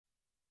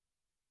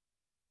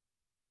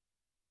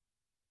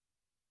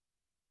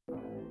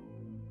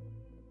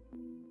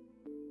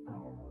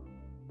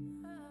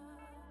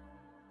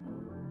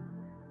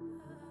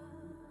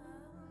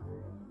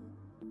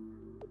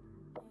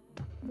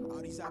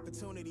these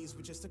opportunities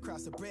were just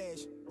across the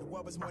bridge. The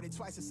world was more than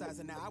twice the size,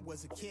 and now I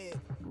was a kid.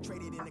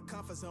 Traded in the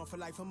comfort zone for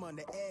life, I'm on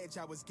the edge.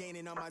 I was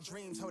gaining on my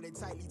dreams, holding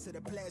tightly to the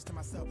pledge to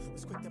myself.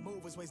 Was quick to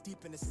move, was waist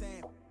deep in the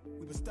sand.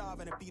 We were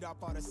starving to beat off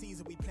all the seeds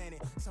that we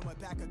planted. Somewhere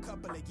back a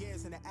couple of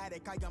years in the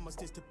attic, I almost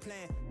ditched the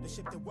plan. The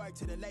ship the work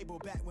to the label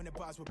back when the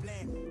bars were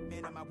bland.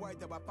 Man, on my word,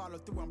 though I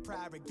followed through on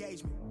prior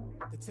engagement.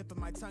 The tip of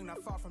my tongue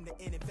not far from the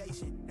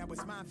innovation. Now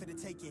it's mine for the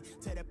taking.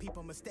 Tell the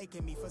people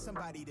mistaking me for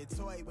somebody to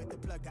toy with, the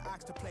plug the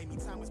ox to play me.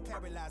 Time was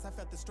paralyzed, I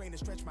felt the strain to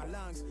stretch my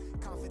lungs.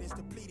 Confidence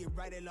depleted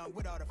right along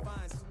with all the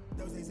funds.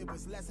 Those days it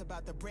was less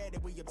about the bread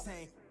that we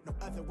obtained. No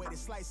other way to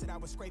slice it, I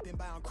was scraping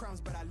by on crumbs.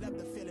 But I loved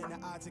the feeling,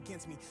 the odds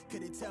against me.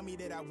 Could it tell me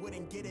that I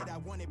wouldn't get it? I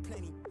wanted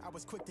plenty, I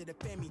was quick to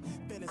defend me.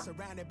 Feeling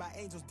surrounded by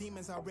angels,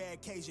 demons on rare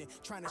occasion.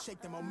 Trying to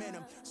shake the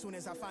momentum, soon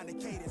as I find a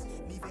cadence.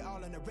 Leave it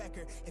all on the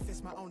record, if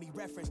it's my only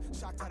reference.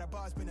 Shocked how the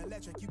bars been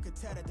electric, you could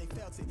tell that they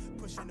felt it.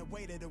 Pushing the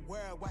weight of the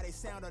world while they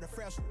sound all the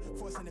fresh.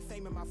 Forcing the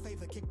fame in my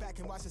favor, kick back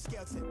and watch the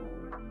scale tip.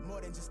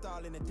 More than just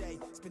all in a day,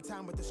 spend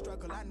time with the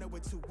struggle, I know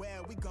it too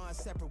well. We gone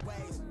separate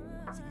ways.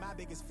 See, my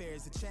biggest fear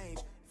is to change.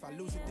 If I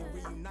lose it, then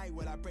reunite.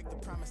 Will I break the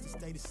promise to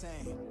stay the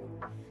same?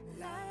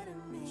 Lie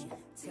to me,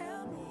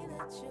 tell me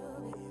that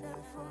you'll be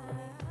there for me.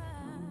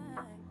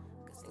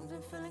 Cause things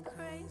been feeling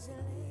crazy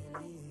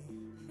lately.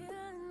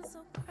 Feeling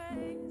so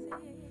crazy.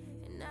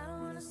 And I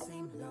don't wanna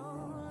seem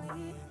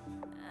lonely.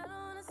 I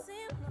don't wanna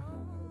seem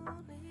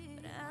lonely.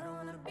 But I don't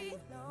wanna be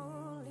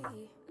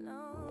lonely,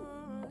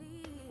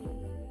 lonely.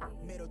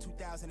 Middle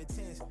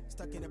 2010s,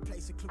 stuck in a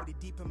place secluded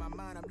deep in my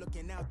mind. I'm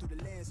looking out through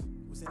the lens.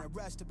 Was in a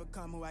rush to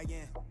become who I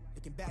am.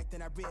 Looking back,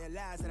 then I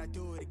realized that I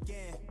do it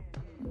again.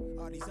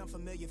 All these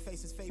unfamiliar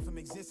faces fade from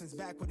existence.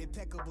 Back with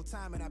impeccable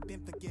time, and I've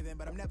been forgiven,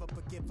 but I'm never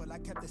forgetful. I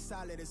kept it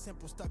solid and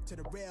simple, stuck to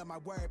the rail. My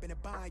word been a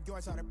bind,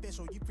 yours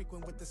artificial. You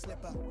frequent with the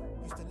slipper.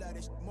 Used to love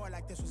this more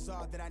like this was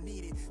all that I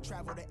needed.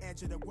 Travel the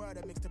edge of the world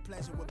to mix the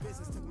pleasure with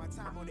business. Took my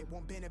time on it,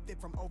 won't benefit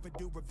from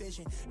overdue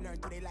revision.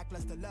 Learned through they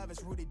lackluster love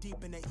is rooted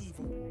deep in the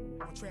evil.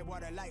 Won't tread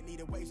water lightly,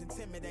 the waves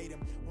intimidate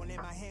them. Won't in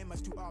my hand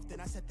much too often,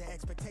 I set the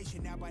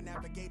expectation. Now I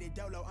navigated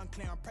dolo,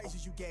 unclear on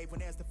praises you gave. When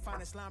there's the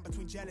finest line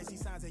between jealousy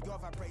signs of your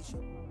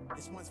vibration.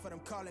 This one's for them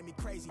calling me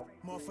crazy,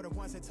 more for the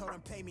ones that told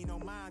them pay me no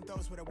mind.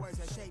 Those were the words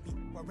that shaped me.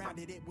 Well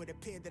rounded it would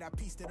appear that I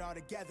pieced it all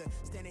together.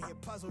 Standing here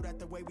puzzled at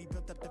the way we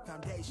built up the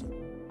foundation.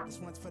 This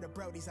one's for the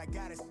brodies, I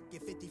got us.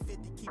 Get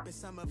 50-50, keep it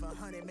some of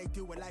 100. Make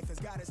do what life has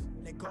got us.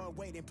 Let go and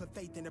wait and put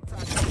faith in the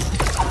process.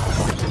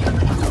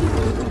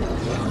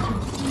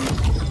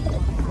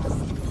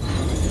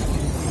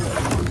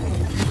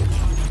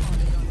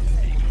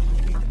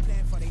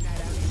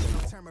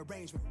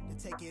 Arrangement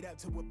to take it up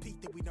to a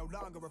peak that we no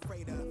longer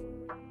afraid of.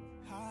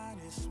 I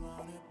just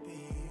wanna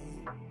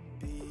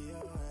be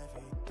your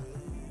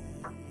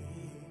everything.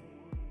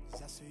 'Cause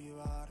that's who you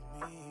are to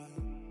me.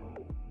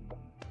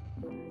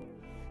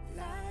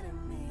 Lie to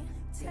me,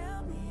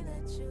 tell me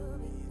that you'll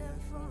be there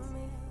for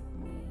me.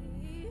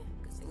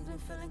 'Cause things been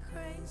feeling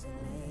crazy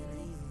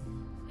lately.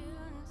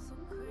 Feeling so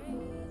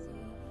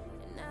crazy.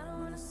 And I don't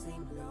wanna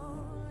seem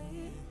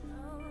lonely,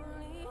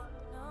 lonely,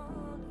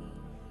 lonely.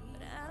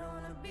 But I don't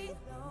wanna be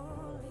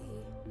lonely,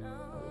 no,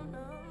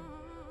 no.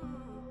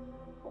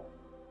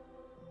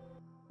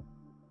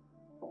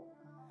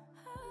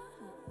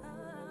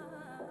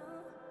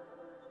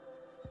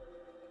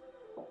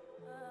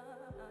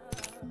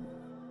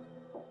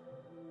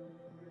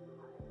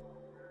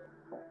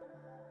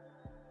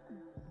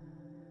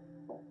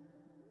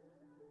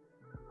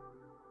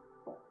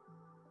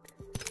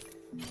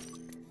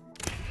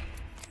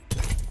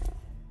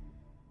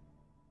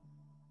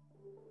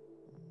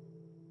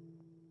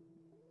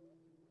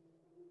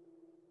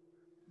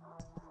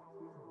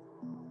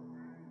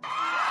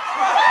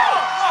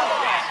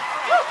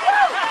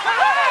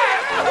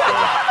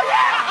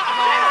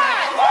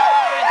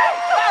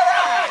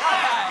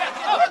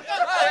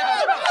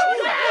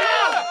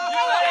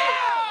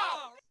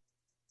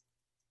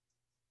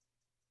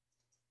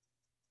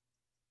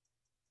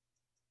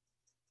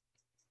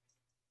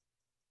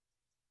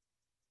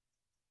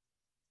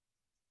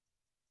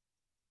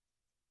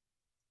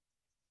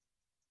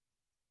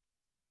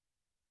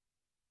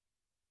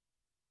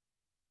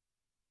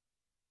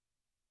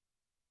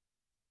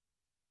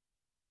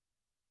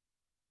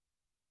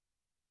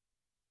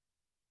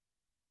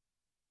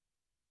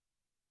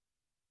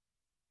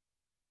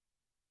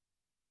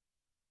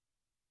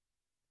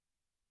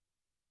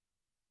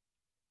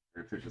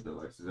 Pictures that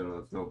like Susanna,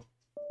 let's go.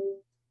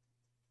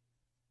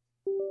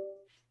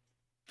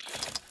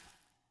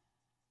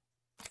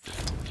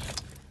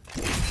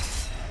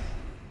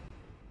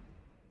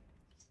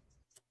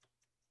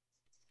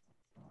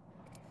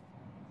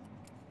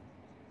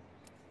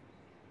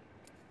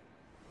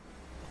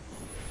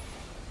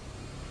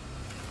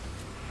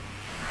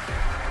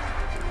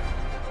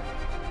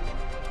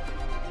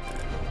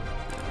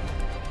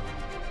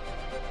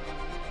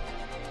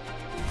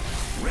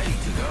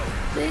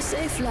 They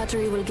say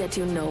flattery will get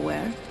you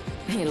nowhere.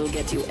 It'll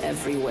get you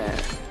everywhere.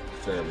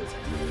 Damn, that's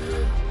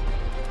good.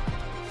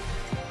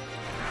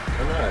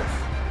 Oh,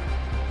 nice.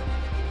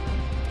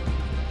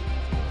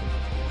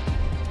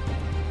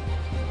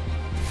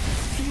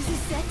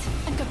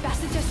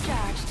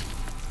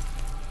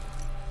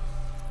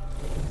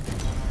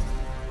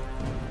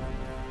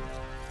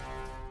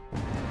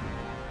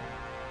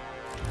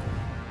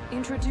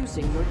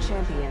 Introducing your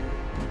champion.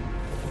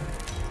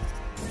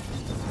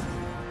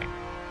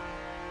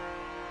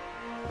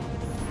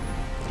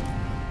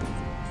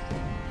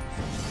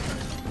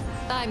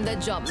 I'm the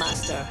jump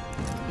master.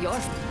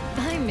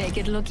 I make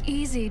it look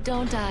easy,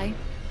 don't I?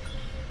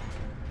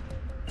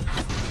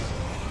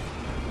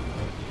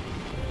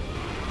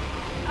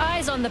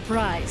 Eyes on the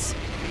prize.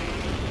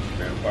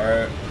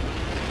 Vampire.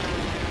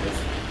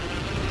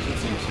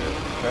 Shit.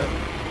 Okay.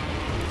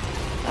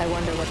 I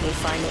wonder what we'll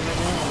find over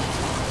there.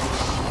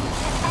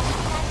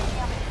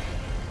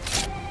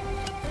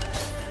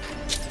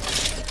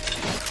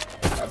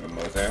 Have a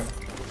Mozam.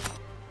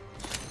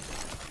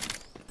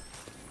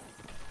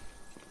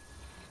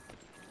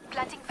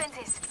 Planting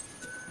fences.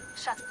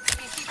 Shut.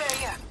 PC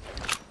barrier.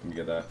 Let me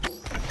get that.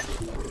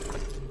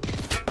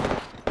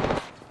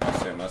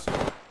 Must. Not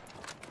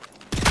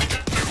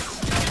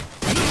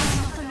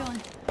alone.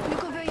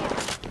 Look over here.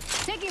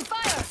 Taking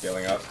fire.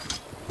 Scaling up.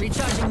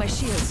 Recharging my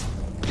shields.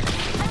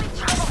 I'm in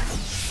trouble.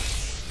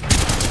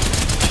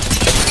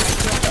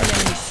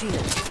 Enemy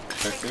shield.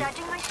 50.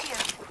 Recharging my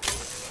shield.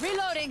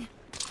 Reloading.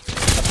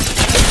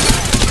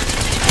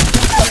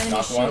 Enemy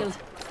Knocked one. shield.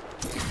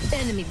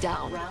 Enemy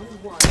down. Round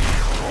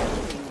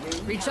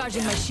 1.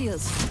 Recharging my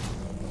shields.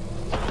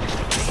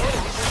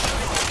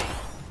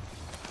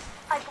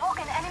 I broke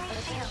an enemy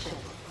shield.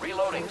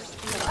 Reloading.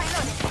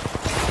 Reloading.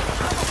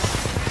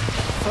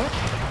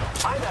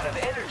 I'm out of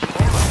energy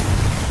ammo.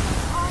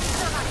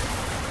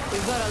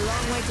 We've got a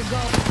long way to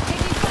go.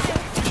 Taking fire.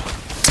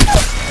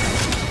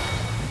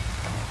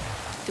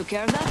 Took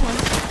care of that one.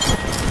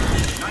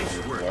 Nice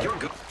work. You're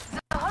good.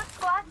 The whole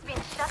squad's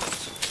been shut.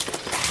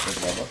 There's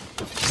lava.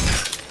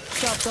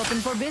 Shop's open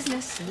for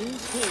business. New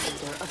kill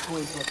leader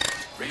appointed.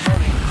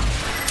 Reloading.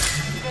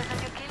 There's a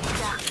new kill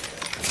leader.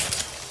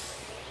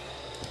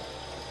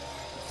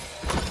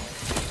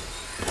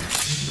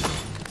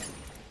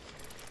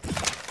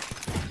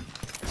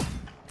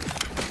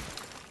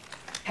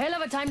 Hell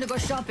of a time to go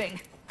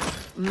shopping.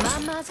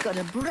 Mama's got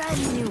a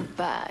brand new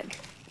bag.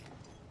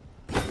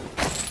 I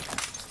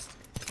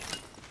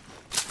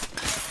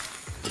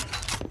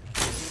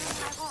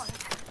won't.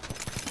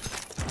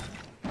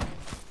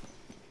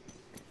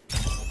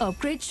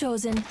 Upgrade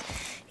chosen.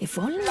 If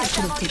only I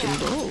could have taken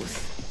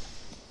both.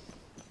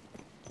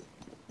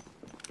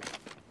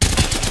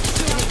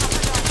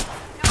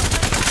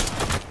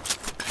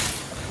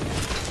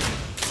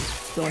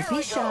 Don't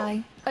be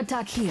shy.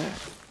 Attack here.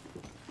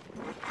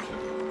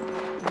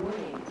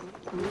 Warning.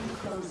 Room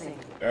closing.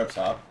 They're up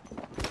top.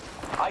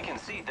 I can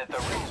see that the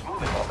ring's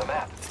moving on the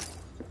map.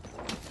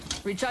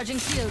 Recharging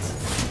shields.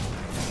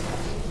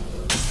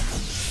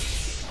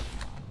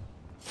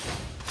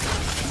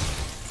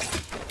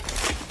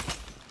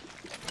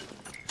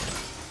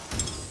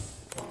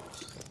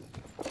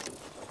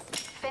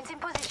 Fence in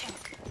position.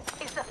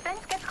 If the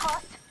fence gets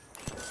crossed,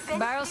 fence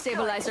Barrel destroyed.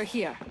 stabilizer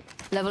here.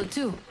 Level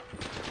 2.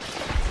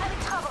 I'm in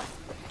trouble.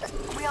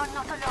 We are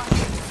not alone.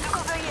 Look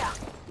over here.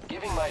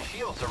 Giving my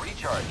shields a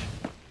recharge.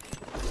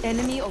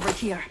 Enemy over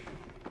here.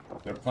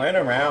 They're playing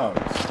around.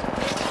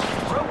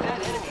 Broke that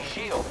enemy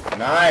shield.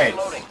 Nice.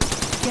 Reloading.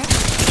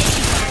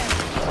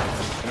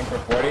 Hit him for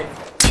 40.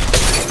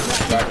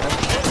 Back him.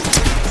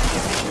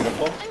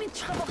 Beautiful. I'm in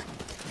trouble.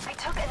 I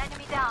took an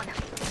enemy down.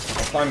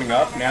 I'm climbing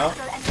up now.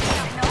 Still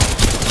enemy, no.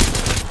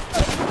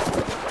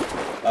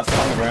 Last one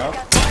on the ground.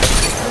 An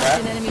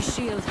Alright. enemy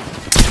shield.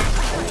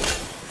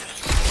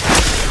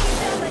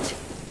 Damage.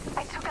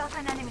 I took out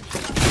an enemy.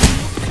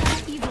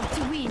 Evil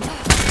to win.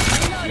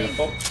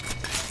 Beautiful.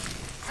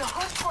 The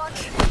whole squad is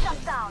shut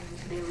down.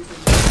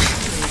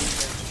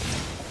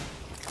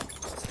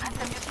 I'm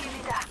the new team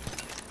leader.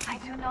 I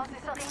do know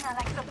this arena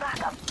like the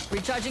backup.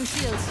 Recharging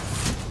shields.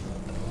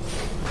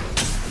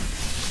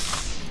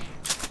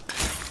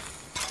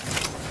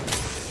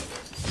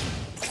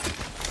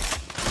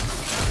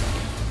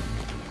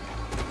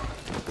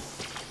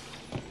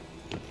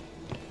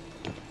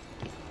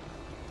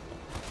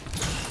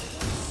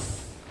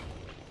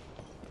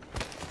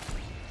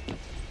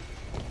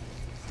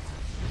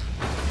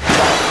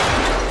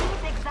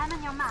 Please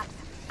examine your maps.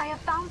 I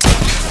have found the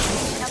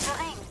location of the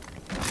ring.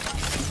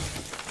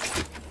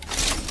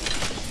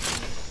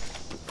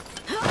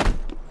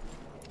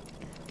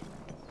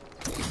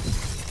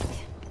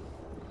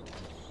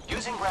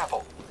 Using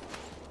grapple.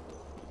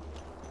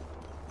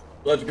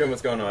 Blood Grim,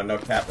 what's going on? No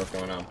cap, what's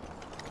going on?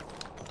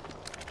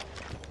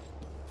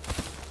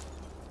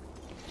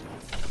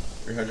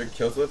 300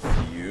 kills with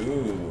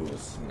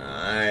fuse.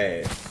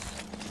 Nice.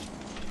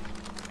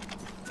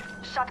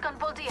 Shotgun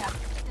bolt here.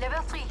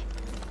 Level 3. I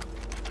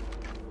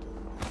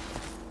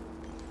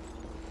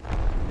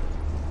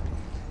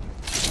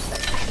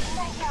think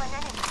I hear an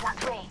enemy that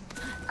way.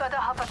 Gotta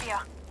hop up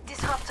here.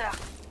 Disruptor.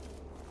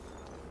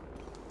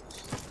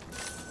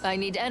 I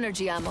need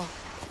energy ammo.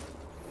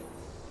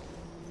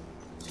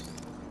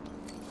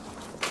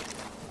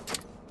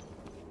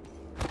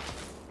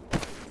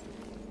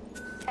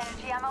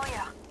 Energy ammo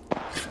here.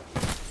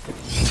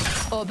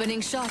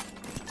 Opening shop.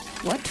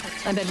 What?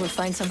 I bet we'll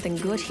find something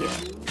good here.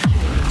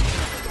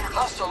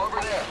 Hostile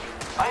over there.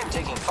 I am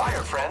taking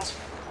fire, friends.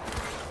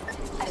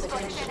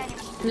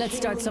 Let's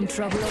start some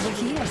trouble over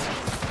here.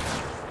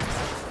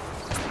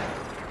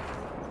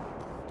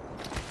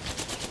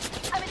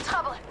 I'm in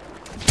trouble.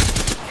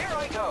 Here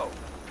I go.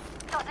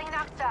 Tossing an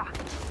arc star.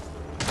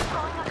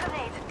 Throwing a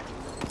grenade.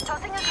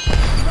 Tossing a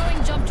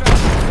Throwing jump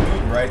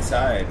drive. Move right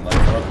side,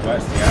 like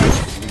northwest.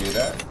 Yeah, can you do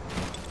that?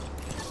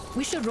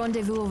 We should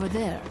rendezvous over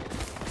there.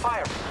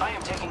 Fire. I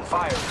am taking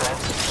fire,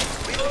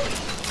 friends. Reloading.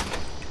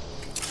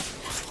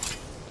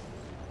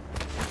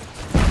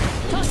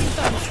 Tossing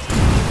thermite.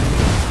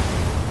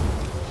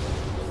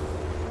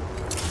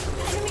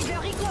 enemy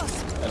very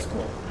close. That's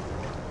cool.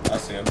 I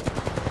see him. That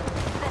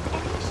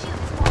enemy shield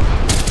is broken.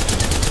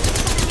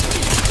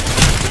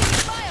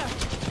 Fire!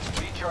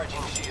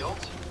 Recharging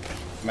shields.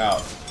 I'm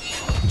out.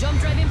 Jump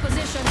drive in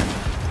position.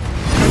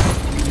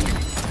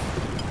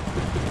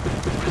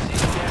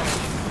 Receiving damage.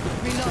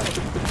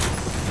 Reloading.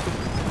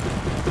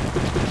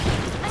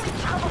 I'm in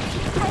trouble.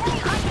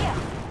 Enemy right here.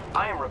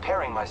 I am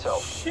repairing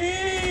myself.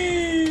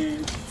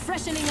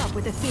 Freshening up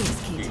with the Phoenix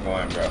kit. Keep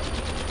going, bro.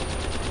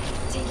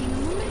 Taking a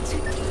moment to...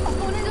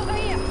 Opponent over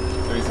here.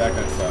 3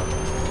 seconds, so.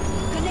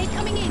 Grenade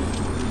coming in.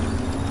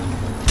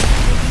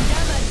 Taking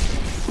damage.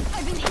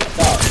 I've been hit.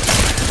 Stop.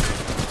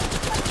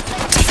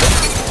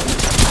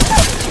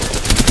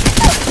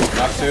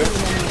 Knock 2.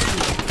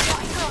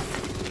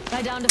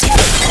 I downed a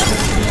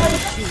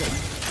shooting.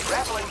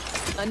 Grappling.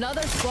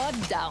 Another squad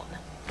down.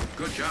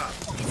 Good job.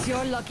 It's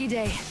your lucky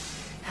day.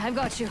 I've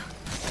got you.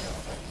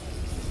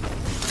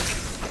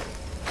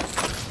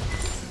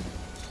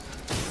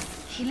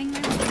 Healing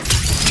my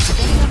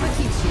Setting up a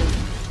heat shield.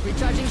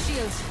 Recharging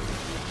shields.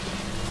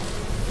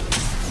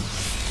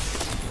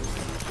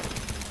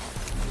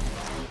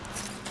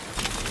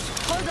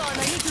 Hold on,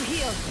 I need to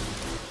heal.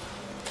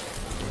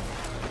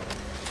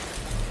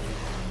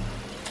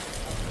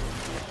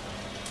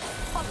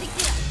 optic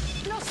here.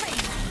 Close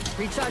range.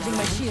 Recharging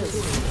my shields.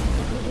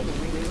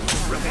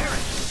 Repair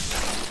it.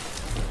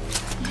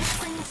 Let's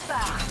bring this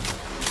far.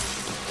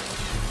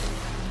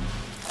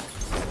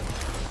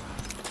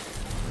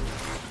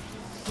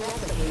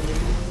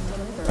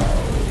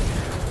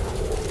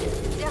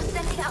 They're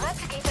sending a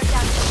replicator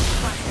down to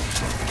this one.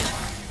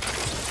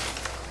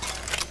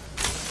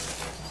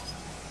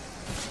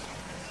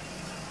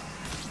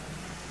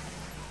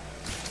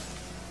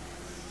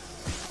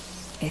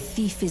 A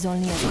thief is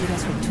only as good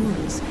as her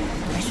tools.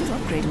 I should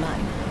upgrade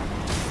mine.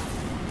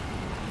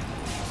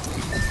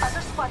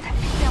 Other squads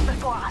have been there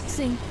before us.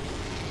 Sing.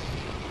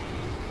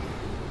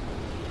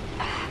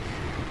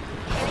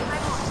 Healing my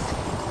wounds.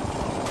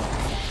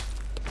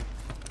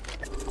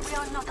 We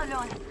are not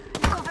alone.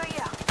 Cover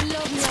here.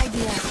 Love the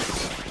idea.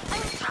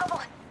 I'm in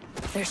trouble.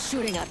 They're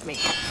shooting at me.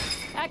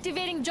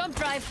 Activating jump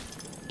drive.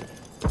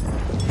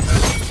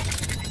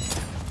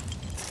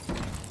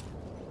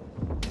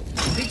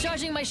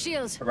 Recharging my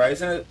shields.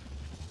 Horizon.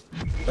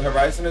 The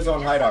Horizon is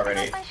on height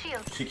already. My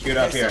shield. She queued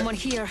up There's here. someone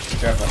here.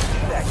 Careful.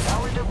 That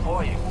tower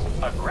deploying.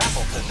 A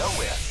grapple to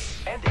nowhere.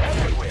 And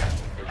everywhere.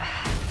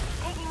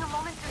 Taking a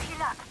moment to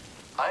heal up.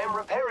 I am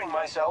repairing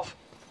myself.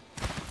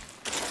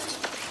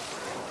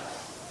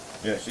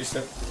 Yeah, she's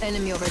still.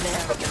 Enemy over there.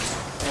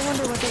 I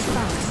wonder what they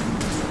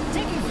found.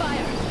 Taking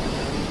fire.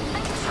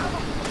 I'm in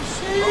trouble.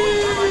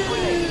 Throwing thermite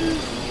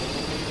grenade.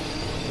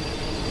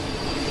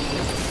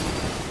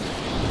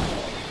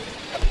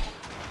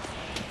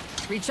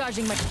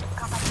 Recharging my...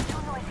 Combat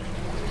too noisy.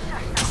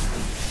 Sure, no.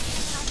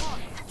 My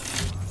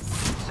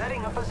wounds.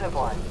 Setting up a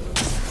zipline.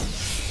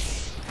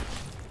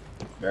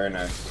 Very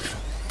nice.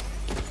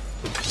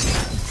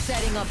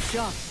 Setting up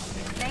shop.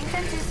 Paying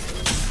senses.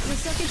 The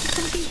circuit's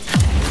complete.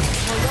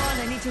 Hold on,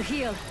 I need to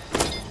heal.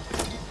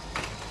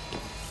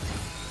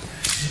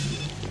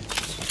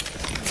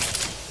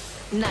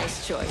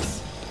 Nice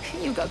choice.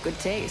 You got good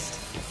taste.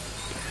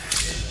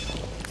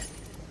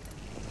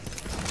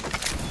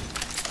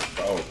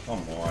 Oh,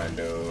 come on,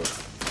 dude.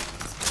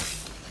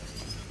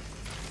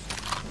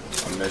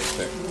 I missed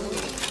it.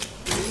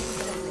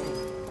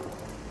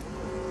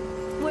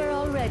 We're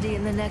already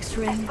in the next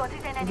ring. spotted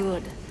an enemy.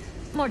 Good.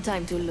 More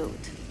time to loot.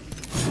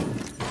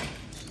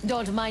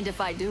 Don't mind if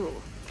I do.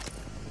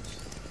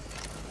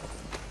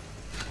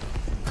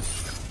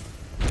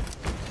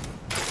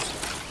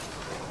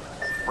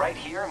 Right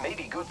here may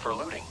be good for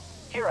looting.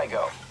 Here I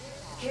go.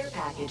 Care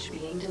package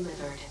being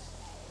delivered.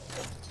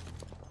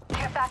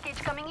 Care package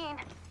coming in.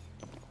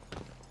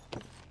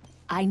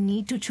 I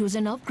need to choose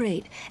an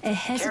upgrade. A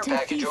hesitant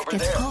package thief over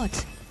gets there.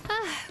 caught.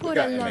 Ah, what a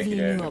Gotta make lovely it in,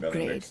 new it doesn't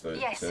upgrade. mix the-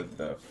 Yes. To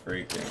the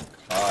freaking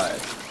COD.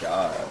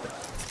 God.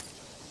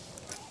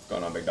 What's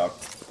going on, big dog?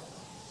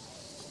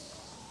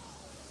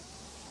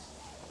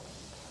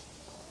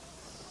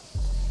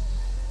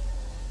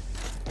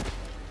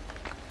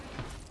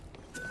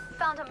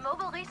 Found a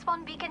mobile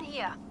respawn beacon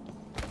here.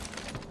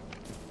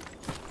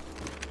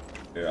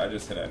 Dude, I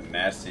just hit a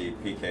nasty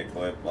PK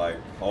clip. Like,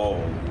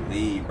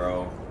 holy,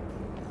 bro.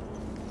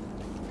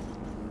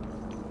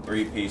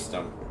 3-pieced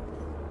him.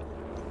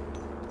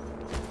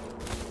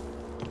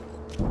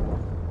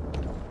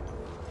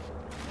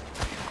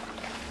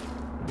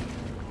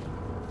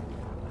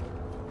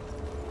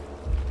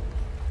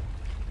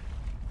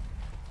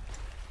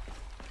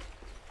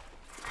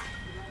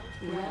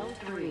 Round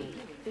 3.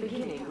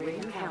 Beginning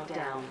ring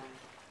countdown.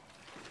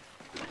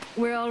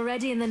 We're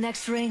already in the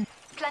next ring.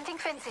 Planting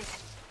fences.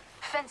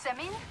 Fence them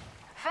in,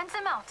 fence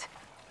them out.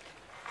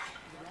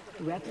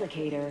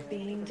 Replicator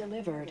being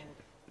delivered.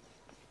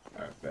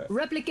 Alright, bet.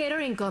 Replicator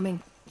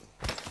incoming.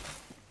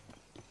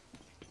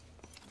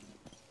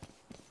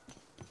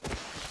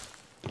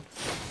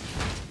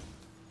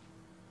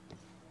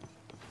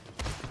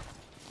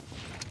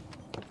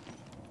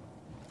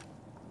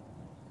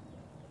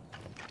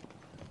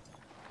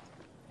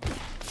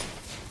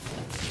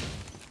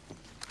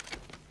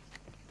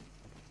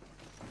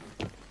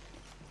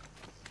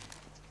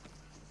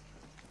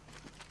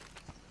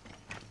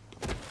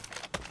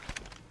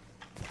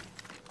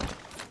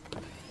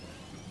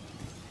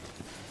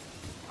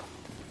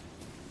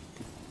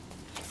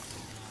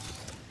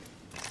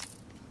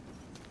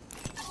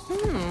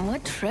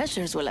 What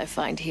treasures will I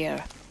find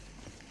here?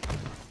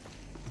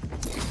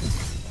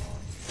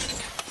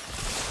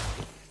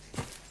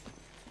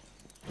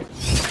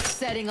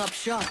 Setting up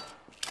shop.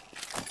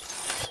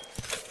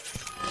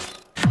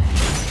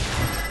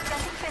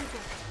 Planting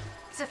fences.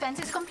 The fence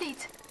is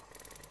complete.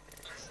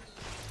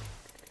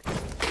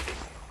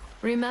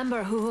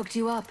 Remember who hooked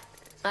you up.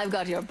 I've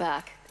got your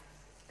back.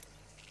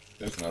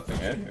 There's nothing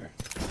in here.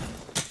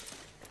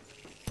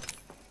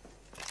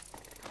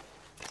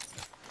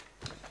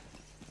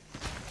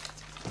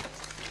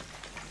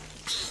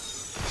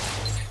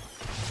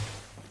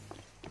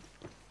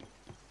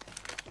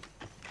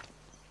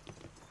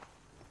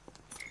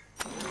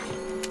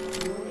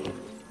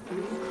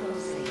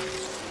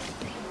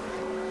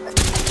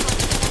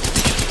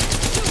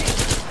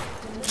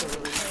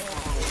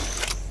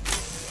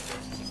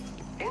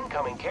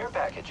 Incoming care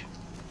package.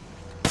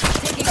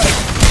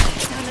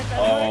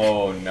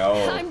 Oh no,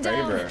 I'm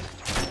down. Faber.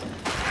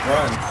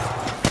 Run.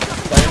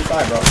 Play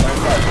inside, bro. Play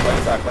inside. Play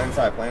inside. Play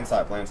inside. Play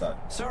inside. Play inside.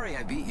 Sorry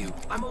I beat you.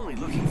 I'm only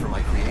looking for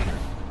my creator.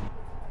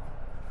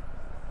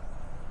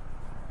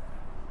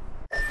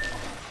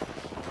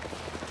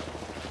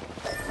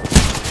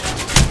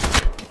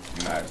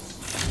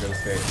 Nice. Good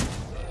escape.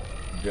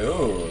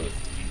 Dude.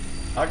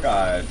 I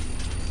got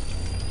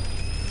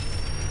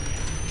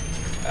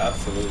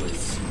absolutely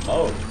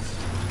smoked.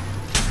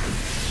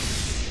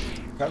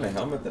 What kind of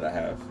helmet did I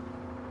have?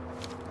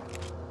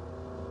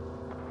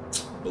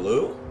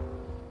 Blue?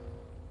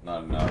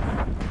 Not enough.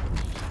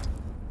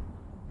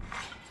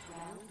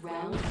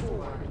 Round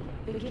 4.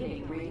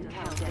 Beginning ring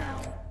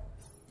countdown.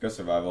 Good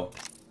survival.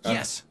 Huh?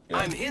 Yes, Yeah.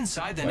 I'm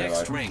inside the Wait,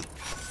 next what? ring.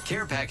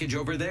 Care package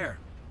over there.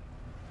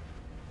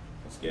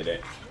 Let's get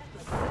it.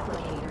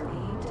 Replicator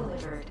being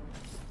delivered.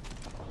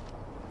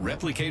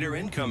 Replicator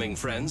incoming,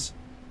 friends.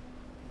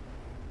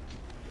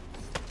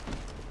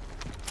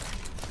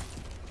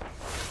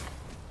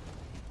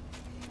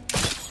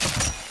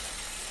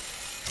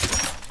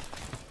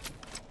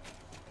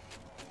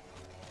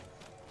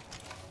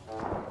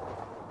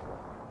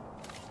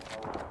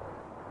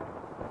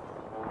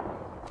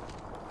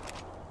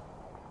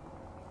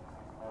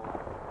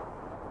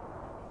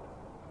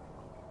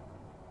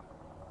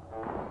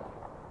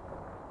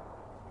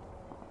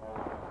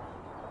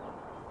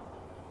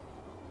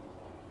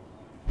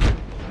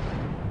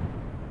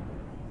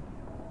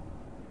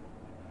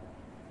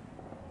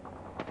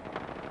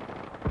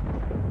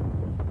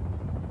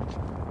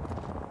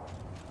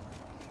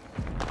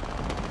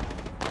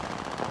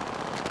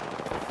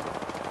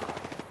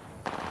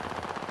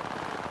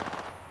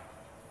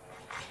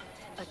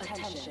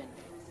 Attention.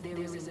 There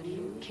is a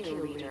new kill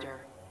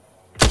leader.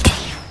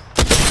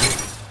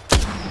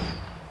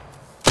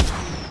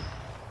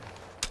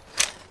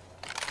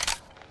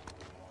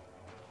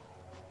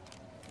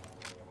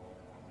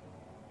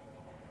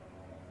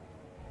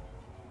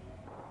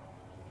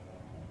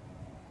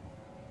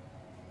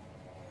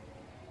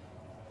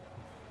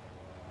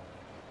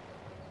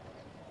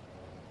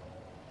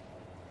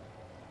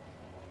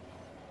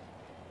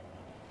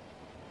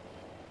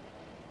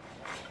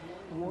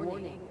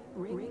 Warning.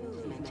 Ring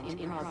movement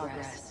in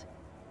progress.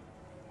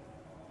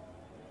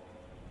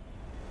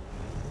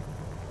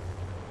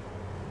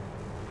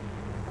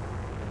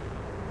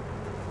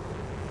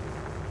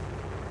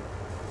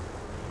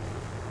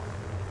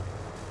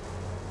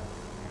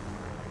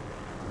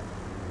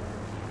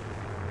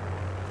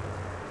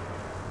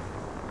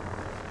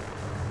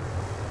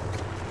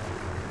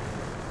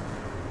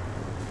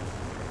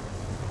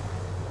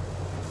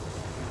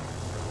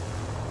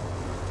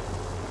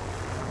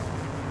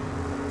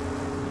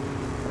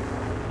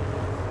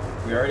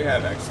 We already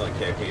have excellent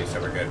KP, so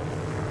we're good.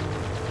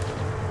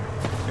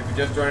 If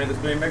you're just joining this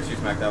stream, make sure you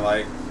smack that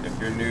like. If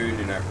you're new,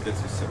 do not forget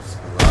to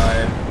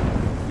subscribe.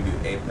 We do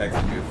Apex,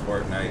 we do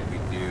Fortnite, we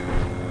do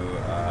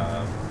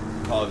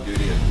Call of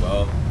Duty as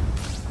well.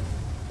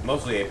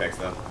 Mostly Apex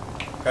though.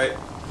 Okay.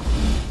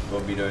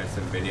 We'll be doing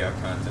some video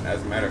content.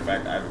 As a matter of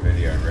fact, I have a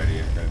video ready.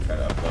 I'm going to try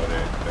to upload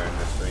it during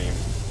the stream.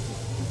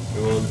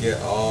 We will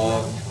get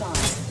off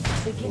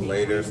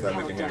later so that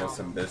we can handle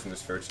some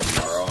business for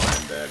tomorrow,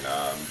 and then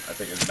I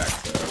think it's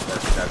back to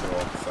work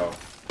schedule. So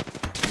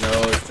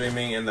no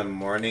streaming in the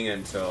morning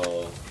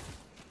until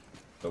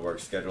the work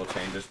schedule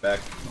changes back,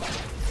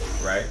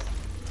 right?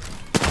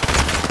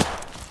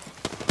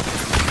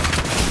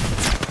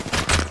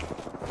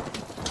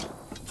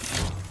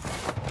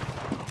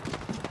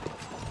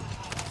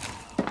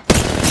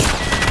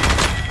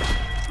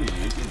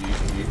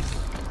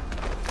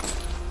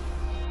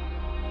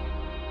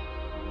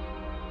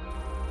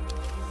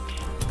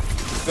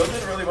 Still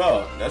did really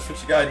well. That's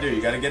what you gotta do.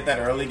 You gotta get that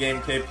early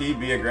game KP,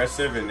 be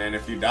aggressive, and then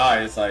if you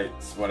die, it's like,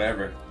 it's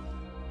whatever.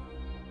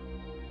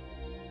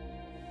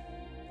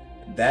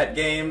 That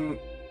game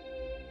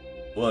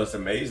was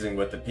amazing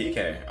with the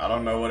PK. I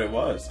don't know what it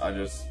was. I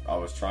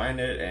was trying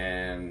it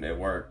and it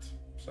worked.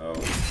 So,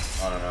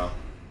 I don't know.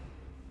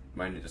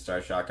 Might need to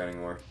start shotgunning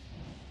more.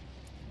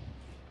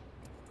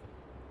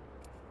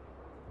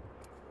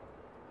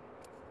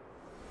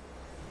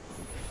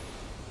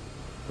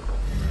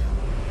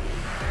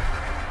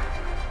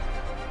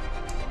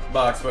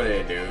 Box, what do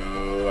you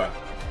do?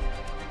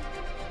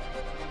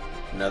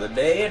 Another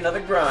day, another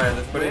grind.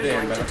 Let's put it in.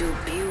 We're going to do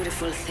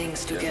beautiful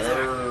things together.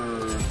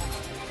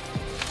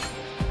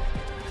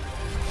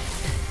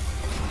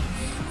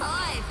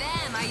 Hi,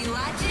 fam. Are you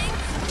watching?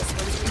 This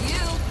one's for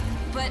you,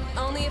 but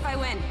only if I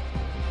win.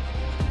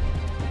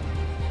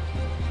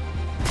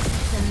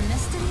 The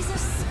mysteries of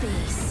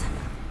space.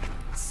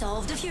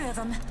 Solved a few of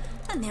them,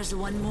 and there's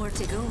one more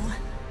to go.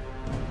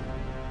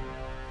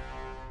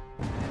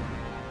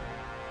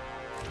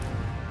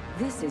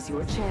 This is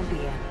your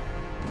champion.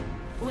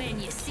 When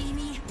you see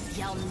me,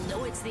 you'll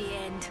know it's the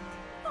end.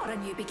 Or a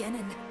new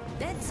beginning.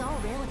 That's all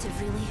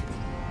relative, really.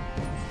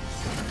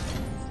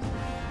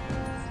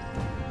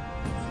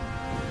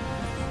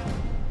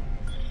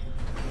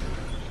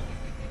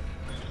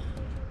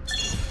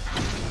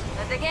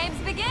 Let the games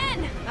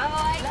begin! Oh,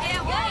 I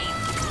can't wait!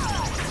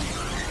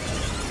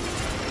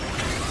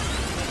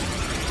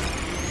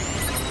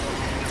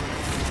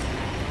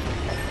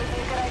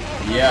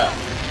 Yeah.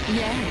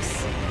 Yes.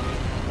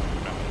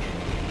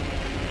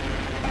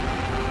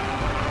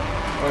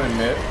 What a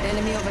minute.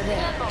 Enemy over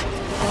there. Don't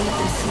let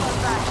them see.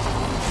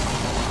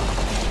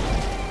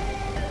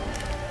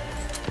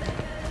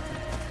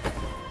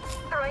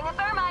 Throwing a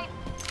thermite.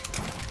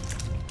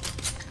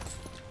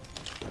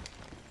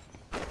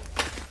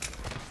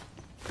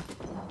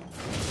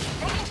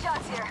 Taking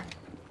shots here.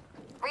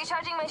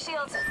 Recharging my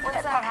shields.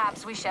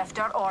 Perhaps we shift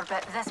our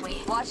orbit this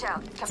way. Watch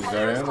out. He's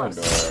already on the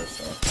door,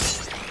 so.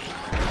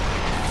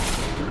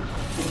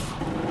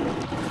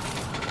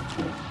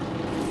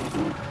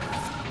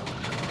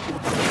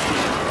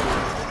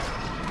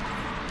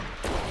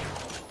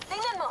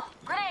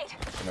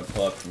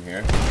 Pull up from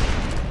here.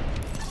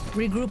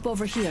 Regroup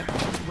over here.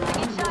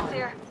 Taking shots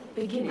here.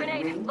 Beginning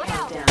Grenade, ring look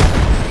out. countdown.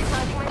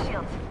 Recharging my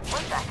shields.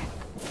 1 sec.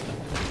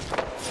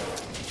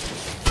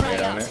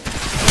 Right on it.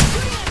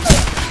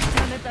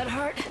 Damn it, that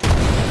hurt.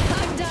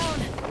 I'm down.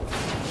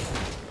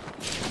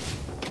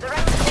 The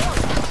round is down.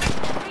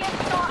 Being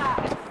shot at.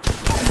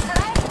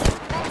 Today,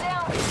 man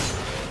down.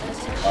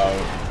 Oh,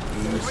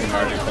 this is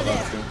hard to pull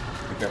up to.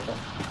 Be careful.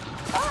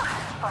 Ah,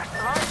 first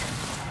blood.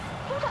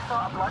 Who'd have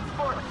thought a blood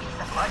sport would be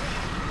so much?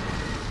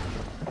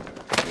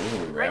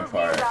 Ooh,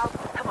 Rampart. Out,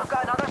 and we've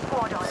got another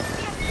squad on it.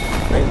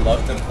 They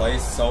love to play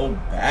so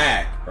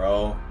back,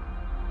 bro.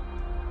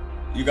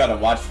 You gotta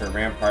watch for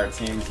Rampart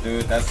teams,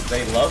 dude.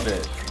 They love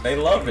it. They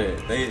love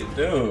it. They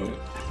do.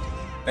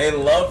 They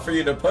love for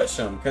you to push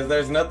them because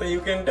there's nothing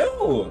you can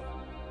do.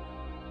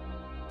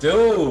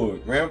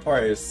 Dude,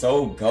 Rampart is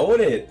so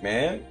goated,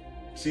 man.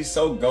 She's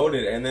so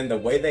goated, and then the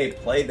way they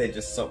play, they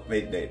just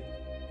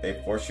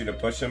they force you to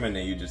push them, and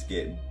then you just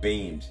get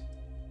beamed.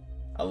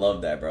 I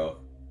love that, bro.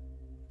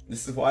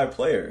 This is why I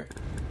play her.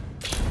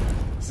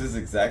 This is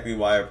exactly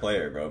why I play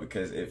her, bro,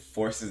 because it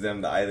forces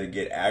them to either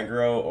get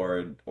aggro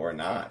or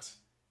not.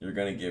 You're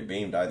gonna get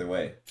beamed either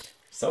way.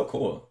 So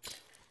cool.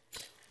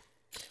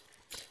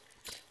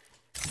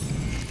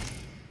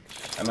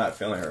 I'm not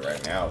feeling her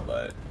right now,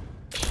 but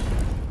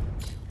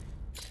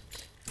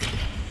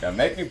don't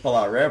make me pull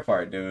out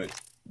Rampart, dude.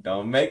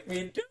 Don't make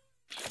me do.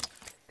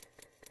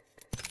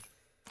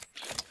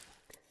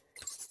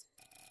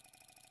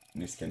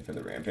 New skin for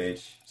the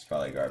Rampage. It's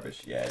probably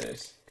garbage. Yeah, it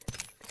is.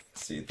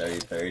 Let's see,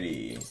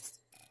 30-30.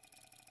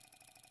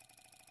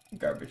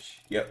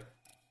 Garbage. Yep.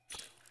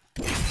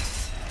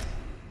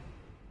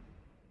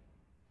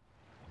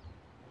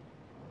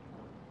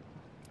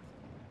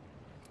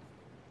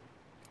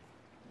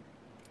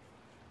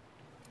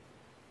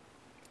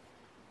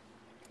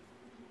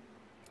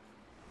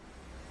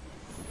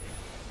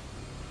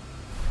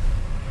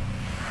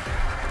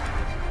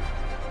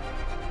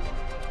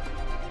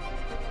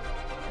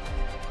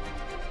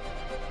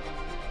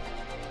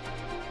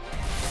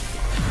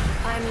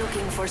 I'm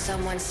looking for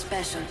someone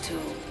special to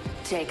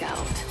take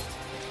out.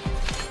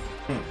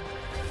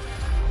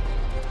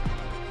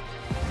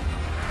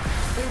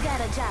 We've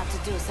got a job to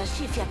do, so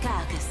shift your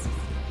carcass.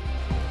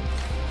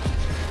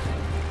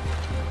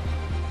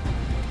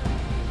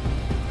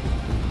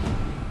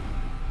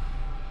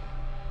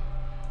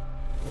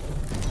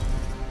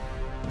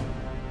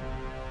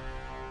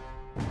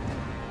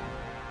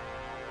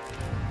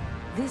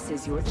 This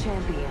is your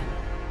champion.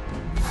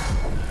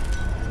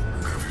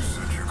 Have you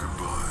said your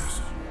goodbyes?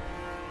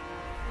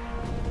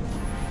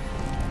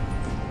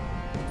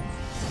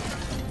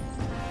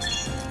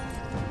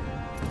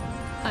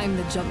 I'm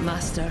the jump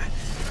master.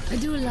 I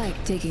do like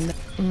taking the...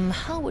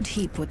 how would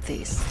he put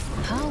this?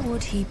 How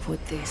would he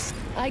put this?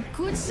 I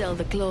could sell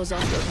the clothes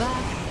off your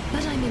back,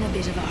 but I'm in a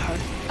bit of a hurry.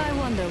 I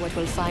wonder what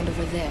we'll find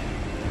over there.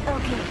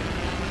 Okay.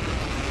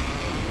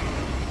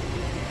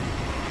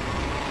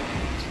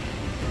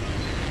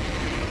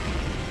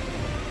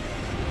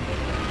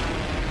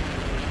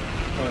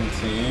 One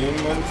team.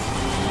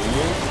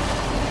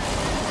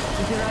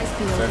 Keep your eyes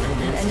peeled. 7 An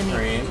beam enemy.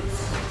 screen.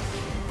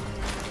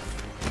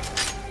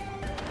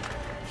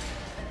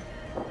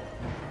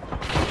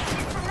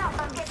 Enough,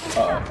 I'm getting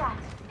Uh-oh. shot at.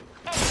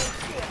 Enemy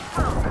clear.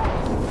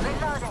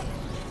 Reloading.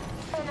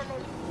 Enemy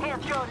air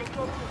drone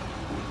engaging.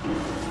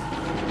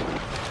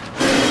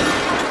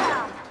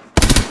 Down.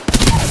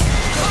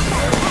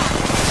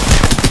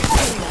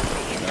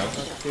 Knock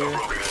up here.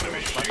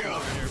 Enemy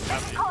shield.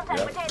 Contact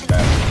Yep. with enemy.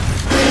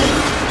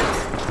 Back.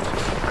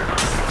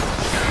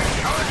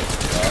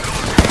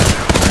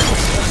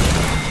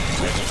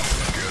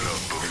 Get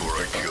up before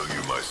I kill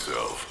you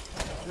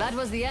myself. That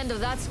was the end of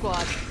that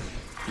squad.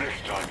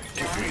 Next time,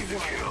 give me the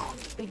kill.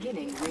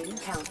 Beginning ring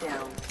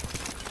countdown.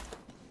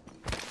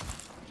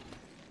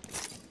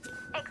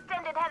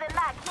 Extended heavy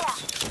mag here.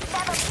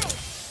 Level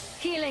 6.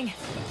 Healing.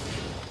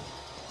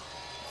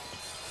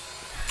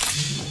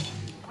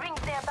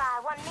 Rings nearby.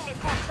 1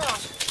 minute test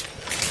zone.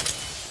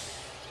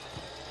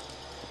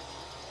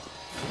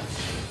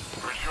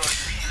 Recharge your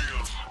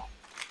shields.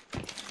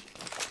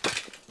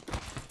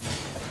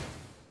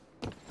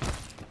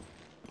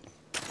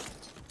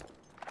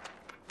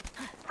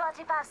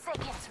 Five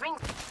seconds. Rings.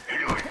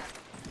 Healing.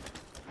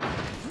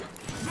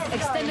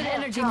 Extended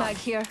energy mag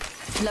here.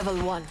 Level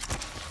 1.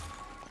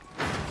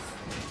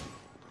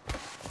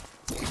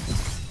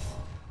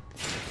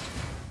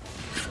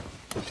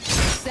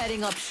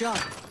 Setting up shop.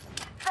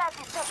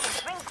 30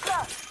 seconds. Rings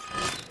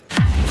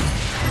close.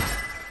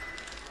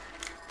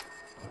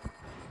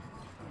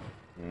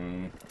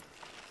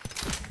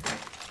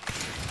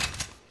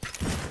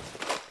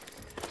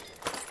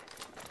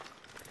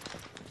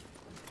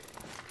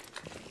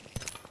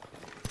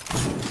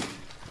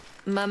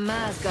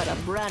 Mama's got a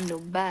brand new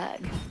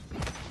bag.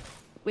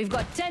 We've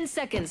got 10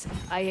 seconds.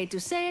 I hate to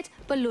say it,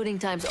 but looting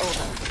time's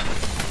over.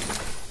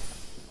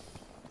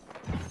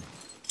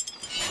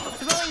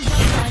 Throwing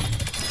jump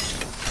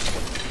pad.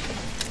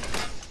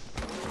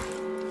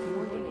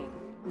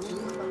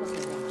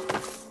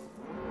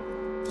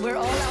 We're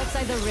all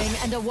outside the ring,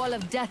 and a wall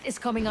of death is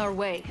coming our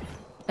way.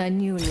 A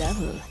new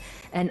level.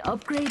 An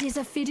upgrade is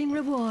a fitting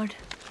reward.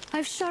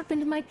 I've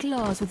sharpened my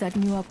claws with that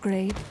new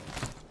upgrade.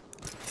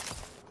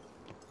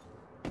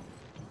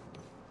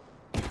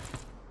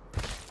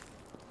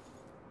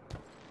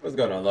 What's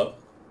going on, love?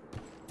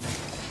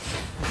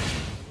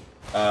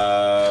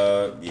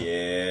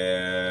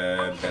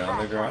 Yeah, been on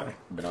the grind.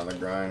 Been on the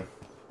grind.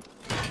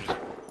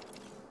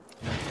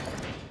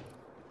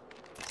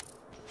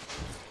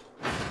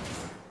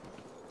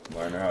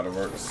 Learning how to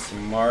work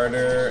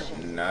smarter,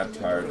 not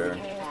harder.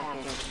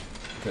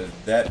 Cause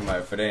that,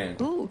 my friend,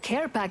 Ooh,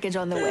 care package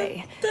on the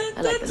way.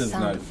 I like the does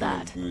sound not of feel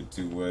that. good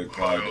to work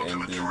hard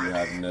and then you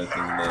have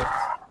nothing left.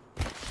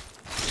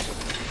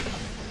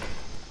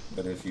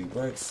 But if you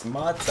work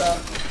smarter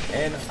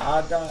and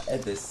harder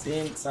at the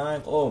same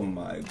time, oh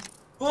my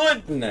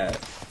goodness!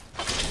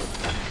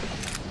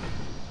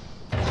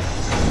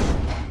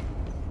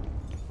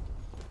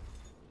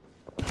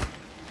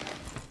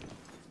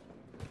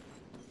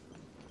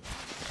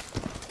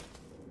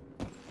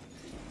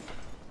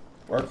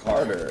 Work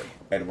harder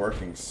at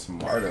working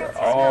smarter.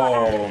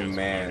 Oh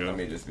man, let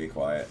me just be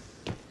quiet.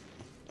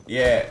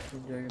 Yeah.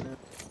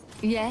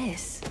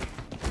 Yes.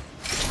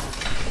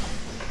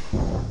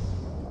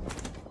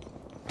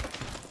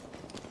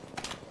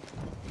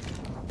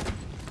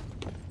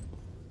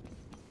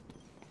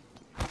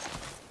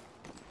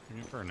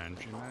 Looking for an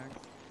energy mag?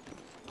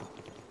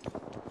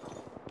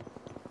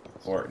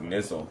 Fort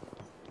Nizzle.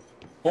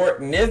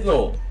 Fort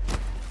Nizzle!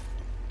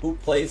 Who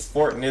plays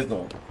Fort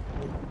Nizzle?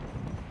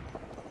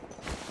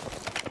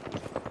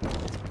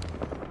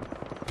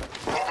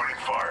 Opening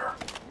fire.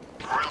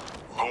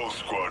 Whole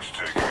squad's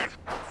taking it.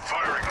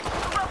 Firing.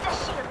 Above the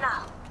shield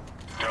now.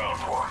 Down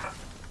one.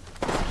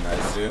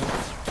 Nice, dude.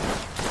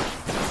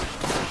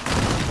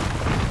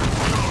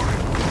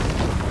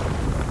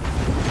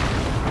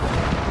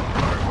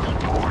 I was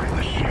born in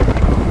the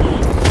shadows.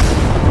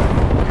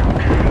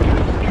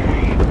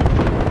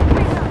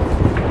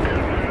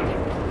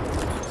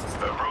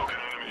 A broken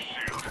enemy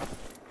shield.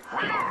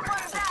 Reloading.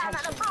 One down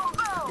and a boom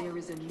boom. There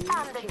is a new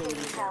I'm the kill killer.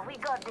 leader. We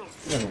got this.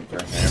 Looking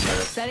for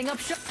hammer. Setting up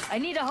shop. I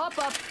need a hop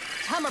up.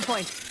 Hammer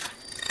point.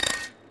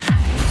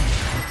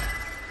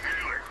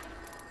 Healing.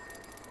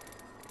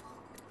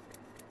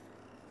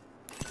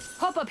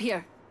 Hop up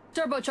here.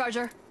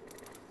 Turbocharger.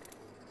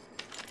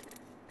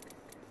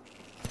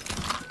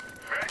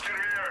 Action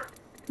here.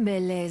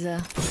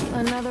 Beleza.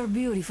 Another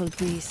beautiful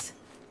piece.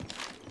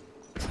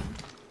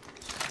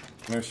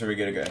 Make sure we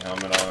get a good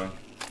helmet on.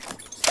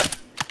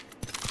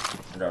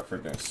 I got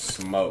freaking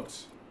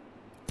smoked.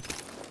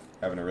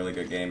 Having a really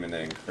good game and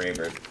then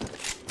Kraber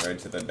right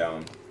to the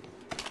dome.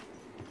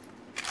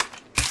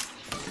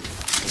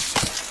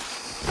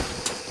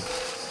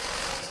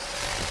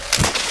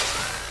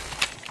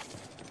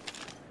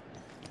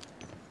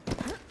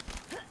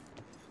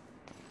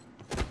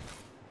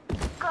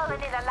 Calling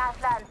in a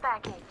lifeline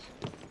package.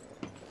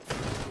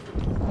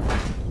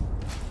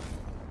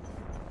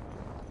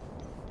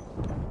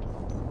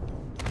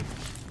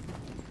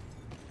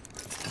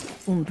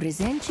 Un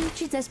presente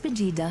ci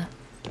despedida.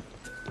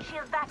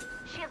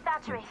 Shield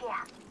battery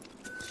here.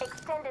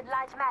 Extended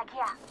light mag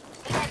here.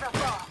 Level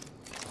 4.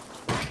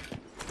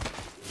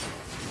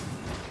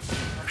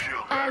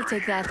 I'll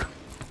take that.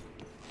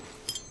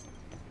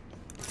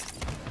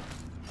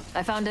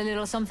 I found a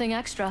little something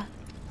extra.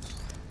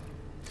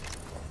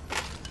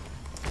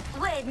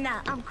 Wait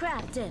now, I'm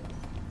crafted.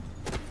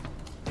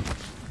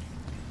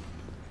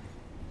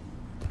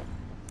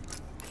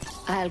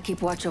 I'll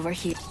keep watch over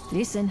here.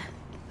 Listen,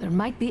 there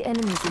might be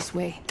enemies this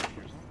way.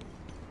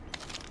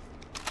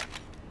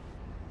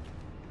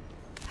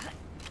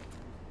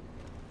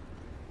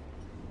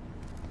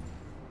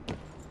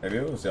 Maybe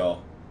it was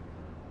y'all.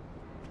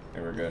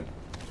 Okay, we're good.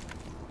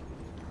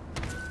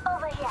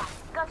 Over here.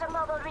 Got a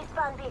mobile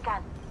respawn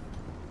beacon.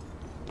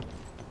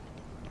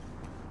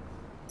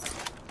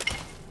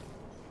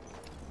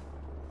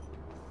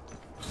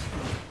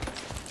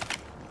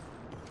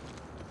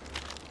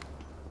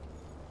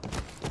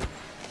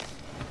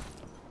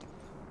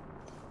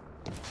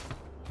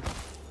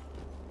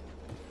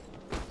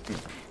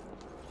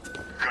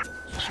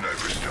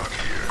 Sniper stock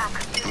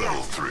here.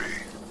 Level 3.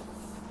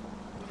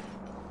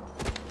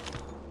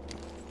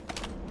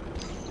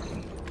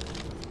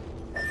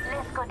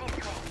 Let's go this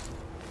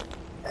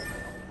way.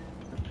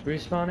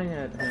 Respawning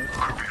at him.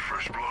 Could be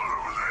fresh blood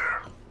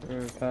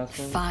over Past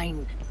one.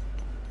 Fine.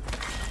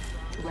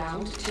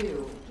 Round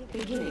 2.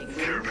 Beginning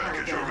there. Care ring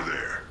package over countdown.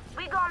 there.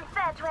 We gone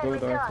fetch when Go we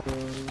dark done.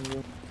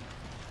 one.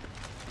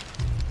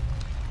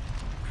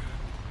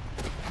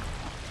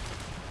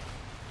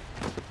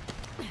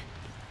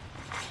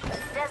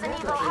 There's an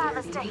evil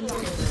harvester here.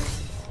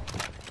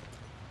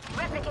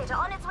 Replicator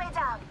on its way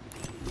down.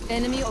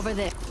 Enemy over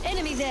there.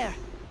 Enemy there.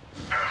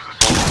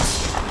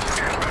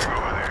 Care bag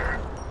over there.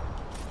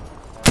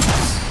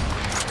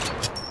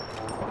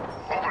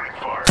 Opening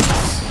fire.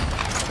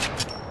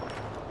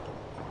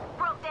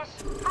 Broke this.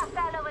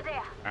 Hostile over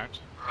there. Out.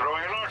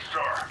 Throwing an arc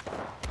star.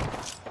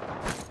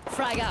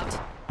 Frag out.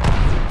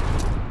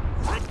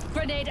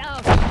 Grenade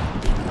out.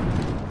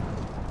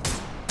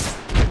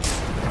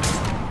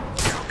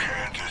 You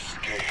can't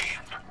escape.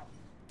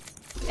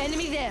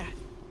 Enemy there.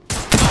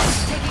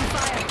 Taking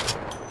fire.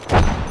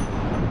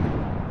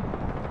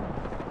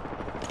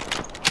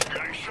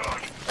 Getting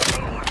shot.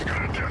 Someone's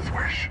got a death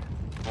wish.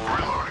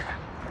 Reloading.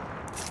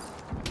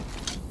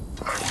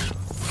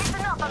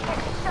 Listen up, I'm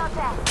getting shot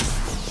at.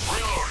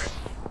 Reloading.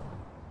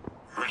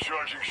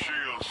 Recharging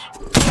shields.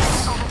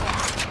 Over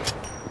there.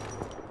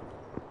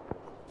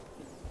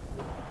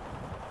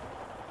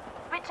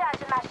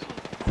 Recharging my shield.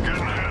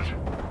 Getting hit.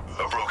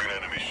 A broken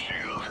enemy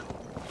shield.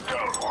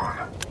 Down one.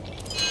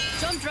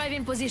 Jump drive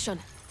in position.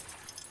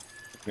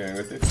 Going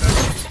with it.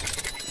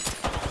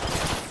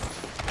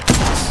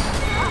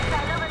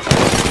 Hostile over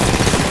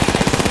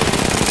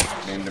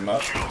there. Named him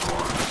up.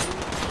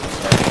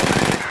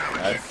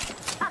 Nice.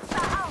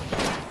 Hostile out.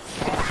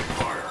 Opening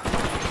fire.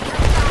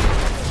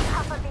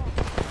 Half a minute.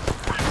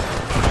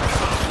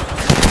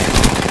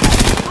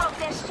 Broke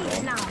their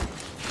shield now.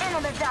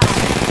 Enemy down.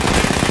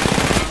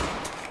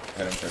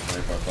 Hit him for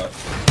 24 plus.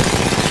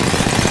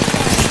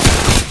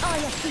 Oh,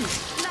 yes, please.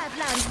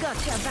 Lifeline's got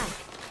your back.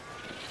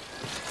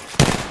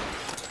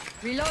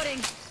 Reloading.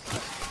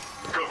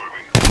 Cover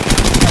me.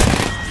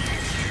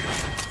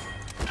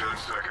 10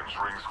 seconds.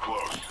 Rings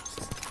close.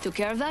 Took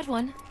care of that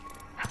one.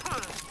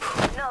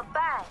 Not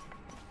bad.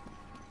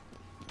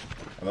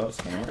 Hello,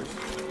 it's gonna work.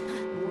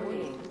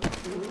 Warning.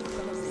 Ring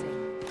closing.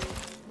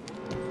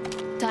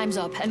 Time's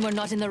up, and we're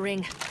not in the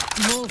ring.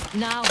 Move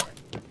now.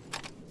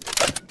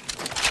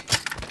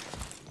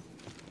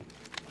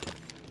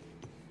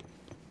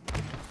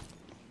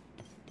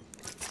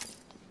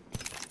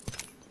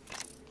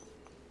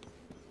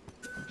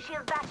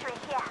 Shield battery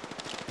here.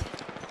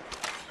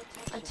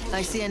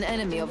 I see an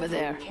enemy over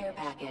there. Care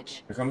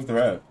package. Here comes the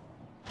rev.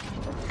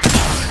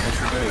 What's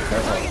your dude?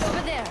 Careful.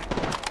 Over there.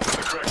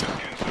 The cracked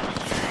skin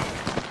service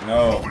shield.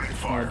 No. Opening Oh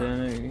fire.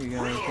 damn it, you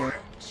got it. Reloading.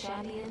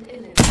 Champion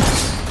eliminated.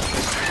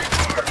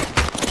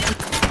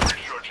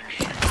 Recharging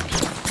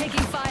shields.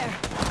 Taking fire.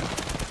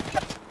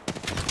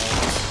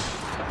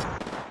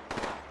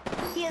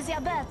 Here's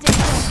your birthday.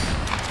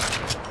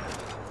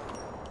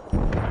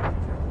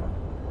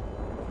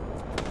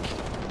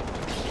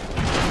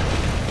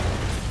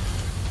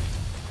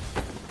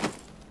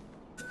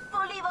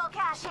 Full Evo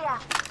cash here.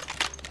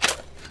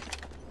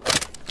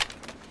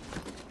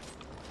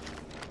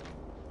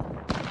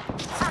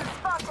 I'm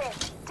spotted.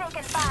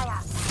 Taking fire.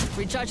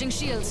 Recharging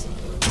shields.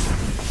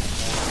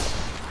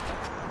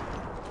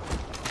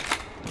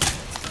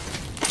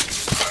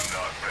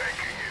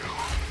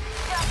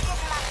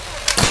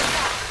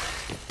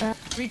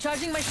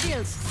 Recharging my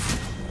shields.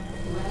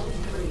 Round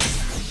 3.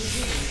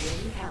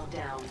 Beginning ring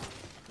countdown.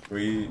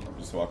 We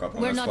just walk up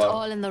on We're this not spot.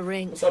 all in the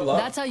ring. What's up, love?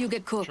 That's how you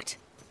get cooked.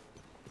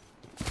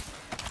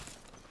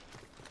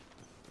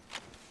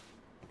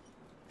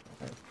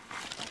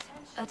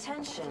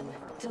 Attention.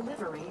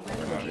 Delivery We're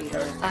not replicator.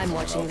 attacking I'm someone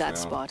watching else that now.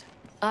 spot.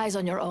 Eyes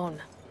on your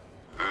own.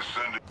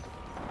 Listen.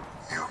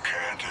 You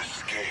can't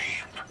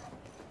escape.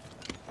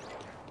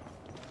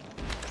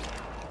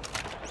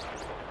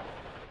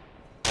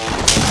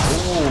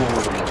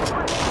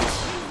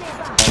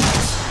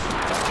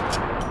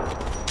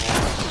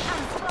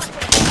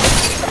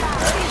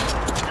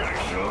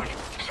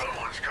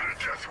 Someone's got a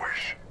death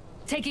wish.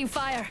 Taking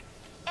fire.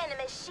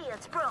 Enemy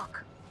shields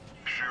broke.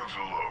 Shields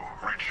are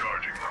low.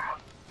 Recharging them.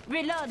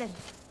 Reloaded.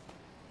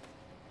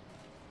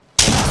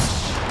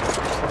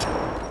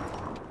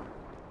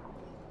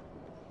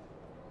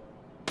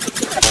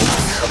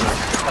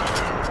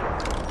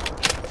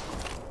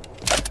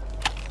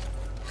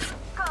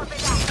 Copy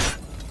that.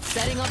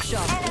 Setting up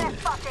shop. Enemy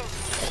spotted.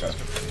 Okay.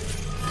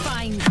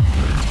 Fine.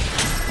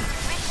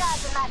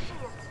 Recharging my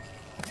shields.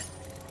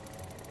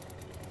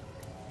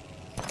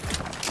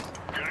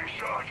 Getting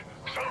shot.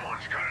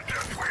 Someone's got a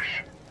death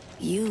wish.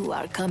 You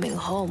are coming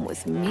home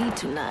with me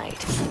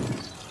tonight.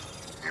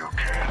 You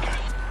can't.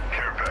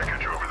 Care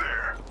package over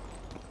there.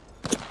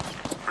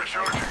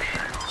 Recharging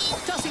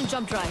shields. Tossing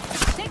jump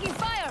drive. Taking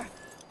fire.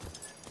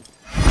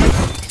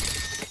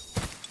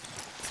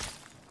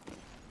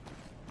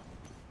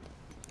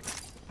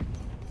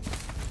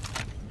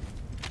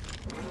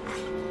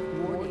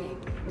 Warning.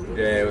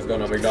 Yeah, what's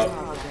going on, big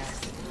dog?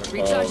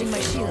 Recharging my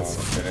shields.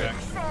 Okay.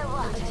 Say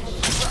what?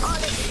 We're all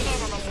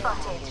enemy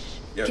spotted.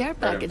 Yep, Care right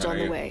in package front on of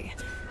the you. way.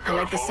 I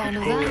like the sound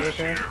of Over that.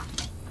 there.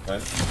 Okay.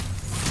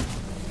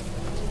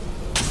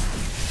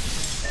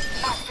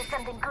 Must be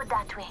something good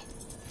that way.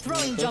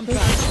 Throwing jump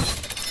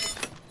drive.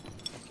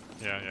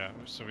 Yeah.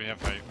 So we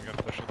have height. We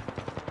gotta push it.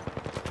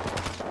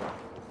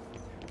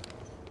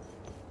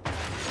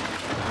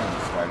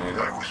 Stagnated.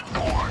 I was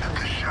born in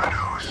the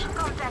shadows.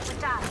 Contact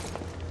with us.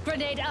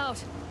 Grenade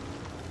out.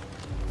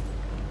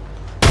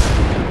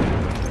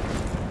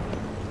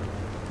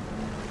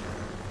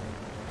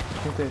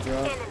 I think they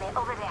dropped. Enemy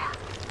over there.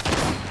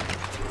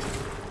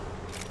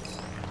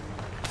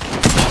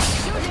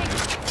 Shooting.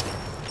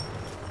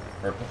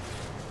 Purple.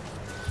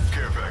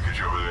 Care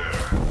package over there.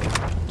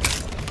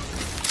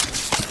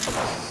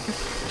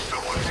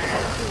 Someone's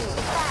here.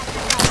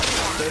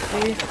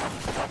 50?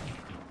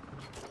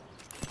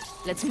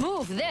 Let's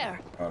move there.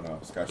 Oh no,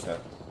 scratch that.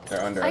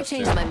 They're under I us too.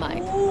 changed my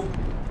mind.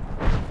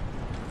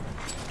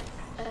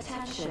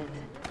 Attention.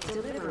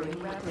 Delivering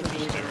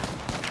replicator.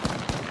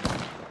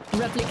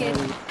 Replicate.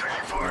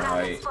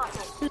 Alright.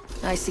 Spotted.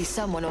 I see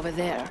someone over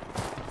there.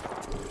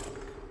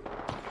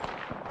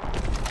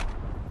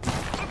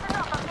 Listen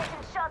up, I'm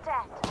getting shot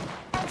at.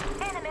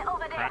 Enemy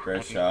over there.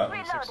 Great shot.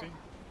 Reloading. 60.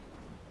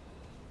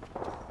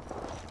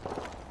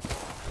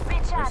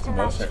 There's the Recharging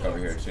my bow check over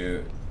shields. here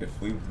too.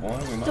 If we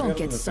want, we might Don't be able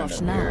get to defend soft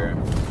up here.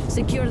 now.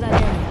 Secure that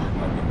area.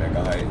 Might be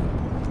mega height.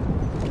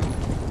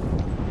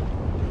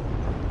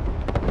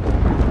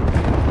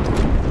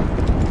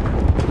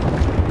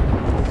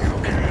 You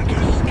can't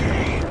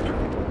escape.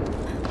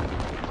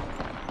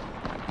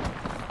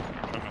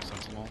 Try my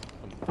sentinel.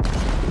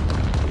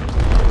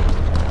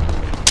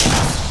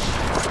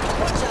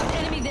 Watch out,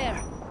 enemy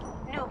there.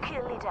 New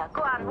kill leader.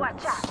 Go on,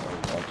 watch out.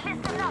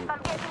 Listen up,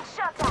 I'm getting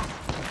shot at.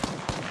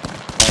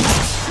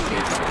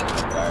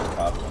 Guy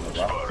top on the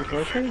rock. The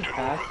person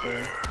passed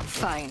there.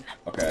 Fine.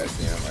 Okay, I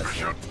see him. I see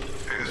him.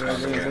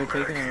 Yeah, they're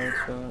taking a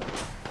road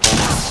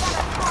spot.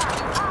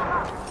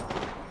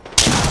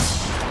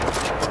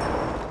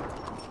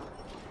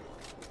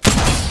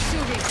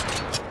 Shooting.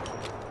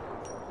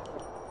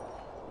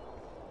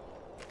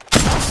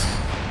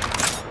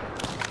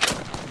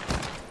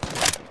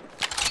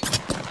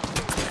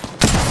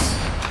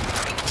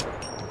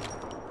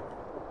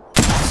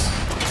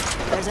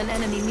 There's an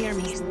enemy near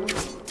me.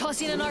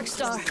 Tossing an arc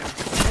star.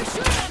 They're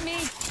shooting at me.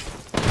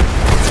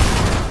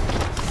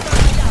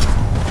 Starting down.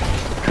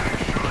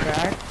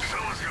 Crack.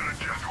 Someone's got a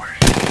death wish.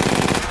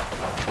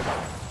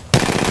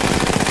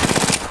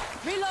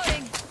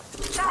 Reloading.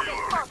 Target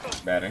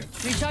spotted. Batting.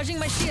 Recharging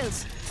my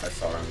shields. I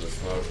saw her in the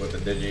smoke with the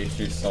digi.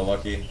 She's so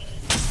lucky.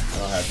 I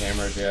don't have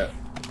hammers yet.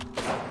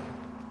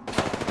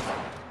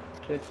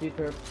 50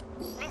 turp.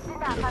 Listen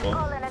up, I'm Beautiful.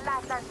 calling a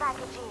lifeline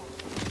package in.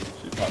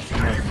 She popped some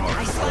nice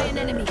I spy an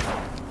enemy.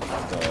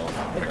 Still.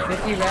 It's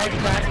 50 red,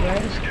 crack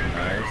red.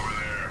 Nice.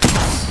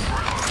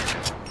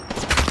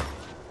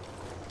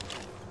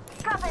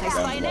 Copy I that.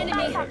 spy an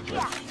enemy. Contact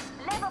here.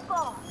 Level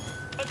 4.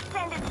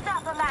 Extended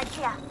satellite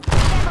here.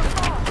 Level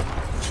 4.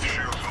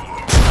 Shields are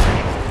low.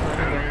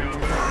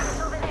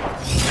 Over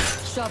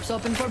there. Shop's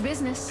open for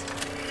business.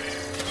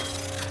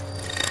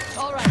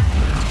 All right.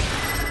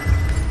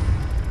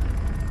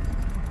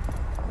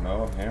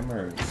 No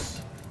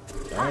hammers.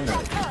 Darn it.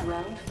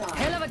 Round 5.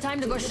 Hell of a time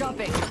to go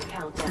shopping.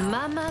 Countdown.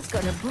 Mama's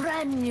got a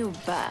brand new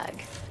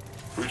bag.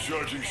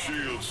 Recharging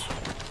shields.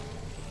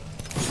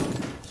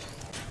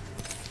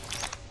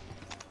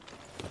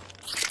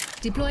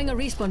 Deploying a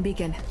respawn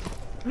beacon.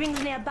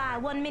 Rings nearby,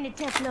 1 minute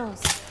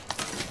Teslas.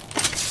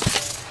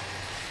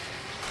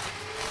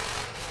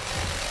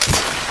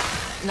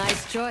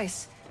 Nice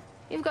choice.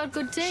 You've got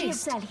good Shield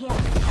taste. cell here.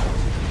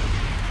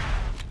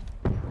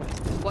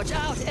 Watch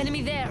out,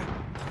 enemy there.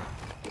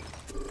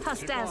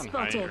 Hostile People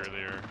on height spotted.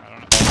 earlier. I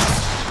don't know.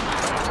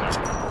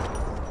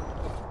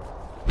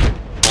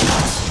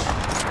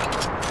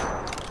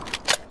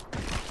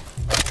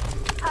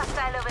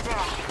 Hostile over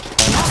there.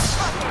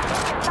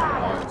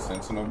 Oh,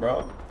 Sentinel,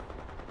 bro.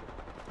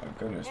 My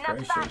goodness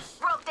gracious.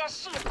 Broke their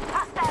shield.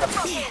 Hostile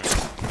spotted.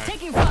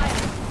 Taking fire.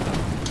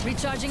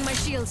 Recharging my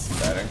shields.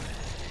 Batting.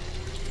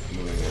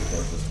 Moving in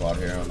towards the squad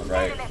here on the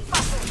right.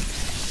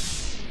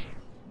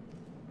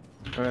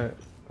 Alright,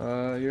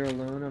 you're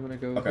alone. I'm gonna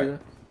go Okay.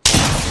 with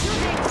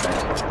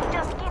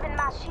Just giving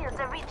my shields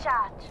a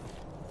recharge.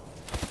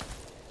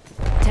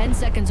 10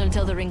 seconds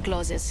until the ring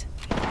closes.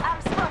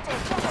 I'm spotted.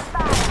 Check the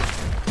fire.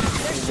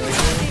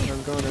 you.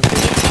 I'm going up.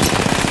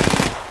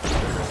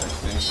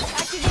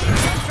 Activating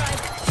jump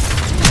drive.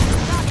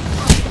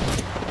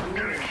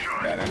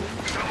 Batting.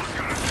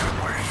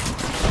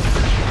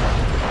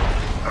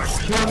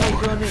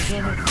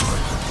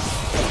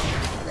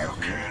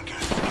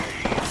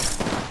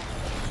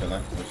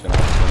 Chilling. We're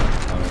chilling.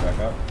 Coming back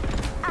up.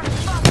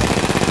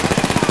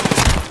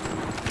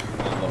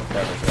 A little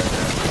crevice right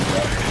there.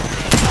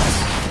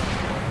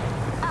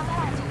 I'm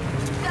hurt.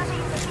 Got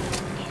easy.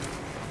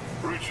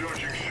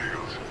 Recharging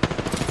shields.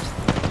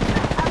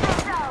 I've been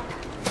down.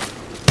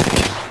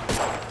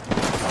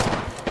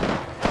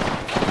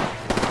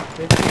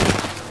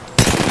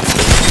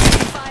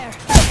 Fire.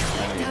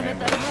 Enemy Damn it, hammer.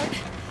 that hurt.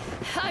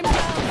 I'm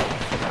down.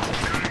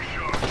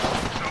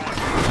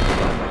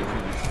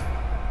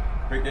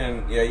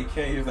 Freaking, yeah, you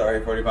can't use the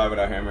RE45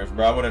 without hammers,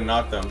 bro. I would have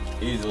knocked them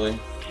easily.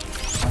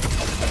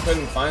 I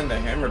couldn't find the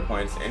hammer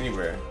points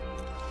anywhere.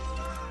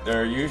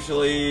 They're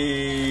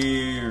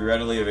usually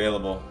readily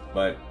available,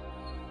 but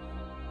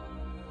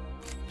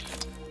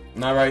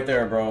not right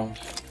there, bro.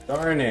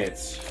 Darn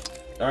it.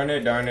 Darn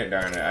it, darn it,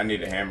 darn it. I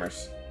needed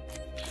hammers.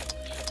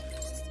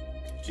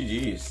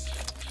 GG's.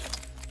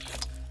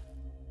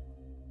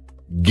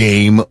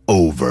 Game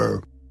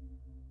over.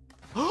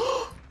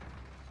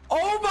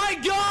 Oh my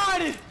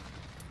god!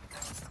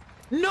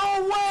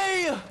 No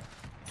way!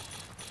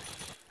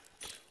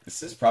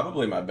 This is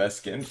probably my best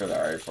skin for the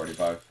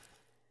RE45.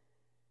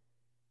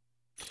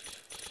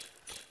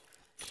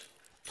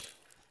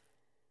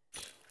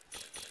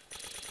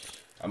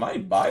 I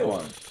might buy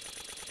one.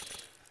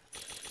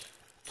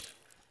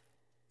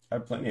 I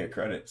have plenty of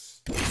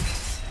credits.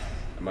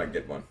 I might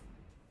get one.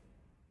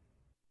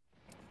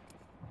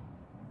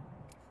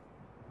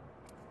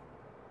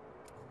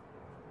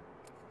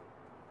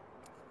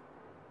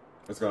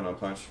 What's going on,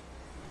 Punch?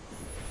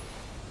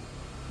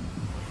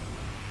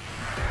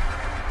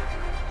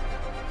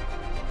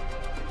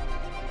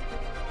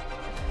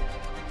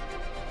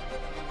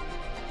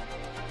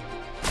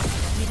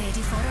 You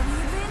ready for a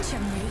wee adventure,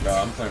 mate? No,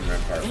 I'm playing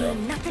Rampart, bro.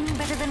 Ain't nothing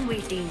better than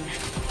waiting.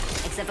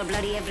 Except for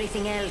bloody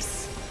everything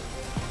else.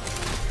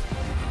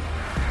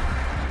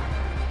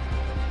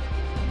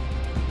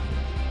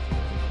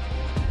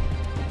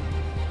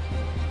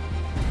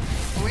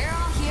 We're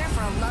all here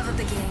for a love of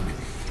the game.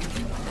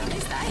 At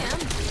least I am.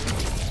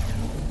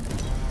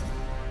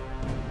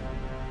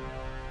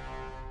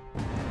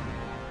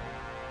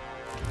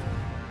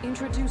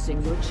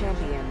 Introducing your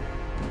champion.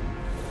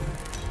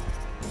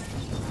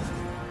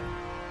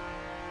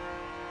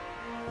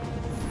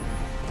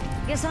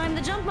 Guess I'm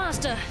the jump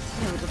master.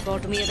 You'll fall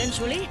to me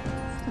eventually.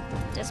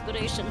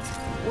 Desperation.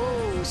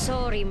 Whoa,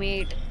 sorry,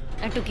 mate.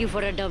 I took you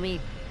for a dummy.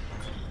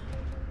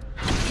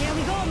 Here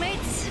we go,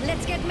 mates.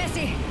 Let's get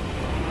messy.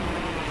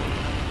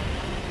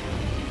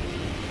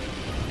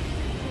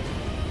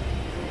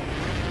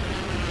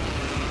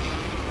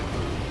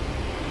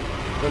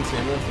 One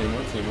team.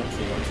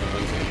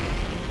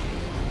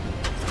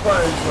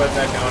 Punch, what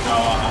that don't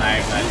know,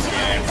 let's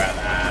get it,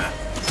 brother.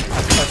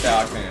 Put the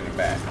oxygen in the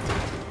back.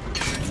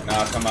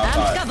 Now come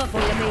outside. I'm cover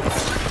for you, mates.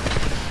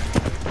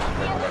 I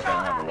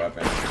don't have a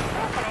weapon.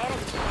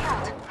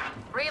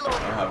 Reload. I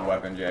don't have a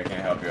weapon, Jay. I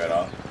can't help you at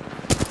all.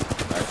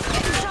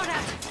 Shot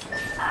at.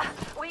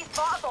 We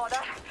spot a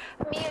border.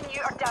 Me and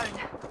you are down.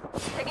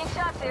 Taking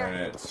shots here. Darn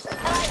it.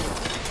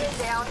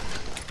 Stay down.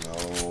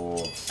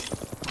 No.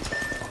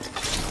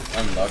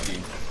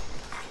 Unlucky.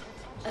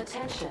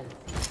 Attention.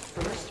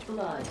 First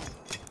blood.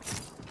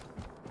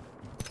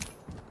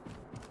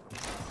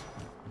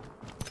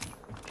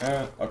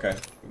 Okay.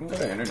 We can go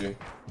to energy.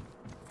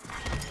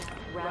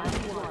 Round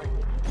one.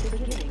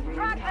 Beginning ring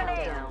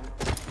countdown.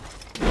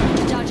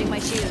 Charging my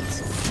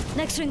shields.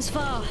 Next ring's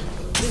far.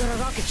 We got a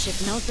rocket ship.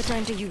 Now's the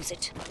time to use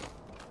it.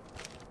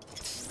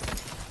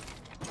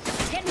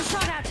 Getting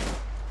shot at.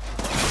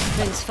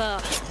 Ring's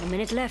far. A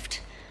minute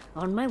left.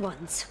 On my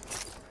ones.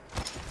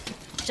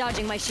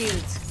 Charging my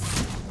shields.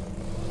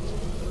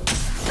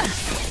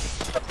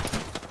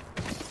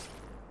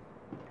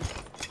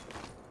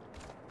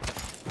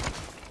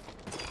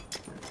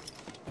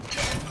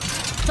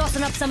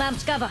 Tossing up some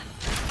amped cover.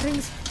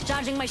 Rings.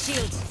 Charging my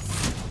shields.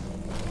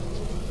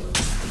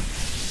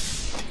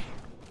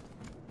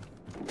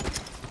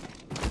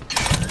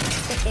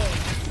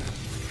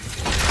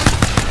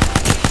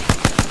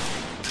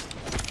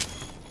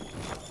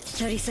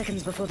 30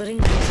 seconds before the ring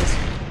closes.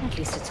 At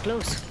least it's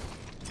close.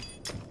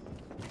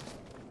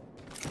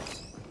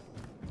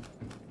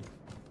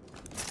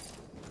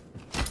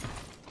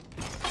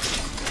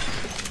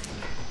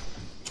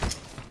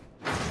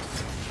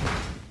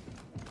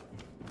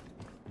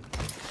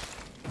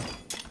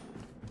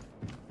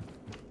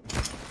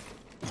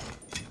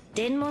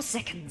 Ten more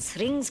seconds.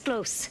 Ring's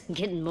close.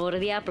 Getting more of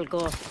the apple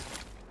core.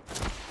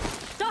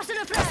 Tossing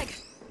a frag!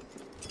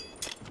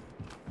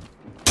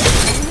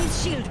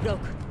 Enemy's shield broke.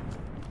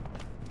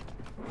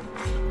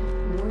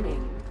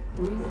 Warning.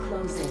 Ring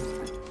closing.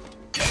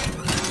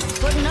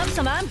 Putting up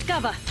some amped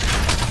cover.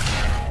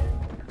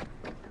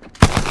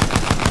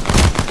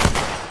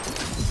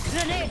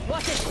 Grenade,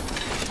 watch it!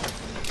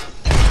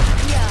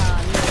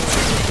 Yeah, no.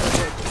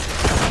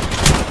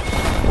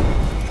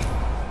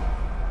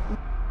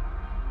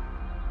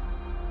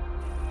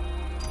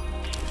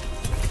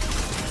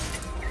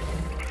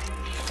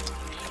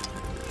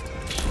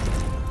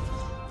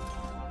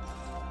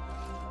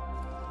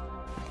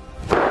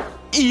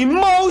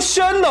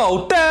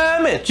 Emotional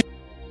damage!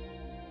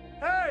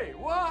 Hey,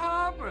 what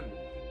happened?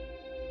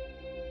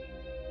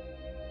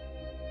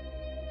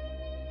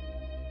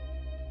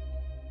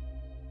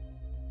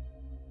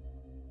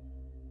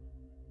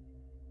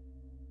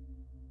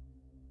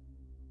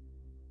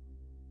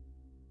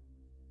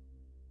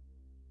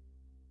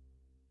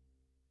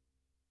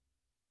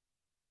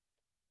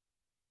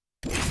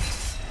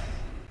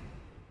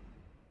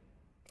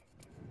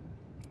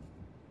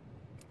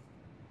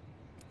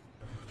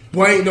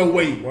 Boy, ain't no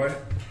way, boy.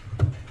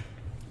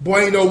 Boy,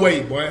 ain't no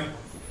way, boy.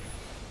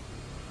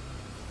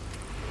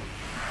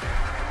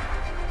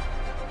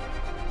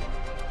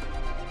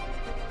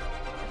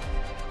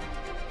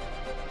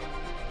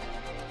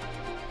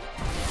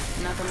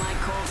 Nothing like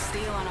cold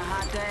steel on a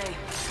hot day.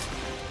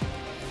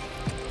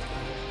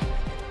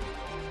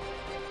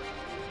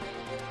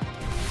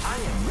 I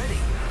am ready.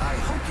 I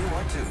hope you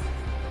are too.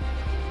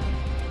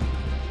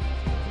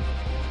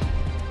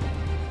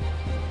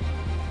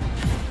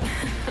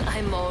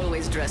 I'm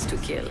always dressed to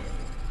kill.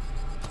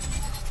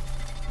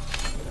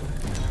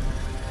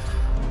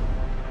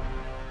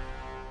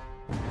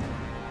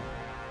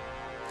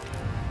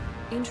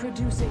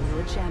 Introducing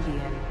your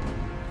champion.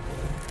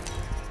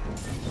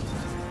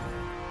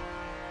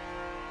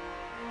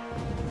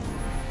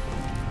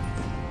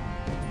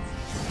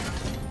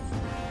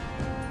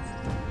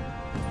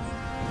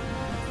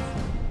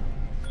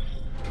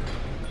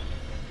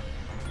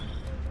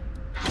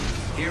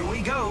 Here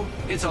we go.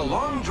 It's a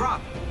long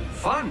drop.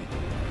 Fun.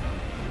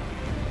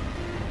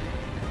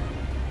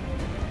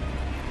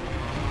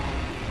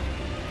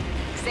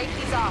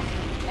 Safety's off.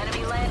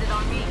 Enemy landed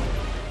on me.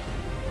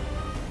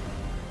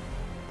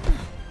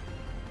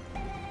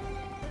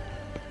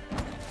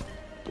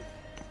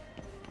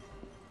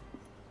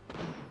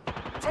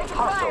 Take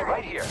hostile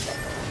right here.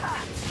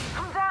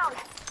 I'm down.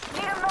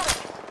 Need a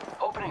minute.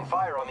 Opening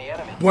fire on the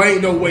enemy. Boy,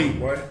 ain't no way,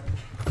 boy.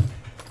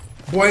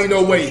 Boy, ain't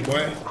no way,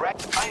 boy.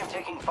 I am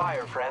taking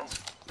fire, friends.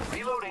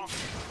 Reloading.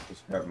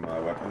 Just grab my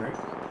weaponry.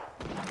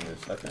 Give me a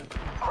second.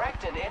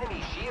 Cracked an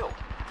enemy shield.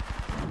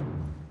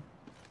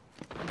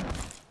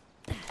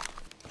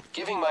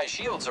 Giving my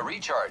shields a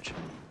recharge.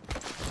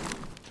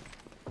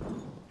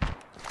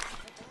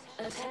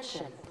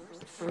 Attention.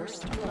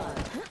 First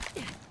blood.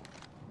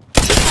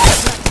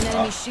 Cracked an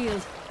enemy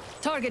shield.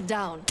 Target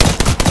down.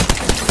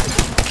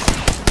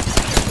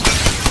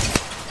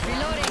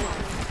 Reloading.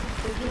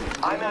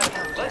 I'm out.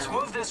 Let's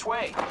move this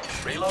way.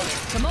 Reloading.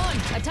 Come on,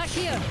 attack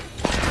here.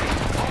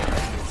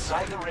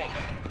 Inside the ring.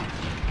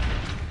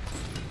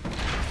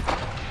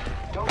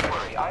 Don't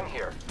worry, I'm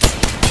here.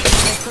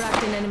 I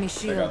cracked an enemy I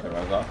shield. got the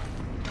res off.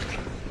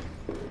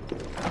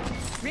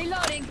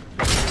 Reloading.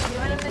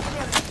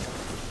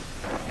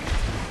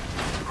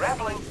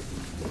 Grappling.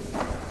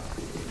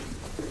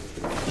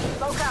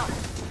 Smoke out.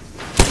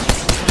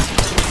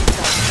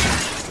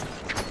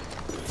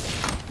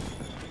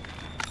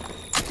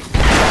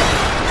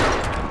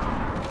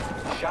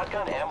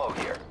 Shotgun ammo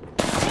here.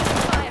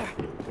 Fire.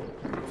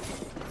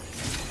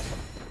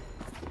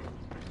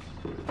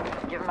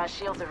 Give my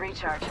shields a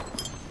recharge.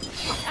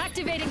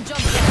 Activating jump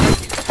down.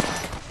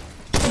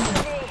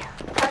 Hey,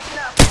 catching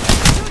up.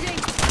 Shooting.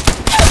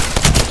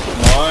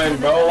 Come on,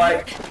 bro,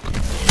 like.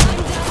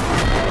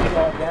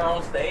 Y'all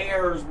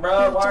downstairs,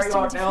 bro. Why are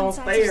y'all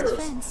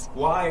downstairs?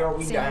 Why are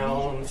we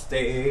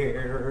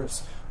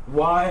downstairs?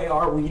 Why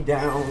are we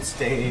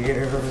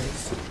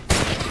downstairs?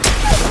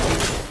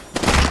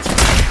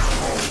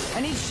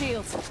 I need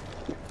shields.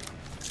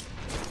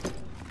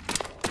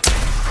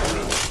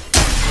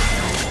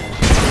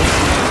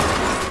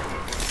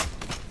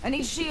 I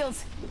need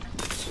shields.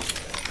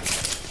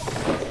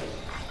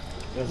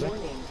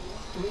 Warning.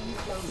 Ring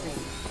closing.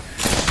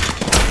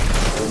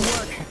 Good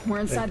work. We're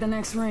inside the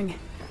next ring.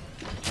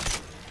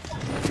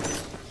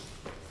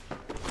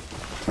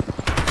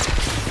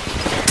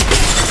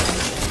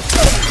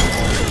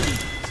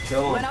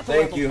 Kill Went him. up a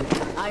Thank level. you.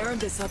 I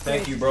earned this upgrade.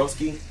 Thank you,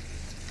 broski.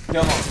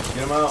 Kill him.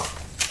 Get him out.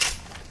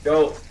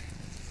 Go.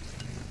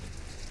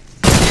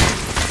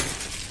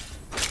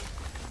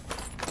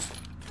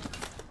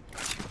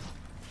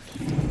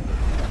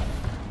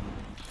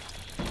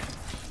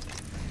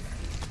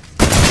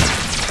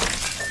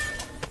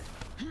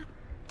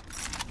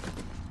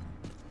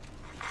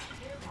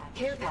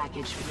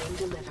 package being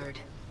delivered.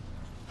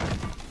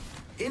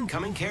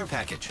 Incoming care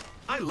package.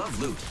 I love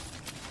loot.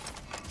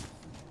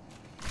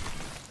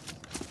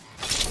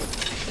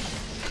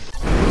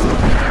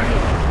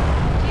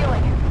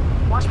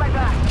 Healing. Watch my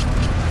back.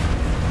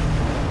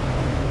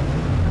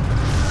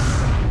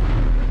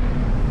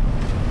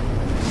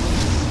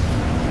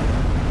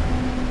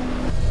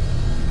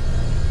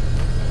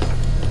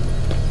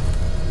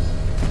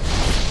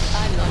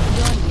 I'm not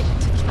done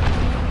yet.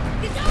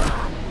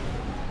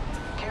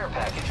 Care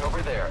package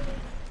over there.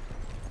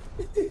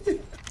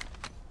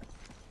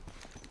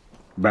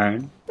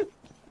 Burn.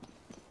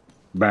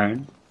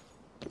 Burn.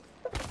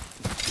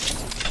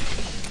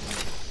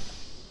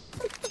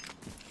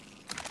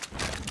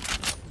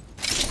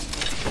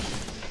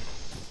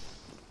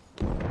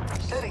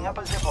 Setting up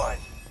a zipline.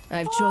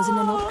 I've chosen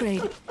an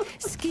upgrade.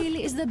 Skill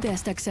is the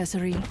best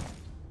accessory.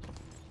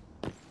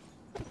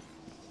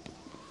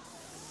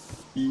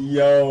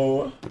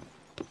 Yo.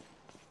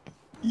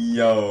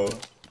 Yo.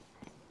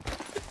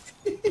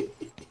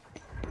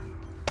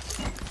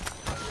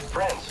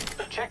 Friends,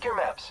 check your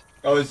maps.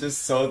 I was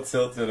just so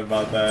tilted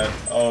about that.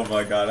 Oh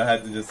my god, I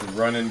had to just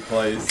run in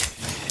place.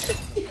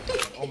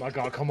 Oh my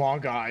god, come on,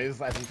 guys.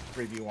 That's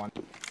 3v1.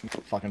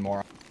 Fucking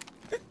moron.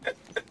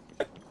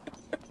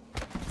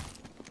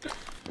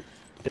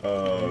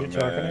 Oh, Are you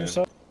talking to man.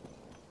 yourself?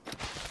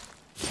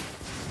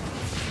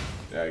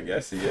 Yeah, I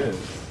guess he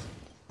is.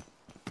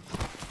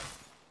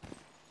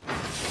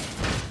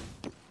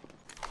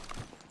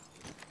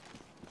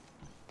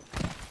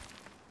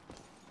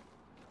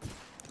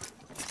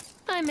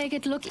 I make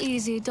it look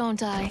easy,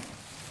 don't I?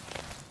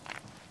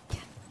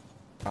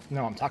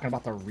 No, I'm talking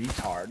about the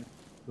retard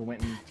who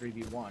went in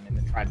 3v1 and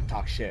then tried to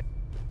talk shit.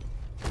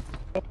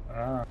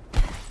 I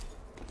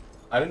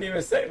didn't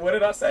even say. What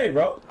did I say,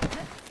 bro?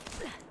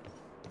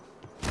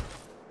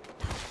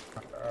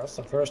 That's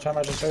the first time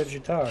I just heard you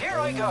talk. Here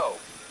I go.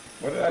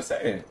 What did I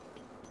say?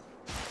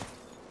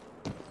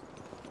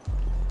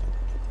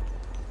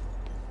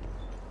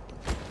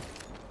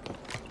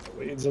 The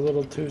weed's a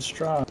little too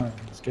strong.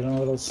 It's getting a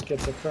little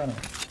schizophrenic.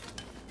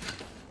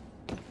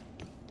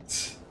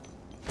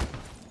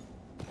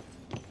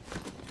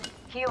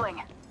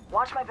 Healing.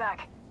 Watch my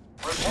back.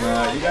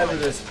 Nah, you guys are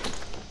just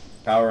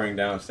powering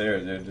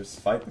downstairs, dude. Just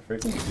fight the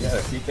freaking. Yeah,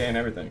 the PK and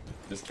everything.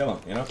 Just kill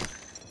him, you know?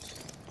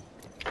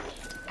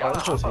 Gotta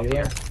hop up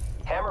here.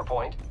 Hammer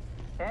point.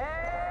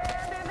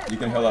 You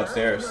can heal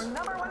upstairs.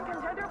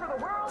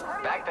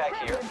 Backpack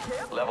here.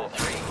 Level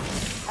 3.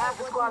 Half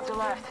the squads are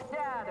left.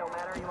 Yeah, don't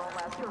matter. You won't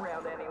last your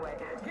round anyway.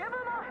 Give him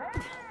a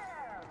hand.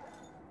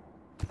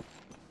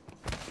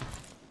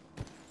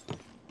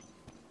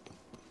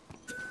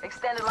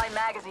 Extended light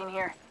magazine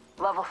here.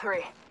 Level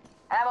 3.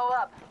 Ammo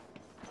up.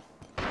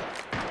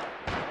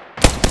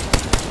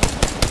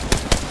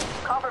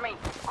 Cover me.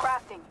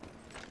 Crafting.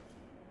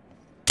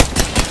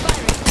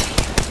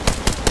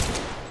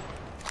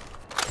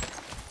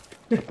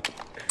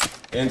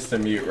 Insta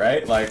mute,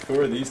 right? Like, who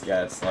are these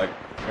guys? Like,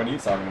 what are you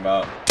talking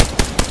about?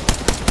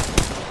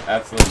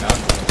 Absolute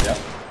nonsense, yep.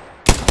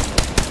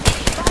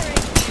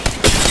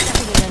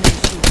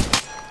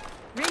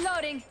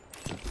 Reloading.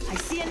 I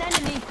see an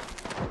enemy.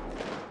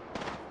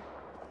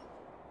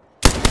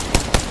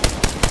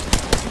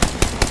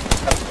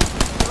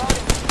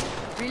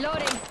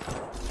 Reloading.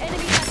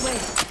 Enemy that way.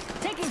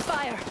 Taking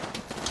fire.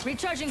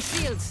 Recharging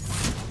shields.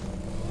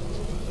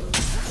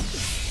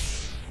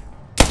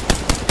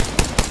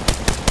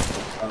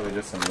 Probably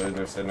just some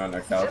losers sitting on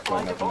their couch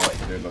with nothing else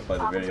to do but play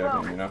the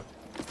video game, you know?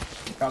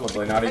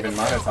 Probably not even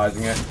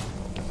monetizing it.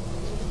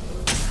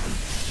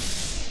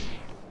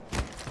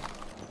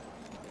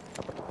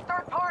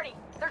 Third party.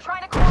 They're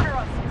trying to corner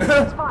us.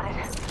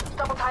 Spotted.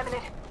 Double timing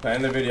it.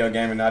 Playing the video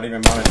game and not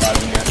even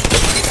monetizing it.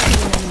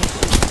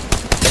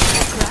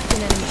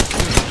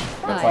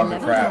 That's all the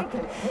crap.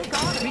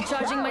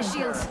 Recharging my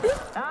shields.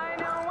 I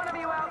know one of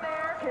you out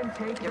there can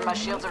take Give my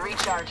shields a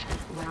recharge.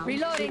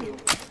 Reloading.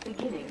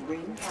 Beginning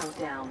ring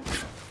countdown.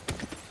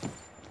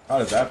 How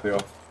does that feel?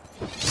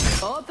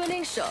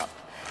 Opening shop.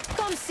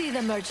 Come see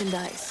the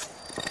merchandise.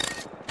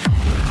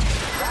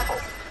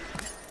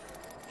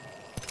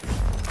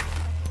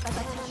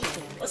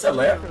 What's up,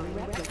 Leia?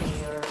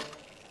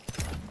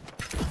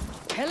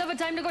 Hell of a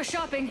time to go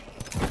shopping.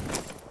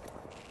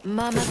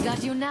 Mama's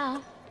got you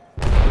now.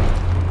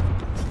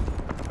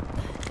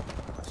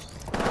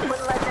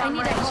 I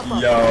need a help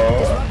up. Yo.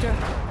 Disruptor.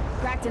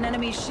 Cracked an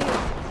enemy's shield.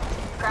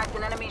 Cracked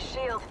an enemy's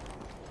shield.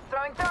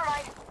 Throwing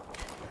thermite.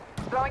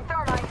 Throwing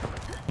thermite.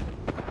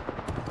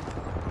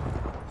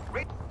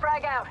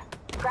 Frag out.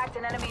 Cracked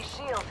an enemy's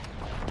shield.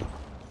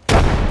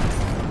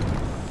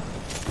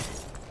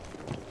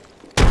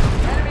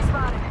 Enemy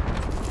spotted.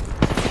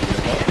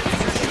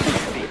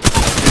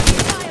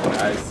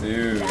 Nice,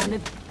 dude.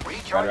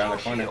 Right around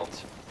the corner.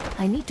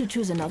 I need to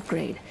choose an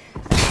upgrade.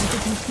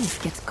 Everything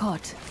thief gets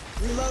caught.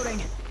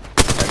 Reloading.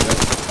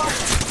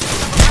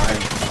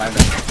 Behind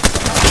him.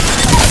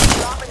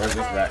 Where's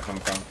this rat come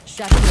from?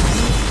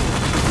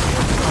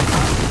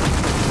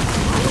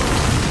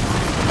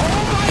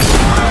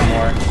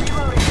 More.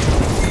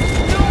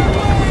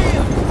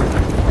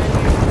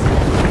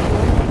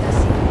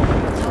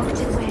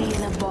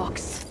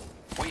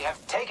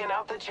 taken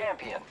out the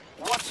champion.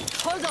 What?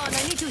 Hold on,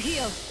 I need to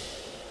heal.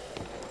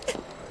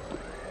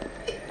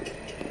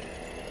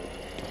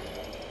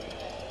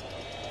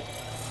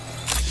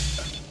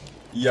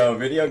 Yo,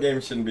 video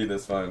games shouldn't be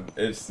this fun.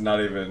 It's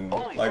not even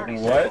Only like 30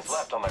 what? seconds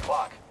left on the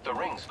clock. The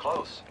ring's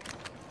close.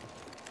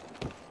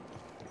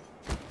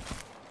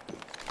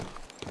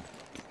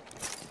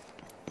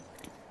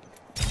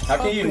 How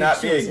can you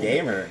not be a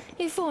gamer?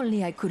 If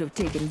only I could have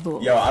taken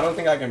both. Yo, I don't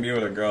think I can be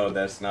with a girl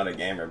that's not a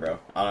gamer, bro.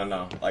 I don't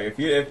know. Like if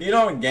you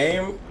don't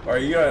game or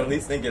you don't at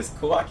least think it's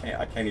cool, I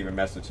can't even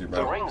mess with you,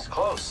 bro. The ring's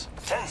close.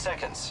 10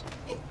 seconds.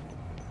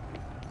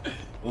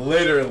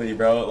 Literally,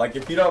 bro. Like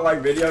if you don't like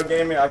video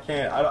gaming, I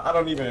can't. I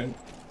don't even.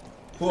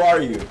 Who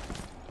are you?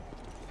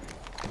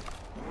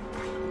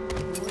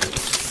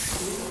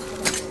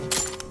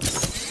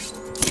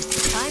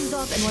 Time's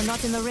up and we're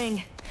not in the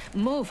ring.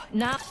 Move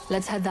now.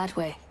 Let's head that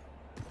way.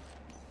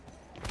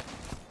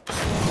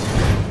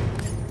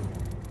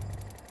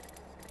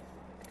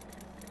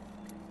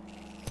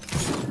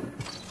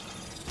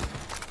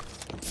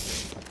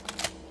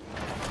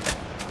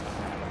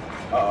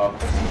 Uh-oh.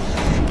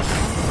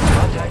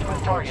 Contact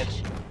with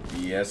target.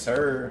 Yes,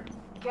 sir.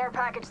 Care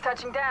package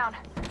touching down.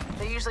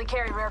 They usually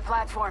carry rare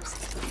platforms.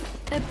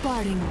 A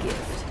parting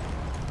gift.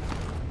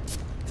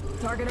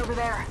 Target over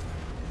there.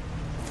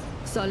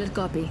 Solid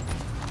copy.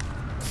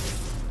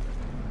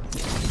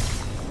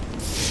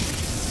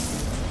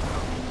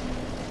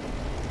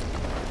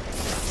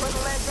 Put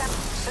the lead down.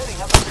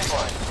 Setting up a zip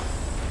line.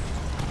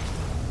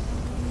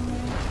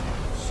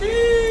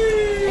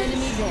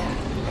 Enemy there.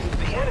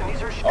 The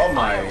enemies are Oh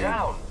my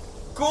down.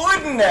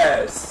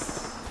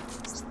 goodness!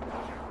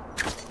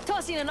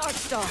 Tossing an arc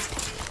star.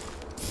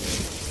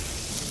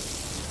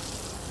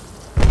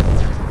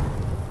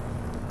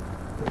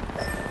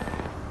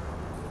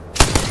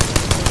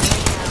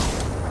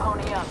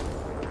 Pony up.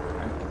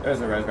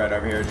 There's a res right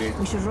over here, G.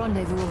 We should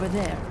rendezvous over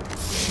there.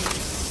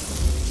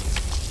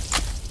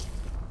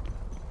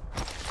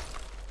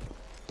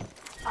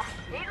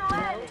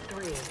 Round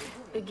 3.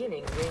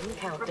 Beginning ring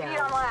countdown. Repeat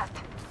on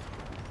left.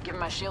 Give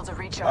my shields a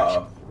recharge.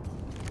 Uh-oh.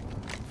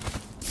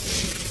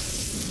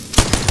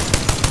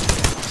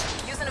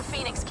 Using a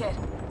Phoenix kit.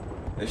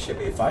 They should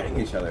be fighting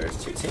each other.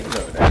 There's two teams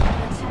over there.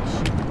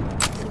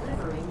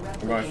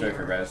 I'm going straight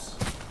for res.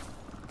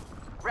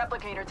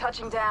 Replicator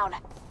touching down.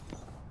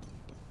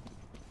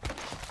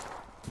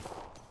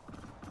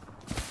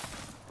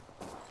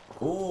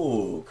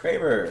 Ooh,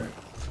 Kraber.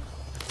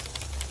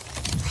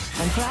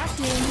 I'm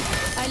crafting.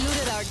 I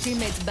looted our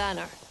teammate's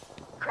banner.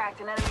 Cracked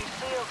an enemy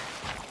shield.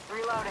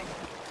 Reloading.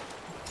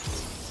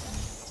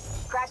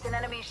 Cracked an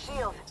enemy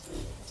shield.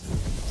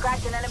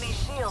 Cracked an enemy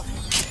shield.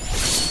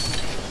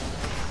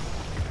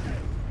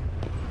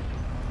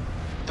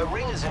 The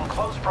ring is in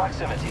close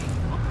proximity.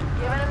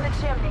 Giving him the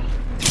chimney.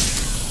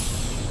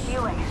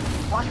 Healing.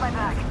 Watch my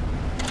back.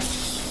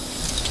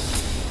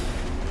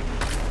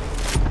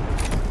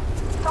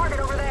 Target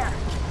over there.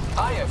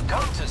 I have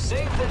come to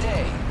save the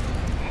day.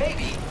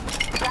 Maybe.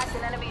 Cracked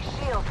an enemy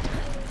shield.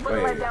 Put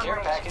the lead down Care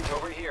range. package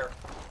over here.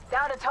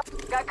 Down to top.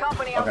 Got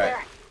company out Okay.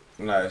 there.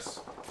 Nice.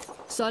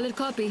 Solid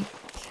copy.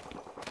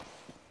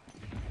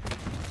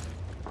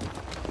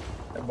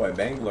 That boy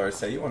Bangalore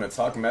said, you want to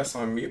talk mess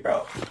on me,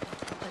 bro? I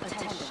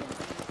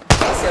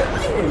said,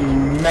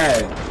 I'm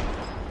mad.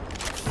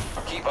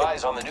 Keep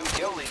eyes on the new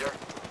kill leader.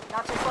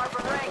 Not too far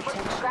from range.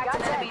 Cracked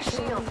an enemy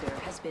shield.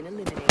 Has been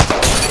eliminated.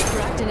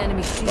 Cracked an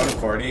enemy shield.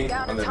 140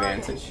 on the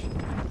Vantage.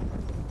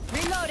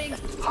 Reloading.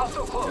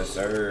 Hostile close. Yes,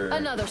 sir.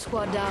 Another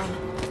squad down.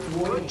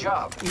 Good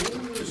job.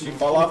 Did she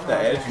fall off the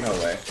edge? No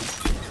way.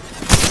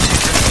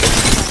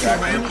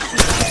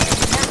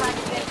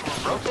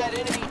 Broke that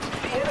enemy.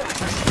 The enemy.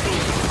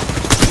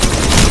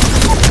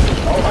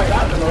 Oh my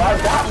god, the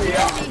Mirage got me.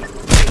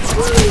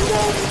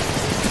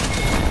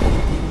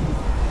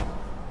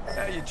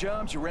 Yeah, you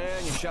jumped, you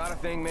ran, you shot a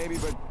thing maybe,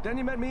 but then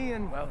you met me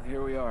and, well,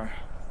 here we are.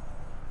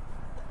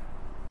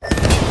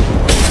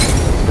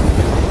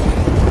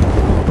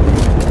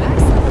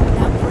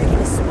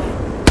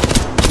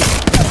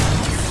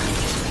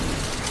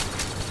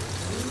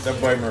 That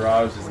boy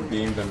Mirage just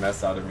beamed the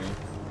mess out of me.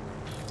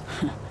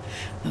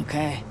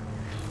 Okay.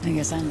 I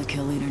guess I'm the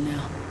kill leader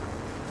now.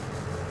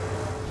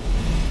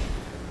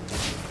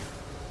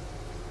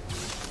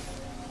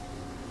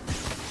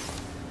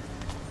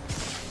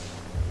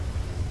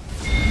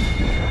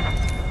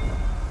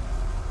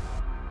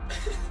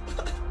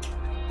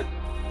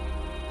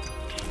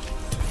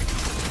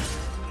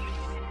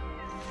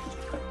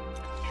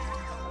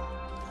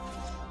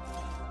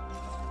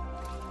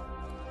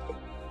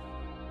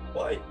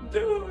 Like,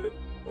 dude,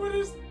 what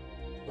is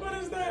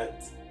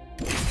that?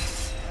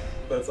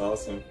 That's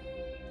awesome.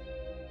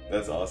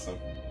 That's awesome.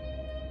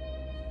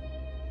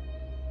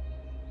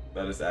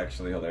 That is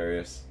actually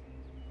hilarious.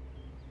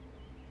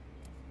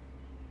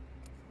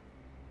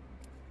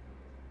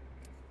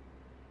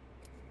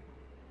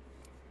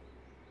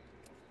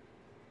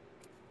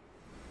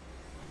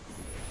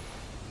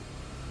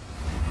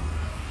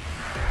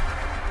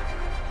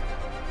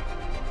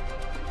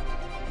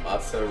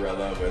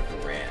 Mozzarella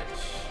with ranch.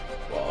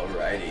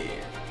 Alrighty.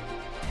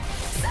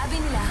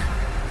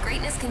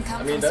 can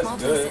come I mean, from that's small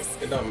good.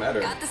 places. It don't matter.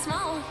 Got the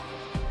small.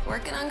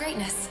 Working on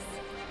greatness.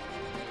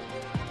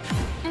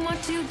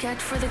 What do you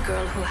get for the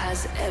girl who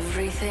has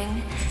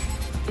everything?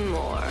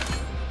 More.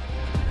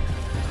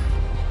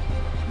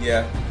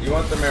 Yeah, you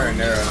want the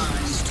marinara.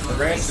 The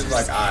ranch is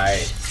like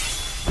aight.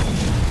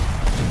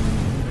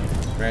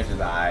 Ranch is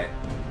aight.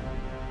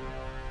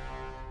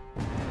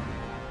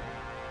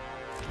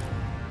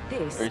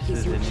 This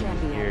is your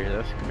champion. Here,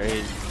 that's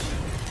crazy.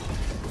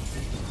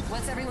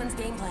 What's everyone's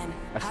game plan?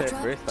 I Hot said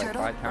drop, wrist like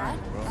turtle, 5 times,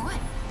 rat, bro. or what?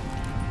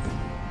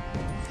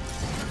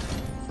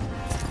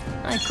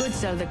 I could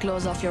sell the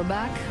clothes off your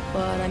back,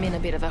 but I'm in a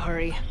bit of a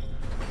hurry.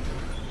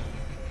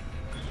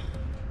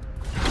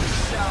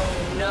 Show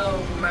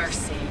no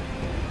mercy.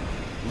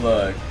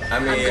 Look, I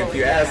mean, if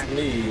you ask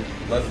me,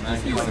 let's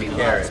just use some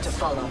carrots. To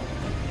follow.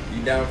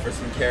 You down for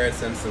some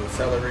carrots and some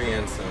celery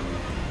and some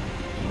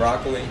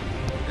broccoli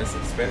and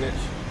some spinach?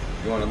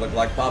 You want to look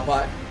like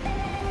Popeye?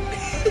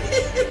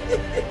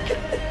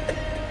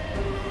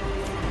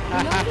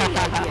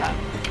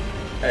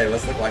 Hey,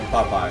 let's look like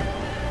Popeye.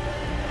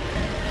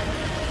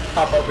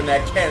 Pop open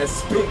that can of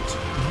spinach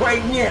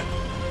right now.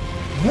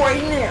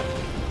 Right now.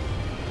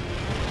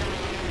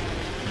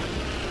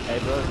 Hey,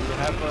 bro, you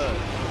have a...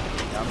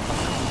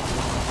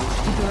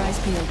 Keep your eyes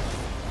peeled.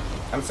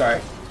 I'm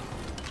sorry.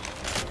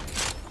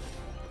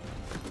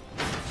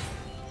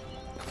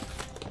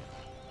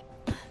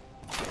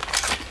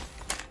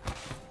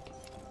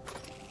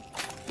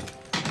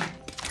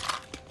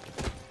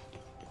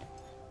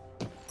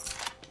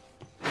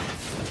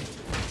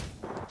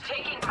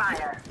 Taking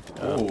fire.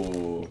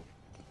 Ooh.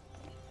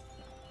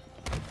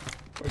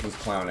 Where's this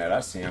clown at? I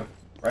see him.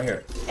 Right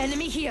here.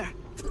 Enemy here.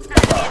 Taking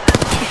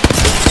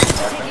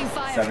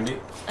fire. 70.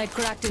 I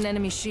cracked an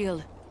enemy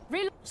shield.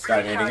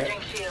 Skydiving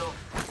it.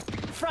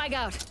 Frag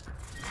out.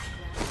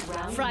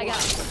 Frag out.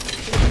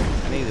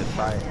 I need to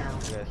fire.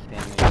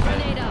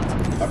 Grenade out.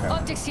 Okay.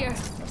 Optics here.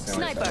 That's the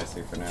only Sniper. side I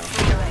see for now.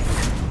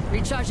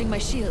 Recharging my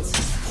shields.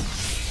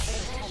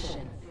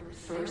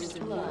 First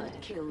blood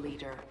kill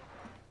leader.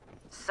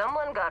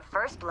 Someone got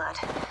first blood.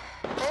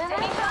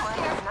 Enemy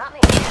not me.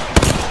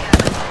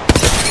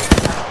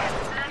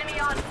 Enemy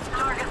on.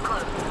 Target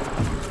close.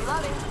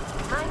 Reloading.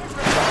 Mine is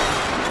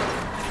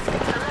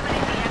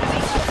eliminate the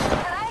enemy.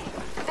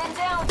 Been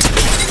down.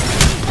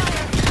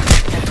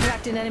 I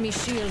cracked an enemy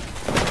shield.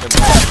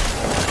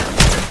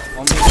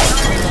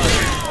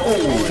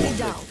 Already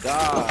down.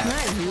 God. I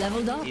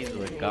leveled up. He's a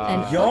And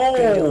god.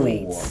 upgrade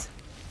awaits.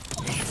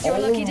 It's your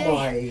lucky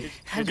day.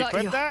 I Did you got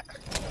clip you. that?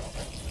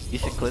 You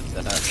should clip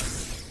that.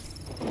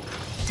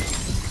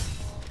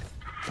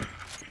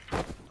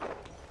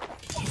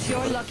 It's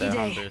your lucky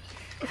day.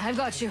 I've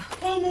got you.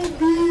 I'm a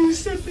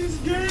beast at this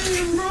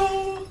game,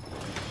 bro.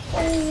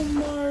 Oh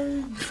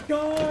my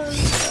god.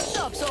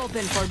 Shop's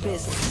open for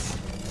business.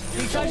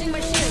 Recharging my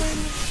shield.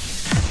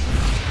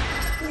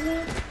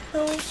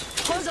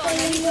 Hold on, I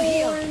need to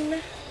heal.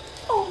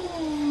 Oh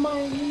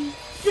my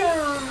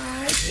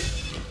god.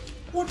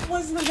 What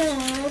was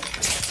that?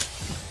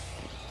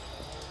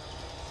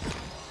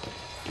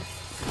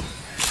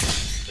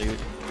 So you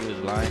was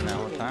lying that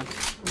whole time?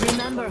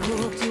 Remember who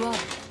hooked you up.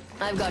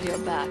 I've got your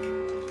back.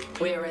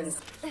 We're in.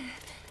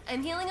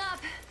 I'm healing up.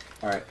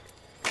 Alright.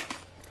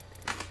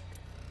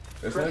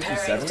 There's no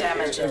Repairing 270.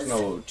 damages. There's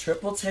no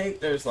triple take.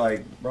 There's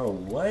like, bro,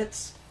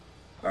 what?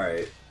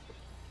 Alright.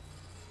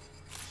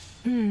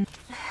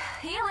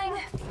 Healing.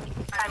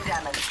 I'm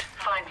damaged.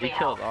 Find We me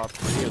killed help. all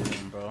 3 of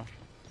them, bro.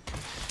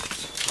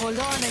 Hold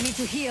on, I need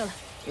to heal.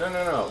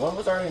 No. One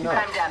was already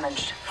knocked. I'm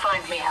damaged.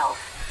 Find me help.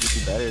 We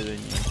do better than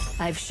you.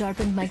 I've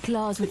sharpened my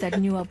claws with that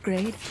new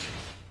upgrade.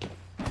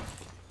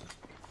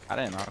 I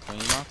didn't knock one.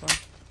 You knocked one?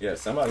 Yeah,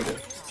 somebody did.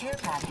 Care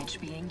package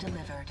being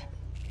delivered.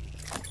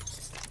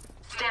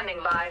 Standing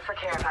by for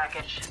care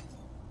package.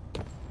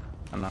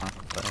 I knocked.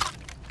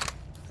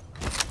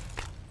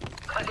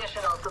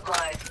 Additional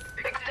supplies.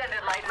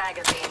 Extended light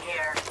magazine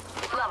here.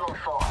 Level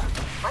 4.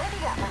 What have you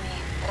got for me?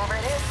 Whatever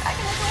it is, I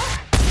can make it work.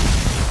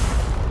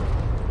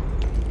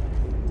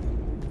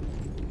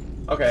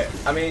 Okay,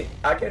 I mean,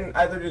 I can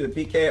either do the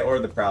PK or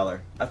the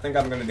Prowler. I think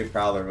I'm gonna do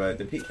Prowler, but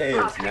the PK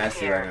is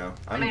nasty right now.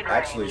 I'm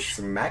actually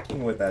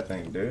smacking with that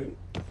thing, dude.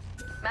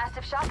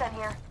 Massive shotgun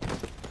here.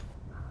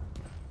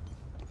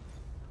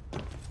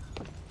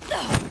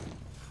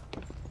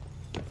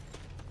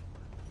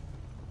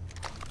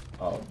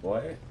 Oh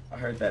boy, I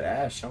heard that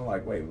Ash. I'm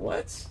like, wait,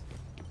 what?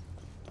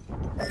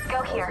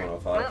 Go here.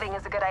 105. Moving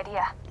is a good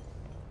idea.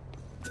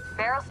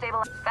 Barrel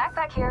stable.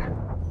 Backpack here.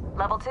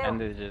 Level 2.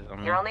 Bandages on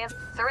me. You're only a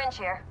syringe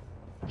here.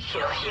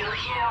 Heal, heal,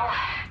 heal.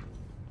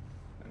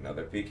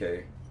 Another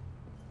PK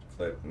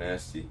clip,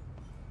 nasty.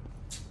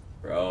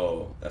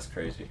 Bro, that's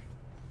crazy.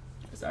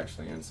 It's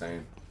actually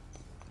insane.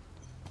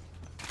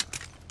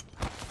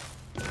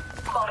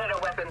 Spotted a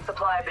weapon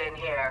supply bin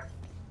here.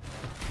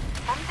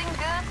 Something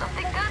good,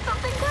 something good,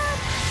 something good.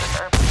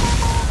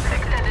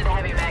 Extended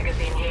heavy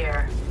magazine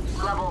here.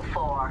 Level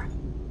 4.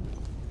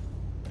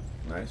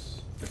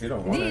 Nice. If you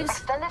don't want it.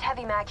 Extended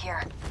heavy mag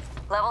here.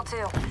 Level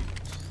 2.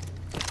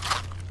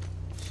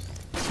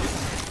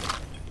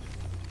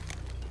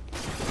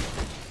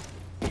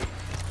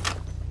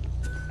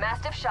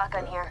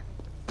 shotgun here.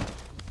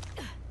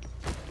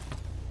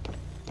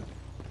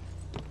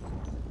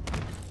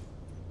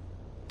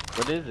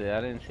 What is it? I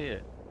didn't see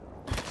it.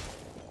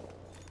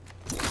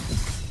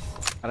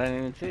 I didn't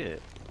even see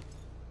it.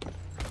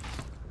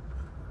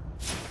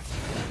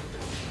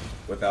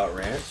 Without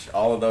ranch?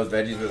 All of those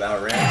veggies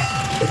without ranch?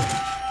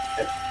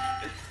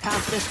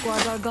 Half the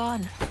squad are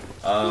gone.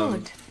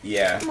 Good.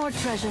 Yeah. More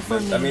treasure for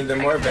me. I mean, the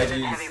more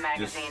veggies, Heavy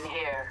magazine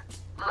here.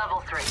 Level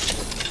 3.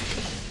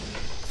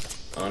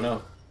 I don't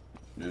know.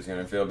 I'm just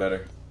gonna feel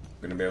better.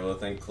 I'm gonna be able to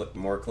think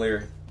more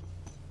clear.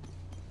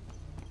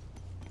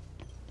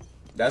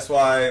 That's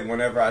why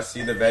whenever I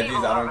see the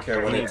veggies, I don't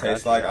care what it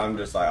tastes like. I'm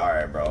just like, all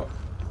right, bro.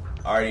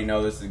 I already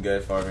know this is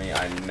good for me.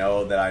 I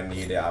know that I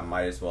need it. I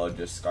might as well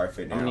just scarf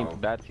it down. How many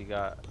bats you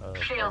got?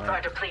 Shields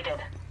are depleted.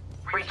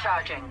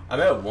 Recharging. I'm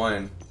at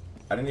 1.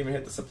 I didn't even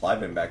hit the supply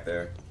bin back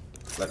there.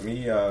 Let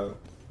me, hold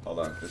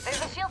on. There's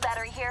a shield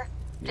battery here,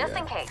 just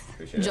in case.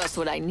 Appreciate Just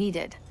what I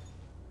needed.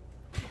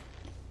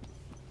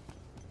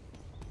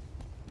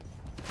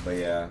 But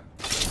yeah.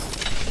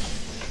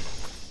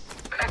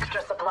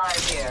 Extra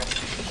supplies here.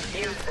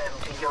 Use them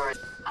to your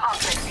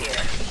optics here.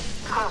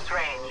 Close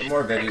range. The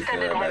more veggies,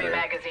 Extended the heavy better.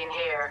 magazine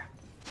here.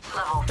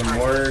 Level The 3.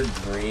 more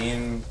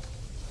green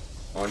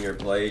on your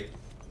plate,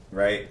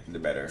 right, the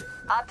better.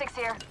 Optics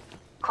here,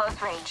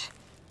 close range.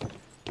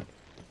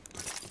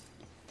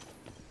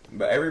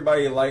 But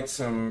everybody likes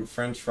some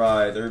french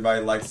fries,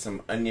 everybody likes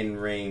some onion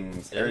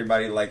rings,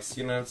 everybody likes,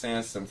 you know what I'm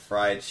saying, some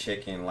fried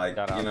chicken, like,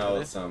 you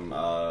know,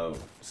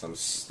 some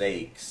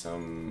steak,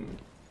 some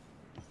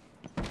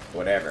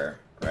whatever,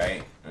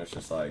 right? And it's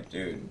just like,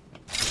 dude.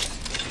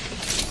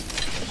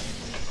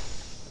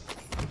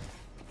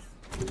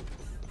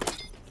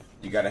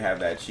 You gotta have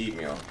that cheat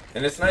meal.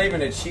 And it's not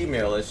even a cheat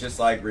meal, it's just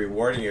like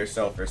rewarding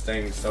yourself for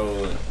staying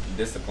so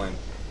disciplined.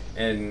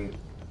 And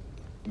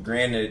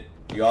granted,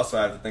 you also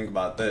have to think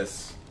about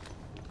this.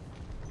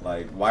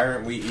 Like, why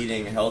aren't we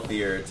eating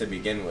healthier to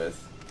begin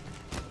with?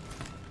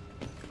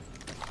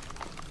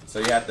 So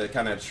you have to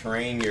kind of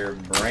train your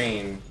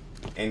brain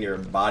and your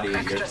body,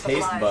 your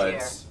taste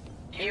buds.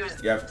 You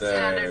have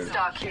to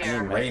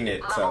train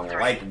it to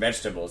like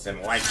vegetables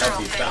and like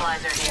healthy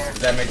stuff. Does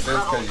that make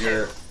sense? Because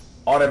your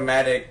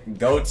automatic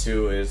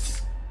go-to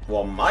is,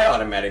 well, my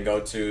automatic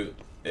go-to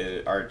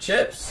are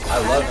chips. I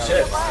love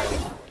chips.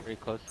 Pretty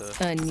close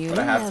to. A new But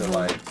I have to, level.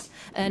 like,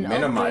 An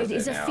minimize upgrade it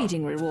is a now.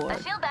 feeding reward.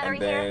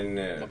 And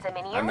then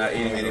I'm not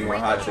eating any more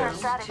hot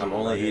chips. I'm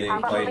only eating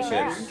plain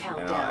chips,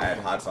 and I'll add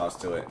hot sauce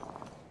to it.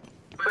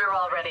 We're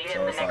already So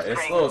in the it's, like, next it's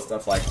ring. little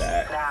stuff like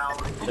that.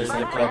 You just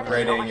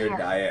incorporate it in your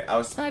diet. I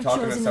was I've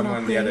talking to chosen someone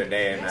an the other upgrade.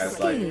 day, and I was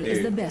like, Skill is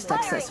the dude, best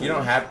accessory. you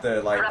don't have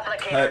to like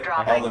cut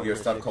dropping. all of your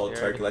stuff cold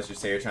turkey. Let's just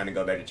say you're trying to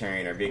go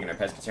vegetarian or vegan or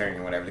pescatarian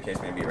or whatever the case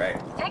may be, right?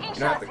 Taking You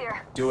don't have shots here. to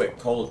do it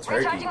cold turkey.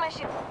 Recharging my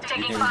shield. You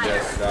Taking can fire.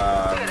 just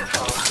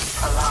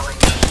Allowing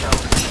me to show.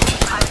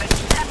 I've been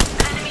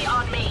enemy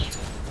on me.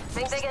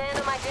 Think they can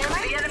handle my jammer?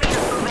 The enemy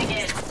is moving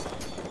in.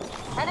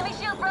 Enemy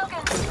shield broken.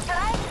 Should I?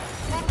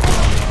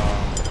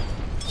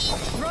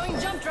 Throwing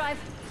jump drive.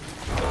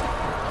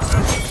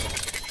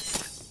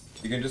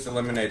 you can just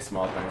eliminate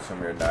small things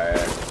from your diet.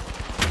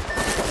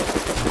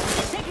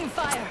 Taking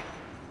fire.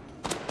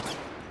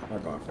 I'm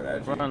not going for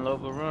that. G. Run,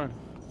 Loba, run.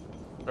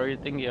 Throw your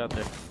thingy out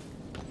there.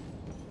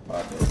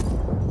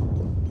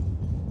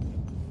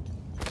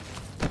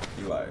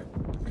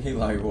 He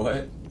like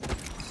what?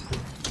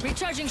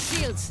 Recharging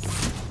shields.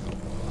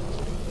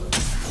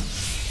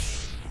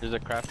 There's a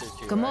crafter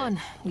too. Come right? on,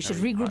 we should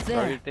Alright, regroup throw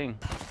there. your thing.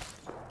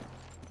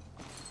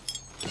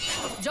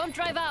 Jump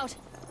drive out.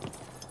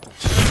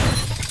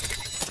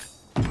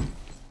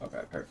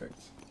 Okay, perfect.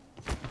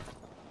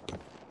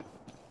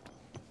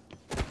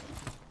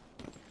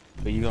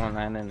 But you gonna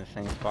land in the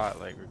same spot,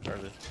 like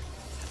regardless.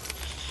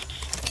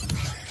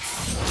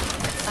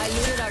 I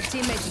looted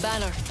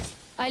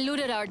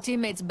our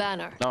teammate's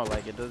banner. No,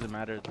 like it doesn't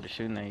matter if they're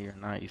shooting at you or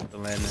not. You still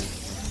land in the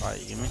same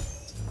spot. You get me?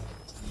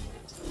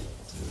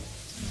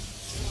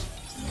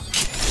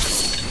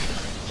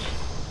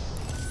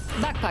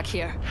 Backpack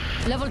here.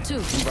 Level 2.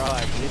 Bro,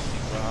 I did,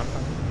 bro.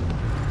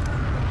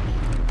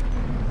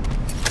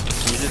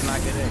 You just not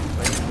get it.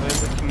 But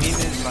what you mean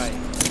is like you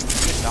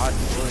can dodge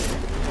the bullet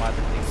while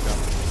the thing's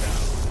jumping down.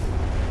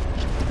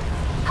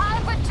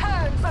 I've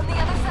returned from the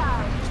other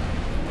side.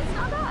 It's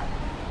not bad.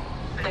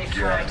 They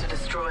tried to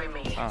destroy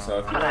me. So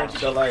if you don't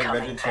feel like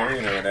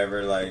vegetarian or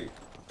whatever, like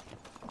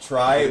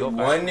try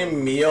one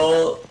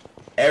meal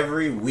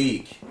every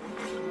week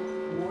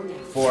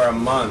for a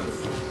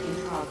month.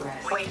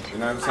 You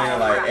know what I'm saying?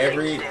 Like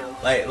every,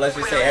 like let's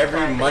just say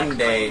every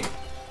Monday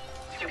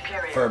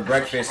for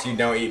breakfast you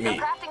don't eat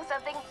meat.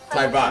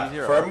 Type out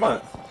for a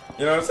month.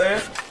 You know what I'm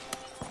saying?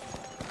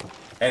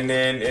 And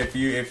then if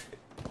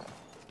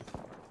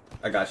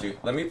I got you.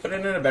 Let me put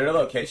it in a better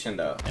location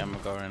though. Yeah, I'm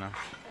gonna go right now.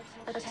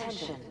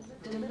 Attention,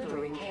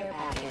 delivering care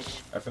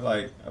package. I feel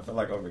like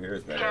over here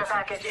is better. Care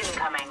package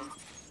incoming.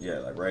 Yeah,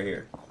 like right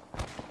here.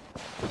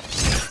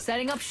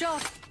 Setting up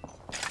shop.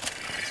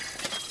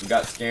 You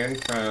got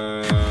scanned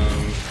from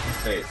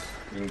space.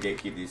 You can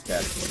gatekeep these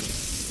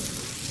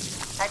cats.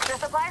 Extra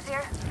supplies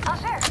here. I'll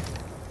share.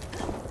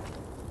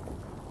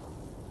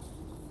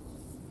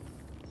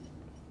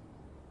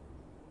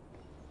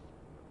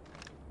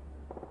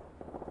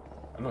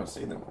 I don't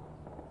see them.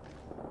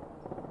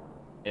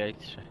 Yeah,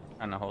 he's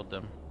trying to hold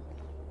them.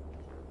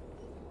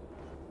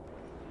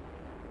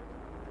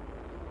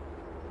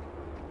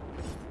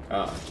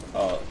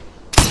 Oh.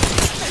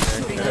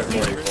 They're at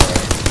 44.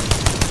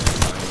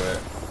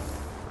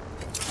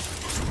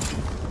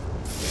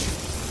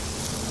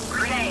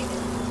 Grenade.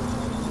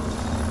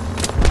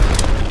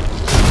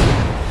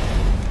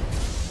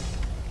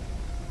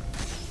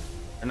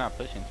 They're not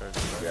pushing towards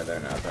us. Yeah, they're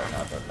not.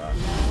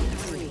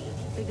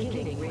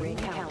 Beginning ring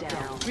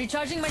countdown.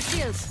 Recharging my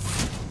shields.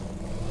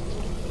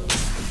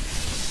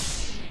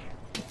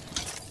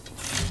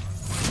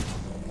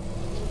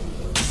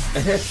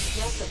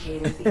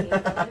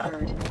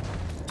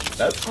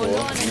 That's cool.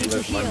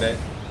 Meatless Monday.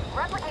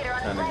 Replicator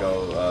on Trying the to go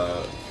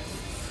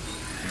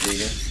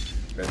vegan,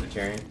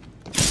 vegetarian.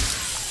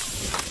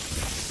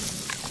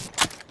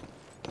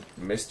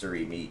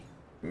 Mystery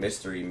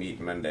meat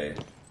Monday.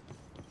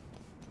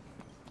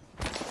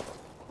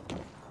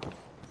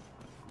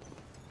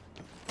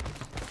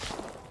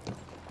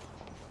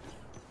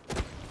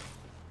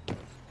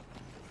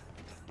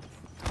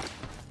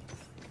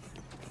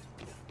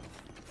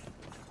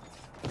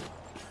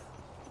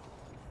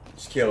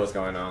 Just kill what's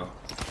going on.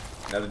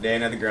 Another day,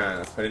 another grind.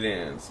 Let's put it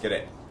in. Let's get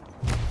it.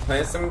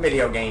 Playing some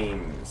video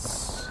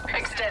games.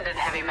 Extended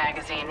heavy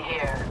magazine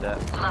here. That.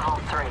 Level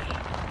 3.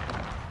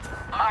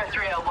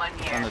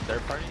 R301 here. On the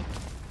third party?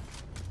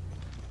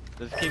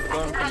 Just keep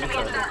going from this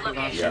side. Keep going from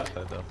this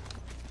side though.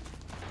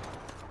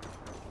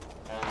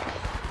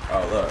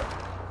 Oh, look.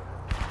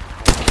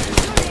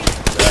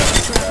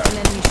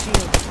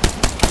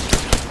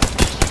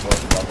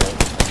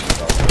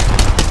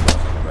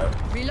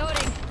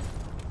 Reloading.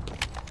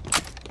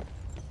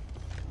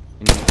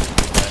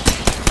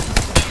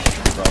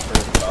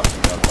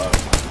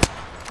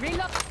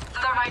 Reload.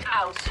 Thermite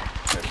out.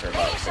 Good for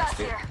about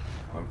 60.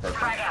 One per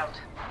Frag out.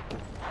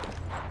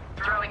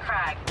 Throwing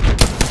frag.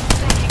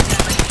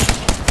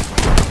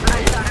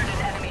 I started an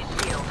enemy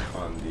shield.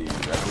 On the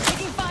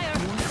taking fire.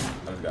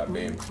 I just got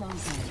beam.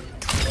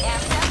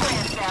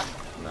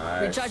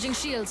 Nice. Recharging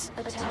shields.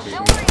 Don't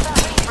worry about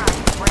me,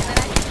 we're in the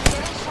next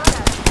getting shot.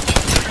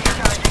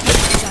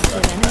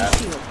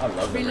 I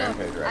love the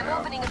rampage right I'm now.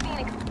 opening a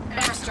Phoenix.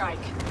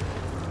 Airstrike.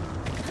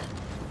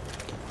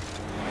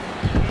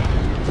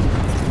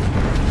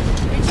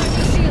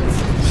 Recharging shields.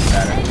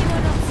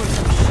 Anyone up for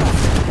some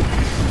shots?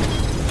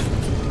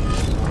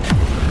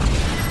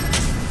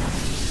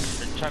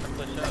 They're trying to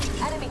push up.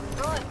 Enemy,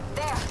 good,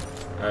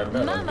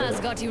 there. Mama's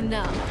got you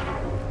now.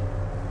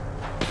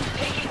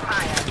 Taking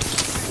fire.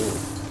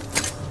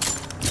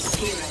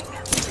 Healing.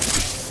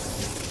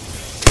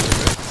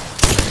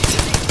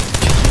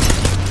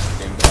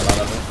 Game the hell out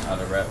of it. Out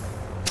of rep.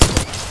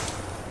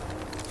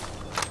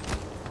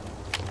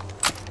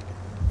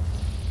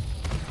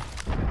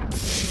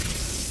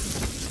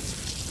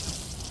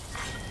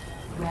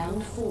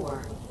 Round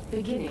 4.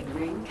 Beginning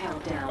ring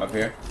countdown. Up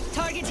here.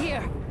 Target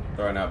here.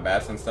 Throwing out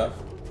bats and stuff.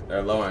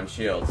 They're low on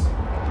shields.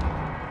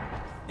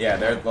 Yeah,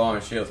 they're low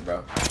on shields,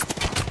 bro.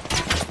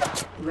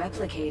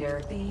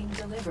 Replicator being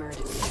delivered.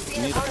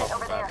 You need to pop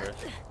the fabric.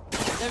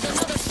 There's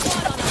another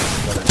squad on us.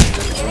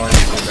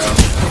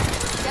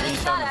 Getting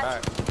shot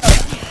at.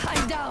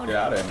 I'm down. Get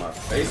out of my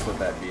face with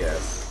that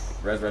BS.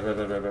 Res.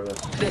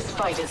 This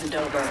fight isn't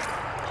over.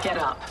 Get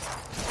up.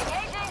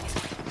 Engaging.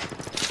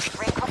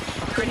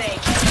 Grenade.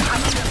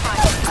 I'm under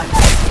fire.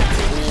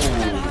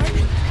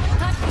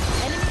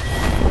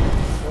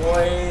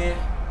 Boy,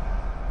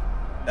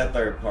 that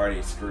third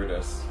party screwed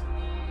us.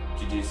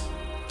 GG's.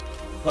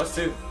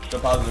 +2. Still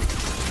positive.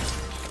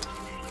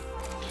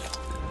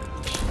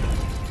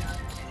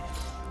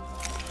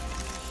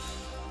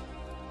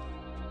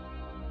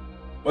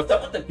 What's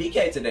up with the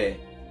PK today?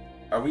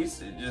 Are we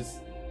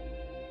just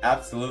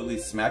absolutely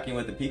smacking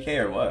with the PK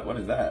or what? What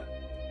is that?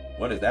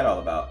 What is that all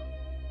about?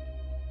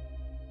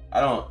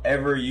 I don't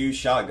ever use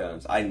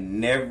shotguns. I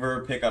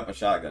never pick up a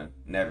shotgun.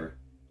 Never.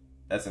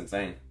 That's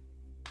insane.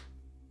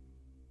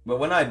 But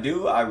when I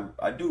do,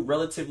 I do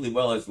relatively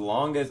well as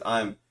long as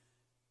I'm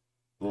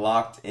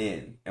locked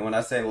in. And when I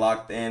say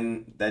locked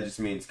in, that just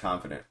means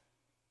confident.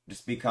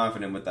 Just be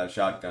confident with that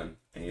shotgun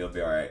and you'll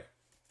be alright.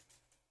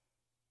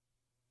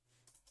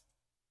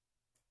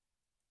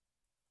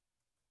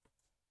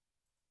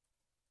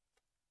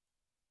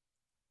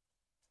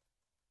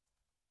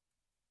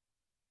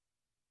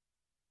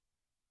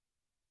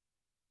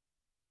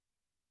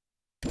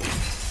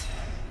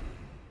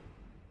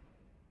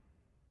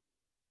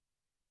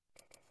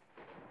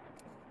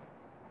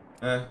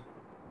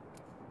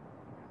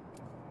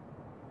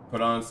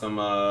 Put on some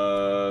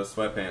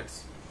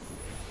sweatpants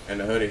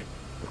and a hoodie.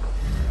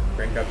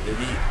 Crank up the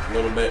heat a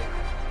little bit.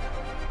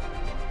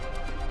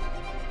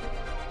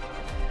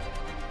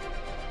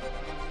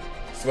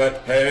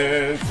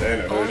 Sweatpants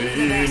and a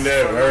hoodie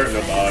never hurt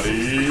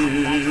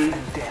nobody.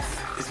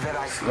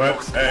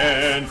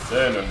 Sweatpants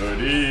and a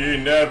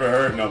hoodie never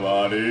hurt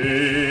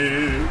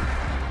nobody.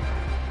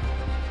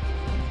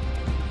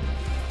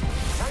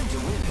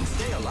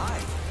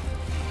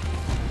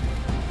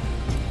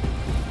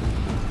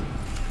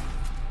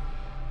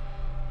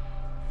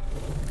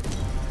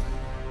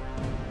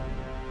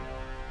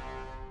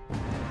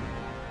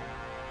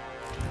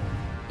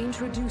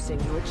 Introducing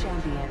your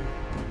champion.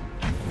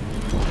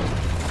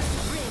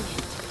 Bring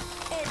it.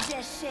 Ed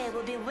Deshay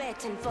will be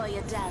waiting for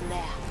you down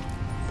there.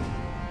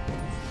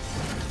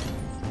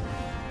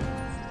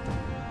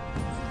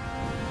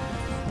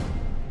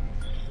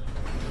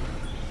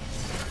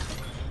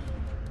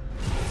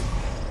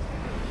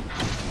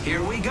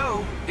 Here we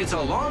go. It's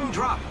a long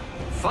drop.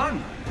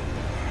 Fun.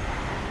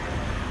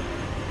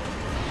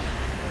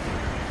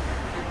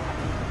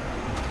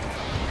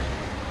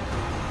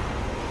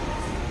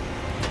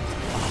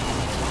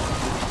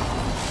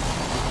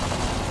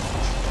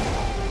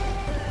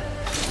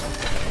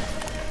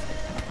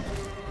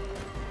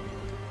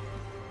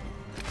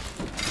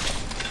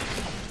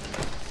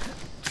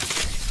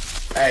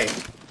 Hey.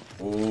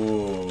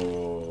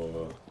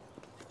 Ooh.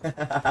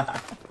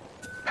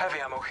 Heavy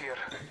ammo here.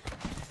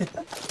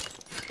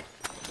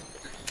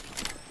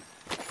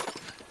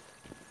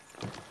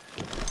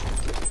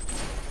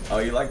 Oh,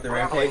 you like the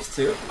rampage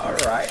too?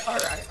 Alright.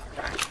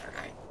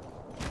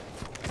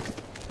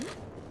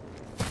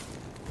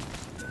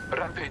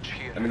 Rampage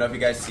here. Let me know if you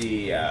guys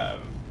see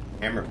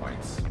hammer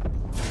points.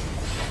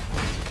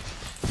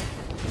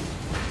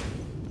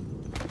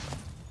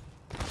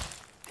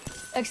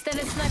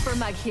 Extended sniper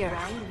mag here.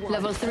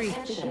 Level 3.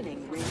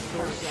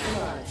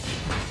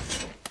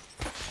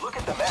 Look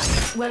at the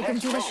map. Welcome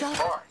to the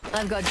shop.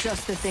 I've got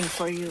just the thing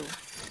for you.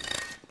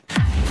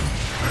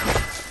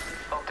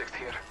 Optics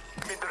here.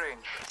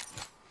 Mid-range.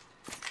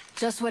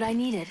 Just what I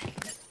needed.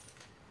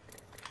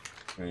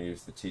 I'm gonna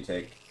use the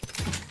T-take.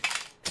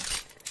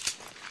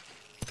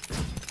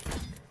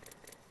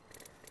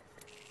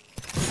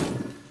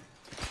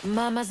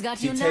 Mama's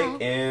got you now.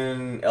 T-take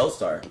in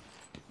L-Star.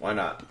 Why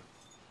not?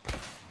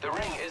 The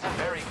ring isn't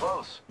very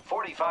close.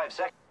 45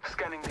 seconds.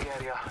 Scanning the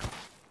area.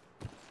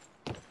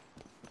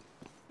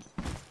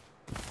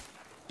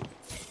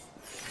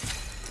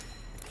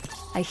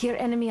 I hear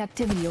enemy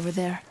activity over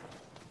there.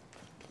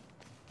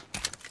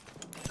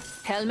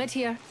 Helmet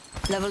here.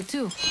 Level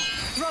 2.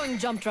 Throwing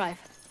jump drive.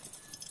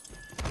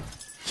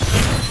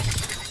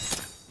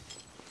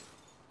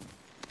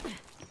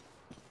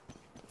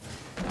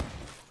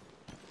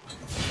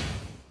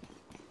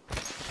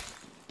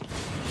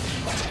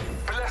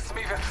 Bless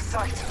me with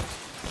sight.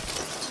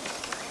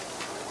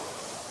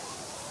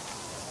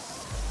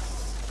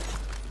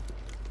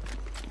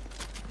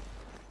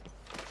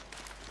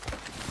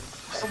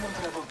 Someone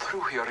traveled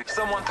through here.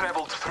 Someone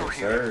traveled through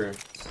here. Sir.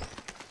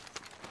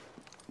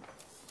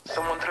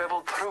 Someone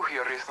traveled through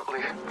here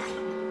recently.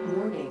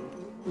 Warning.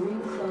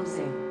 Ring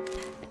closing.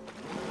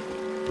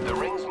 The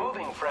ring's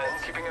moving,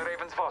 friends. Keeping a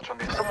Raven's watch on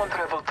this. Someone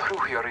traveled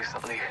through here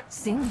recently.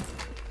 Sing.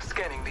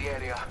 Scanning the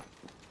area.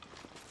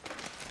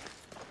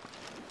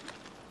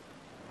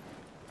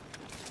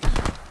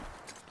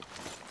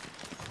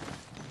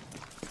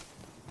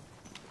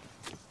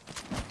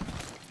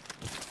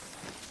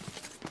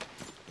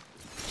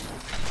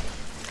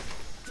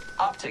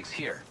 Optics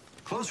here.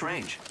 Close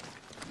range.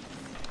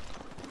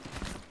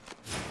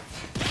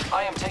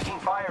 I am taking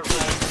fire,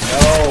 friends.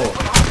 No.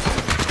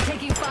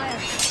 Taking fire.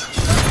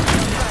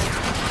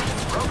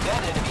 Broke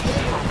that enemy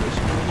shield.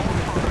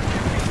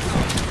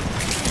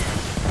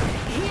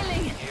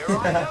 Healing. Here I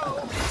go.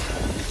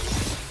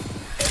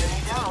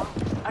 Enemy down.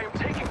 I am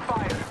taking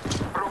fire.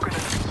 Broken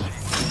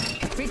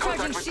enemy.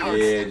 Recharging shields.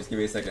 Yeah, just give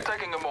me a second.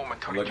 Taking a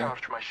moment to I'm looking.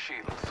 recharge my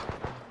shields.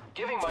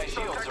 Giving my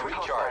shields a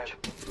recharge.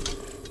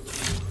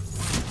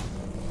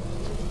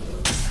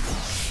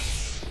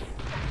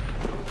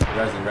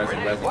 Resin.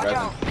 Watch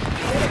out.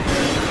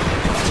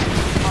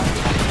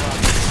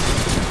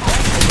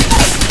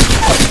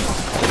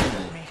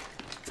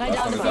 I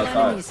downed Someone's 4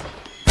 outside. enemies.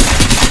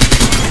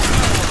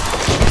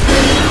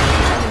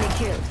 Enemy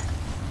killed.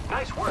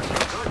 Nice work.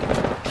 You're good.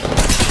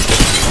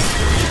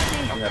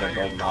 You had a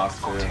golden mouse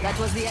too. That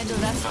was the end of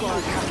that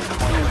squad.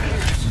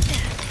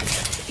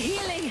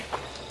 Healing.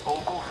 Oh,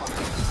 go for it.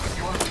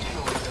 You want to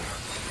kill leader.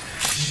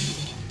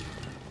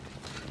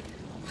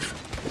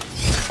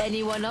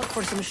 Anyone up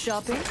for some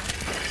shopping?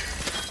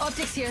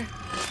 Optics here.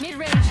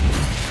 Mid-range.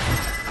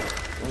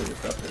 Ooh,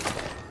 what's up there?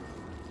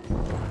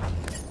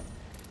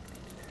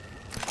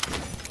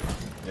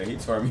 Yeah, he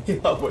tore me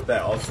up with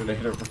that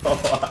alternator, bro.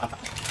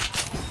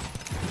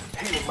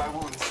 Healing my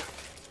wounds.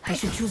 I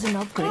should choose an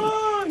upgrade.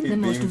 he The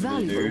most beamed me,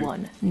 valuable dude.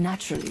 one,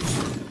 naturally.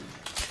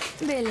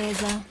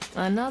 Beleza.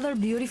 Another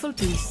beautiful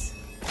piece.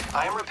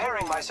 I am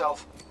repairing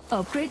myself.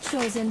 Upgrade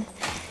chosen.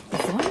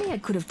 If only I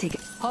could have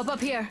taken... Hop up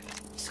here.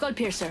 Skull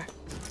piercer.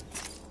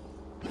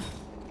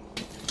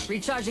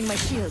 Recharging my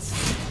shields.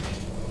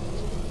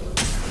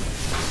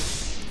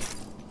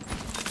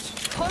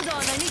 Hold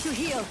on, I need to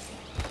heal.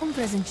 Un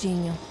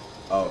presentinho.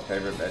 Oh,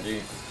 favorite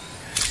veggie.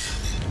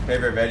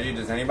 Favorite veggie?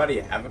 Does anybody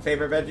have a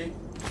favorite veggie?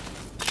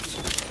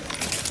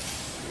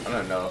 I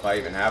don't know if I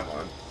even have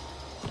one.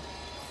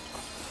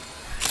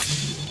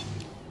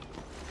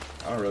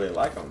 I don't really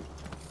like them.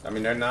 I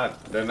mean, they're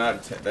not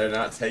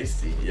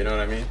tasty. You know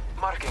what I mean?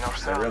 Marking our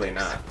They're really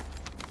surroundings. not.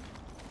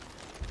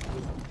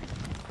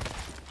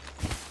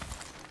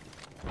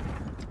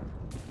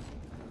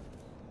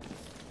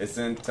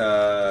 Isn't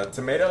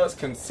tomatoes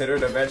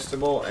considered a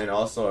vegetable and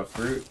also a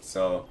fruit?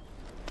 So,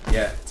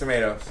 yeah,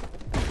 tomatoes.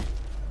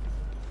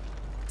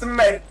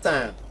 Tomato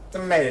time.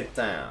 Tomato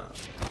time.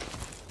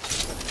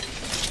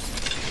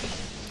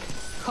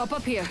 Hop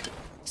up here.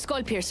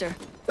 Skull piercer.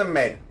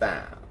 Tomato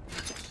time.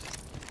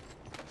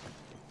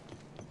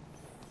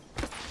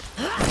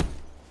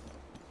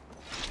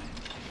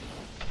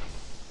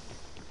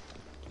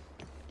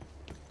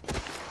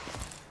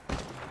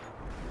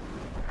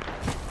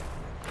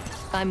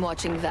 I'm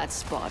watching that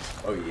spot.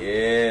 Oh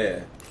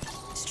yeah.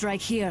 Strike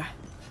here.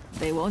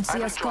 They won't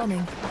see us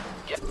coming.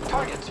 Yeah,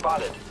 target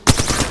spotted.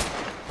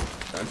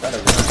 I'm trying to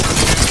run.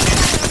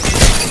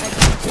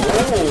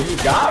 Oh, you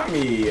got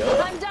me.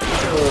 I'm down.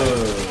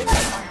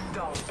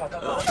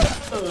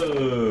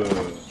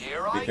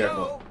 Be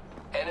careful. Go.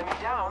 Enemy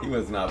down. He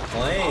was not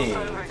playing.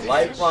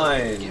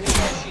 Lifeline.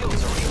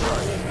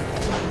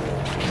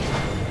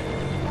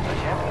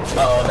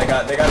 Uh-oh, they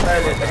got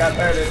thirded. They got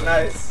thirded.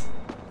 Nice.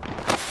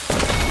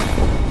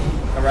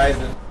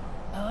 Horizon.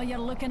 Oh, you're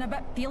looking a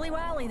bit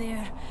peely-wally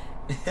there.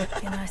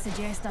 Can I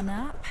suggest a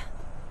nap?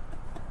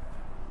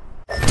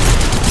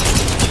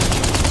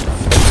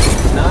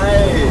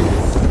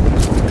 Nice.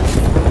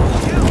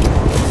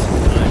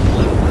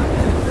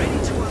 Ready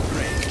to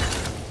upgrade.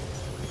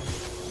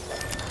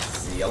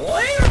 See you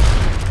later.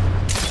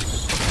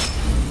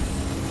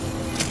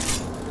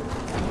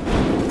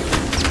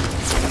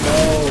 No.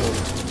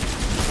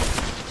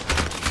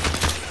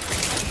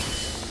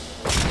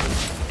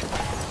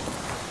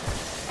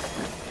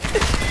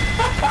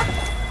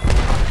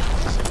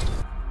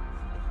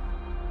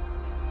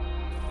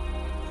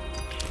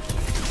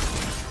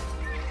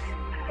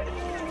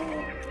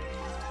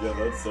 Yeah,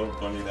 that's so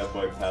funny. That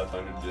boy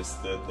Pathfinder just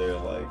stood there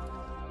like,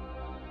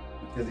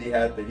 because he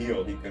had the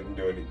heal, he couldn't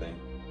do anything.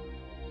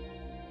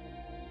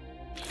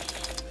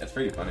 That's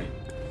pretty funny.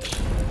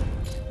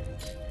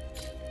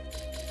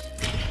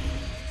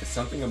 There's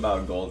something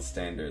about Gold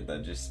Standard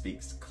that just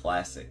speaks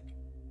classic.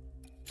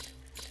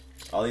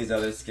 All these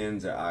other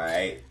skins are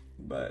alright,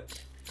 but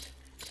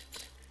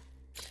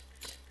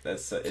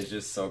it's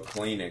just so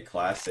clean and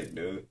classic,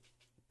 dude.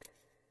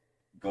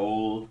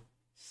 Gold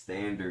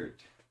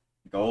Standard.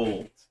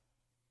 Gold.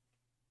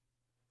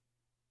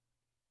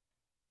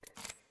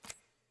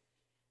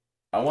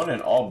 I want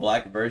an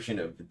all-black version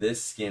of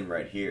this skin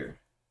right here.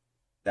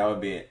 That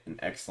would be an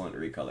excellent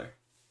recolor.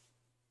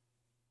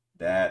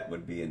 That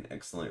would be an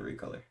excellent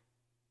recolor.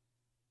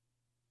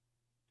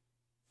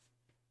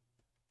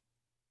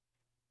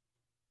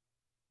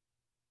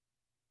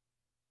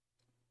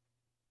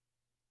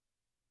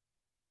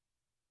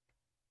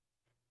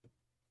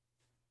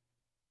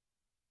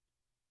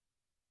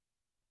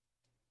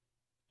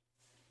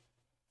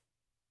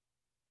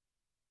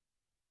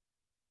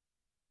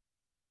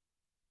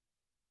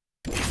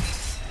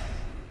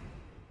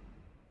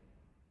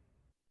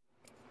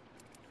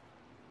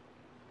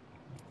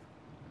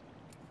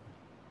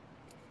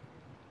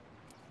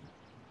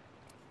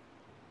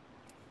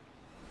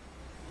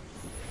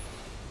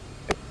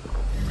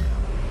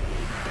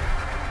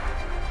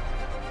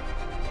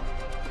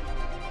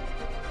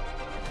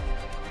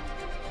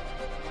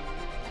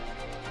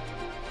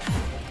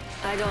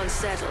 I don't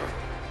settle.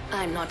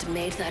 I'm not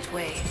made that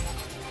way.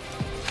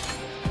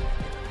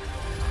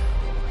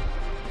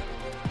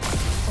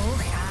 Oh,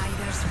 aye,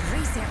 there's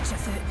research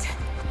afoot.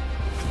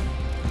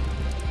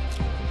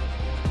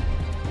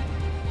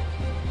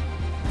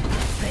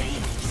 Ready,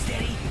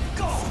 steady,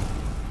 go!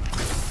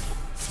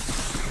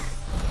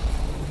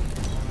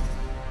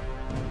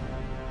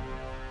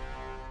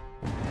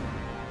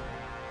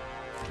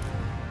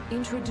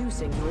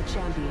 Introducing your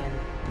champion.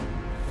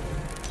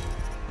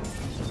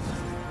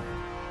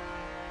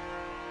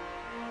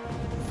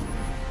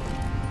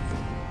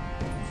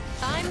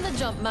 I'm the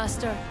jump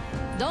master.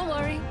 Don't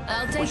worry,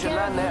 I'll take We should care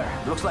land of you.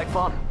 there. Looks like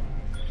fun.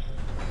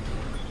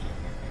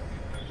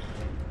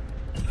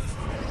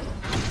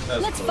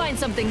 Let's find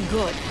something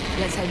good.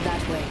 Let's head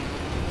that way.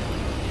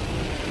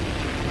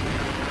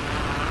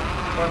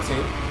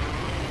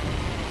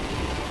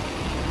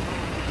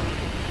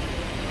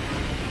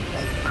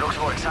 Looks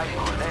more exciting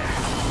over there.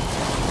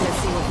 Let's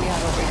see what we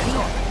have over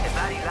here. If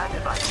that he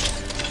landed by.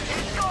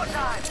 It's go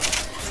time!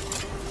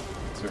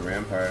 It's a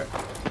rampart.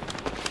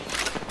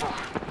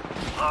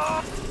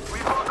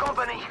 We've got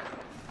company.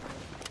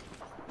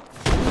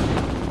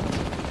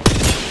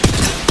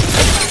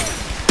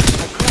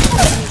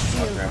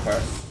 Up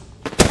rampart.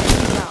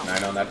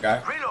 9 on that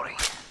guy. Reloading.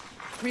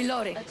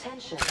 Reloading.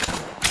 Attention.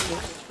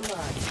 First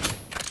blood.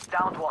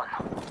 Downed one.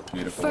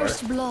 Beautiful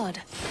First work. blood.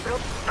 They're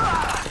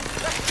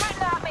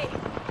shooting at me!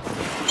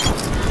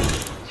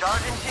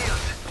 Charging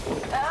shields.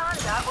 And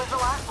that was the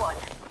last one.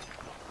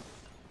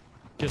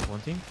 Just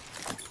one team?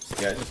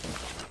 Yeah, just one.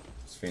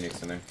 It's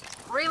Phoenix in there.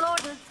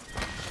 Reloading.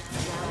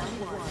 Round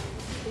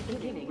 1.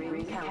 Beginning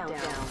ring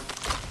countdown.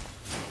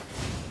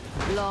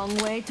 Long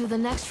way to the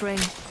next ring.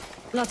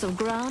 Lots of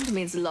ground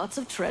means lots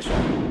of treasure.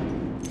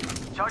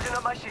 Charging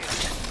up my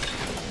shields.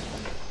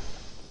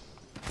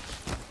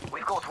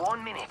 We've got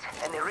 1 minute,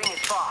 and the ring is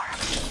far.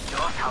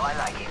 Just how I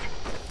like it.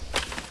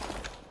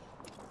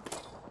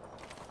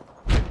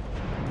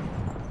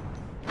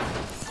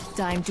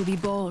 Time to be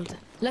bold.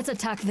 Let's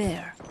attack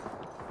there.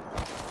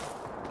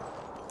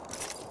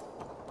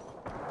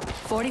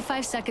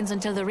 45 seconds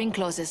until the ring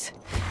closes.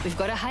 We've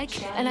got a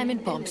hike, and I'm in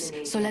pumps,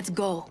 so let's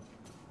go.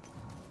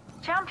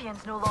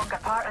 Champion's no longer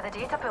part of the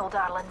data pool,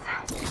 darlings.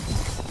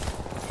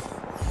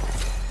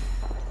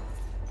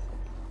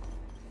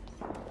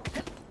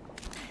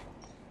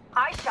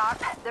 Eye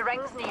sharp, the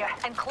ring's near,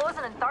 and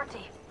closing in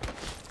 30.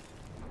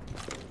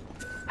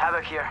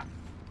 Havoc here.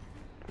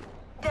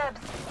 Dibs.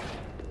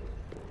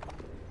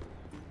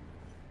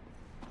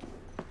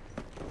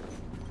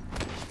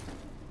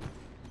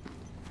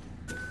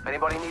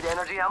 Anybody need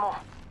energy ammo?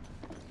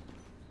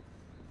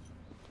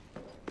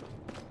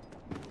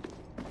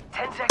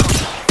 10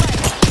 seconds.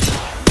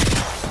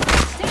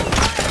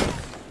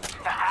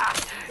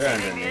 They're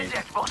Hitting the underneath.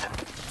 eject button.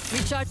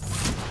 Recharge.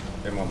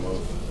 They won't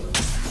move.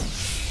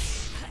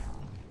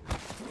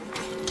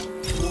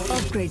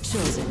 Upgrade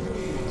chosen.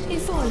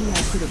 If only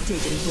I could have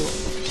taken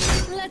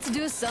both. Let's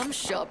do some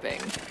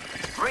shopping.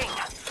 Ring.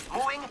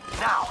 Moving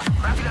now.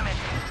 Rapid them in.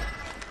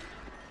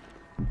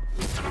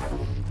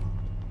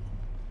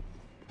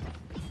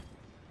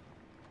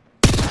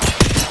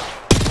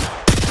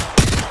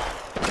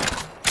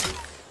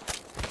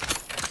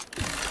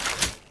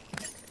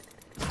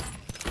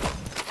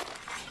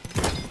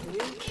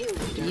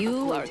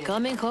 You are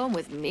coming home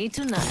with me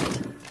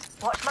tonight.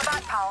 Watch my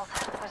back, pals.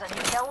 There's a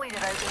new kill leader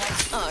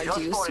out there.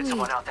 Aren't you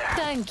sweet?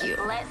 Thank you.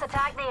 Let's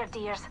attack there,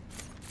 dears.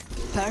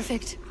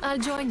 Perfect. I'll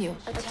join you.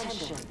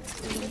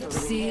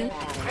 Seal.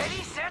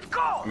 Ready, set,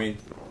 go! I mean,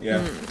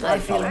 yeah. I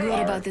feel good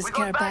Alright. about this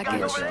care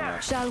package.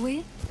 Shall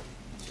we?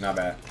 Not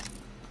bad.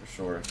 For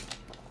sure.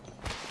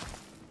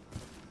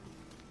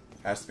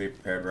 Has to be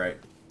prepared right.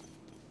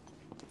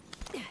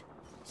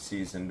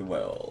 Seasoned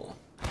well.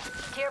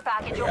 Care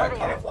package Yeah, over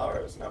there. cauliflower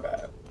is not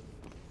bad.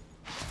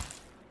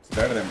 It's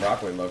better than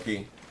broccoli,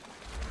 low-key.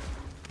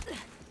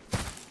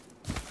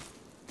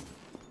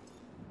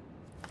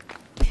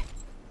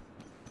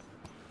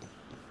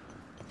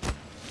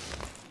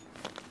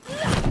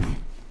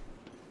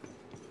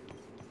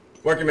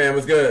 Working man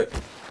was good.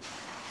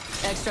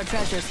 Extra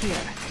treasures here.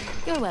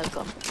 You're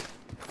welcome.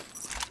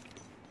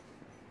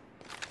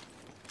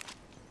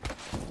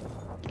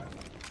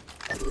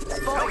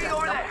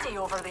 Spotted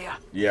over there.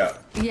 Yeah.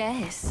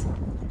 Yes.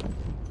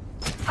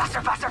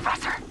 Faster, faster,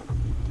 faster!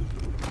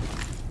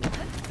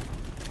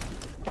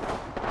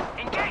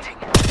 Engaging!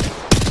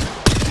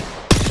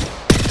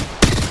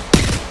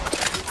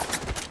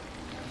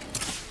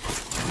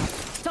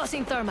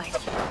 Tossing thermite.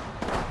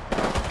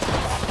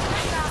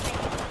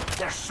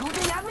 They're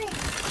shooting at me?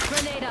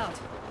 Grenade out.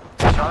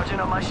 Charging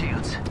on my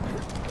shields.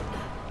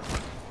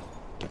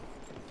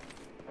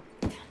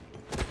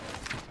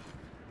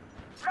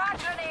 Frag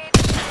grenade.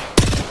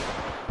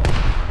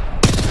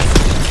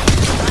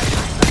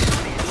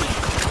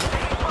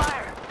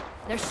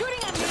 They're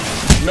shooting at me.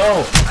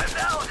 No.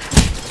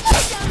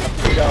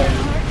 He got me.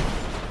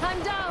 I'm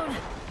down.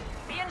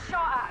 Being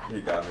shot at. He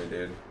got me,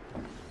 dude.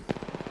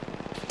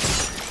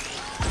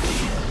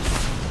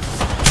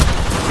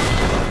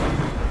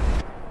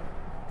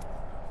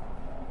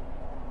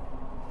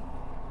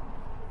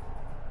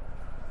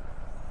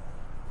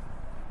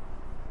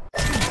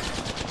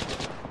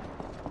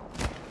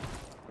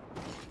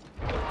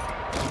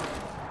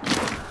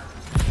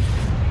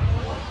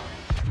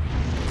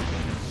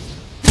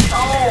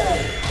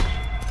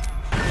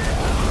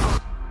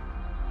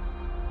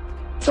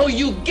 So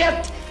you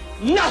get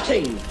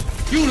nothing.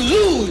 You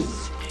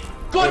lose.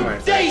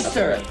 Good day,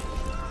 sir.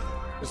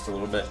 Just a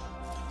little bit.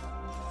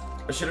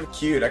 I should have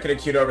queued. I could have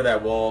queued over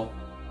that wall,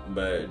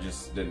 but it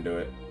just didn't do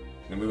it.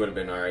 And we would have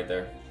been alright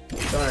there.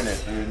 Darn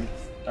it, dude.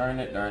 Darn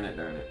it, darn it,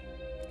 darn it.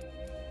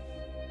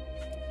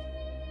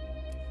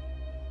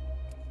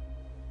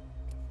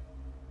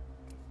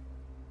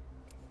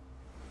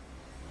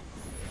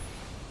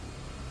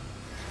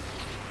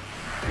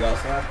 You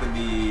also have to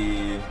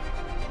be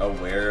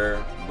aware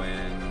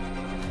when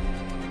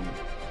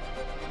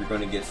you're going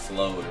to get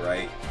slowed,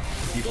 right?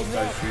 People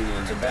start shooting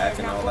in the back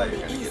and all that, you're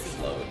going to get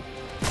slowed.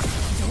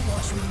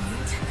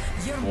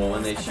 Well,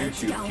 when they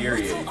shoot you,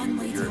 period,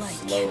 you're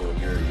slowed.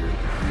 Your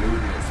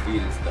movement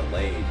speed is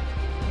delayed.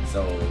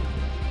 So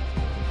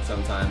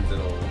sometimes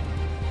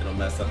it'll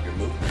mess up your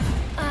movement.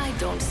 I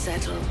don't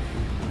settle.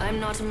 I'm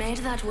not made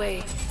that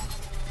way.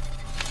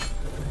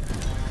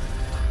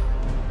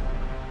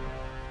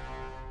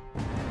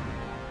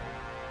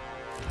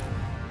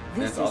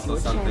 And it's also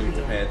something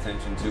to pay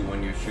attention to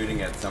when you're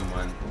shooting at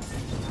someone,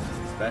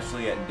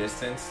 especially at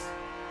distance,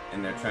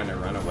 and they're trying to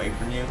run away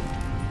from you.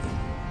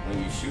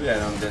 When you shoot at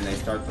them, then they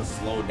start to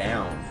slow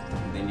down,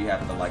 and then you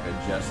have to like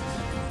adjust.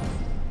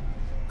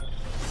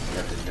 You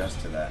have to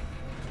adjust to that.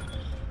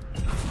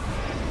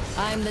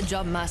 I'm the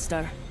job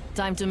master.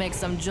 Time to make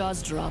some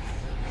jaws drop.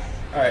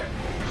 Alright.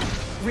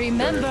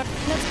 Remember,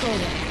 let's go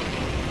there.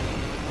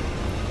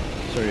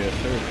 Sorry, yes,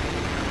 sir.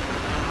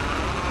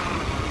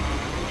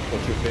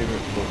 What's your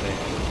favorite boat name?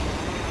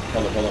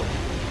 Hold up, hold up.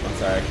 I'm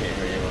sorry, I can't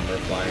hear you when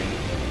we're flying.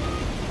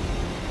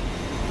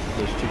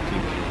 There's 2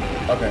 teams.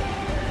 Okay.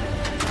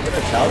 Look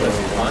at Child is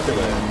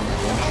conduit.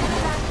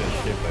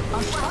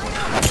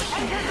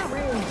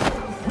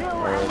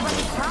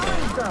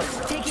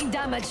 Taking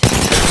damage.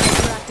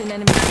 Trapped an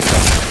enemy.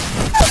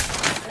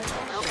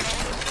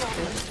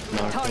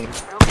 Target.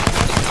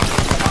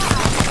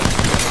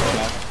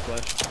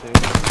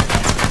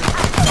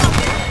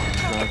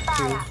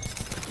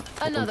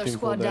 Another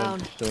squad down.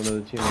 Still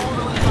another team.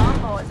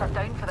 Bots are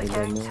down for the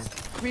count.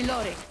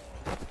 Reloading.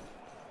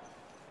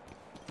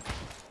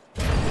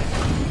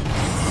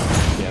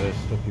 Yeah, there's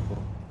still people.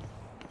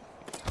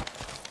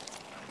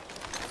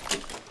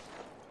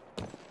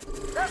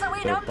 There's a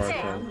way They're up parked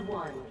there. out.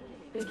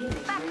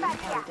 Back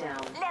here.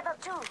 Level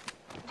 2.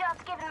 Just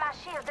giving my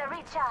shield a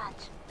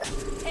recharge.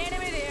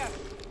 Enemy there.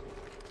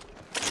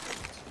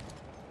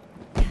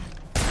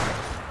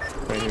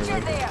 Right here,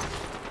 right there.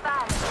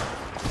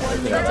 One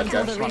minute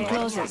until the ring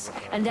closes,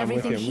 and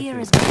everything here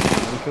is going.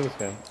 Let me kill this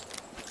guy.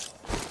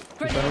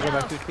 He's trying to go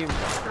back to his team.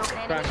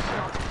 Crack.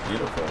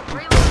 Beautiful.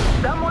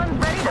 Someone's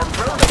ready to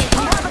throw the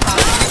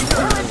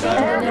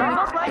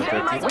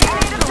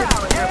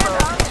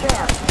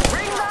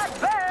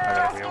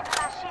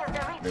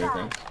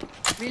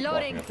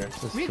Reloading.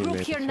 Regroup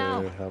here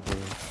now.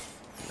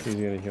 He's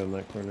gonna heal in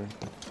that corner. I'm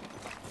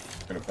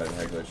gonna play the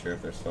head glitcher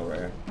if they're still right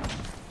here.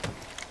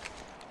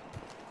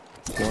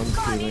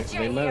 1, 2,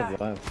 they might have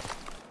left.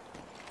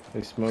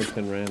 They smoked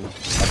and ran.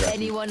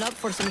 Anyone up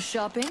for some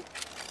shopping?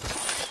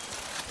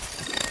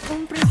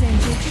 Un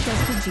presente ci da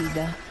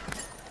sfuggita.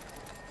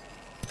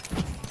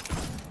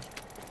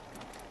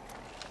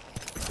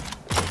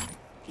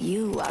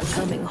 You are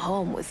coming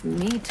home with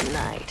me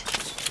tonight.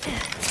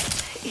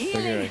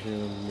 Healing.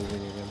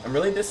 I'm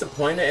really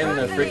disappointed in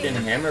the freaking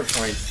hammer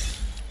points.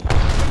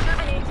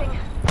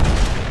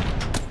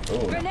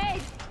 Oh.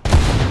 Grenade.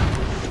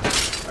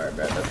 Alright,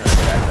 bad. That's not a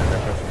good action.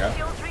 They're pushing up.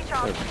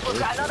 We've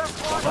got another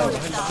squad.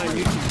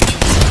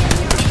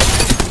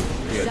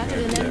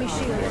 Shattered an enemy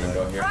shield.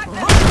 Go here.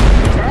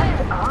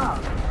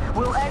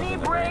 Will any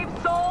brave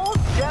souls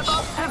step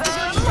up to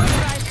them?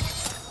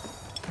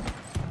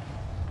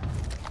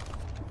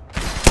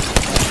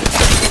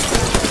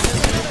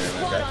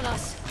 Squad on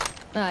us.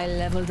 I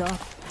leveled up.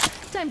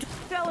 Time to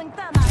throwing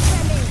thermite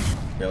grenade.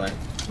 Healing.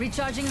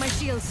 Recharging my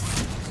shields.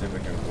 See if we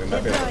can. We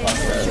might be able to pop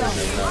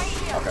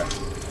that. Okay.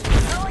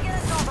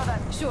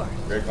 Sure.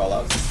 Great call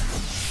outs.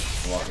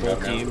 Walking Full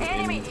up team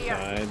now.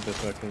 inside the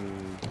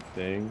fucking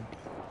thing.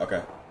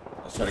 Okay.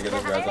 Let's try to get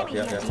those guys up.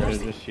 Yeah. They're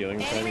just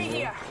healing inside.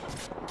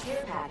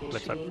 Care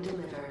package being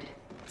delivered.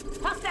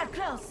 Hostile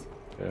close.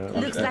 Yeah,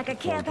 Looks like a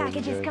care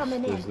package is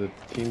coming There's in. the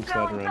team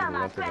sliding around to the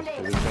left of us.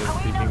 So this guy's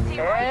peeking me.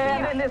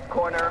 And in this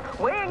corner,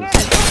 weighing in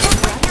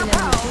with your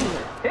pound,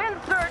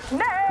 insert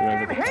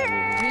name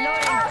here.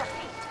 Reloading.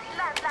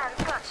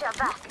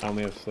 I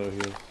only have slow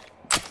heals.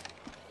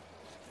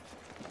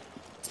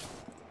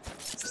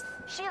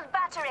 Shield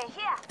battery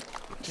here.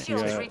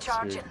 Shield is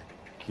recharging.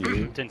 Key.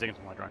 10 seconds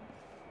on my drone.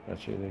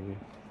 Got you, thank you.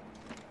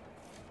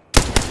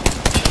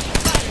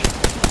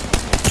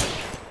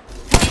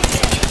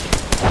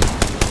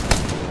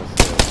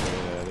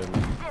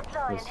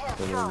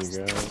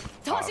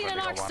 Tossing an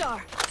arc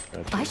star.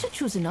 I should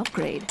choose an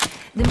upgrade.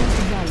 The most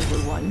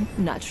valuable one,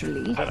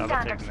 naturally.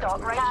 Standard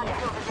stock right here.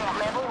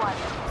 Level 1.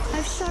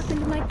 I've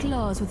sharpened my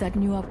claws with that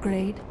new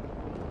upgrade.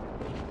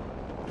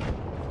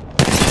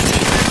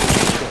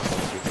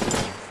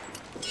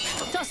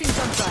 Tossing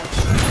jump drive.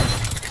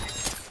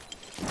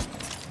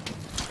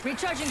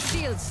 Recharging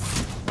shields.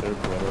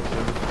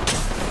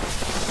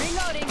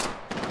 Reloading.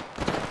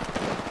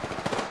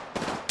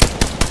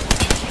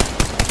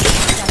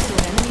 That's an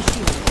enemy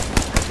shield.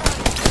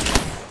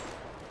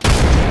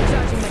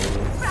 Recharging my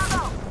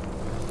Bravo.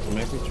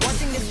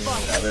 Watching this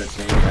spot. Other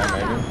team, yeah,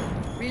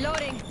 maybe.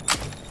 Reloading.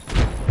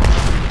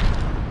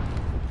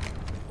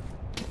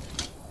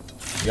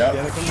 Yep,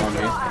 on me.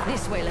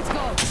 This way, let's go.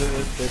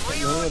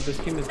 No, this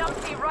team is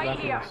right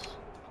here.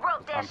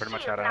 I'm pretty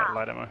much out of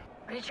light ammo.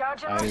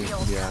 Recharging my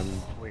shield.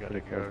 We got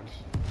it covered.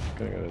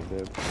 Gonna go to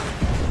dip.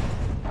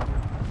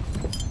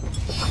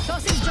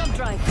 Tossing jump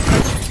drive.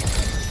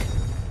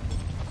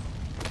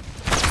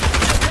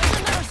 There's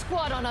another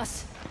squad on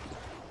us.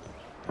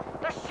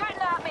 They're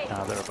shooting at me.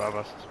 Nah, they're above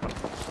us.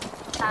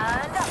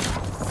 And up.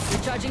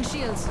 Recharging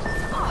shields. Me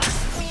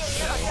and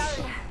you are down.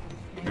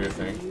 Do your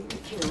thing.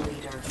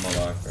 I'm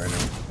alive right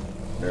now.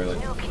 Barely.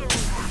 No kill leader.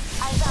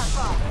 Eyes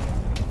up.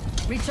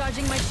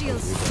 Recharging my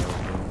shields.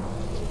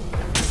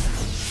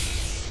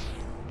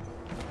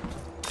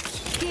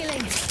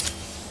 Healing.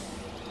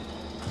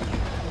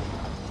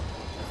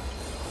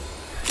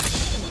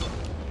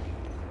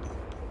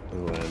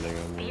 Landing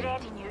on me. Be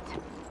ready, Newt.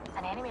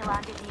 An enemy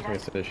landed Like I here.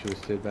 said, I should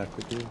have stayed back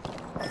with you.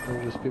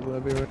 There's just people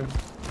everywhere.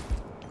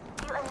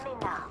 You and me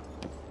now.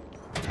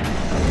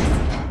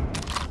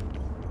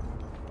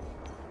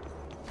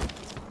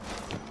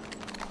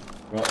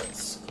 Well,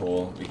 it's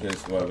cool because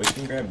we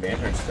can grab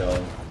Banner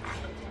still.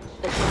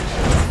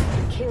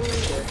 Attention. Kill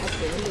leader has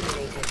been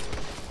eliminated.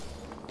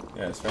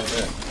 Yeah, it's right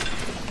there.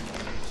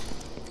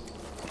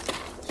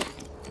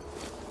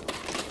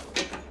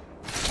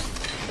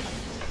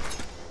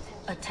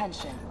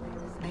 Attention.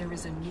 There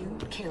is a new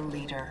kill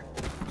leader.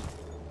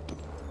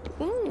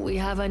 Ooh, we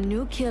have a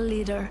new kill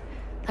leader.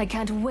 I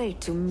can't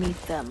wait to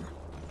meet them.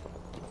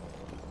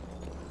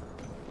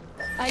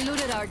 I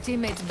looted our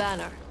teammate's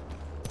banner.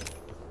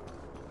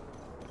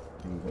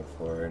 Go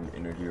for an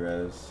energy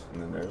res,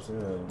 and then there's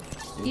a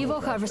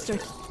Evo harvester.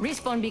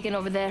 Respawn beacon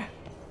over there.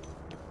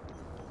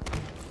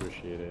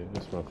 Appreciate it.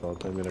 It's my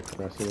fault. I'm gonna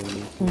cross it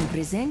in. Un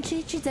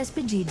presente ci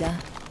despedida.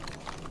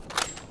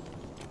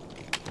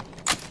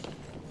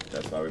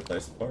 That's why we play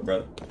support,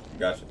 brother.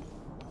 Gotcha.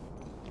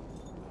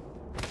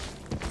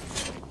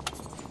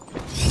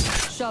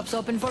 Shop's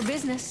open for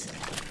business.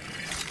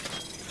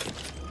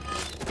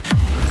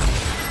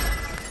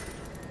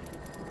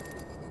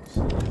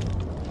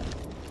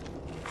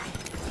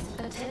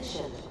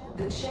 Attention,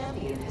 the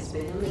champion has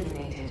been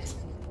eliminated.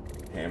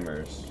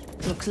 Hammers.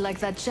 Looks like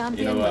that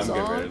champion was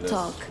all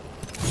talk.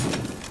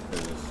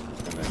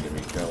 It's gonna get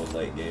me killed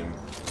late game.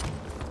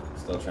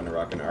 Still trying to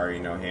rock an Ari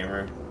no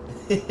hammer.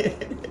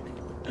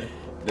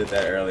 Did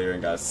that earlier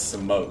and got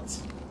smoked.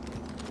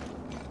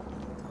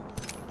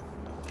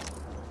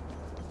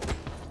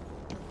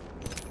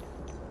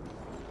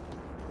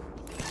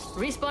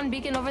 Respawn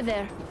beacon over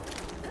there.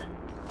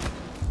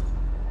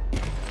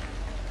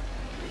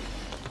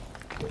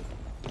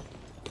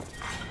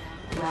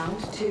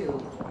 Round 2,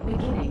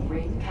 beginning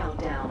ring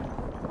countdown.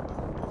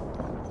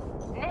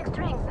 Next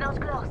ring's not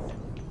close.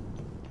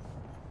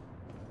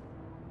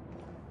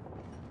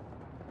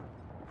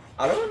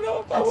 I don't know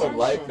if I would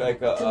like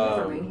a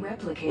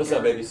what's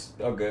up, babies?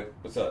 Oh, good.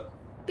 What's up?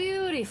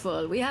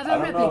 Beautiful. We have a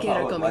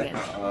replicator coming in.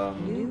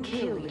 New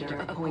kill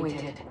leader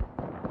appointed.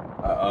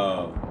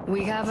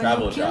 We have a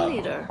new kill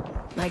leader.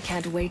 I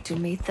can't wait to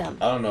meet them.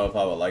 I don't know if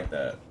I would like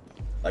that.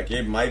 Like,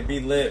 it might be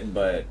lit,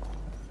 but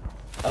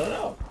I don't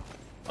know.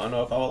 I don't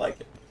know if I would like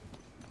it.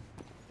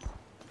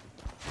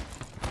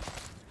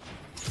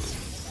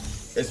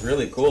 It's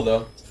really cool,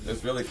 though.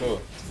 It's really cool.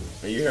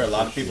 And you hear a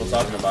lot of people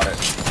talking about it.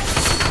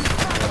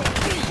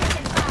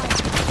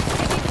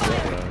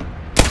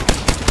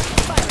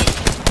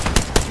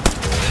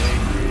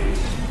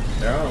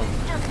 They're on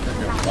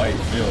freaking white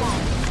field.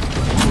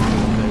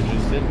 They're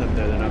just sitting up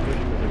there. They're not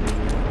pushing with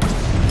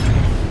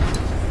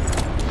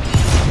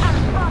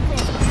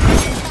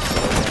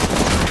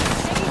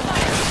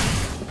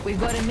We've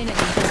got a minute.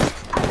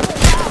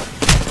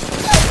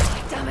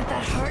 Damn it,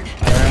 that hurt.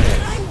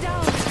 I'm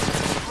down.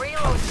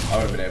 Reload. I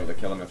would have been able to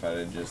kill him if I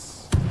didn't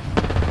just... I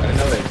didn't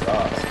know they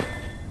dropped.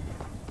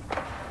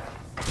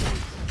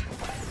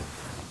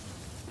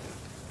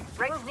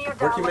 Rings near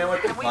Rookie man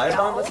with the fly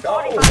bomb, let's go.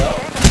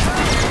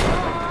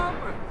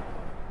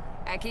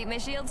 I keep my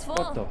shields full.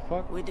 What the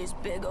fuck? With this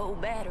big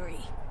old battery.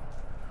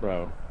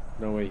 Bro,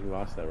 no way he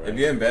lost that, right? Have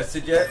you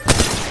invested yet?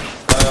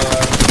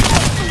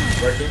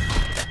 Working?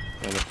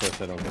 And of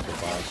course I don't get the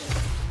box.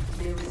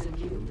 There's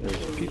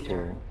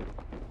people.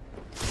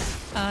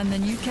 And the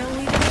new kill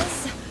leader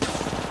is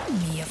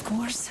me, of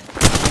course.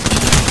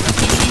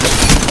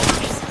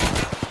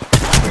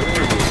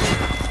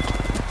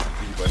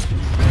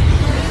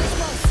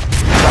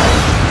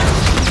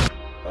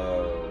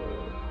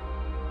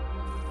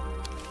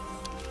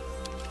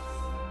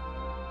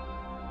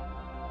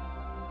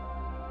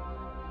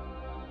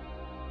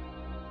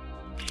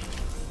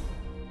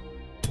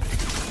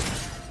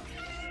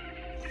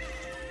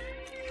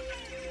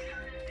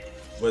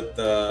 With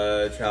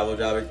the travel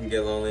job, it can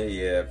get lonely.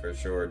 Yeah, for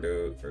sure,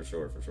 dude. For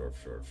sure.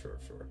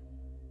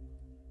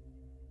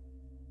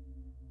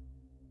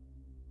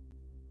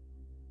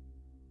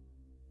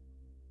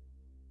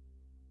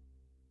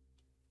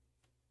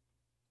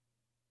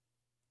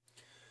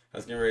 I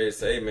was getting ready to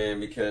say, man,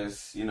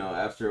 because, you know,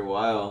 after a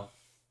while,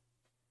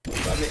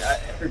 I mean,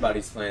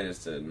 everybody's plan is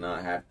to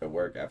not have to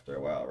work after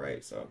a while,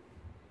 right? So,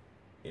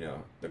 you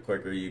know, the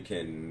quicker you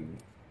can...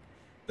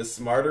 The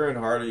smarter and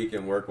harder you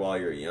can work while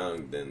you're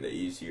young, then the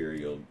easier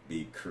you'll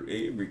be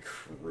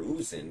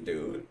cruising,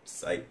 dude.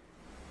 It's like,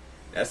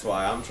 that's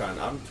why I'm trying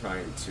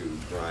to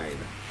grind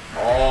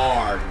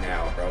hard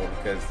now, bro,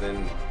 because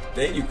then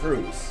you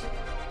cruise.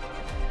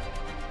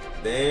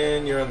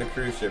 Then you're on the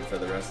cruise ship for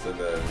the rest of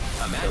the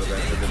days.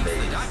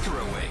 The doctor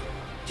away.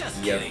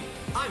 Just kidding.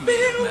 I'm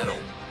made of metal.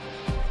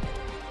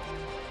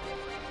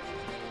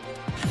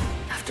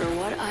 After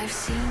what I've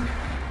seen,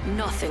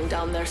 nothing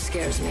down there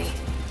scares me.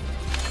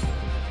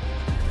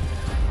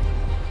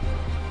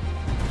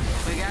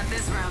 We got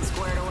this round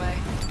squared away.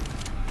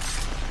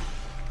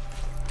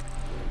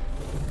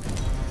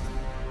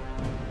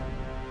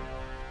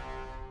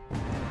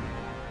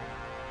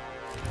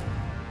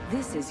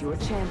 This is your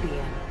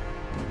champion.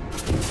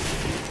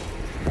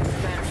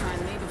 Better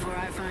find me before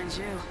I find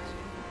you.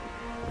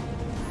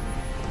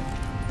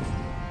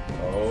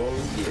 Oh,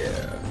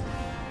 yeah.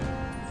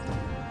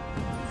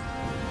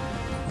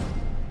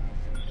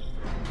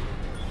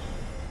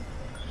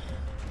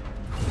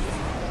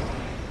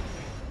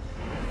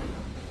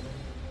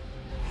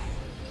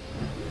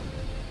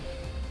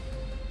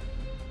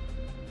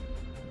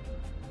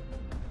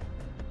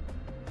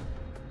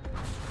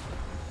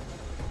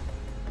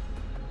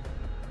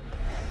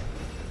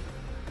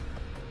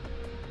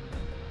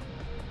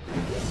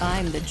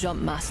 I'm the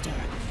jump master.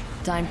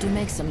 Time to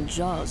make some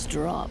jaws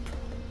drop.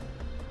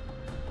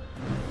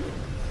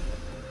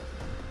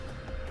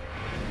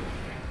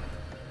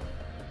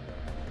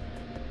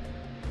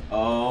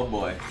 Oh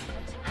boy.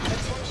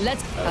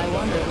 I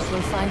wonder what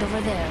we'll find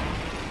over there.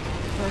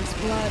 First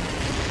blood.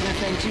 My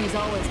friend G's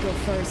always go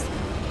first.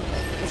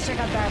 Let's check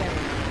out that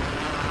area.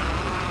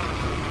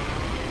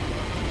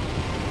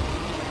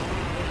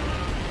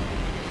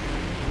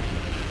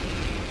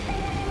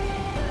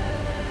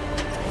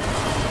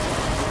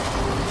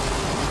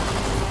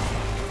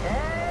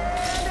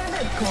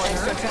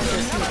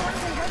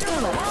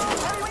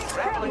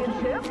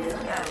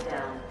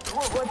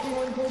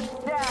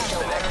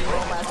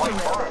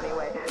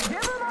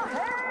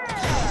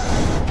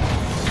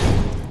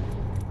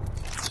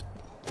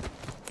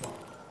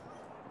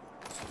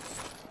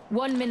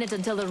 One minute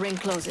until the ring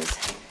closes.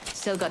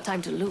 Still got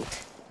time to loot.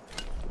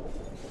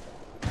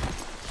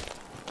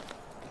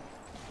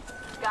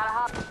 Got a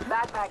hop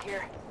backpack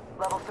here.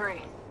 Level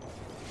 3.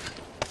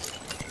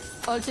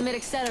 Ultimate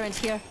accelerant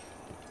here.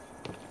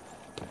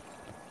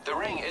 The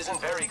ring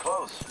isn't very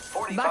close.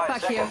 45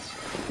 Backpack seconds.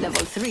 here.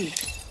 Level 3.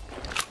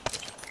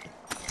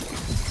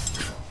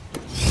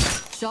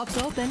 Shops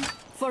open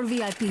for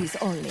VIPs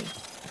only.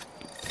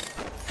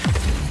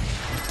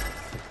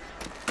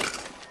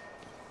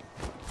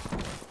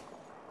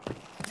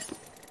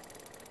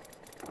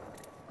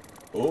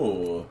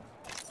 Ooh.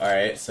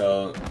 Alright,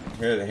 so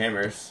here are the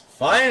hammers.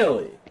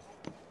 Finally!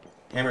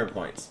 Hammer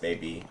points,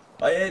 baby.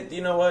 But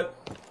you know what?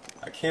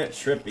 I can't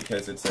trip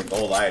because it's a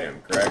gold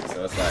item, correct?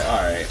 So it's like,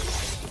 alright.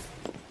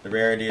 The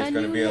rarity is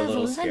going to be a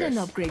little scarce. And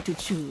an upgrade to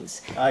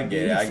choose. I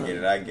get it, I get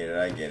it, I get it,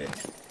 I get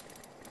it.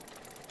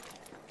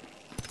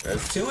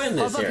 There's 2 in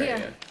this area.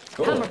 Here.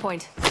 Cool. Hammer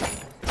point.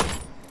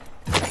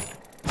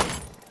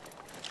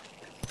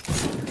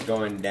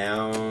 Going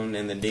down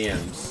in the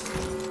DMs.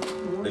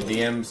 The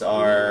DMs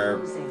are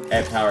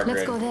at Power Grid.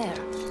 Let's go there.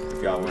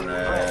 If y'all want to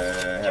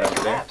head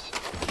over there.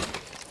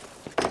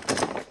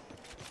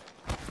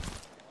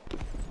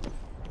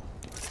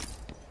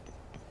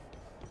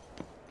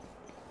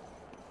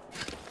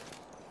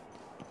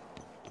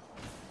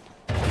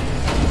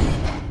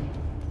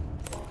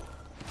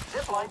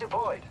 Zipline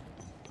deployed.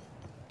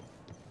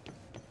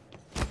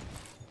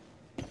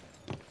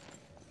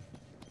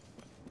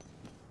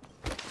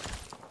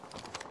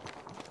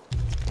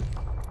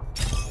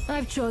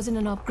 I've chosen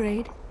an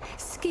upgrade.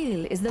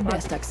 Skill is the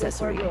best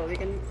accessory. We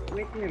can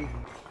make him.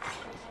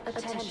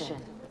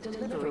 Attention.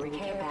 Delivering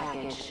care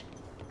package.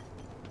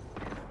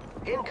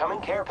 Incoming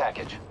care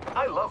package.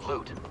 I love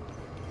loot.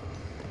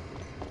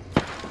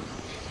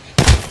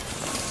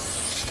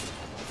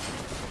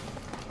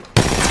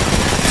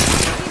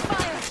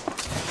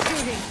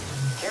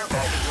 Care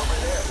package over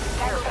there.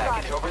 Care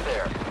package over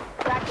there.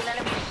 Cracked an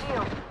enemy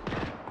shield.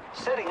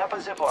 Setting up a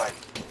zipline.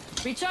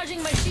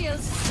 Recharging my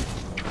shields.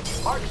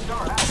 Arc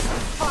star out.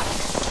 Fuck.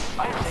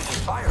 I am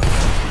taking fire.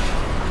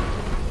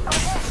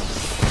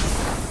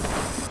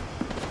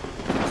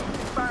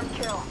 Firm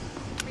kill.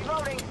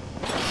 Reloading.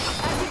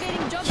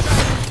 Activating jump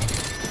drive.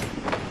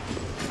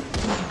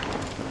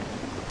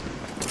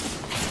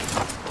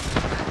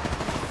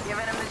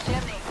 Giving him the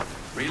chimney.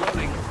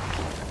 Reloading.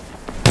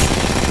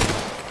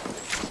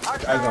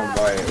 I don't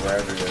buy it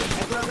wherever it is.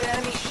 I broke an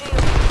enemy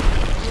shield.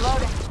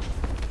 Reloading.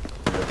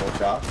 Beautiful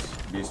shots.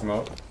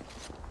 B-smoke.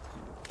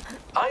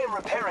 I am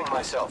repairing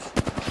myself.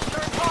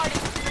 Third party.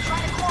 They're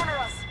trying to corner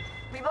us.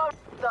 Reload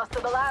us to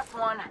the last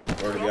one.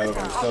 Or the other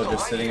one still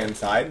just sitting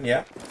inside?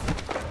 Yeah.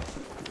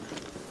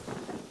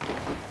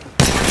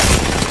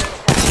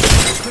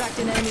 Cracked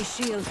an enemy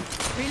shield.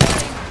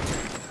 Reloading.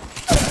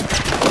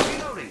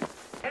 Reloading.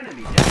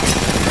 Enemy down.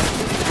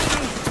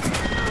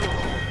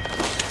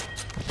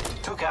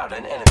 Took out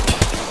an enemy.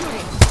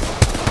 Shooting.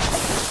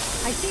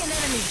 I see an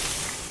enemy.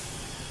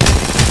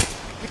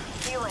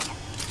 Healing.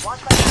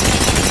 Watch my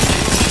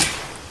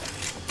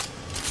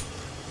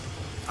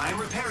I'm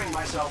repairing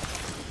myself.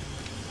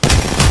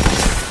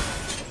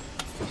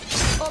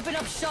 Open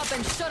up shop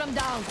and shut him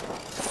down.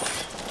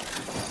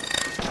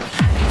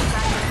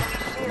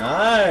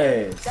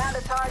 Nice. Down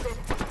to target.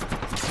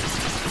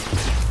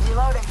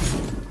 Reloading.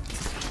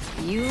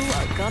 You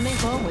are coming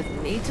home with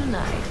me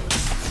tonight.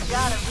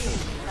 Gotta be.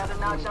 Another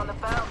notch on the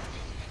belt.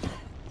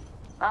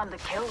 I'm the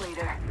kill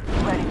leader.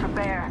 Ready for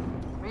bear.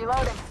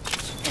 Reloading.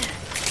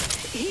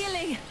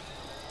 Healing.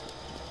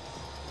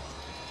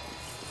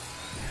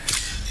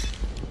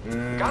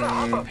 Gotta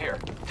hop up here.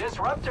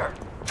 Disruptor.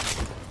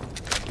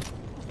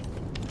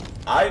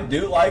 I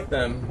do like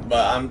them,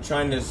 but I'm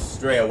trying to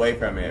stray away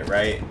from it,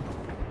 right?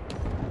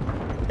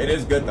 It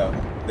is good though.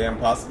 The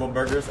Impossible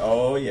Burgers,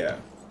 oh yeah.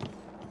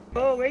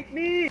 Oh, wake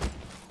me!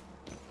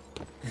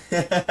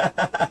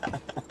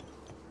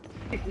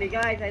 Me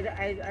guys,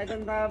 I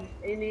don't have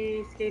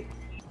any escape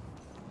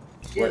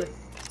skills.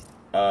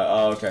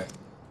 Oh, okay.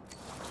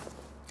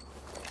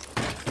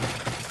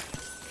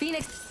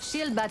 Phoenix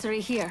shield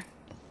battery here.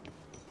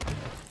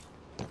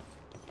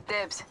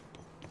 Dibs.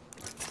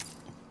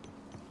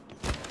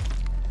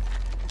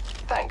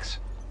 Thanks.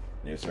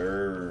 Yes,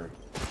 sir.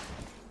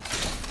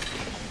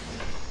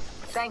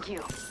 Thank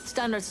you.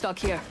 Standard stock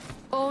here.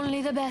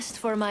 Only the best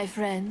for my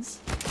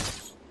friends.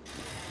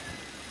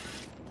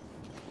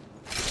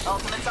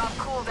 Ultimate's on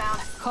cooldown.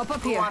 Hop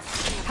up here.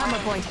 Hammer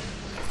point.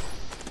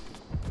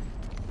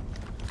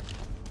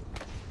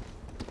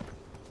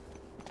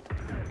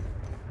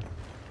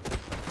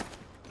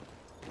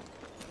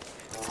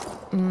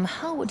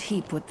 How would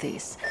he put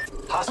this?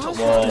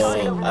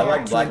 Well, I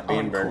like black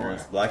bean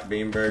burgers. Black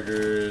bean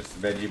burgers,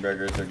 veggie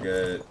burgers are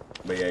good.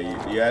 But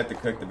yeah, you have to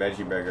cook the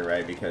veggie burger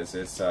right because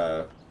it's,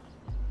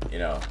 you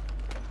know,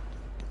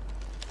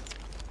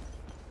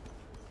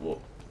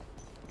 well,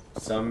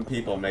 some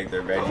people make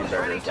their veggie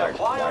burgers like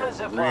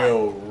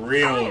real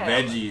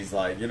veggies,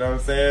 like, you know what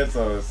I'm saying?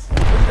 So it's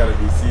gotta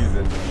be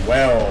seasoned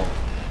well.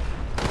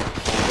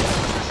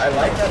 I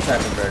like that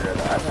type of burger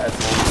though. I've had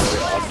some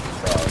really awesome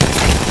stuff.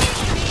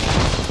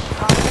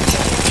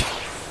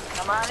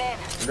 Come on in.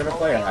 We're gonna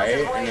play height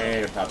and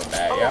then need to pop a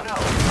bag, yeah? Let's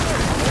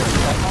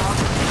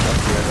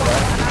see what's up.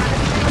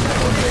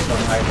 We'll take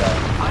some height though.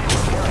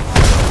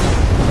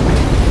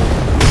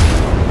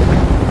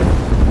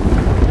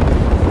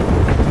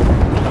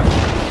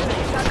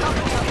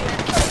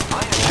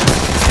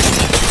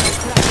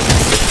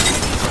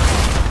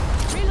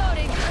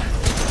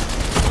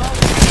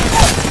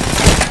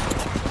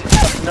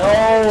 No!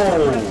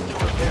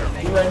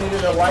 Dude, I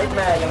needed a white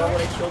mag and I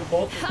would have killed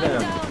both of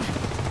them.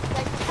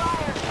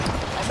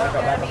 Back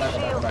up.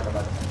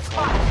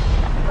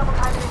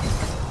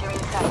 Give me a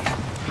second.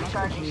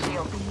 Recharging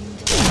shield.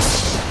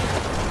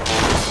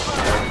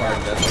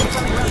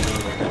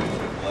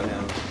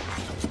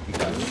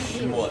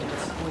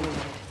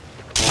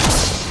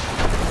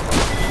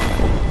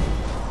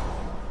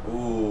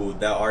 Ooh,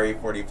 that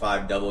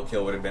RE45 double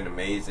kill would have been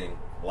amazing.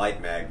 Light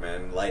mag,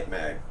 man. Light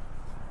mag.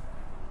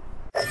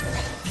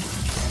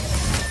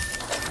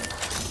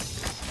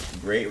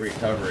 Great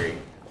recovery.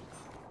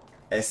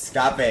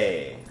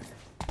 Escape.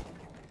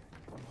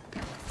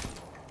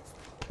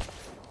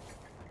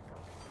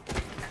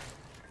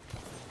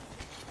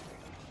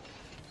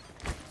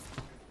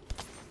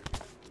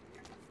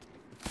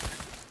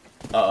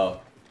 Uh-oh.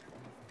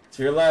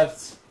 To your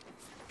left.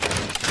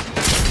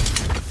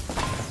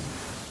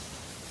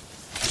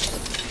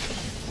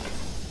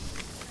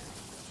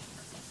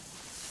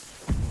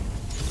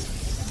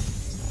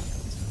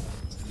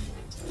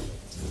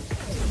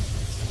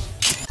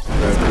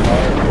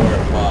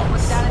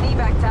 Down an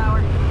evac tower.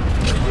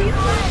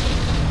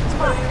 It's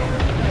fine.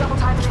 Double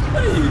time it.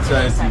 What are you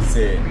trying to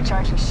see?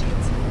 Recharging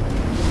shields.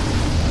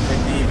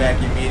 Take the evac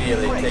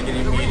immediately. Take it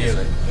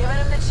immediately. Giving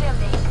him the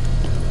chimney.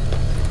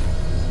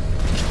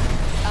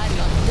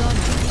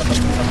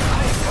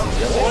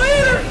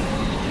 Later.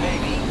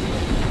 Maybe.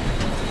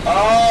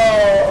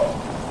 Oh.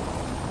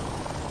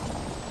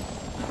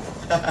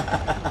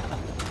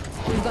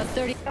 We've got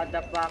 30. What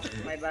the fuck?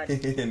 My bad.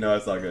 No,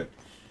 it's all good.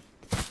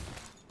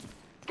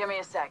 Give me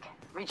a sec.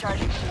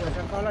 Recharging shield.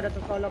 That's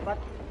a follow, but.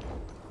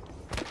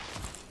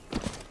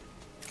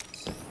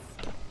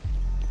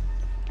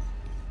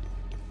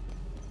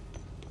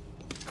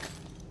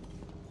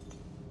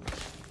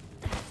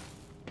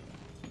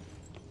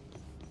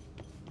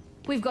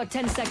 We've got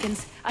 10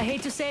 seconds. I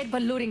hate to say it,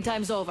 but looting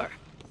time's over.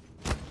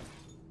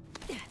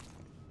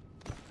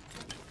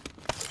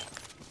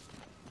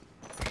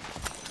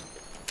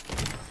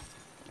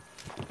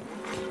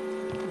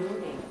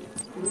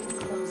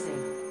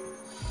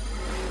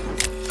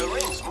 The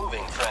ring's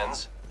moving,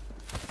 friends.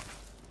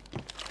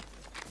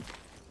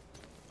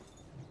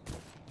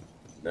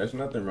 There's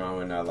nothing wrong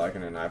with not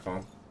liking an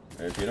iPhone.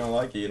 If you don't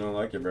like it, you don't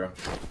like it, bro.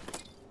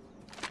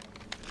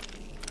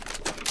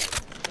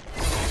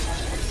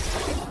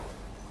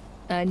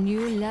 A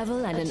new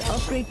level and an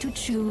upgrade to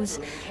choose.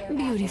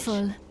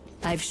 Beautiful.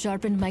 I've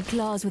sharpened my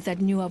claws with that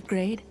new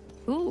upgrade.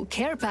 Ooh,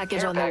 care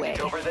package on the way.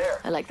 Over there.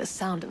 I like the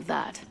sound of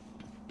that.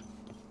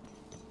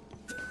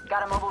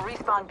 Got a mobile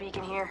respawn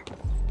beacon here.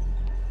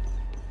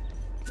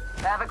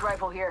 Havoc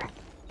rifle here.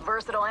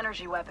 Versatile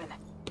energy weapon.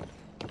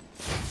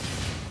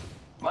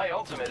 My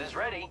ultimate is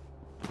ready.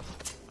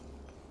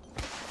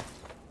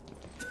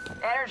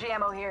 Energy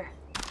ammo here.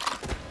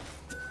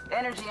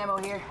 Energy ammo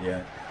here.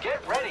 Yeah.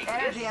 Get ready.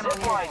 Energy ammo It's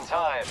zipline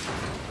time.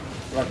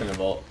 Rocking the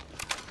vault.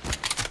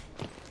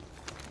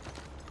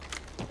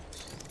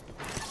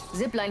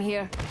 Zipline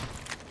here.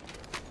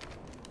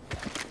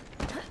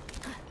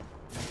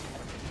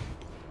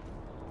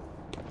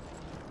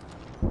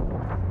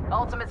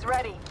 Ultimate's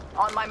ready.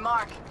 On my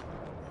mark.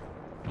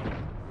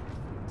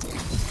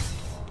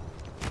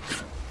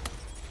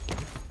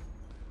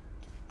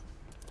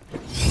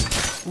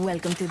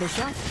 Welcome to the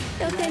shop.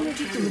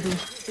 Energy to do.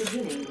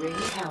 Beginning ring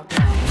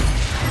countdown.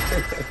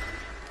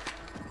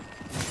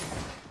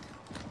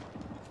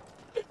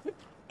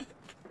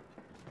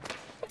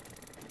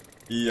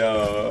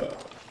 Yo,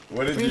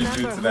 what did you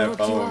do to that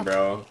phone,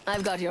 bro?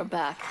 I've got your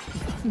back.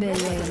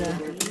 Beleza.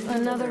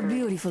 Another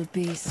beautiful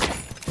piece.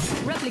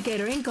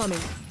 Replicator incoming.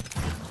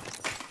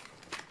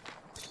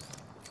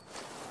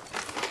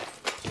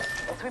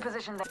 Let's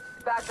reposition the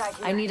backpack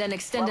here. I need an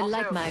extended Level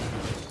light 2. mag.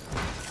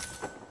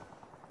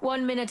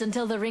 1 minute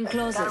until the ring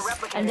closes,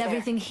 and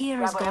everything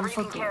here is gone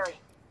for good.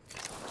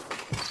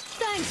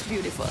 Thanks,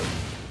 beautiful.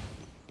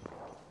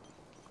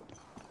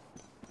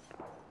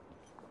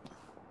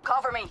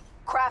 Cover me.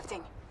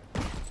 Crafting.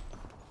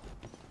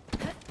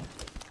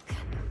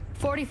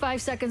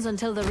 45 seconds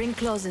until the ring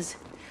closes.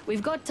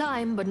 We've got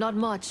time, but not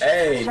much.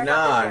 Hey,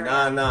 nah.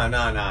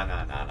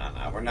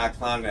 We're not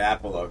clowning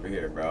Apple over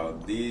here, bro.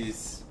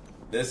 This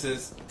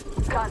is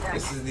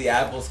the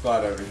Apple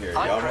squad over here.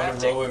 Y'all want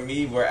to roll with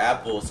me? We're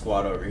Apple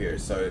squad over here.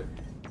 So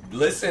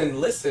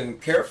listen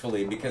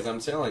carefully, because I'm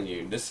telling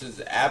you, this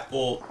is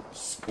Apple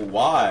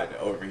squad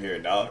over here,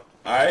 dog.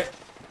 All right?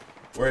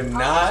 We're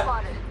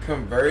not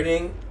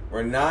converting.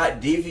 We're not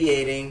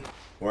deviating.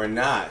 We're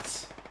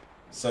not.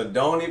 So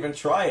don't even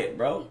try it,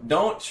 bro.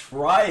 Don't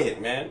try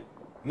it, man.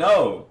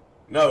 No,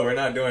 we're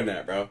not doing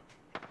that, bro.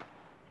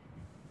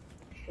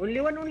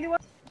 Only one. No,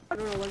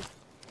 one.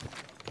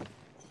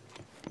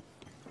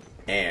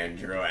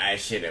 Android, I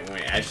should have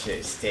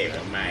stayed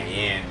with my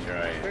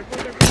Android.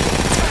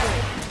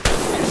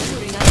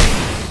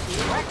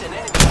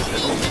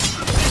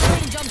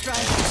 Jump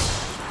drive.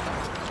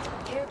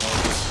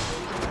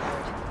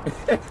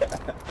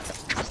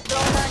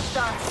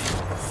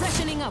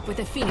 Freshening up with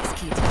a Phoenix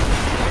kit.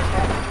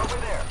 Over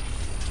there.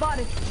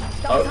 Spotted.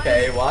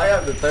 Okay, well I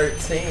have the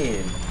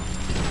 13,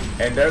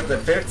 and there's the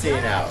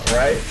 15 out,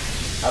 right?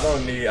 I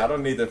don't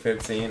need the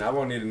 15. I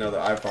won't need another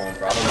iPhone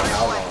for I don't know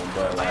how long,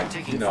 but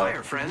like, you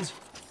know,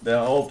 the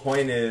whole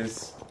point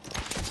is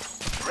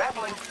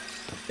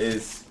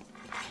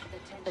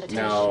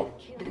now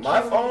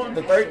my phone,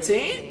 the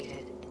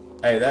 13.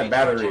 Hey, that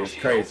battery is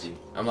crazy.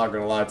 I'm not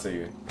gonna lie to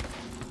you.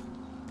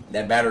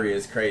 That battery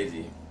is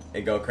crazy.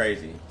 It go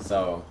crazy.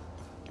 So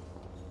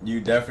you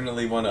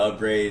definitely want to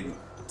upgrade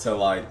to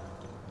like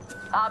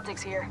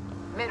Optics here.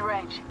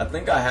 Mid-range. I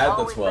think I had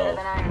the 12,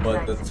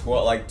 but the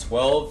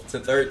 12 to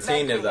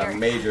 13 is a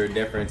major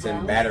difference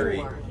in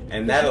battery,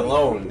 and that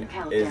alone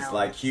is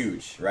like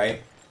huge,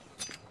 right?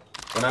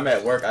 When I'm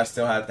at work, I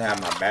still have to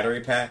have my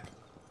battery pack.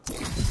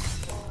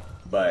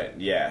 But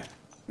yeah,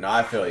 no,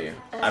 I feel you.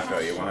 I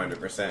feel you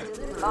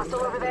 100%.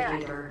 Hostile over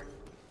there.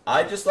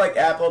 I just like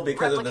Apple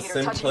because of the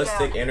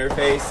simplistic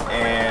interface,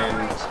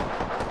 and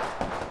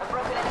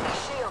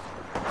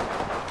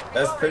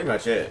that's pretty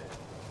much it.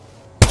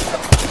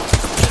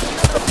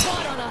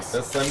 The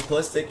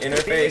simplistic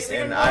interface,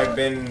 and I've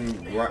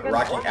been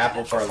rocking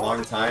Apple for a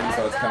long time,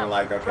 so it's kind of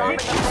like, okay, you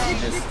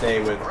just stay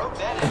with. You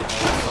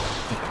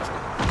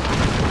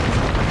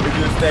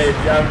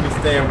have to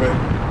stay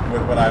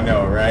with what I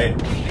know, right?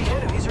 The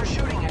enemies are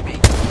shooting at me.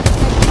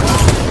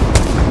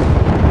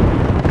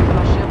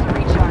 My shield to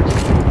recharge.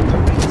 The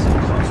ring's in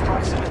close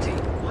proximity.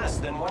 Less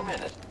than 1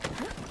 minute.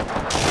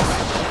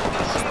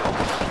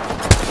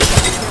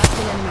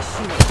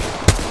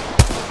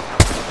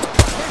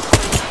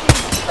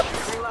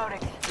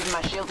 Reloading. Give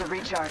my shield to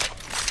recharge.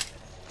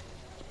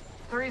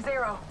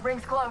 3-0.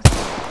 Rings close.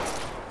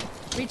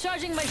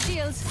 Recharging my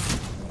shields.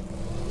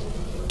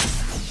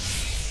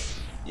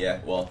 Yeah,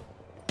 well,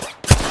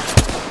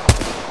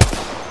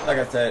 like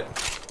I said,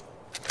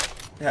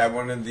 had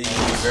one of the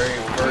very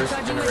first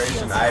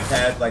generation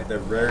iPads, like the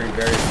very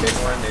big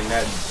one, and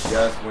that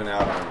just went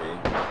out on me.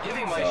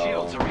 Giving my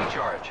shield to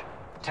recharge.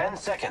 10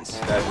 seconds.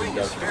 That just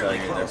goes to show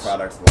you their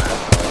products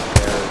last long.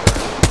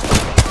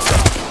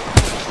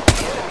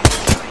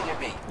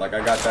 Like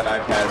I got that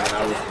iPad when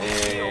I was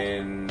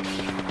in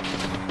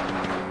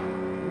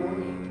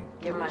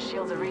Give my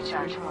shield to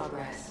recharge.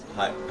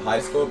 high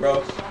school,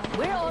 bro.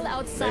 We're all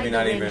outside. Maybe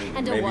not even.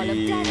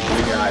 Maybe junior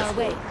high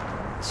school.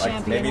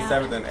 Like maybe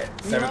 7th or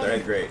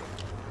 8th grade.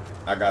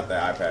 I got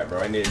that iPad,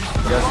 bro, and it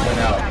just went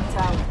out.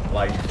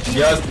 Like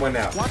just went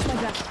out.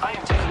 I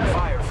am taking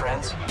fire,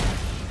 friends.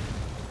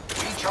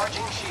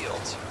 Recharging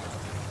shields.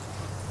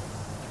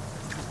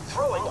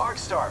 Throwing arc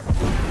star.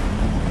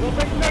 Go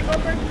back.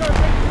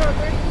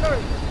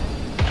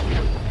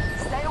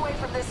 Stay away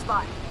from this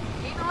spot.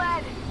 Keep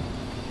lead.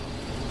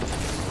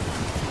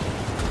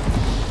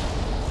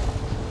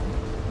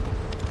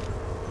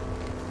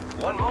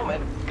 One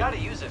moment. Gotta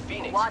use a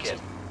Phoenix Watch kit.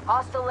 it.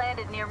 Hostile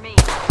landed near me.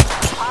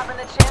 Popping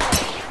the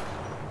chimney.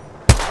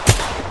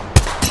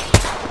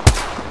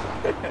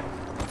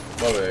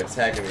 Well, they're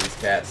attacking these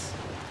cats.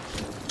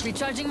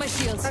 Recharging my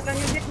shields. I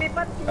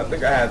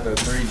think I had the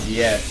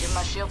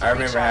 3GS. I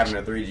remember having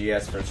a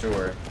 3GS for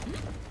sure.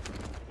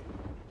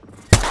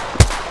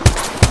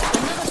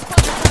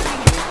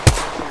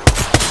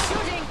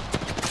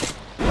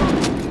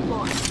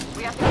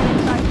 We have to get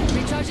inside.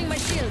 Recharging my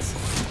shields.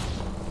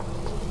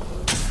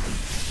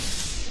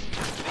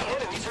 The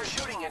enemies are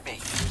shooting at me.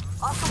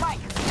 Off the mic.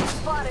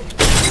 Spotted.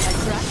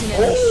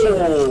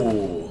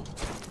 Oh!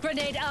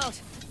 Grenade out.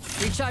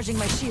 Recharging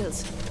my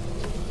shields.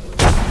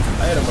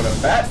 I hit him with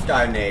a bat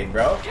sky nade,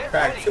 bro.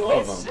 Cracked 2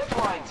 of them.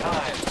 Zipline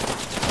time.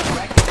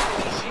 Cracked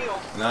enemy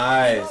shield.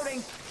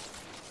 Nice.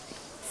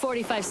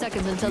 45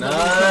 seconds until the Nice.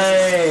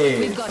 ring closes.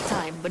 We've got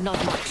time, but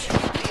not much.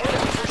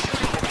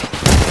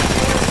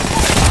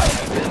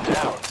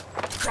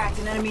 Cracked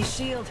an enemy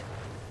shield.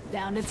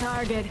 Down to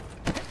target.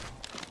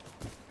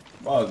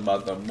 I was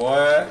about to,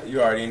 boy.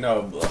 You already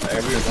know, bro. Hey,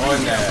 we was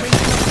on that. We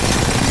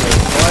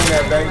was on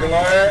that,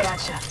 Bangalore.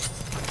 Gotcha.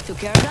 Took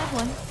care of that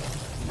one.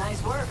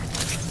 Nice work.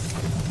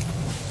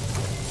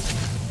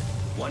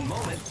 One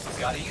moment.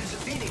 Gotta use a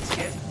Phoenix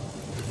kit.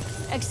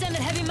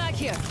 Extended heavy mag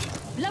here.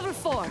 Level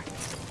 4.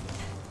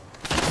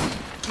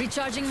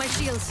 Recharging my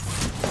shields.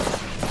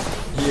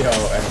 Yo,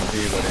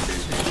 FP, what it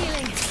is.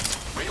 Healing.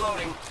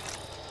 Reloading.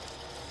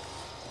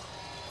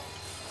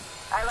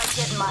 I like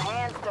getting my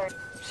hands dirty.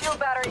 Shield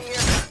battery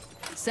here.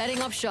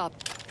 Setting up shop.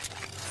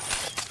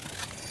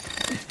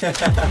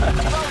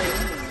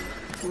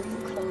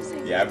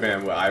 Yeah, I've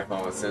been with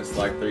iPhone since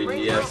like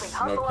 3GS.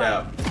 No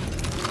cap.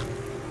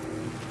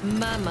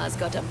 Mama's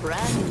got a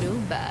brand new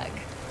bag.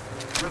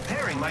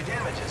 Repairing my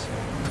damages.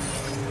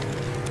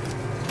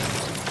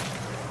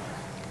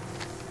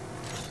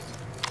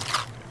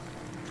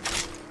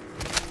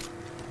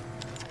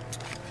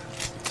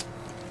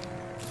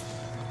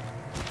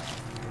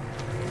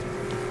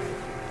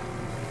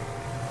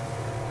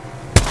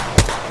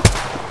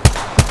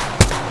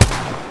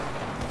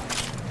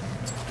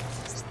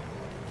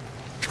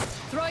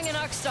 Throwing an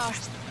arc star.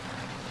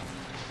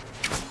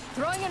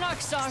 Throwing an arc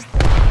star.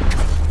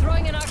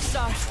 Throwing an arc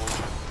star.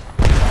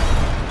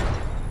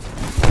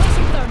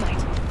 Placing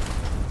thermite.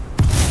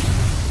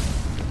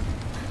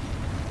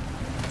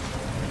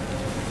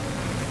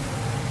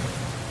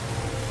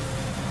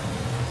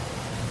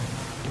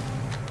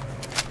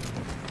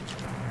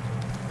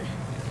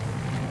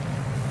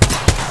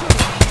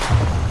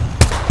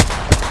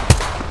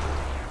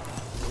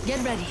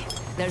 Get ready.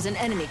 There's an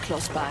enemy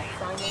close by.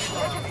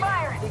 Taking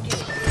fire.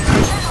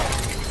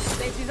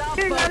 Safety's off,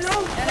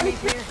 folks.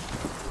 Enemies here.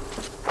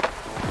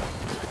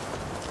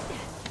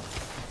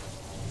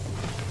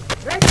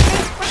 Great,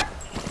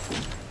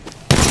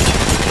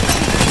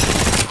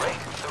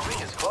 the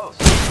ring is close.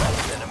 Less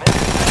than a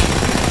minute.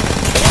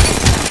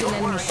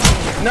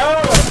 No!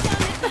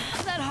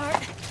 That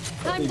hurt.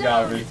 I'm She down.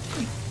 got me.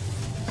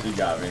 She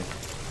got me.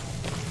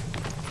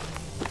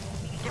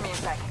 Give me a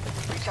second.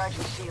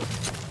 Recharging shield.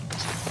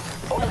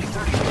 Only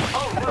 30.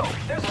 Oh no,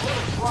 there's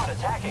another squad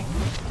attacking.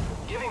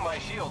 Giving my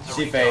shields a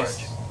She recharge. faced.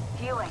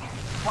 Healing.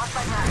 Watch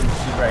my back.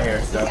 She's right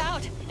here, so. Look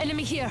out!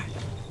 Enemy here.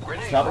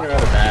 Stopping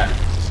another bat.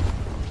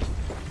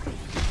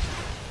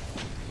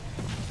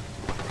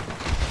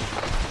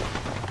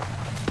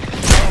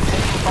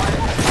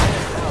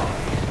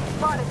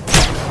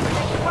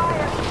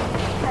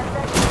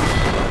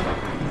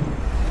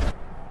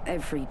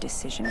 Every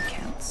decision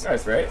counts.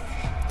 Nice, right?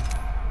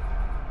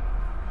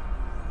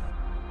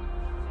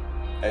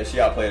 Hey, she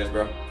outplayed us,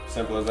 bro.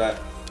 Simple as that.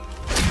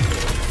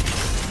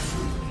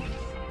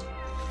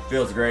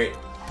 Feels great.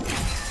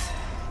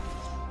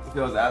 It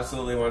feels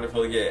absolutely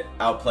wonderful to get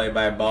outplayed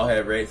by a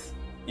ballhead Wraith.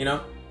 You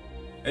know?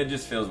 It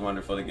just feels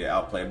wonderful to get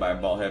outplayed by a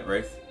ballhead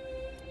Wraith.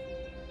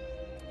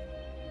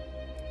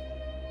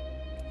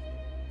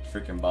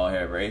 Freaking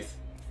ballhead Wraith.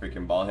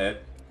 Freaking ballhead.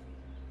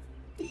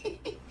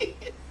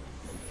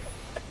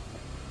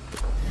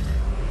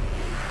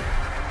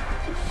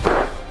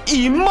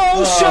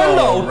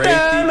 Emotional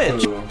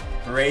damage.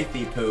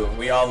 Wraithy poo.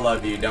 We all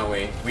love you, don't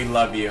we? We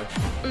love you.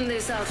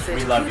 This outfit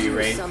We love could you, use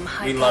Wraith. some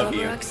We love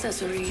you. high-caliber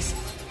accessories.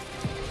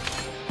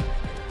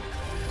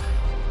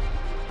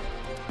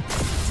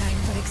 Time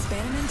for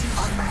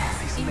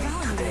experimentation,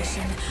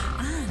 evaluation,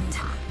 and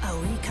a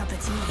wee cup of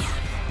tea.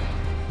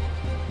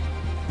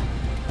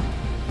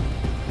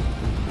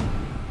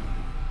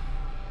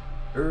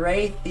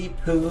 Wraithy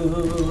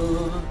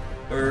poo.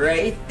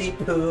 Wraithy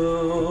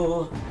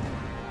poo.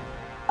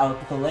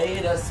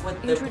 Outplayed us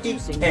with the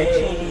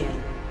PK.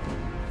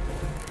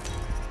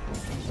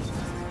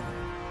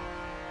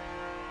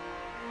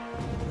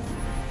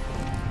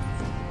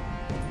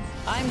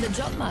 I'm the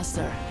jump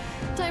master.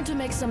 Time to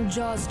make some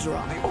jaws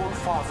drop. The Old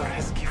Father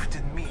has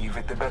gifted me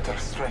with the better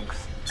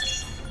strength.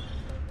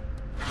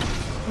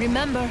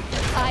 Remember,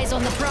 eyes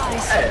on the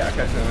prize. Hey, I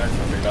catch the next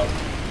one, big dog.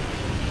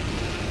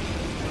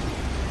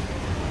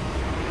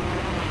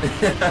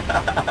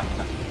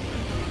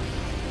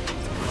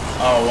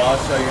 Oh, well, I'll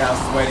show you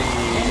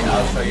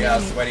how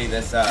sweaty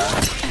this,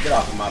 get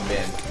off of my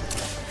bed.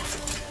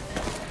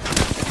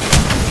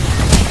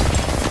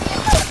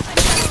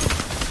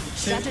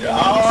 No,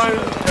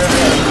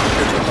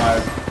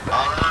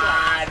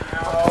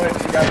 and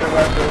she got the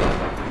weapon.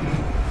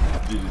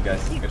 GG,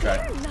 guys, good try. I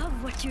love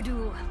what you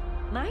do.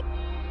 Mike?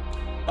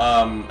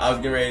 I was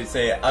getting ready to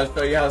say, I'll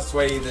show you how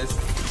sweaty this,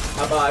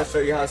 how about I show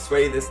you how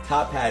sweaty this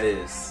top hat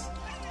is?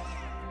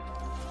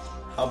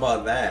 How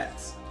about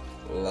that?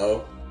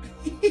 Low.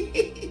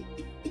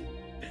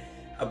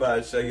 How about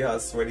I show you how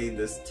sweaty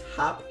this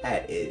top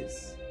hat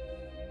is?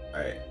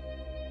 Alright.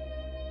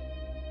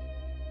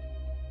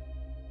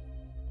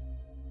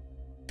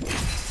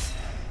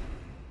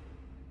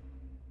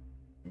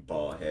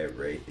 Ballhead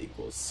Wraith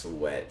equals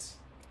sweat.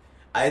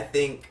 I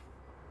think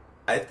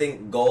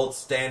gold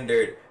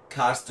standard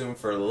costume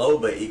for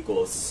Loba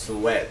equals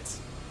sweat.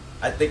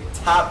 I think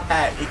top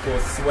hat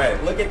equals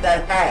sweat. Look at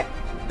that hat.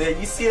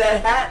 You see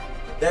that hat?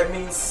 That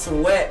means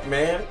sweat,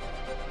 man.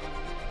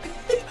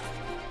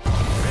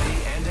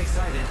 Ready and excited.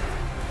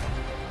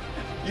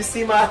 You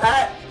see my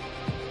hat?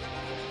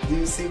 Do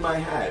you see my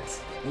hat?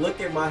 Look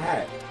at my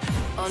hat.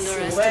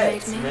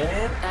 Underestimate Sweat, me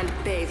man. and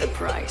pay the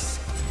price.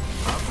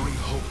 I bring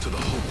hope to the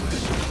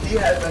hopeless. He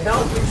has a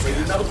helmet, so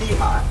you know he's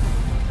hot.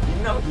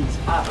 You know he's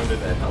hot under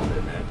that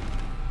helmet, man.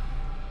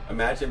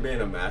 Imagine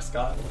being a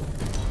mascot.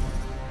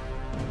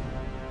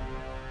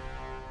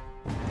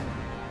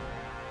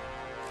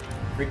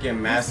 Freaking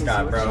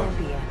mascot, bro.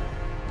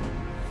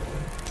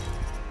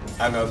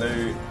 I know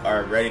they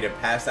are ready to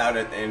pass out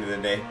at the end of the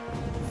day.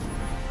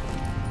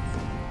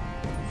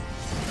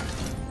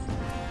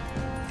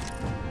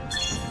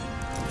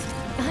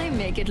 I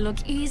make it look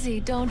easy,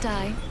 don't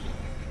I?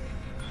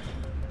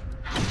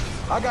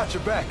 I got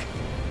your back.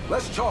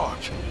 Let's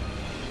charge.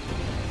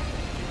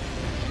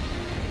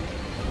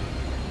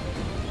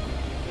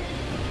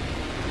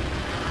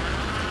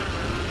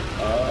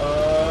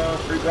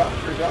 Free drop,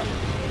 free drop.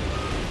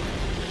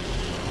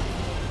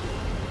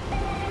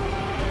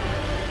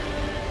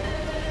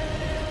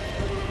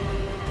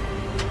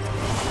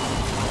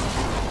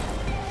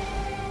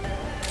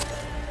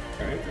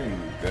 Anything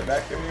good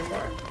back there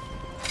anymore?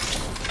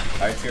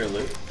 High tier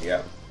loot?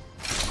 Yeah.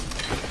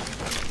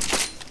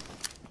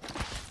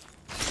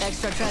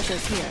 Extra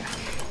treasures here.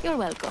 You're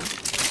welcome.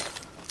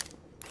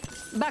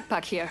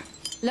 Backpack here.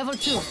 Level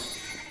 2.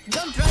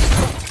 Don't try.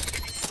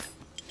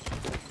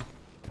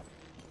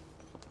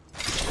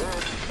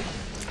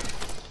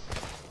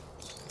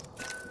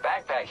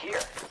 Backpack here.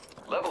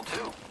 Level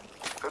 2.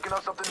 Cooking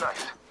up something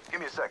nice. Give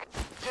me a second.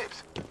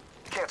 Chips.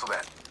 Cancel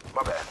that.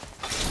 My bad.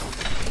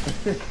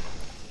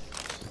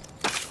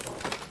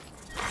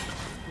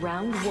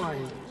 Round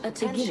 1.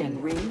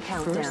 Attention. Ring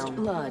countdown. First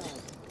blood.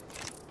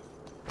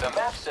 The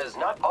map says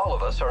not all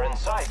of us are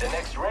inside the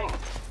next ring.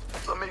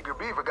 Some meager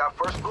beaver got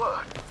first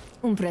blood.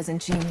 Un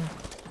presencino.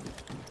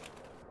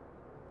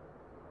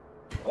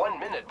 1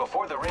 minute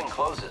before the ring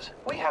closes.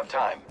 We have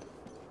time.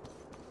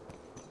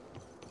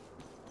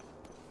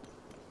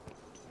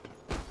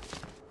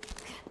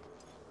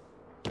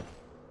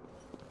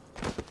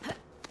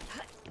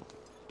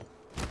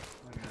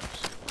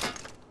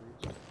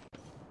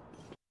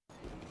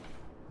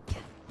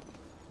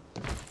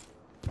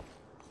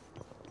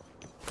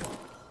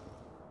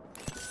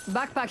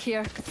 Backpack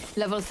here.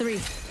 Level 3.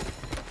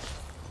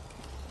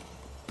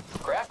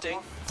 Crafting.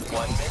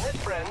 1 minute,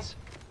 friends.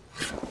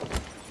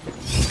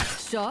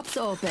 Shops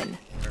open.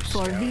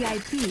 For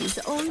VIPs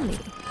only.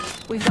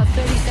 We've got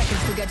 30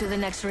 seconds to get to the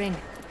next ring.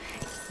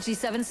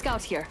 G7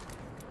 scout here.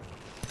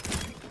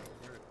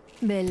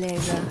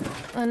 Beleza.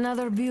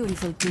 Another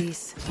beautiful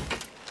piece.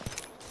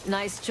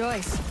 Nice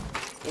choice.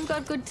 You've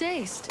got good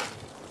taste.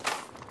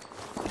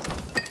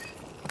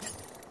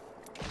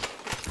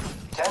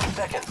 10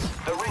 seconds.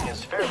 The ring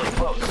is fairly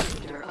close.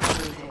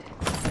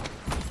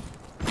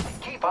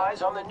 Keep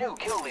eyes on the new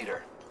kill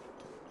leader.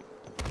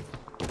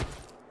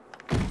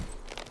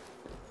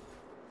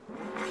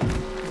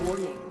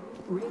 Warning.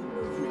 Ring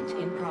movement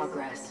in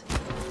progress.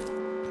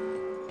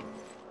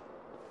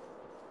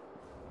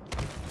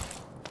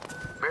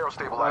 Barrel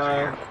stabilizer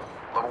here.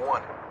 Level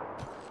 1.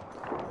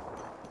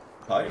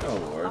 Probably no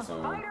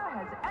Warzone.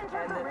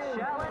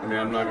 I mean,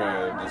 I'm not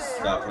gonna just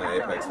stop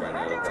playing Apex right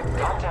now.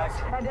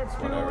 Contact. And as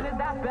soon as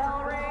that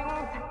bell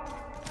rings,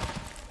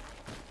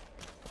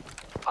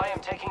 I am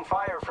taking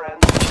fire,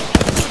 friends.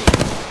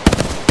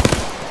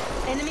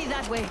 Enemy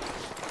that way.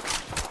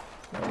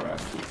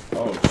 Alright.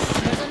 Oh,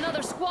 There's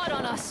another squad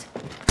on us.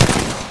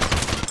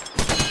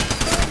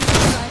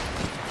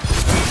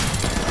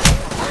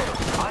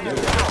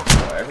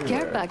 dude,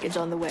 Care package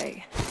on the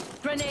way.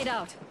 Grenade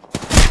out.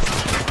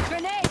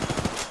 Grenade!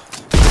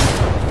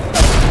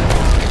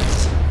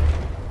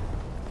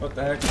 what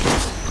the heck?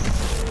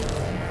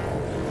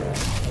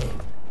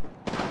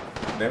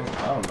 They,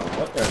 I don't know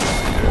what they're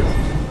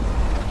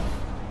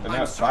doing. They're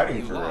not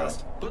fighting for real.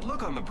 But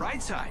look on the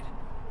bright side.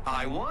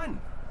 I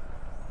won.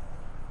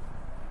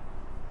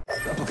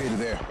 Replicator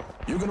there.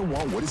 You're gonna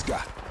want what it's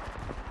got.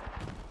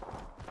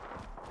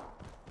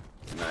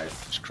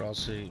 Nice. Just crawl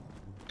suit,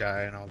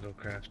 die, and I'll go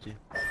craft you.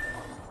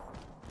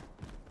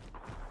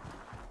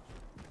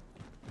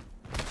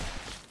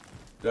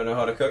 Don't know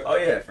how to cook? Oh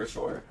yeah, for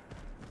sure.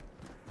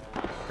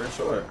 For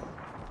sure.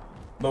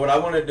 But what I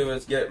want to do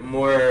is get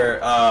more,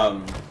 I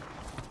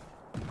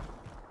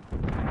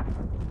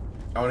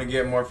want to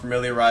get more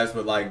familiarized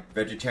with like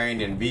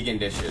vegetarian and vegan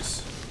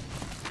dishes.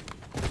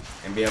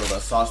 And be able to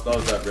sauce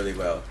those up really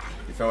well.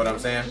 You feel what I'm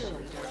saying?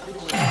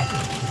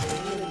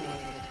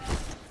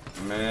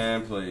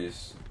 Man,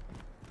 please.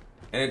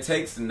 And it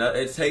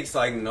takes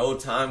like no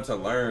time to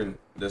learn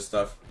this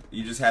stuff.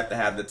 You just have to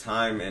have the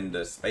time and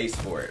the space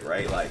for it,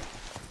 right? Like,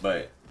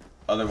 but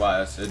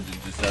otherwise it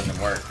just doesn't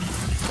work.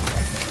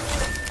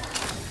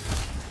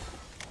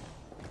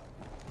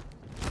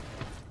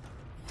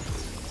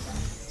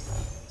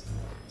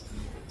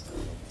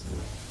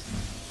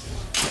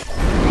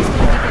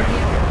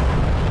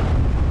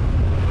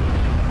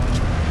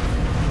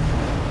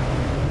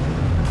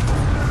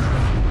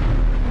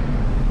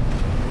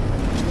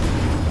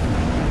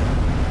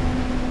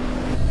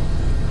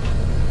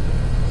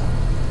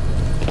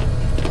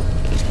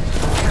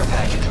 Care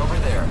package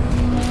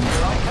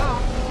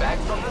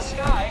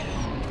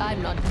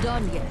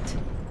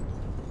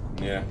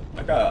Yeah,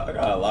 I got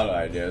a lot of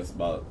ideas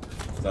about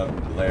stuff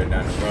later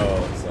down the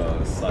road, so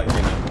it's like,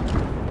 you know,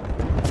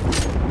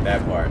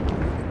 that part.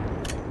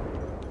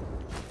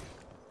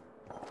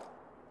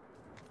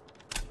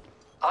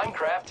 I'm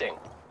crafting.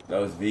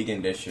 Those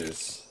vegan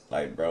dishes,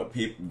 like, bro,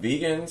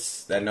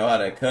 vegans that know how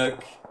to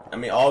cook. I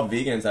mean, all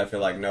vegans I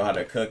feel like know how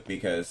to cook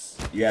because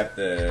you have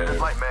to.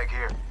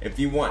 If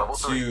you want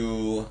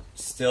to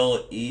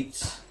still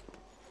eat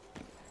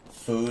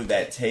food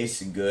that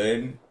tastes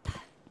good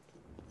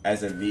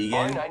as a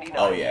vegan,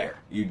 oh yeah,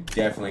 you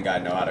definitely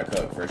gotta know how to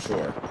cook for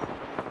sure.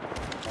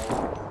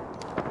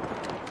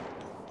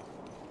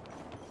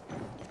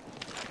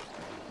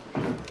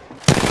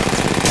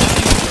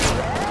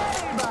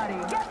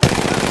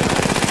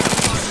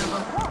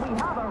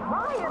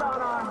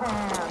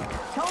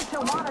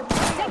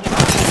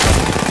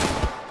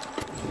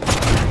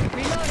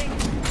 Reloading.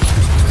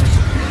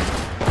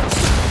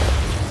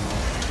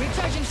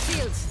 Recharging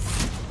shields.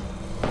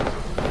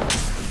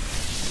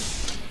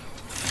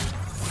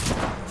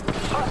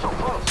 Not so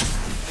close.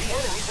 The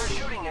enemies are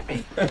shooting at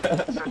me.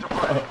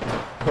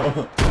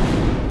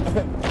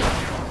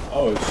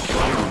 Oh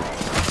shoot.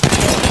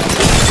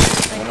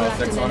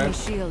 106 on him.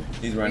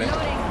 He's running.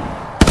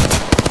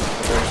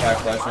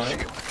 35 flash on him.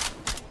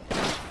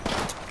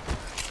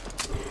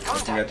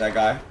 You got that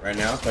guy right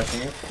now,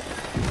 pushing you.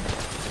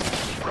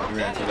 He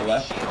ran to the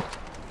left.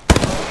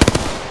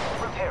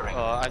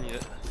 I need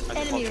it.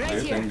 Do your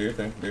thing, do your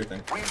thing, do your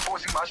thing.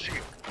 Reinforcing my shield.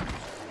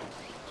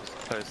 Just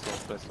play slow,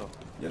 play slow.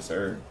 Yes,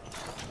 sir.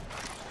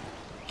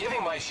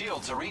 Giving my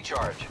shields a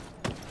recharge.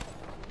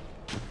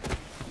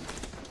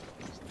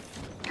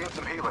 Give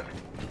some healing.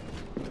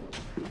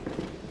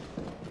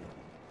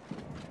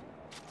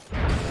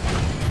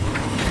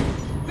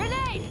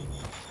 Grenade!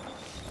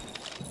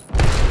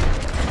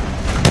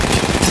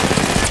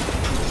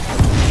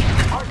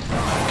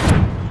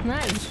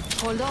 Nice.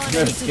 Hold on.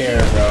 You're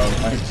scared, bro.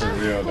 Like, for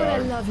real, What a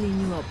dog. lovely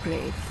new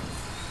upgrade.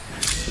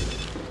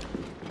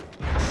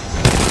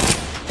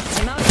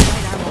 I'm out of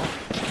light ammo.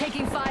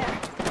 Taking fire.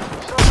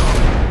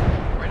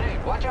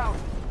 Grenade, watch out.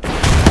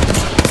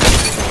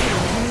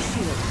 Enemy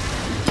shield.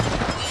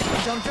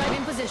 Jump drive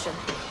in position.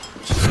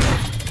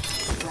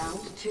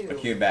 I'll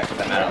cue back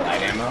because I'm out of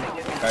light ammo.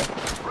 Okay.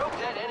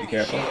 Be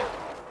careful.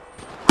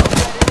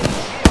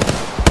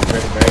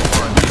 Break.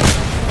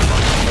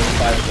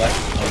 35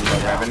 left. I'll go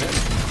grabbing it.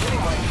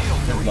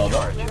 Just load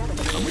up.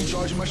 I'm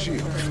recharging my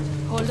shield.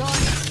 Hold on.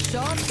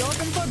 Shop's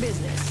open for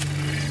business.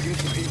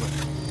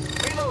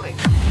 Reloading.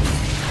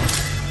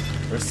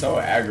 We're so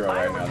aggro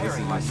right now. This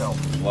is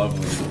just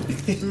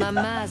lovely.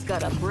 Mama's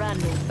got a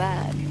brand new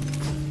bag.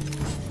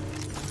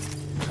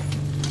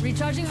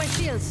 Recharging my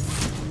shields.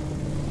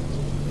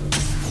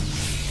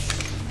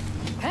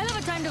 Hell of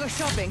a time to go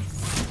shopping.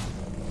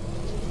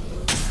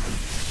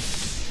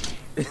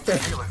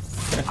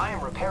 I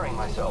am repairing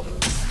myself.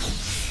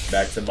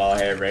 Back to ball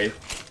head Wraith.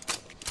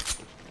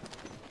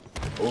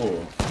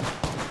 Ooh.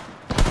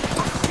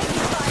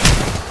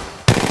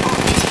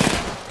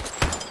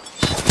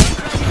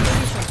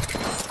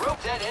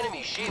 Broke that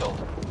enemy shield.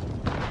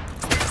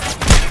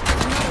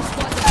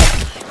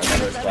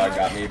 Another squad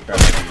got me from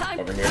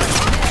over here.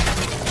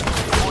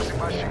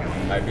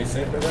 Might be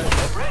safe for that.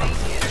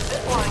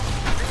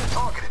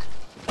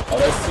 Oh,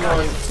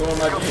 that's two on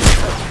my team.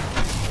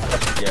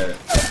 Yeah.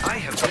 I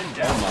have been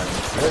down. Oh my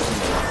goodness.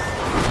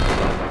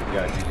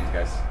 Yeah, GG's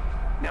guys.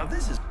 Now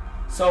this is.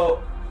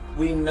 So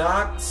we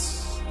knocked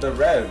the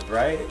Rev,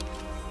 right?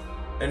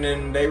 And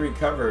then they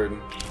recovered.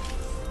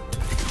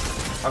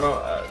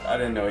 I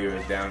didn't know he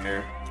was down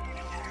there.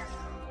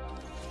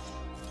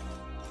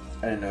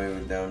 I didn't know he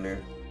was down there.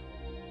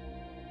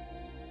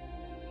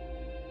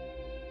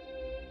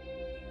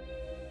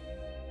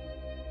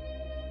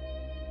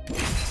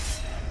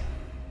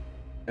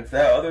 If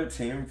that other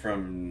team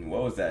from,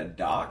 what was that,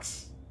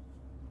 Docks?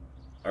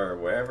 Or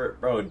wherever,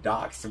 bro,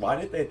 Docks, why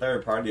did they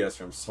third party us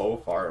from so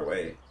far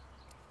away?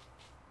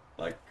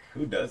 Like,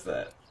 who does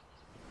that?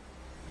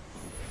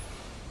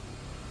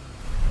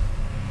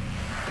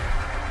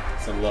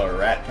 Some little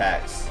rat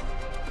packs.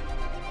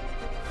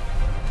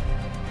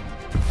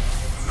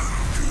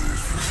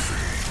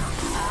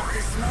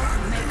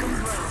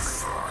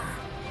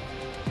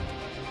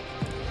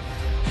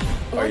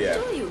 What yeah.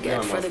 do you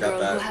get for the girl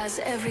who has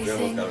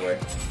everything more?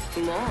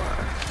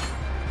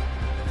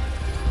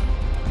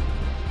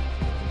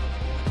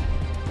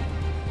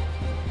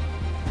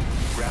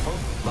 Grapple,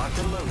 locked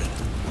and loaded.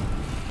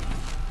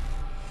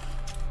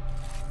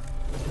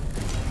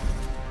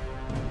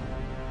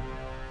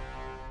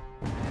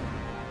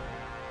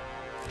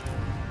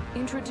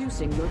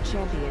 Introducing your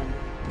champion.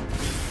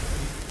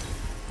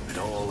 It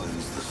all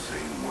ends the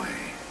same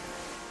way,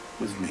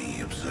 with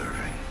me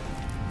observing.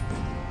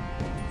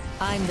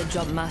 I'm the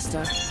Jump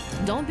Master.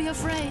 Don't be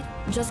afraid.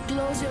 Just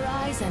close your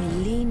eyes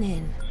and lean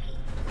in.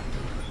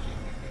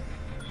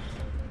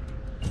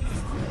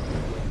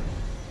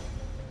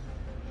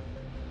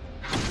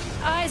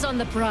 Eyes on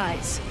the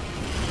prize.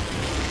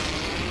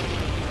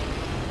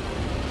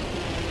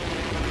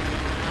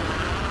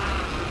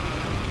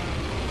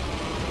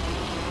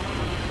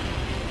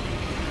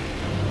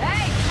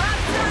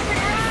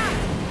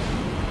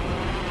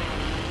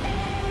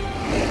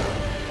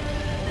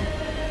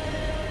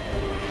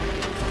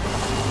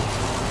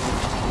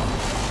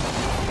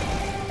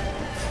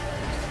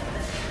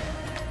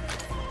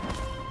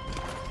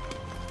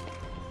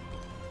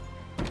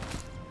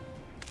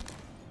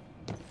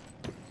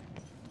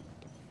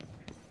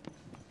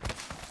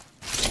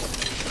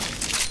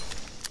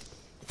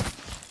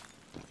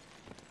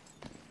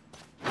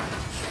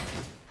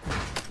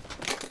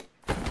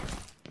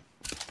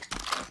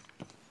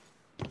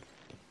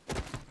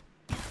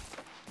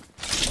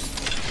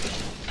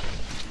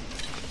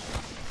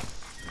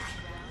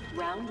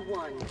 Round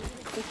 1.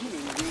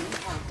 Beginning ring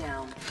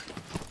countdown.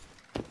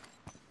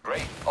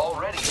 Great.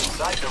 Already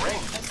inside the ring.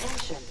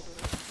 Attention.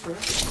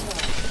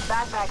 First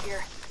blood. Back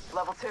here.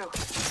 Level 2.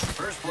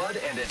 First blood,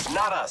 and it's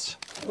not us.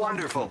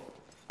 Wonderful.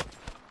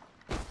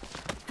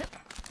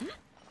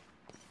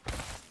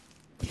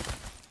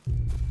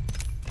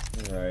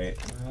 Alright,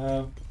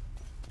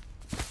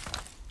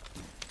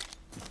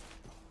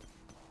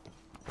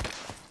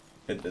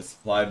 hit the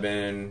supply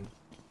bin.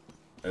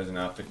 There's an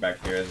optic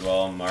back here as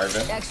well.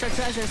 Marvin. Extra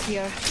treasures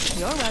here.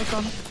 You're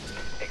welcome.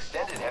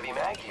 Extended heavy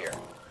mag here.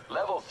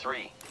 Level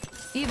 3.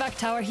 Evac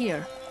tower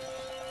here.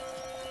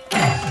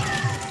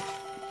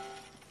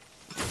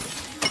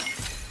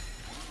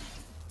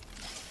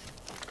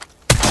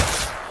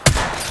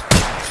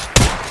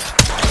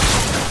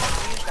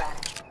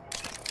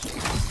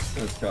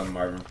 Let's kill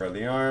Marvin for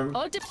the arm.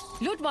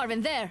 Loot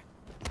Marvin there.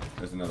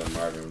 There's another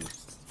Marvin.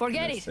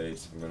 Forget it.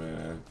 Stage. I'm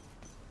gonna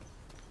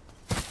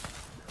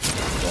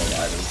roll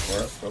items for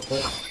us real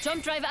quick.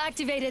 Jump drive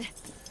activated.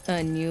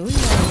 A new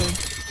level.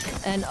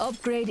 An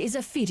upgrade is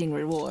a feeding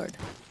reward.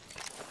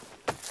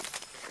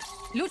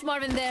 Loot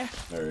Marvin there.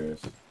 There he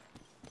is.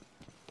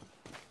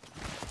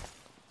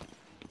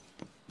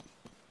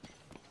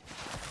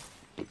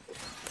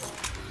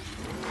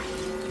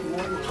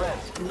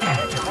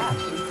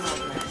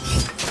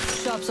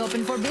 Shop's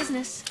open for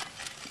business.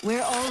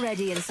 We're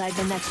already inside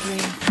the next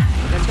ring.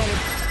 Let's get it.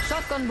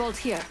 Shotgun bolt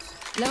here.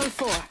 Level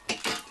 4.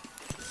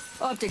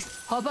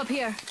 Optics. Hop up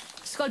here.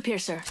 Skull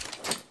piercer.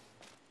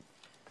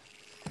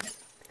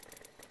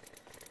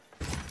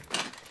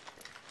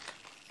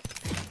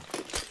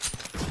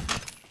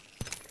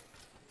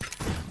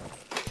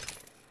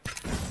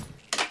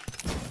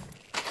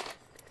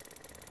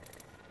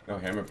 No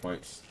hammer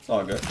points. It's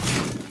all good.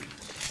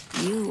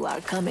 You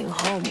are coming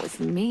home with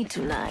me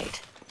tonight.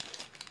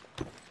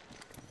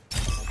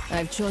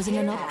 I've chosen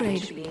an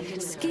upgrade.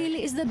 Skill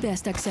is the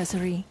best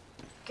accessory.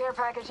 Care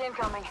package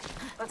incoming.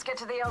 Let's get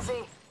to the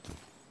LZ.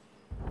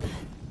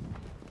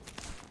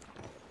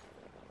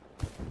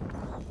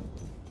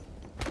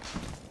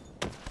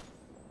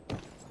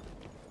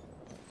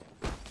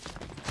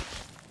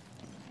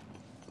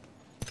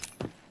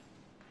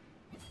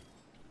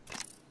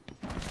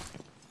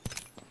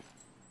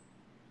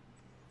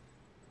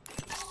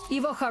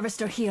 Evo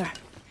harvester here.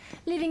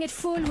 Leaving it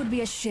full would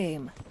be a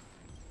shame.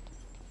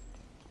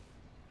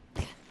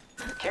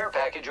 Care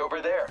package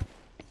over there.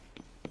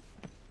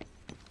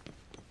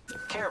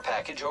 Care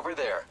package over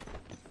there.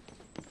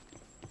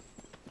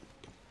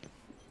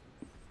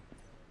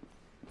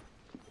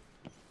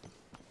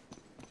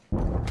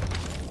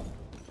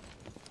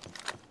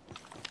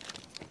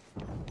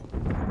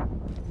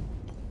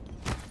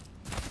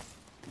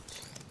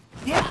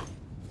 Yeah.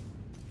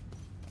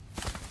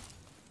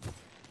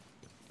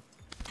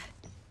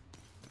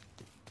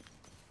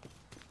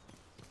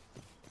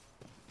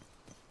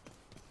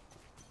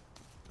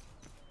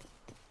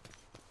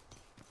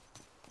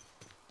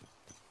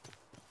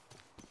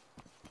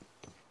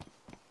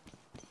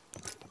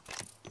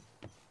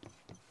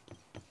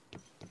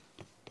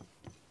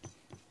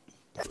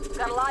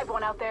 Got a live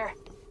one out there.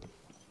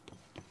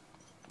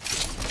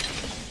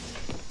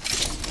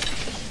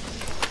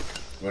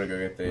 Wanna go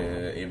get the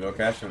Evo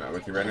cache? I'm not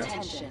with you right now.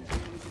 Attention.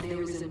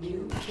 There is a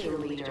new kill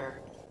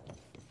leader.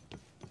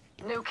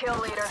 New kill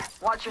leader.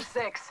 Watch your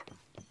 6.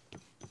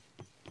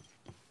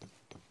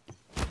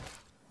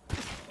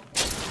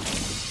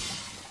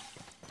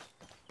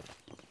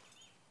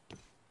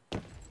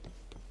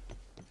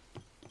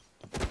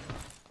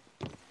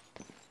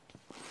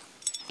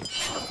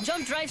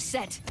 Jump drive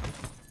set.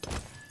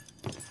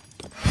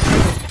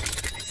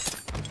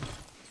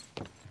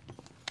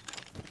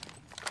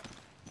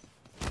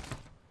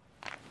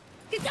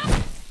 Get up!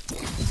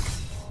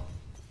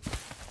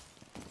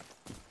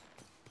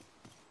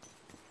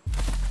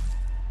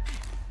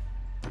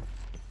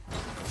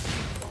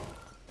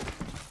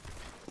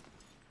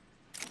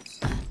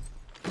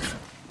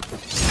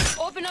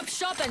 Open up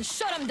shop and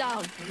shut him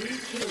down. New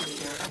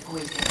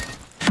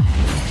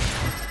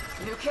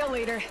kill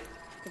leader.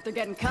 If they're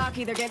getting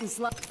cocky, they're getting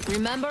slow.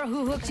 Remember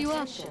who hooked you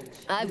up?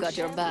 I've got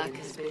your back.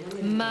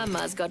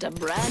 Mama's got a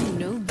brand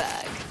new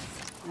bag.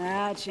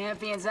 Ah,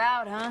 champion's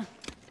out, huh?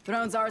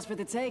 Throne's ours for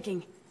the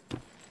taking.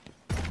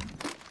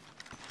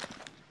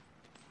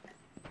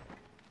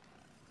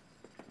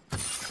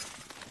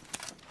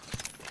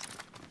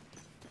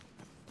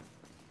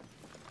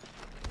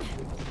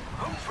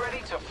 Who's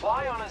ready to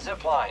fly on a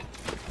zipline?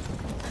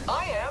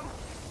 I am.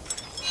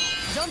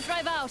 Jump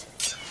drive out.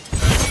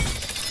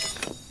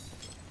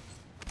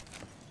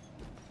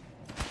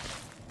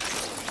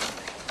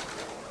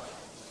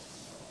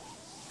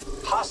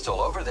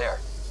 Hostile over there.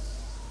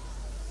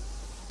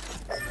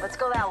 Let's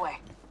go that way.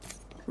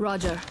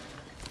 Roger.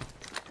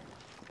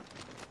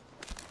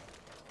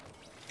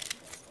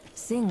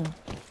 Sing.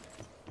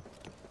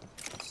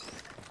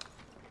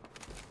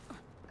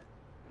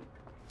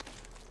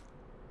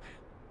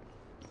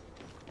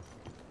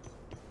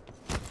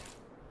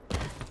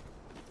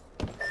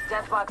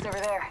 Death box over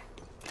there.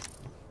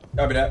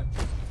 Copy that.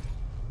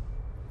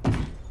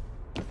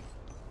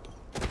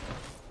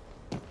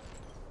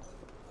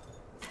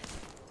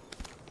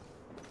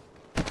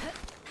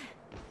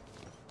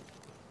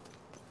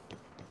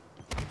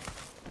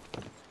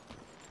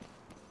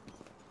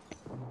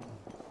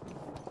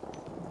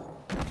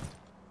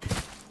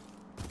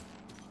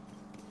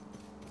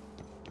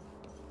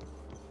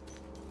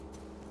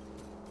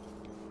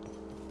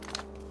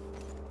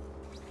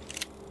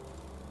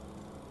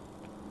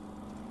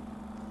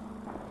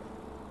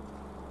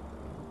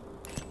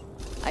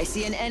 I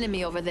see an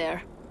enemy over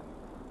there.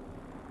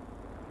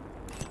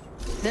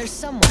 There's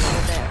someone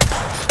over there.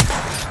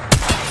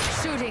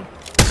 Shooting.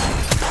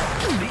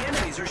 The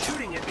enemies are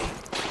shooting at me.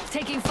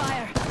 Taking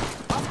fire.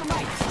 Off the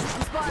mic.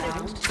 I'm spotted.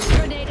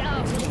 Grenade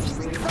out.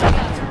 Frag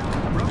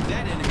out. Broke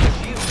that enemy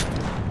shield.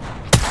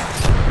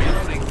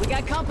 Reloading. We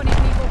got company,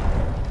 people.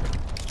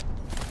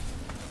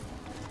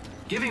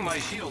 Giving my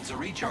shields a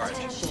recharge.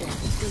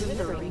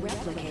 Delivering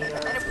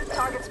replicator. Enemy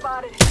target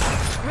spotted.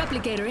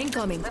 Replicator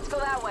incoming. Let's go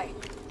that way.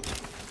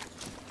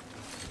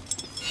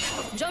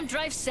 Jump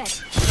drive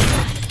set.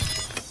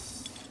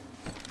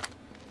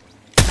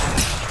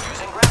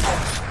 Using grapple.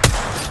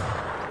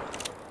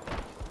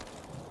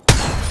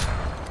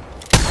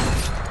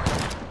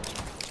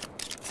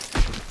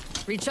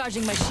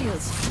 Recharging my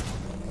shields.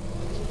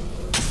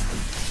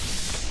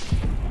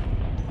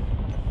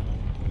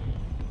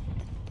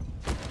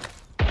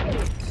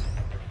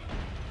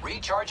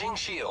 Recharging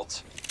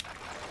shields.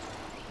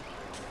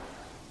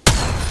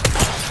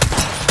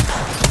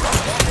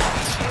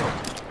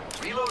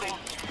 Reloading.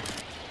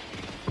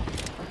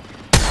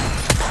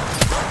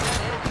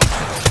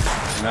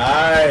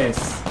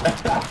 Nice.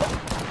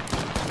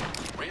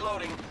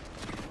 Reloading.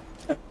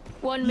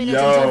 1 minute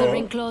Yo. until the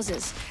ring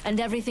closes, and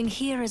everything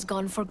here is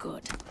gone for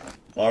good.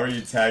 Why were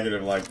you tagging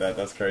him like that?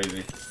 That's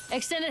crazy.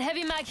 Extended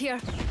heavy mag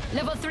here.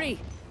 Level 3.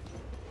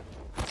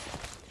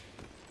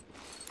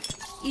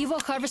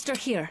 Evo harvester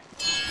here.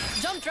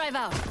 Jump drive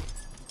out.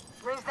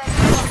 Rings that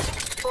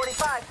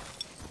 45.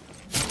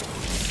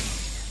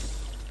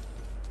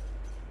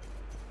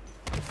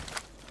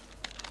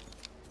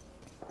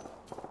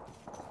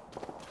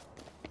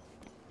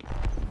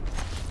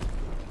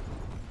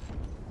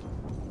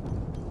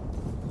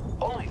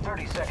 Only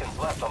 30 seconds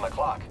left on the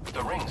clock.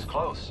 The ring's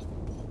close.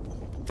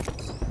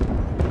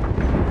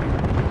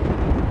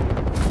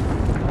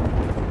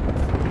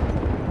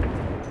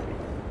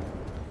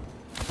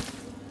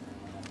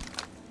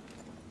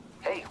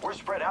 Hey, we're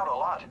spread out a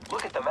lot.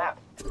 Look at the map.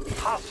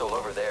 Hostile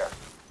over there.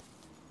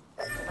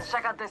 Let's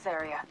check out this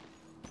area.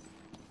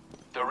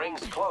 The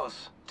ring's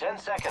close. 10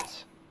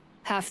 seconds.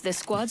 Half the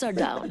squads are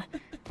down.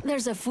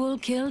 There's a fool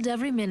killed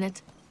every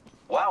minute.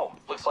 Wow,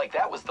 looks like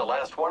that was the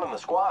last one in the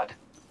squad.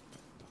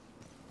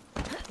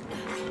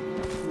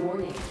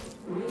 Warning.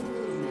 Ring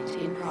movement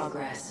in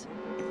progress.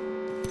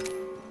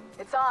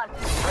 It's on.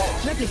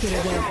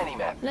 Replicator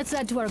there. Let's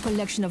add to our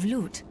collection of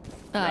loot.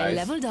 I Nice.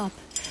 leveled up.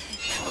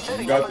 You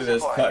can go through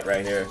this cut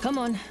right here. Come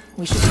on,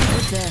 we should be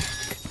good there.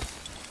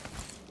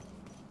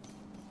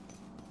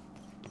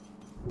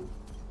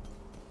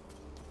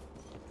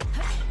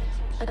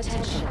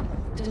 Attention.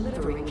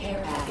 Delivering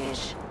care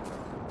package.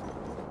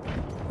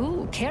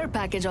 Ooh, care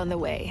package on the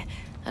way.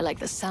 I like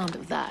the sound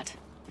of that.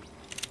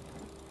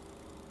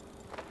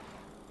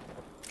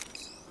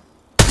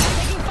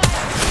 Taking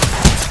fire!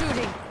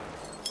 Shooting.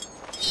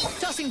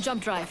 Tossing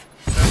jump drive.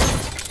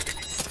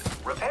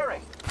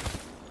 Repairing.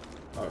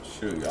 Oh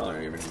shoot, y'all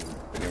aren't even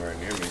anywhere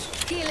near me.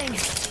 Healing.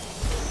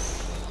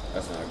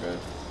 That's not good.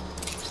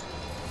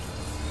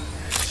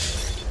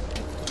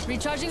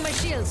 Recharging my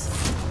shields.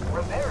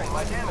 Repairing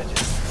my damages.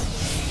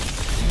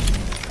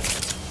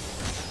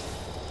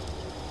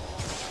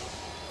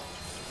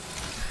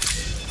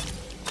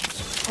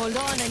 Hold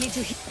on, I need to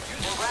Using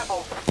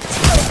grapple.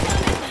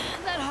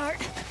 That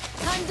hurt.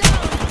 I'm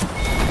down.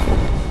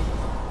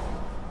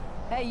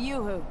 Hey,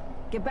 Yoo-hoo.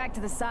 Get back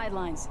to the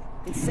sidelines.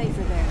 It's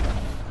safer there.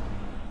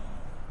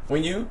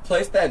 When you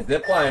placed that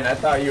zip line, I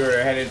thought you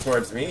were headed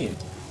towards me.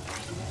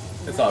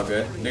 It's all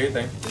good. Do your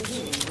thing.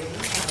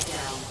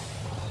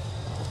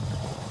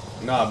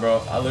 Nah,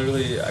 bro. I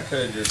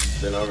could have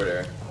just been over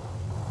there.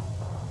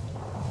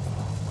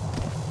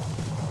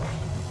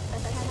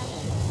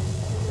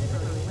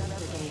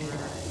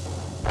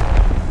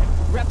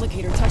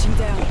 Replicator touching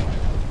down. I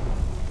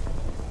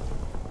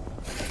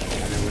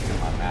didn't look at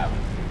my map.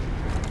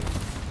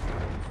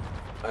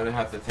 I didn't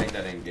have to take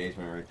that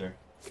engagement right there.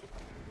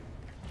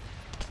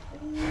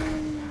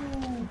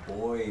 Ooh,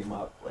 boy,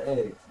 my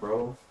legs,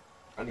 bro.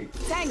 I need to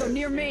Tango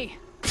near me.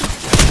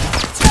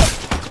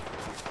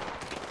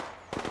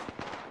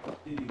 What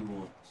did you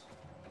want?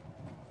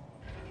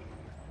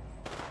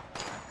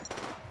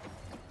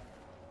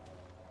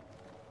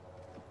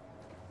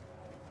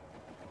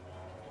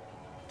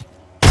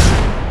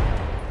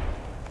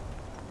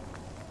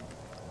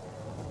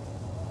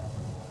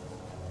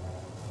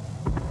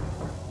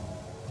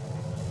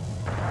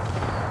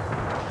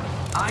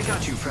 I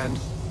got you, friend.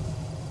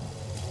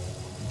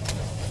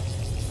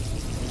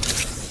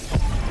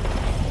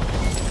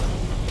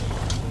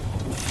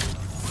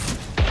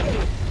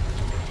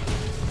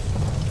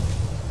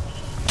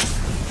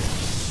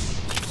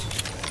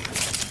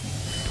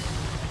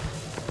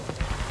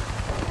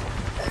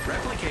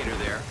 Replicator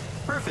there.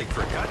 Perfect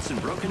for cuts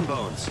and broken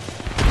bones.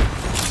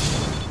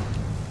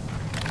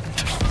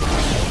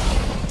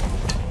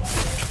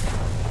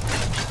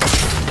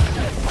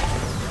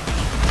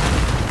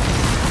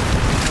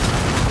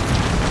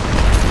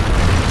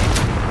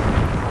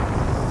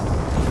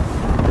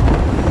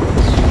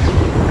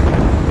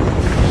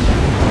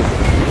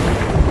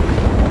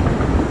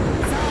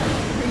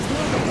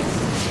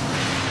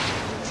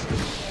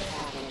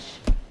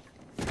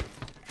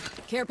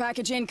 Care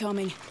package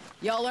incoming.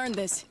 Y'all earned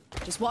this.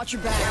 Just watch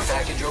your back. Care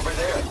package over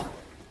there.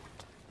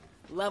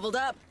 Leveled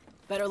up.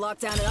 Better lock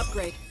down and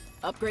upgrade.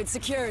 Upgrade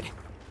secured.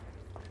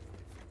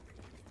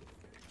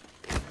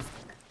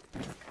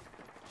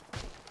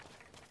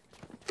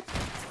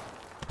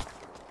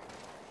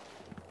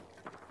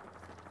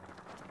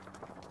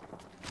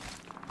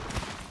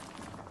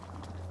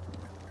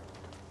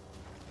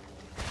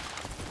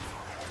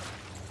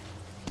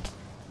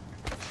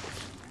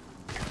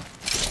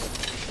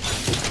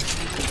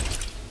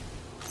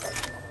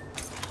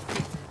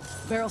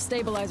 Barrel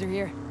stabilizer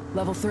here.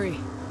 Level 3.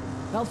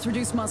 Helps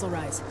reduce muzzle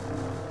rise.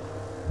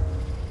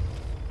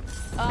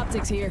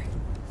 Optics here.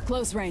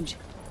 Close range.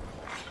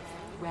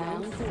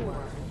 Round 4.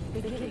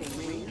 Beginning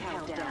ring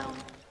countdown.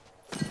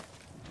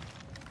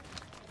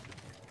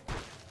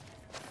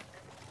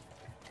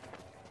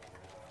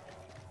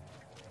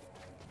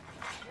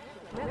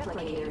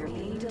 Replicator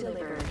being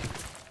delivered.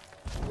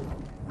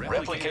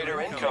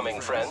 Replicator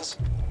incoming, friends.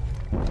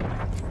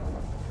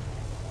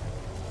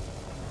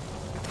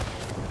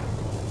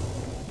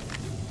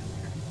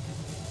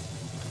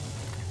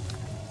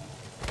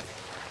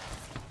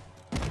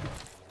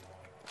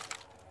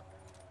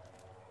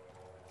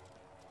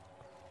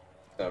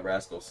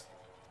 Rascals.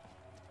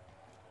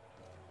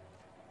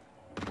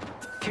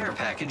 Care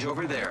package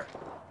over there.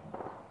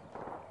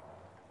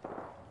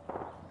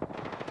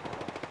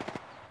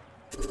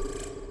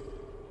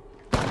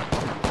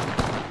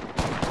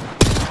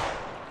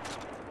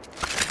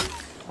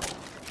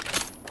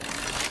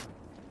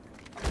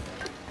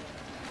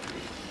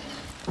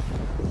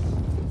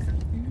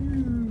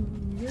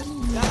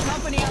 Got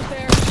company out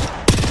there.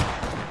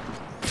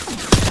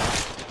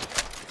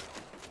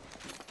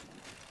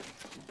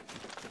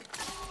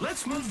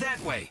 Let's move that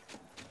way.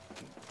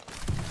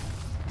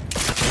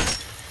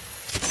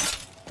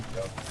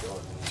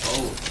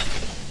 Oh.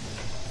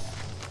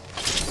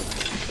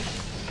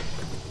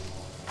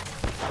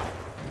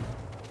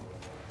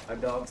 Our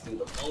dogs do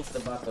the most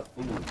about the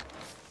food.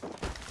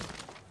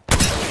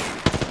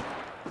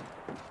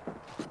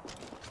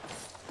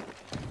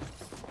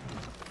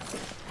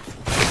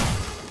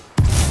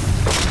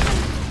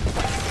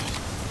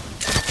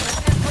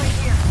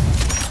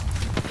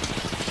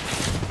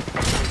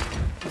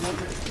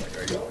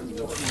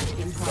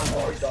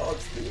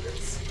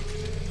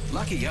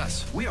 Lucky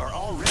us, we are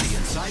already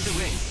inside the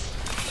ring.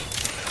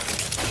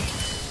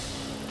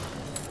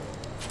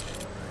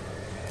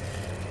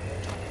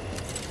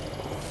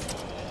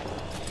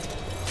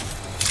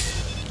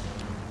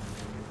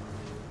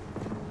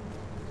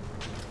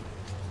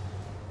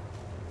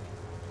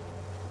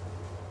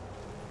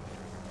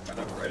 What kind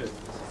of bread is this?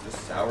 Is this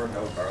sour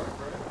no garlic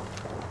bread?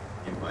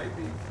 It might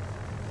be.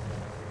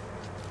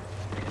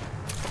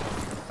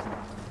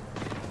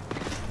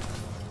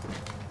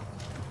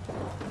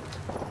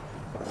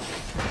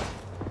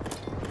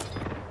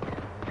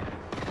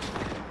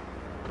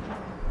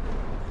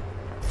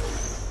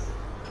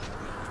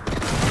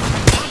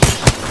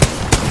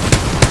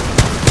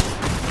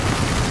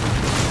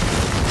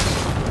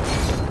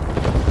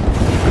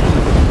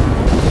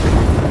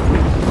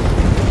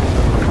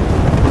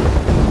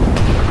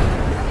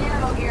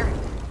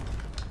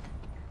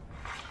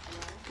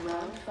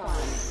 Round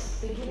 5.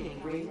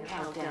 Beginning ring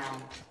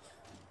countdown.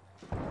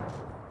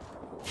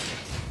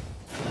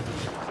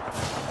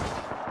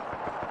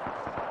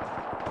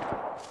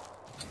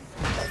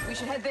 We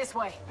should head this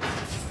way.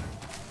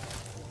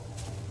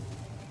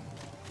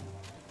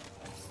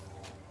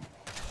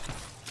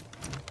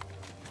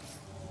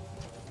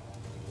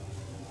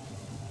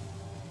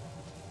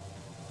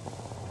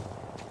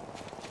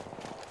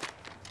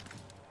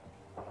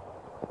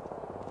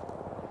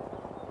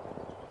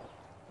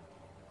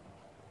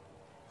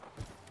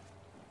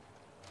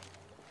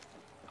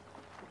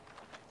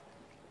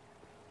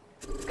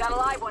 Got a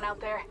live one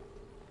out there.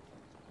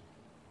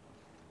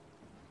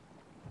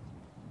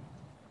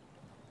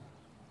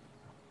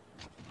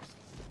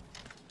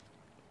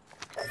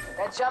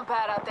 That jump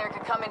pad out there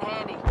could come in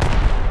handy.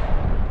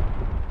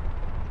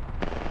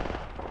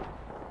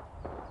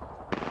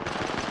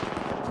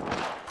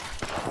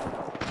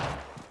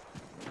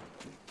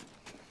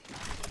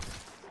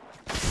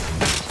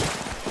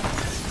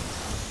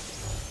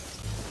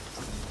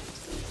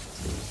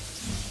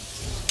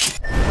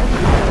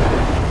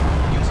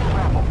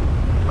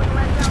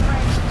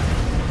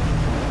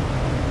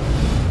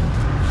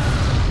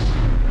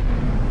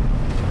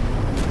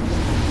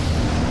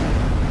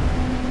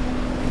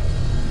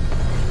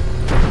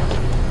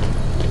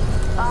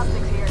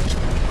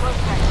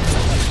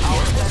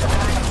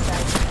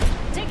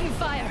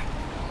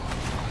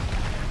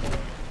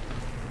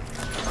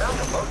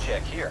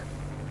 Check here.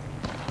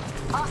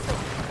 Austin,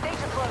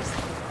 danger close.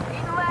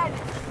 Eating lead.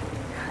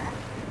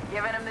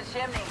 Giving him the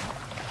chimney.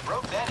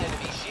 Broke that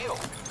enemy shield.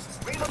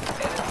 Reload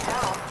enemy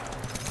down.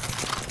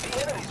 The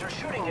enemies are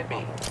shooting at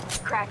me.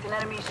 Cracked an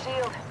enemy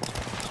shield.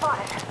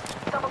 Spotted.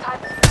 Double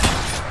time.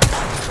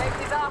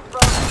 Safety's off,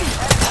 bro.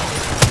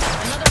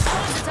 Another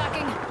squad's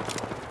attacking.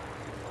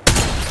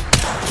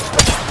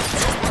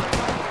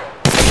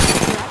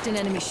 Cracked an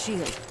enemy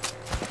shield.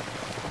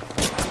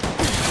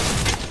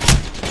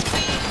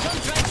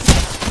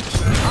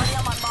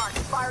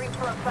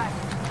 for effect.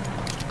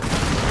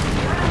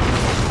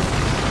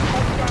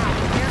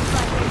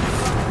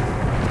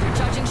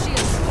 Recharging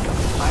shields.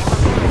 I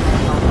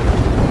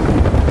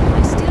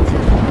still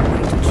have more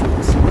way to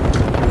choose.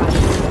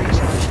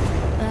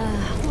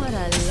 What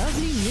a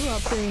lovely new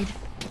upgrade.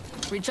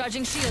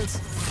 Recharging shields.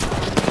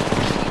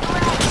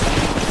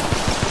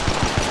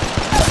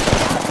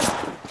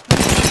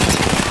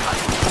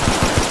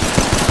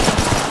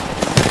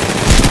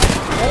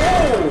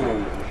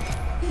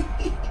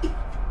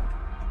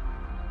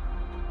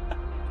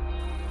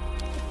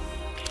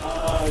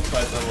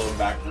 Twice a little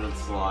backward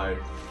slide.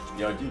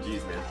 Yo,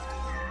 GG's, man.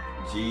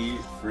 G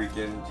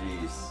freaking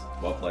G's.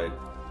 Well played.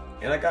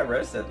 And I got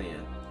rest at the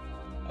end.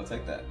 I'll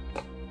take that.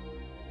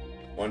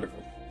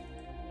 Wonderful.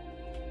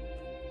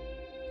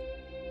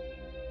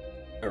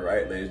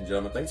 Alright, ladies and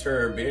gentlemen. Thanks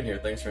for being here.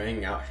 Thanks for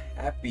hanging out.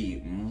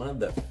 Happy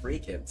mother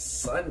freaking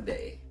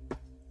Sunday.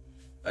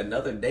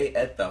 Another day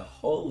at the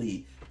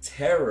Holy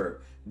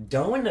Terror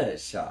Donut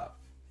Shop.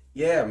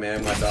 Yeah,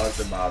 man. My dogs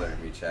are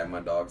bothering me, Chad. My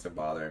dogs are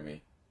bothering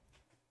me.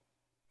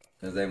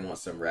 Because they want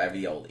some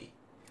ravioli.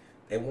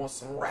 They want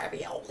some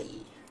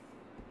ravioli.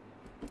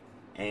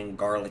 And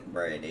garlic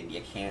bread. And you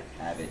can't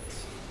have it,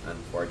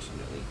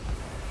 unfortunately.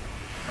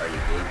 I already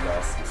gave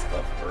y'all some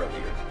stuff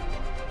earlier.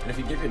 And if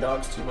you give your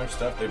dogs too much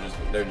stuff, they're just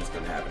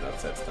going to have an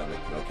upset stomach.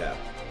 No cap.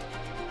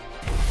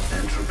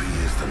 Entropy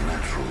is the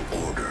natural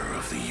order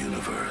of the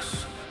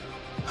universe.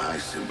 I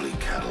simply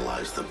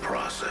catalyze the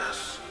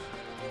process.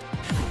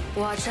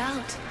 Watch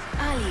out.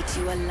 I'll eat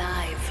you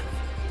alive.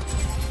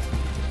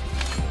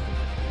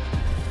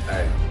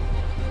 Hey.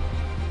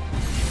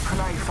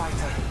 Fly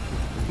fighter,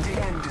 the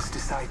end is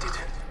decided.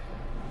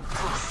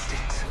 Trust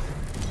it.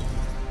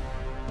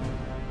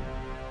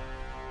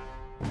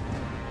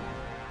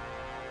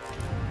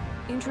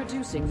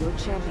 Introducing your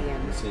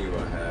champion. Let's see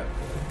what happens.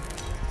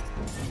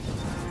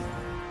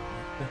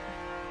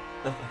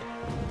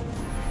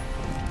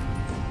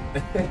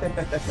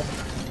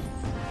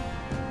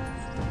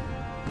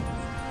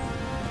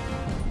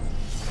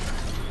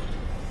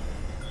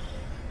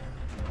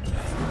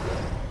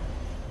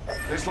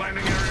 This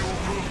landing area will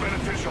prove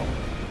beneficial.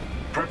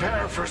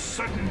 Prepare for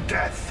sudden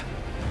death.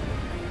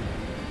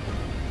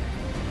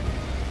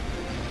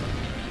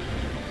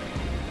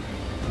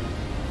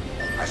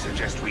 I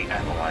suggest we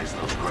analyze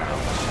those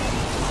grounds.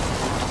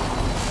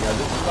 Yeah,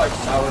 this is like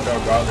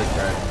sourdough garlic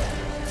bread.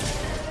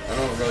 I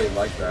don't really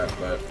like that,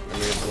 but I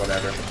mean, it's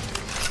whatever.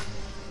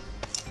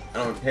 I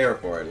don't care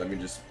for it, let me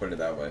just put it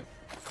that way.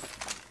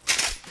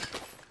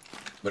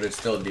 But it's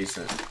still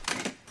decent.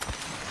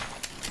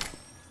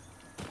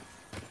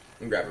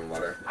 I'm grabbing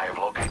water. I have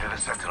located a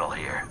sentinel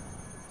here.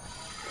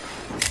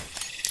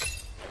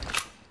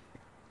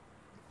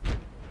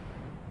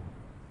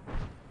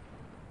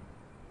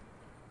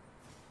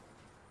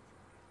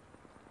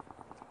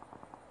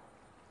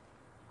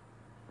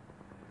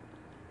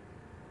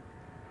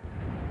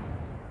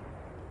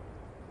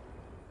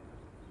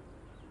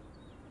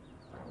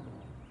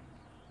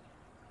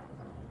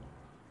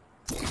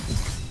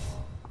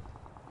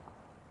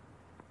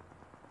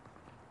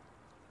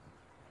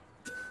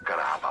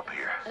 Gotta hop up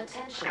here.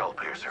 Attention. Skull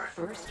piercer.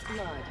 First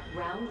blood,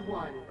 round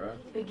 1.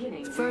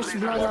 Beginning. First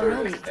blood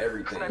already.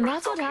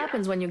 That's what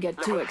happens when you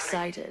get too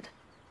excited.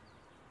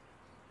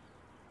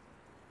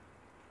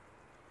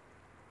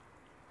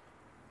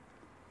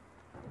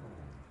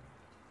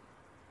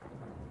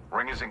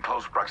 Ring is in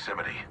close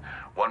proximity.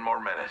 1 more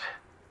minute.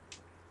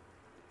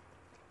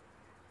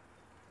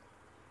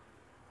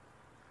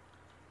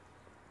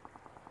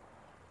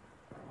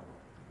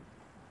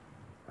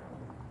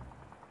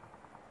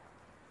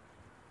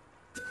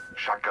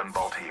 Shotgun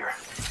bolt here.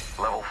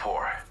 Level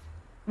 4.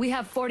 We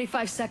have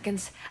 45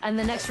 seconds, and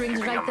the next ring's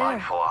Keeping right a there.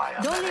 mindful eye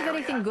on Don't that leave area.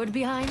 anything good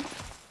behind.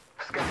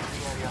 Scanning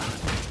the area.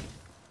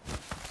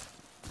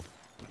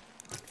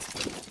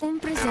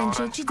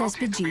 Presente ci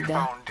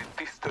despedida.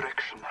 This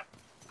direction.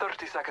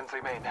 30 seconds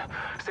remain.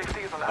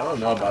 Safety is an I don't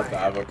know about the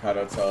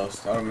avocado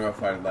toast. I don't know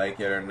if I like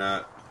it or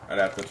not. I'd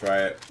have to try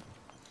it.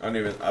 I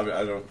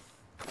don't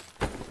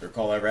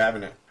recall ever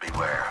having it.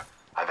 Beware.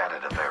 I've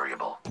added a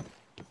variable.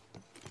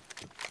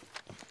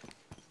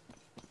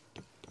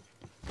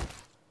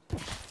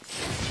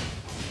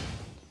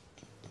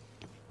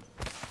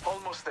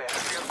 Almost there.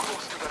 We are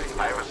close to the ring.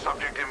 I have a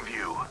subject in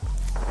view.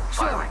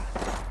 Firing.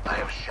 I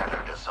have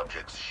shattered a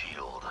subject's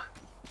shield.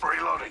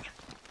 Reloading.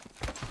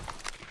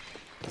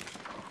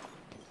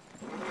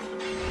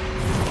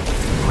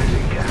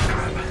 Placing gas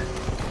trap.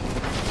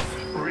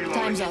 Reloading.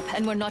 Time's up,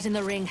 and we're not in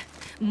the ring.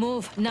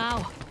 Move,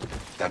 now.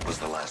 That was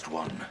the last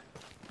one.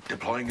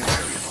 Deploying a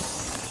variable.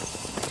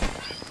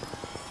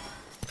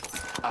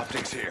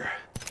 Optics here.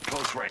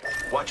 Close range.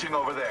 Watching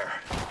over there.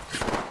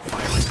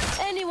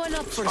 Anyone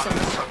up for Spotted a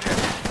some? subject.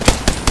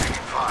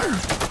 Taking fire.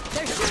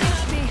 They're shooting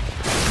at me.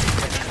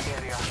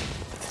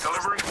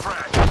 Delivering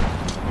frag.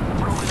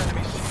 Broken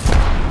enemies.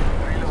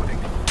 Reloading.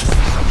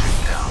 Subject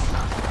down.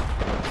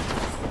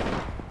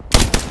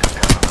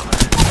 Down another.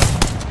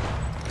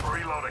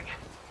 Reloading.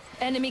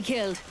 Enemy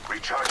killed.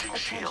 Recharging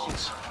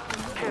shields.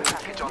 Care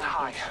package on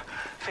high.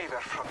 Favor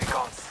from the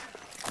gods.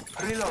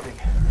 Reloading.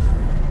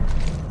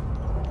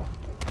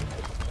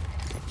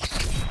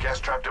 Gas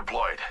trap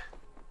deployed.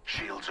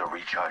 Shields are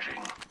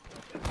recharging.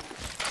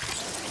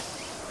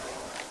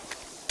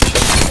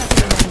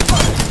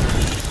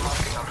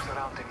 Marking our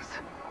surroundings.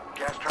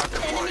 Gas trap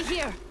deployed. Enemy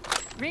here.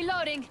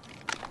 Reloading.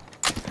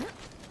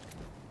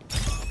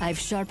 I've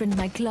sharpened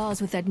my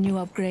claws with that new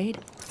upgrade.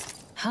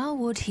 How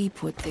would he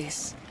put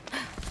this?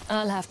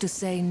 I'll have to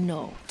say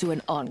no to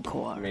an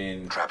encore. I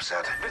mean, trap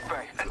set.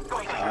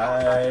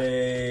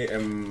 I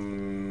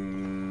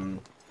am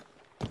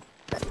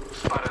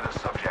spotted a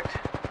subject.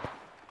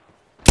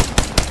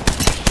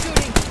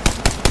 Shooting.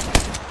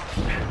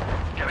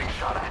 Getting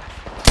shot at.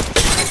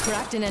 I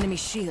cracked an enemy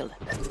shield.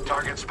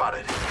 Target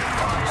spotted.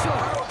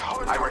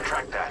 Sure. I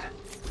retract that.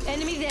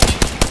 Enemy there.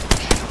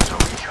 Shields are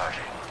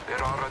recharging.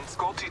 There are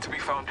Unscoti to be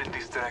found in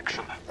this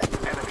direction.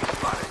 Enemy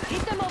spotted.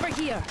 Hit them over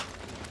here.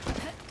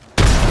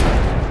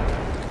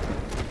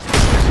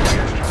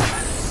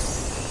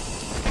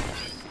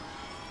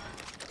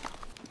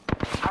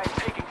 I'm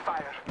taking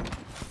fire.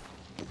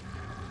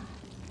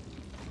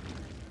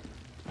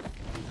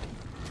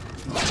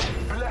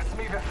 Bless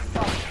me with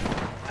sight.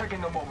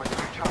 Taking a moment to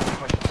recharge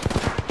my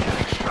shield.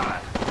 Getting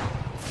shot.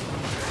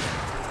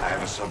 I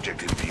have a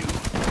subject in view.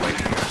 Right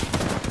here.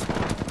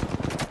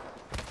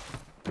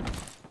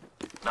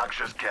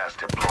 Noxious gas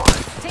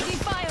deployed. Taking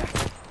fire.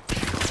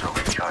 Shields are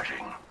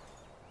recharging.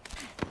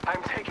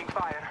 I'm taking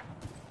fire.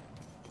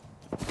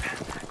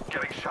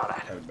 Getting shot at.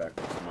 head back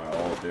to my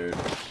old dude.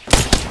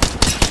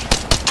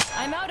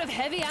 I'm out of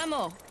heavy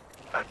ammo.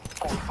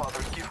 Oh,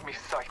 Father, give me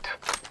sight.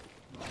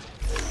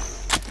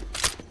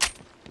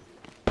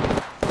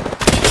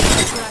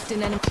 Cracked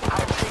an enemy.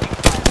 I'm taking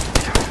fire.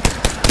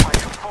 I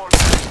have fallen. I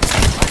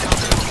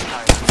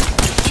am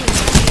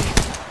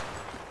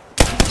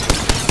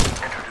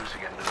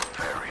Introducing a new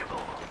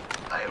variable.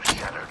 I have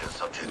shattered a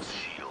subject's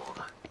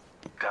shield.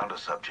 Down to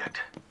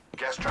subject.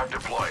 Gas trap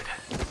deployed.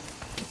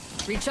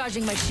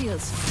 Recharging my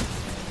shields.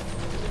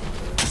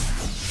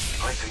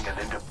 Placing an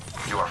into.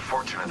 You are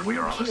fortunate we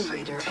are on the Kill same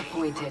leader team.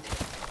 appointed.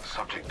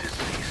 Subject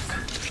deceased.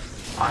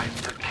 I'm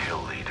the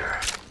kill leader.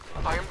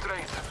 I am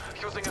trained,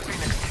 using a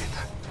Phoenix kit.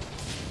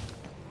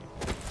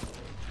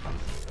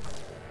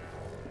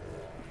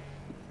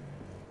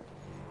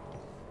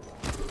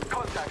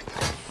 Contact.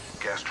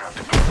 Gas trap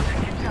deployed.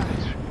 Taking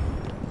damage.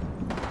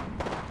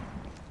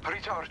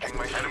 Recharging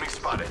my Enemy shields.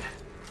 spotted.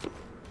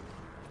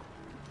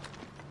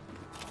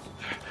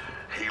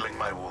 Healing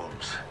my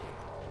wounds.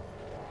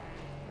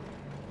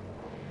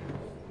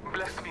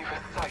 Bless me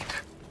with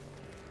sight.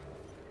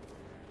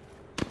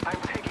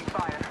 I'm taking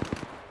fire.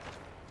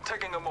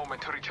 Taking a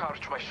moment to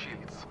recharge my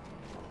shields.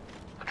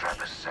 The trap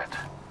is set.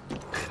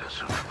 Data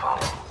soon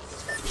follow.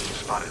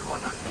 Spotted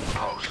one.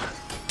 Close.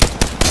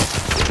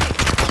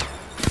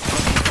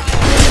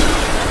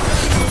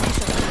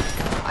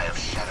 I have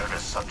shattered a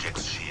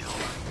subject's shield.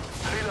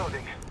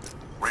 Reloading.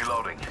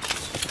 Reloading.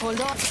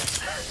 Hold on.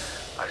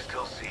 I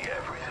still see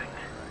everything.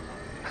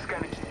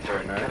 Scanning.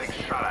 Very nice. Getting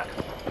shot at.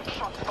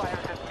 Shots fired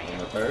at me. I'm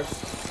the first.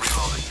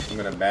 Reloading. I'm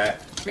gonna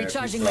bat.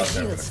 Recharging my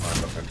shields.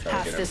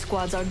 Half the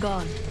squads are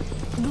gone.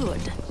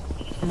 Good.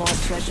 More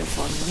treasure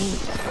for me.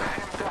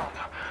 I'm down,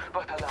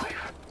 but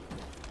alive.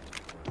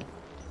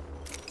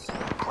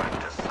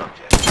 Cracked a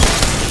subject.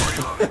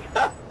 Reloading.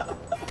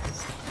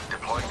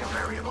 Deploying a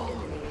variable.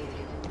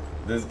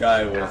 This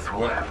guy was,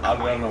 I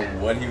don't know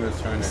what he was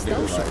trying to do.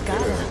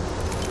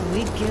 Like,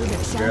 We killed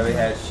a barely champion.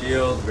 had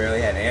shields,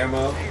 barely had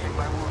ammo. Healing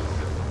my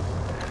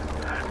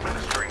wounds.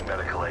 Administering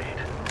medical aid.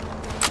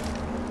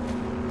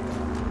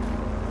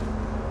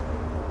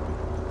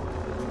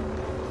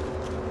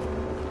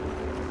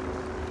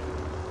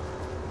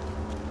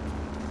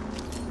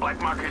 Black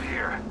market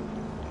here.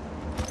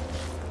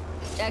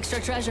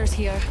 Extra treasures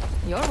here.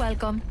 You're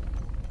welcome.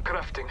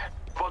 Crafting.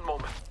 One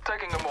moment.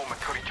 Taking a moment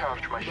to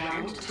recharge my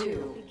Round shields.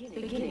 2.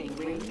 Beginning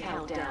ring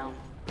countdown.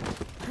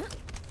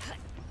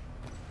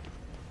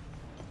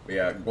 But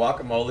yeah,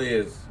 guacamole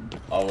has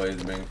always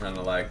been kind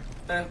of like,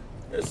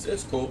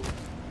 it's cool.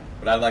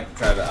 But I like to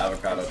try the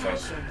avocado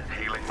toast.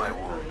 Healing my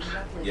wounds.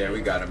 Yeah,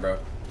 we got him, bro.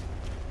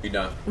 He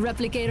done.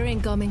 Replicator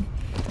incoming.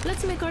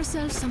 Let's make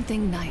ourselves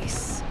something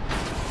nice.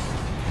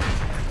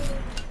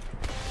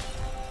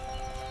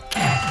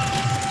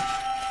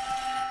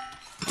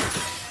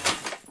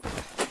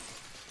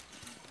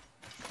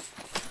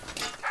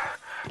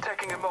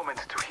 Taking a moment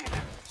to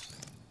heal.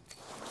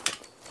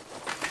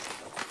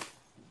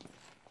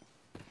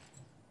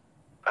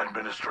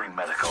 Administering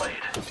medical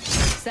aid.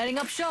 Setting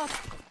up shop.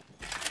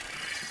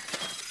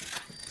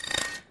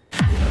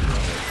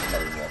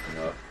 Somebody walking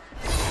up.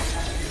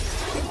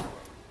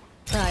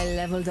 I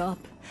leveled up.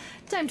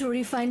 Time to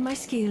refine my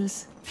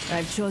skills.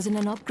 I've chosen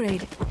an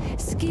upgrade.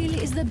 Skill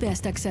is the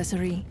best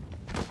accessory.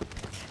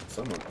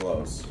 Someone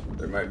close.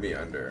 There might be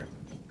under.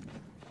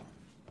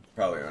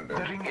 Probably under.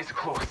 The ring is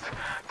closed.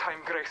 Time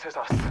graces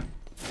us.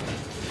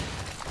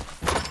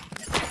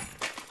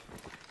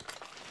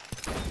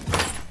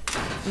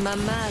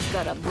 Mama's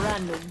got a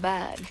brand new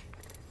bag.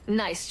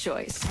 Nice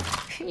choice.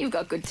 You've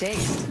got good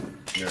taste.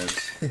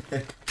 Yes.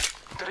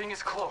 The ring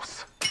is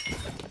close.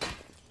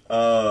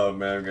 Oh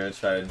man, I'm gonna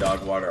try to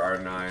dog water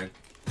R9.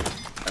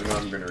 I know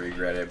I'm gonna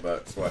regret it, but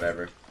it's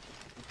whatever.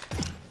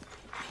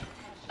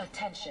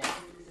 Attention.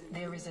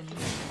 There is a new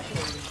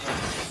kill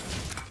leader.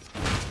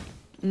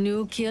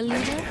 New kill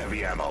leader?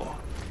 Heavy ammo.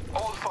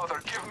 All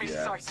Father, give me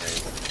sight.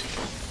 Same.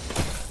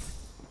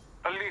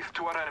 A leaf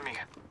to our enemy.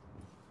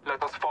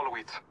 Let us follow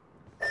it.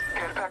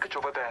 Care package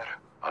over there.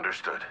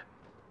 Understood.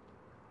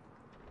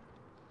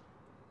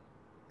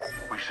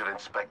 We should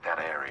inspect that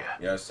area.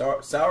 Yeah,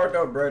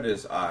 sourdough bread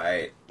is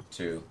alright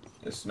too.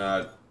 It's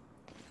not.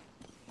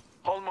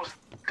 Almost.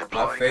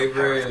 My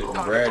favorite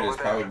bread is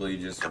probably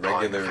just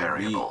regular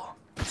wheat,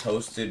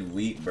 toasted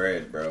wheat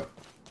bread, bro.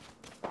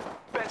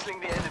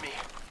 Battling the enemy.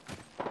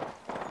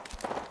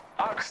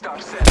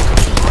 Arcstar set.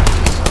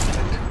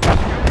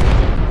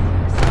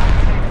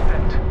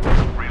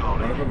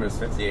 One of them is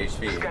 50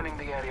 HP. Scanning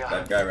the area.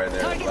 That guy right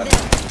there,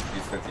 left,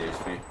 he's 50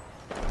 HP.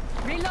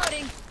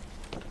 Reloading.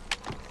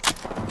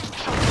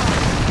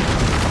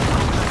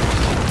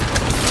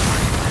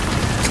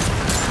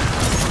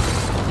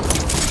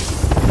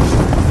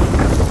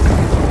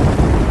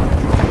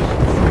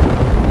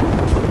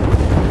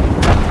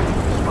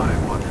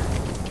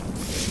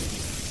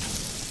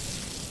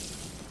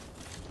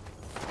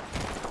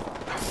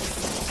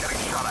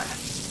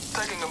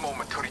 Taking a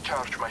moment to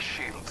recharge my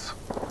shields.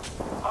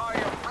 I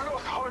am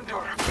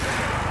Bloodhunder.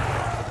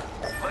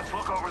 Let's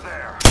look over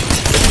there.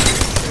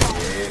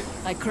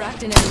 I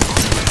cracked an enemy.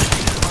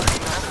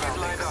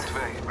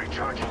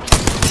 Recharging.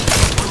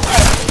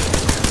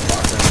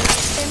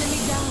 Enemy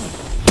down.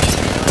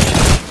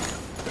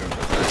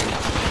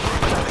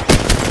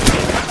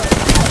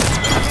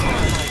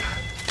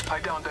 I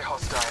downed a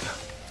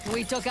hostile.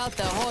 We took out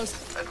the whole.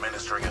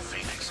 Administering a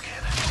Phoenix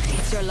kit.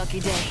 It's your lucky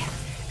day.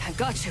 I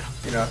got you.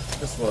 You know,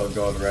 just a little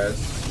gold res.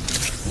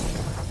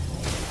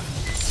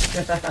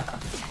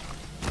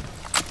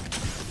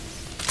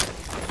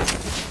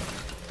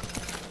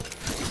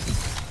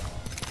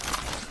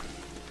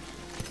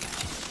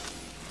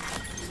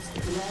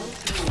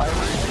 I'm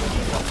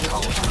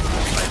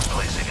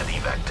placing an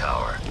evac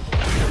tower.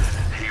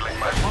 Healing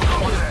my foot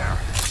over there.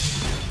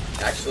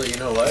 Actually, you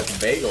know what?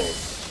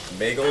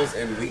 Bagels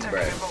and wheat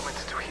bread.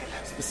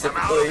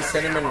 Specifically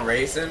cinnamon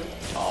raisin.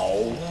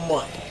 Oh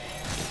my.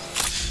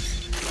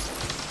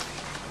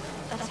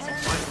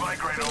 Let's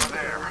migrate over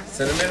there.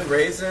 Cinnamon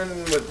raisin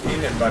with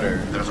peanut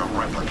butter. There's a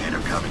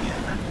replicator coming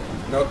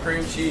in. No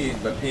cream cheese,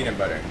 but peanut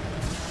butter.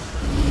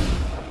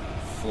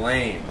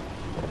 Flame.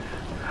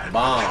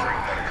 Bomb.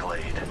 Medical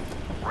aid.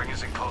 Ring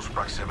is in close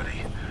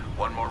proximity.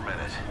 1 more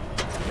minute.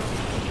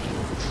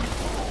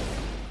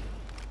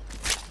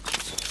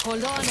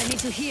 Hold on, I need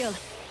to heal.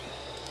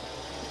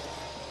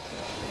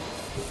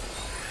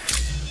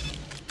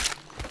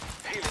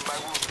 Healing my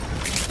wound.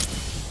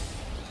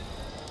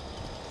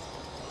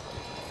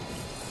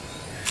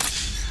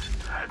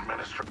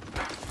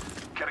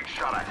 Getting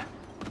shot at.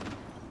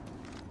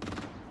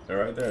 They're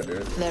right there,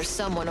 dude. There's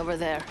someone over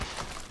there.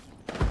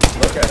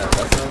 Look at him,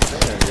 that's what I'm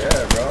saying.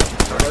 Yeah, bro.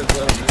 Somebody's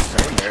let him just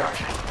stand there.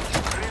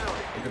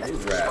 Look at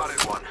these rats.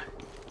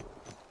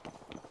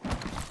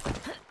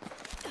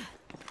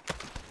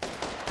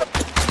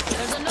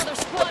 There's another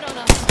squad on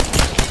us.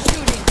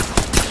 Shooting.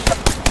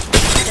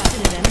 Shot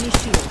an enemy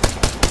shield.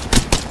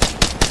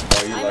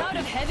 Oh, you I'm lucky. out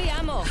of heavy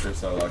ammo. You're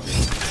so lucky.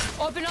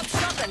 Open up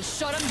shop and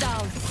shut him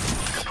down.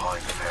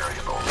 Deploying the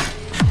variable.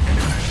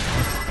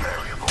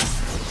 Variable.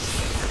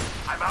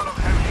 I'm out of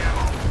heavy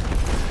ammo.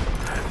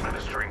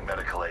 Administering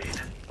medical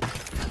aid.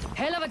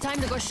 Hell of a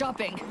time to go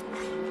shopping.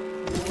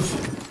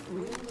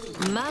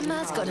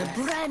 Mama's got a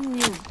brand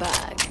new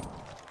bag.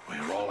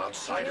 We're all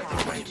outside of the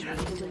range.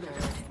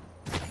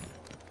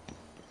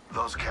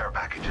 Those care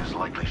packages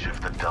likely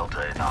shift the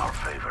delta in our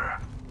favor.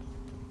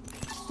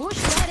 Push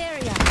that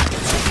area.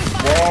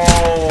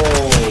 Whoa!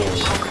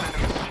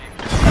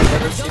 I've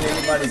never seen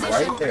anybody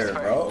right there,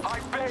 bro.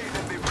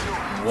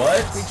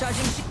 What?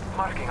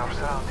 Marking our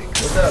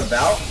surroundings. What's that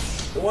about?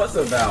 What's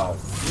about?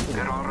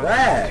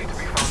 Rats!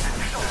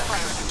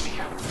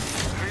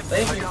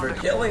 Thank you for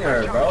killing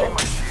her, bro.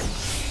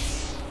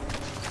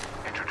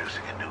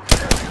 Introducing a new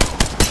variable.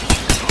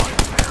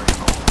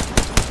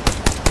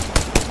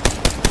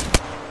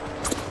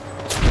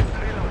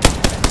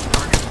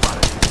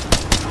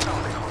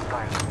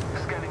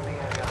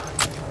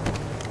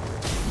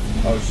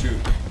 Oh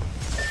shoot.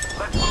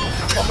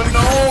 Oh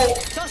no!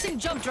 Tossing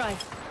jump drive.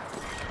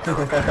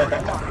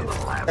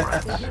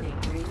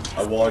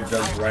 A wall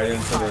jumped right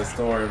into the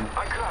storm.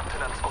 I cracked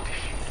an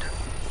Scottish shield.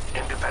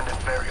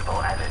 Independent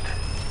variable added.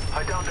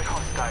 I downed a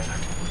hostile.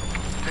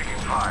 Taking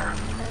fire.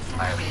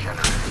 I have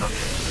shattered the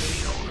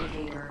shield.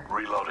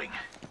 Reloading.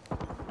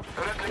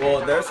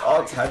 Well, there's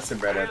all types of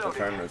bread at the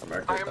farmer's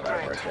market that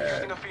I work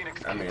at.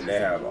 I mean, they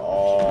have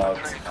all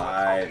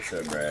types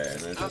of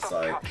bread, and it's just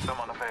like,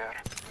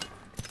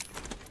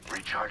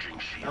 Recharging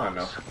shields. I don't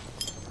know.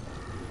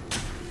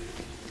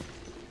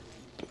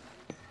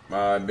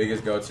 My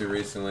biggest go-to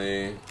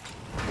recently,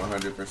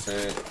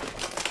 100%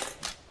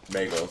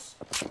 bagels.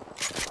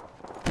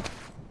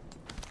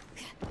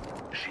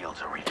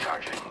 Shields are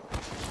recharging.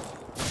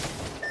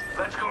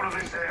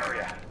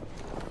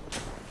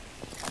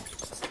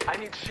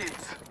 need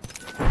shields.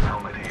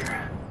 Helmet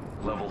here.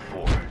 Level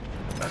 4.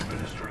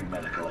 Administering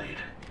medical aid.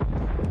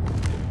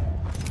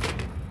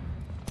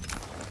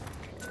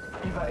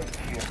 Eva 8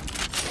 here.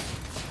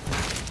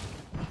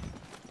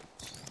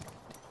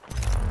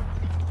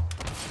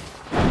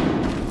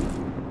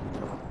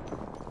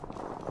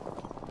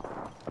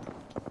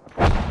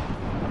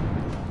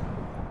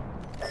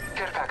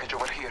 Care package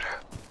over here.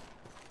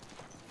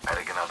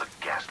 Adding another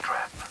gas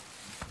trap.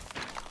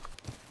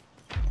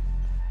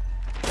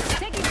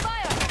 Taking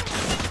fire!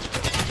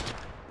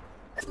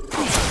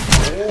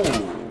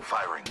 Oh,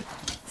 firing.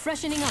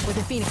 Freshening up with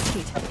a Phoenix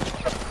kit.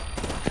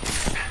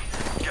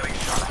 Getting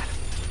shot at.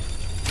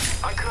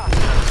 I cannot.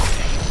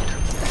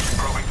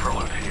 Probing for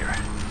loot here.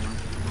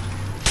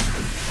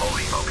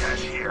 Holy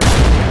mocash here.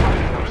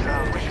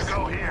 We should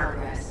go here.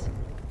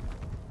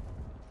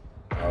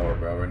 Oh,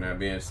 bro, we're not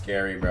being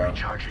scary, bro.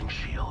 Recharging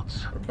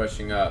shields. We're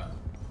pushing up.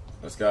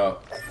 Let's go.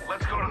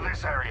 Let's go to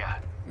this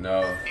area.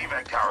 No.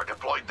 Evac tower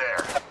deployed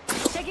there.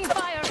 Taking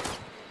fire!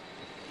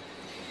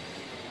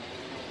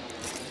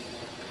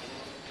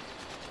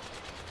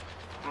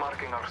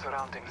 Marking our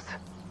surroundings.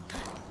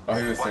 Oh,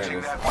 he was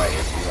saying this fight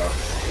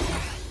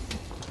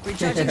with you,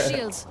 Recharging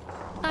shields.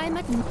 I'm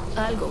at...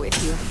 I'll go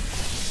with you.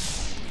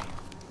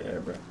 bro. Yeah,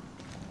 bro.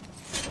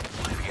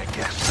 Leaving a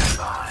gas tank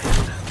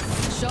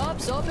behind.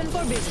 Shops open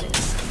for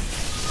business.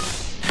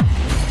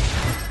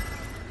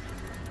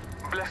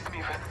 Bless me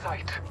with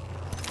sight.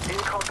 In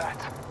combat.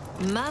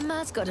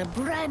 Mama's got a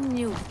brand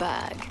new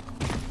bag.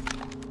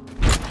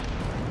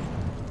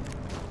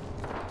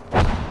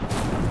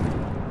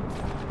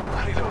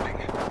 Reloading.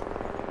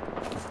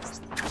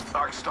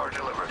 Arc Star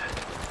delivered.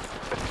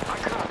 I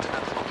cannot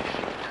transfer the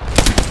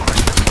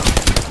shield.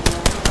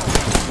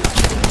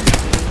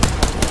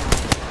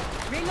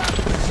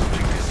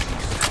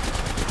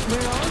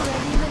 We're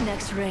already in the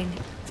next ring.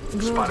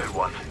 Good. Spotted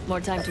one.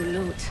 More time to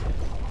loot.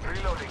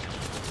 Reloading.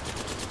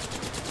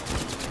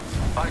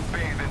 I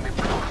bathe in the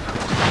blue.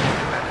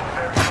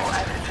 Very well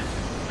added.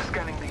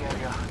 Scanning the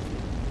area.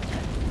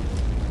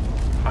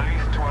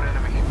 Release to our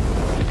enemy.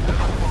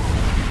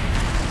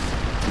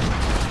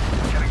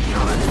 Getting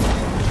shot at.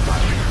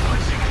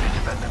 Placing an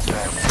independent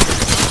bag.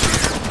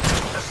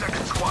 The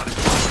second squad is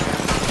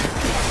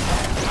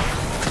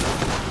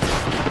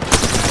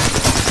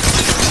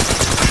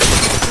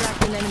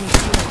Cracked an enemy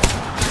shield.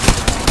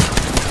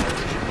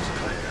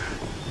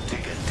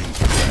 Take a deep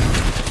breath.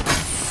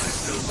 I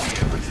still see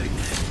everything.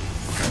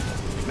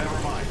 Never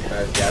mind.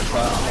 Gas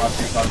pop,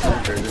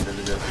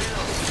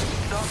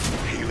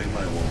 Healing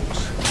my wounds.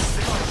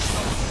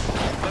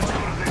 Let's go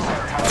to this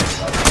area.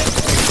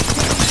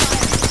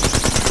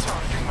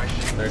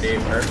 38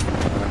 perk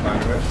on the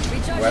conduit.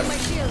 Recharging my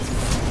West. shields.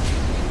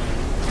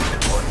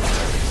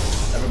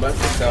 I have a bunch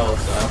of cells,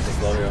 so I have to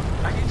slow you.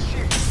 I need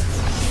shield.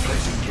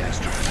 Placing gas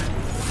trap.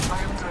 I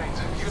am trained.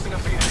 Using a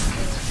Phoenix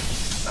kit.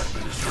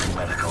 Administering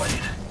medical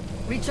aid.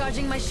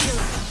 Recharging my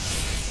shields.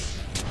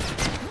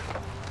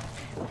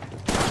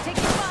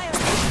 Taking fire.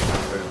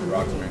 There's the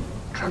rock ring.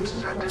 Trap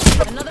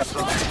set. Another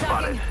squad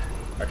attacking.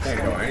 I can't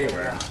go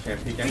anywhere. Can't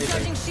peek Recharging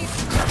anything. shields.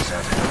 Trap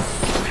set.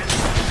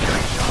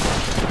 Getting shot.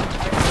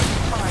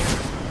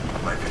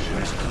 My vision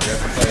is You clear.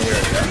 have to play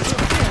here, yeah?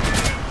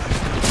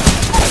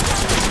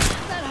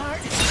 That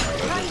hurt.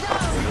 I'm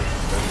down.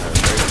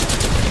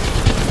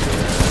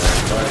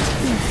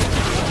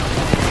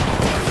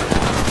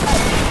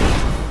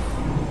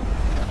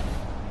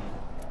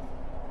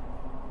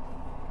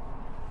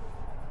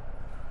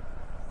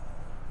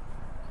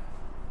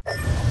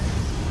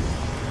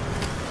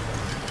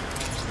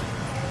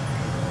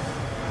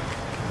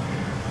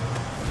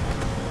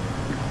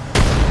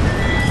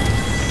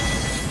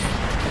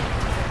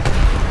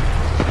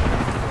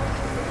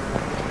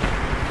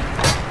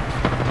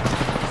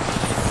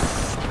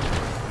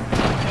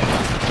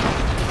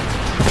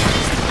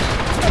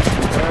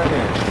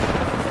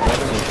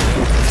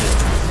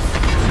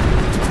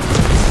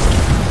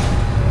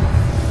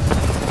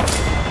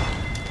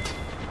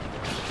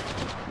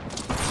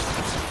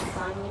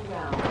 Final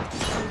round.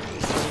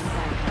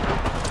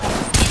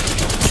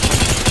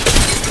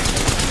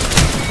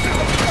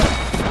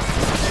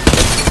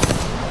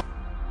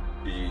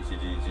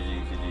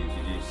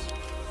 GG's.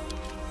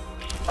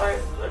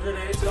 Alright,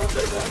 legendary don't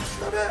take that.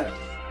 Not bad.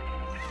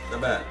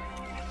 Not bad.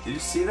 Did you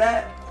see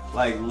that?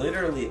 Like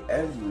literally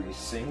every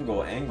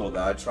single angle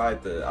that I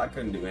tried I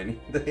couldn't do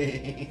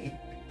anything.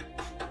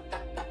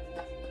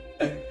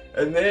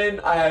 And then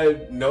I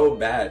had no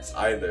bats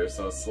either,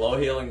 so slow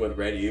healing with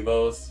red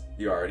evos,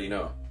 you already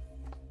know.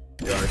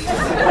 You already know.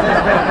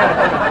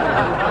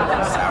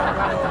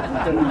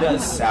 Sourdough. Who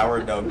does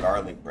sourdough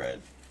garlic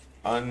bread?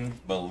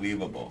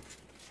 Unbelievable.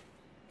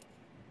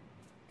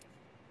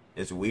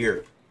 It's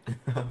weird.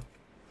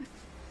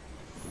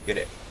 Get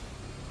it.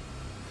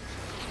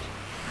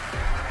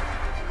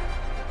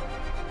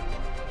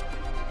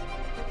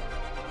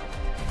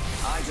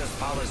 I just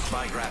polished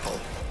my grapple.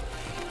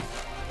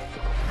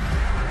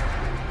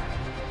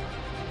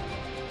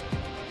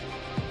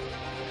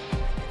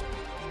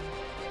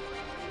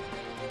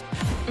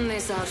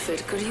 This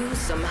outfit could use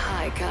some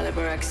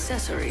high-caliber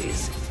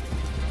accessories.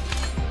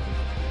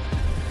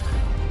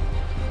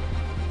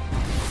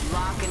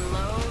 Lock and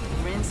load,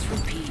 rinse,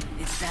 repeat.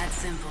 It's that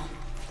simple.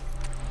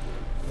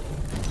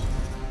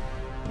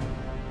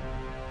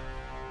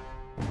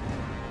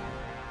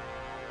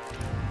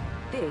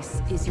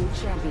 This is your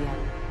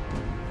champion.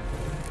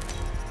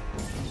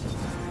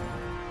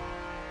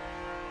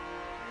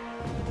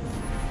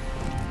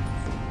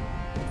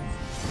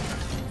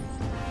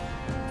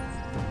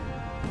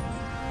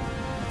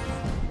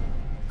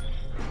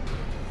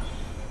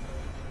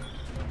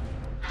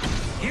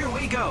 Here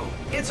we go.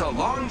 It's a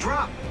long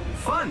drop.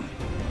 Fun.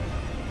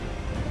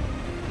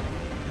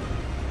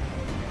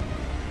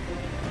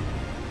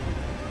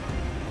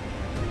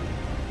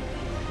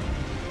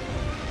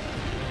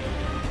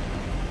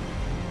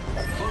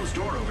 Closed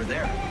door over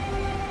there.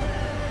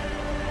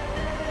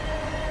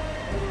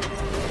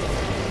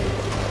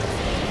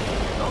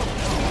 Oh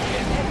no,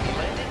 an enemy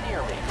landed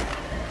near me.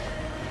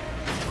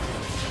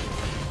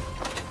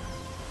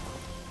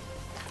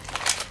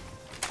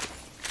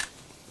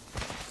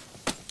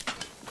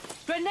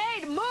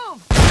 Grenade, move!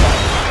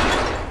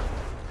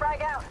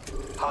 Frag out.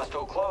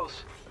 Hostile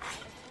close.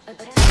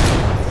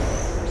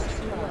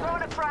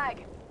 Throwing a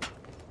frag.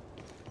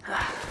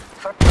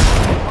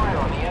 Fire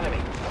on the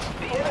enemy.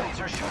 The enemies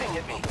are shooting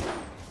at me.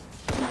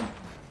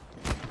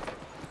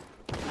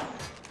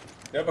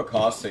 You have a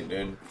caustic,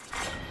 dude.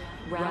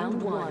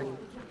 Round 1.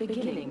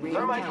 Beginning ring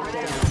Thermite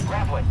countdown. grenade.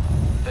 Grappling.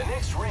 The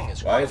next ring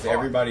is Why is quite far.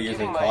 everybody using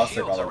Giving my caustic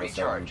shields all a of a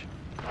sudden? recharge.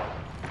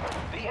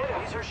 The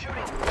enemies are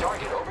shooting.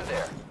 Target over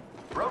there.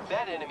 Broke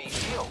that enemy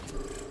shield.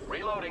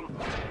 Reloading.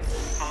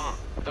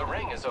 The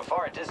ring is a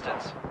far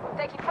distance.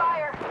 Taking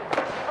fire.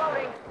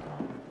 Reloading.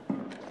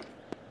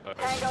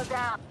 Tango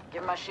down.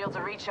 Give my shields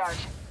a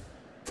recharge.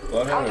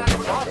 Bloodhound is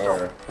in my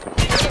door.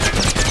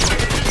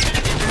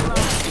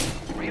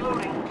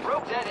 Reloading.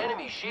 Broke that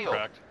enemy shield.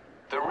 Cracked.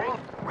 The ring.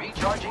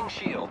 Recharging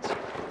shields.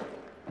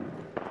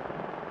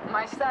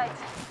 My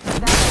sights.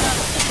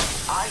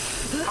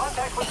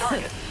 Contact with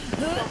target.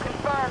 Still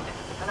confirmed.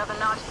 Another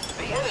notch.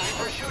 The enemies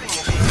are shooting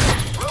at me.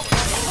 Broke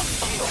that enemy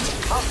shield.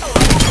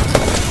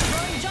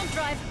 Throwing jump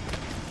drive.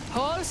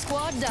 Whole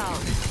squad down.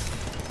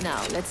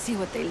 Now, let's see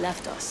what they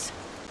left us.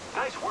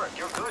 Nice work.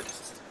 You're good.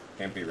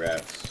 Can't be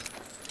rats.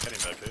 Getting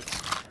back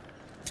hits.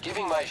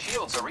 Giving my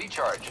shields a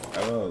recharge. I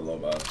have a low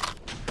buff.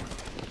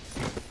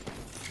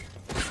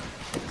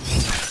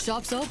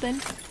 Shop's open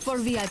for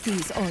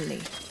VIPs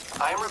only.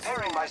 I am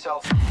repairing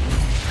myself.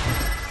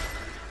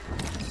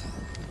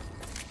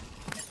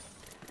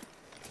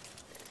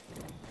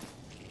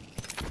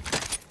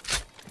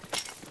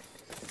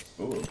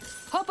 Ooh.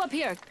 Hop up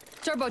here.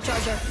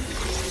 Turbocharger.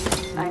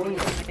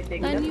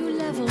 A new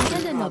level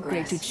and an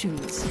upgrade to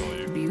choose.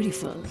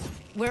 Beautiful.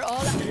 We're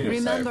all...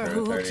 Remember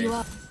who hooked you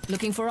up.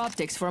 Looking for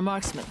optics for a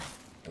marksman.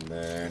 And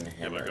then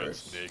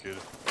hammers. Naked.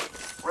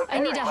 I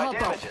need a Repairing my help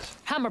up. damages.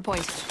 Hammer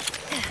point.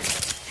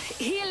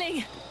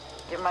 Healing.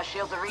 Give my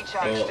shields a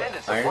recharge. Well,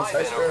 Extended Iron supply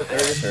Sights bin for over there.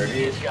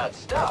 30/30. It's got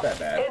stuff. Not that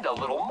bad. And a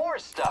little more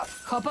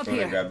stuff. Hop up So I'm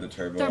here. gonna grab the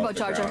turbo off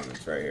the Turbocharger. ground.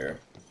 It's right here.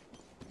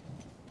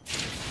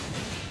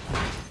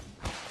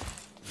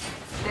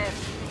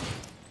 This.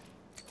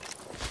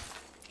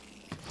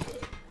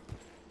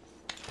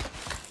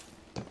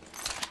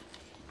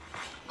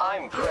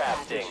 I'm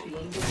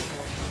crafting.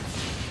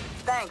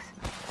 Thanks.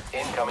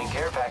 Incoming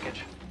care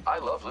package. I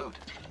love loot.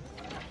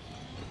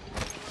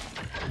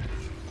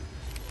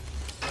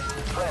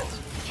 Friends,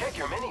 check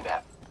your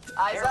mini-map.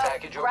 Eyes Care up.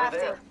 package over Crafty.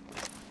 there.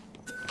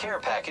 Care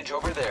package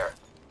over there.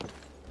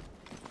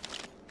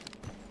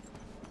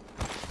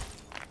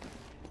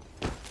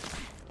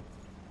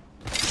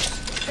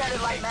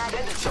 Standard light mag.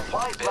 Extended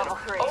supply bin. Level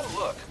 3. Oh,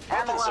 look.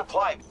 Ammo Weapon up.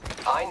 supply.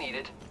 I need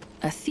it.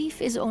 A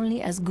thief is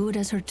only as good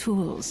as her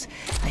tools.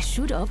 I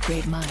should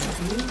upgrade mine.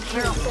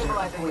 Hero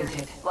stabilizer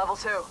here. Level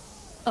 2.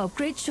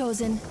 Upgrade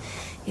chosen.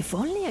 If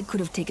only I could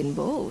have taken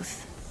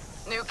both.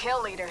 New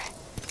kill leader.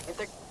 If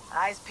their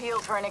eyes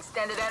peeled for an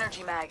extended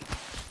energy mag.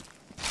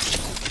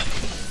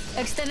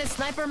 Extended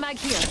sniper mag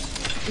here.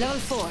 Level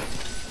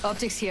 4.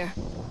 Optics here.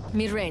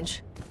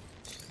 Mid-range.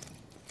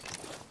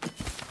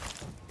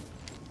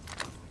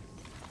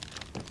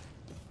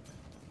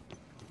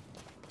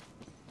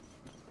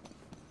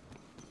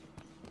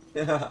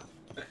 Found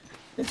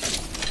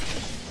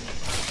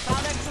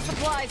extra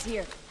supplies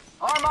here.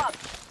 Arm up.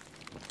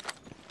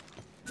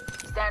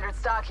 Standard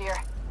stock here.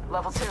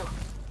 Level 2.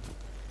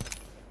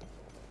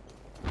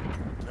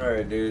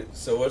 Alright, dude.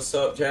 So what's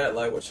up, chat?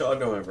 Like, what y'all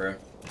doing, bro?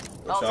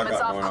 What y'all Ultimate's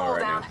got off going on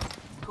right cooldown.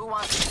 now? Who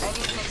wants? I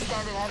need an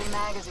extended heavy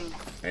magazine.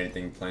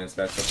 Anything planned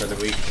special for the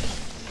week?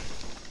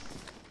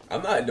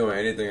 I'm not doing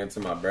anything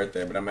until my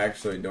birthday, but I'm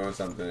actually doing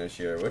something this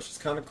year, which is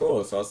kind of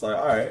cool. So I was like,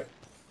 alright.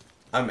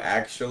 I'm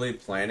actually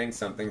planning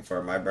something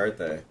for my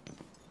birthday.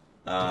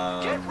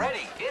 Get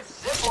ready. It's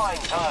zipline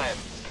time.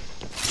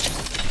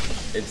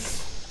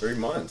 It's 3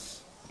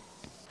 months.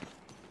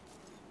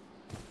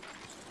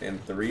 in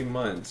 3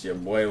 months, your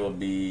boy will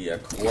be a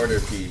quarter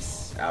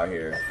piece out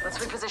here. Let's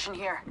reposition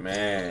here.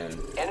 Man.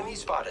 Enemy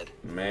spotted.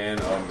 Man,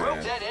 oh Broke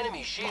man. that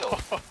enemy shield.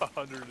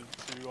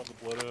 102 on the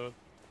Bloodhound.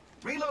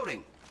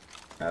 Reloading.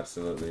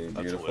 Absolutely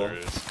That's beautiful.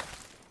 hilarious.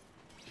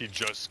 He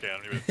just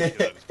scanned me with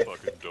his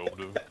fucking domed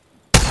him.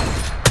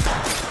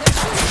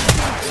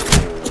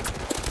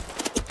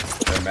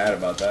 They're mad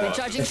about that.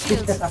 Recharging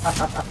shields.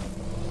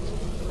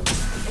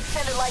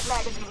 Extended light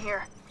magazine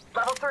here.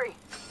 Level 3.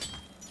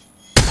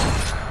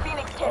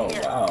 Phoenix kit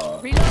here. Wow.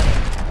 Reloading.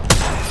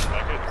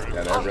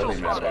 Yeah, they're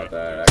really mad about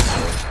that,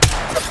 actually.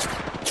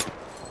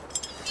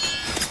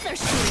 They're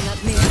shooting at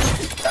me.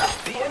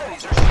 The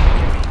enemies are shooting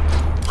at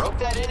me. Broke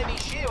that enemy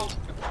shield.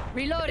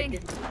 Reloading.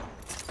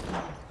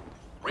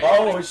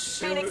 Oh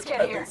shoot! Phoenix kit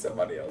I here. think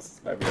somebody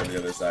else might be on the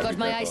other side. Got Be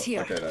my careful. eyes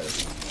here. Okay,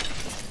 nice.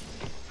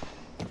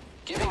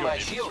 Giving my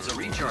shields a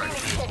recharge.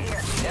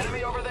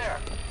 Enemy over there.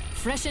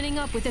 Freshening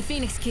up with the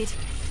Phoenix kit.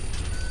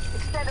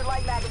 Extended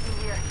light magazine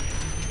here.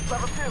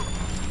 Level 2.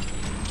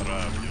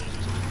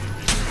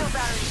 Steel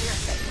battery here.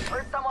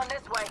 Heard someone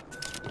this way.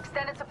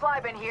 Extended supply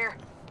bin here.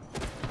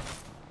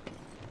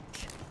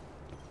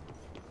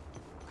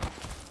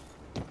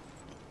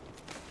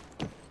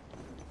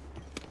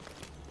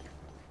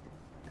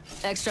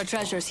 Extra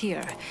treasures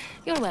here.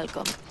 You're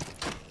welcome.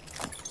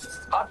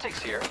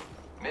 Optics here.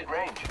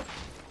 Mid-range.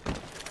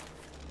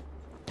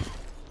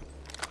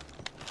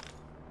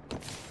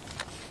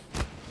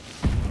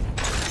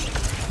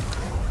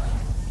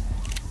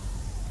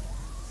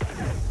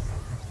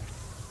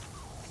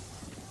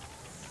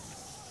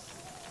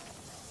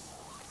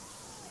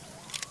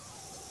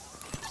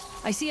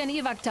 I see an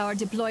evac tower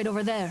deployed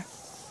over there.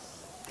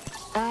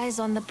 Eyes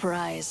on the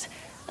prize.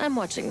 I'm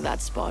watching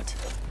that spot.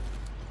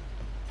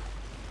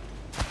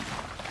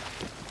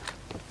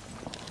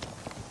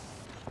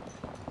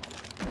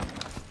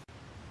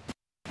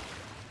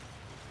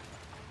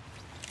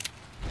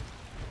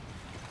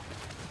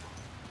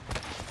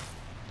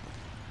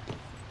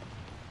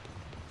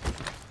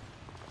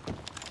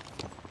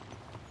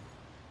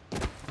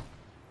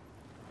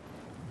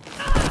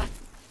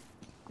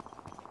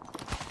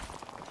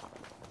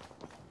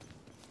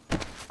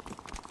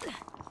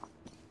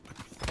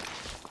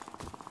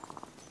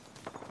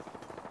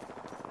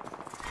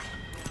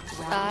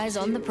 Eyes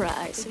on the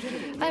prize.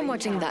 I'm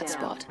watching that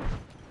spot.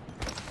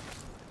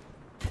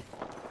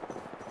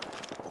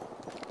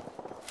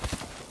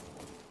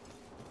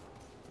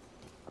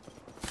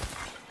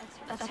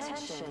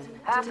 Attention.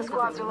 Half the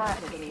squads are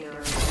left.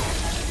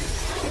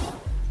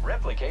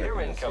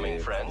 Replicator incoming,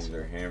 friends.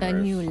 A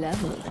new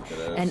level.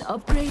 An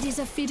upgrade is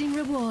a fitting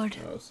reward.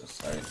 Oh, it's a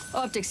sight.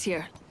 Optics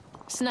here.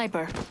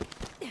 Sniper.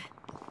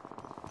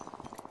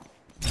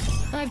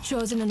 I've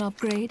chosen an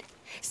upgrade.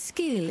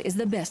 Skill is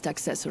the best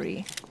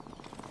accessory.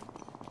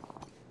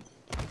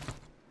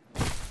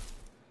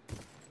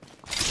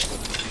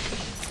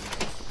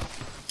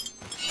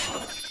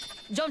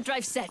 Jump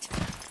drive set.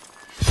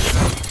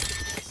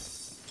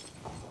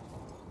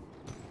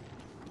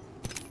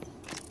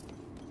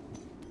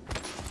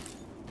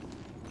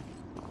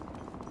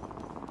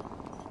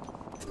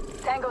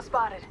 Tango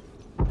spotted.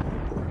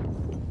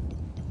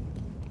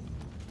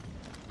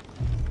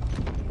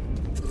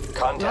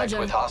 Contact Roger.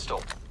 with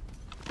hostile.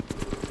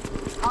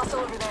 Hostile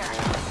over there.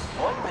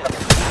 1 minute.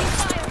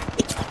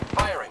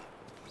 Firing.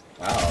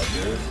 Wow,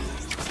 dude.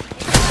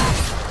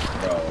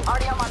 Bro.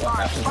 Already on my what mark.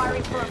 happened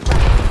Firing to for a this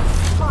friend.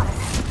 Spotted.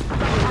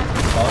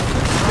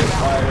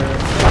 Fire.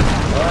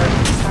 What?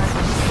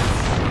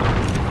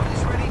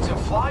 He's ready to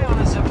fly on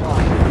a zip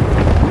line.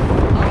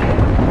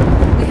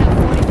 We have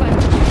 45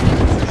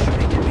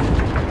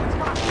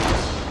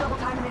 Double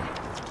timing it.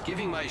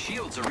 Giving my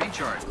shields a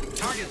recharge.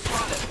 Target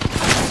spotted.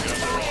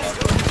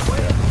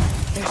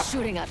 They're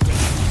shooting at me.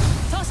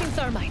 Tossing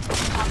thermite.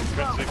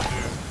 Okay.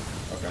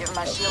 Give him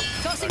my shield.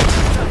 Tossing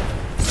thermite.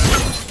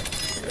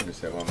 I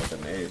just hit one with a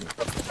nade.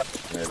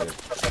 Maybe.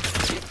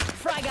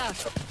 Frag out.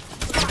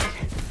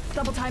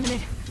 Double timing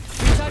it.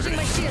 Recharging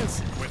my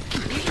shields.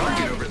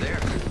 Target over there.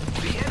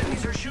 The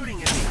enemies are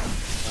shooting at me.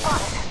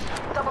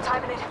 Spotted. Double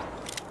timing it.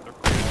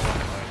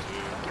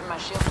 Give him my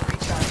shield to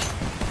recharge.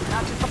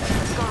 Not too far.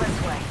 Let's go this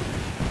way.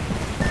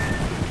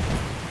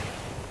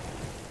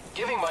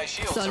 Giving my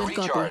shields a Solid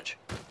copy. recharge.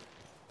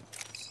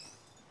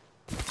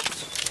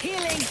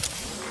 Healing.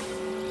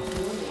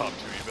 Top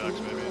 2 evacs,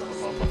 maybe.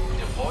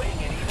 Deploying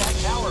an evac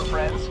tower,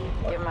 friends.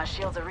 Give him my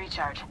shield to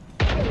recharge.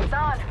 It's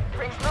on.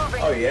 Rings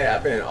moving. Oh yeah,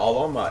 I've been all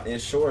on my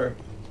inshore.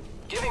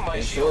 Giving my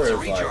Inshore shields a is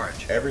like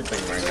recharge.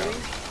 everything right now.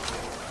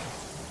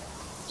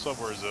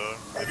 Somewhere zone.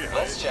 Maybe high.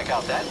 Let's check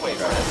out that way,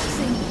 friends.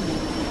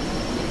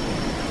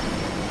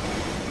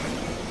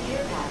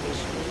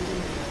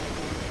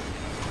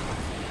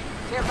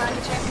 Care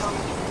package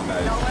incoming.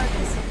 Nice. No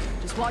urgency.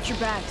 Just watch your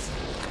backs.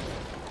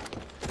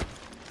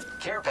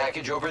 Care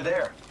package over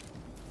there.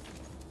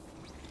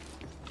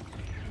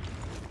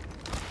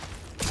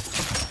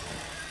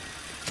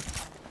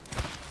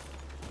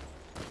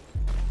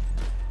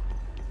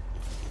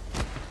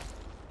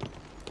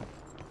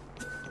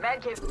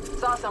 Medkit.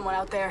 Saw someone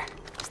out there.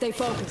 Stay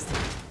focused.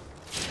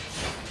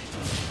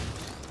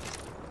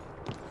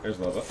 There's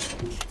Lova.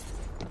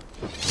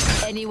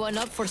 Anyone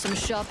up for some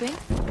shopping?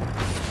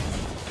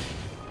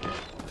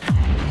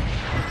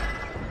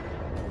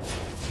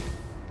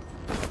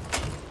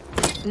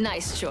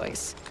 Nice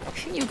choice.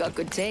 You got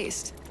good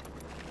taste.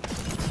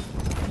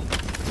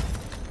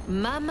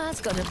 Mama's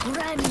got a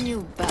brand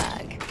new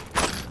bag.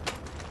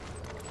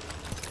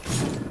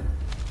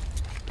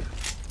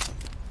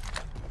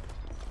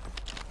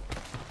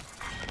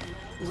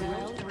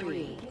 Round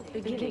 3.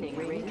 Beginning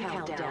ring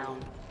countdown.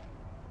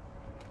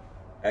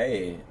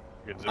 Hey,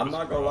 I'm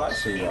not gonna lie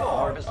to you.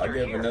 I'll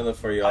get vanilla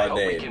for you all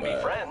day, but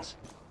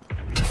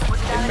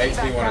it makes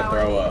me want to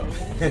throw up.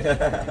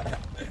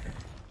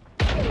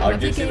 I'll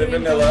get you the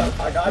vanilla.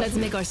 I got you. Let's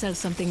make ourselves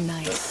something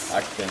nice.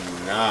 I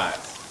cannot.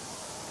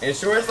 And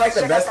sure, it's like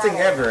the best thing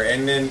ever,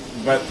 and then,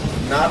 but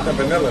not the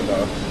vanilla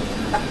though.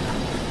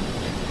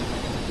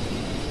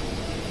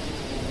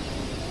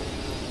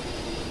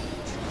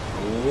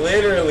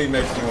 Literally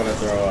makes me want to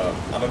throw up.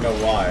 I don't know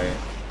why.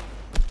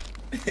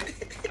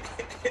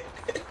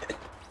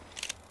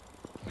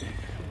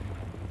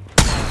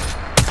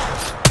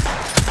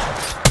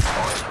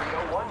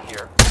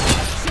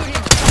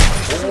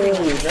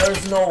 Oh,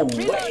 there's no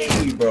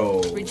way,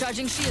 bro.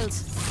 Recharging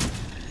shields.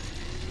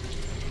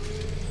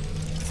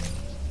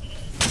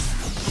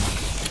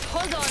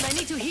 Hold on, I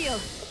need to heal.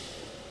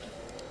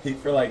 He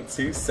for like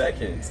 2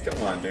 seconds.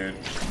 Come on, dude.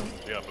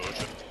 Yeah,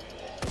 motion.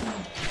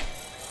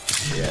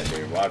 Yeah,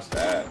 dude, watch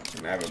that.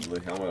 And I have a blue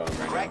helmet on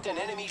right Cracked an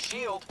enemy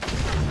shield.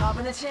 Up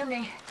in the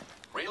chimney.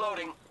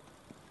 Reloading.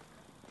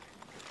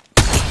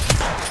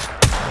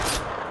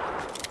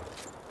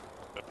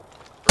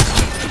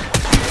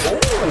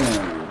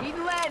 Oh!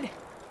 Eating lead.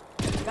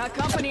 Got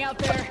company out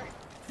there.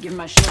 Give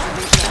my shield a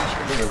recharge.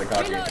 I'm really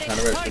cocky. Kind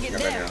of ready to pick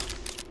up right now.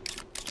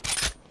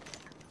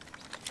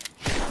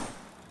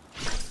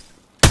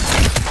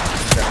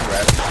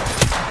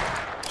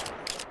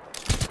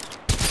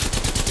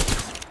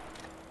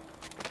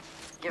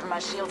 Give my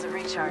shields a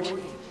recharge. In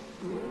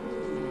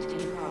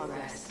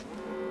progress.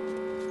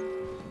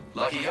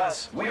 Lucky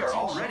us, we are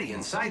already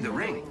inside the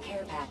ring.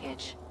 Care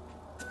package.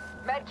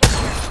 Medkit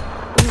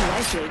here. Ooh,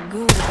 I feel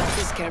good about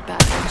this care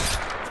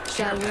package.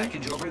 Shall we?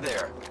 Package over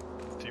there.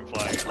 Team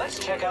flying. Let's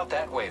check out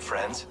that way,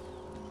 friends.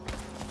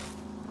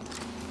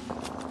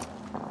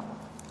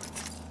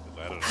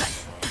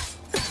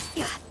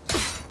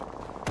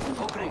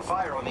 Opening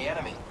fire on the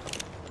enemy.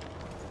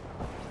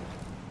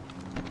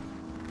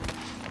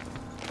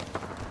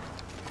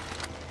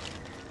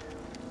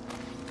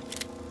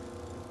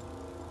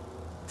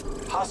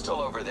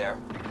 Hostile over there.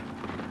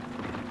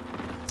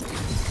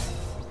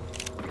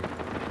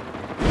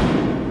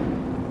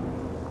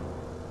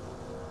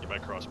 You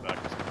might cross back.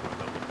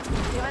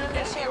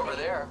 Enemy over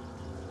there.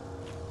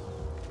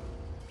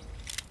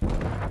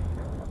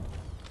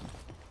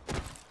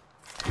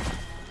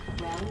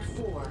 Round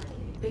 4.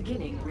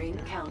 Beginning ring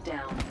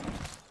countdown.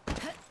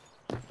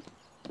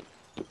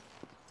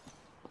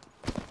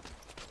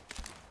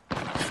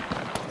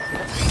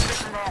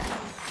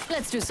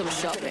 Let's do some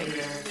shopping.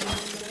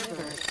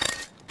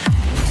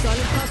 Solid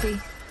copy.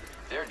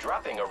 They're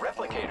dropping a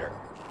replicator.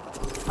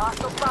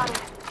 Hostile spotted.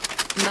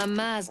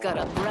 Mama's got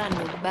a brand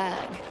new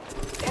bag.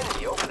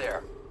 Enemy over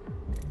there.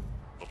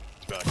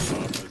 It's back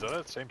off. Is that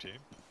the same team?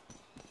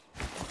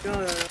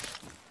 No.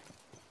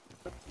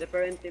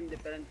 Different team.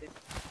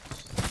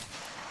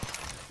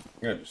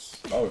 Yeah,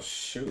 just, oh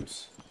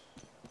shoot.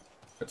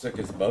 I took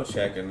his bow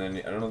check and then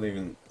I don't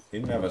even, he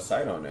didn't have a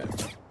sight on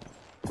it.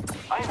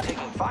 I am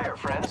taking fire,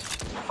 friends.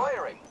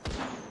 Firing.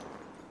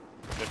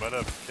 They might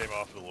have came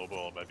off the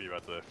Lobo and might be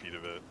at the feet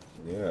of it.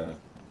 Yeah.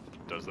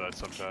 Does that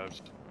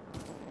sometimes.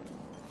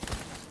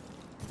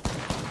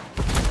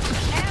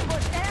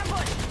 Ambush!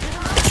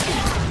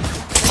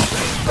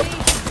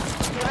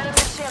 You're in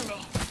the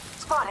chimney.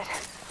 Spotted.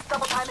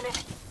 Double timing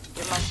it.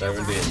 Give my shields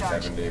a 70 and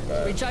recharge.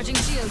 75. Recharging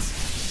shields.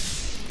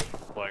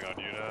 Playing on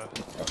you now.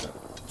 Okay.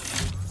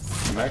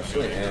 I'm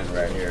actually in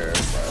right here.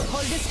 So.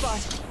 Hold this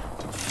spot.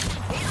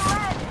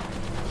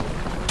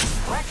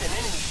 Cracked an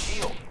enemy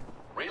shield.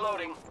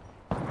 Reloading.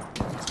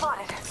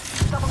 Spotted.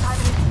 Double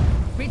timing it.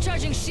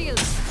 Recharging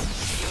shields.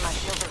 Give my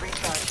shields a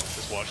recharge.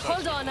 Just watch that.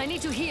 Hold on, I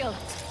need to heal.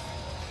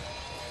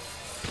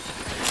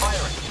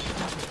 Firing.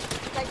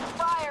 Taking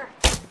fire.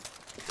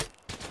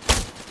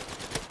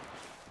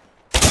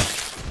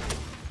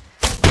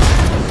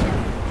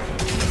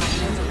 Give my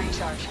shields a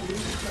recharge.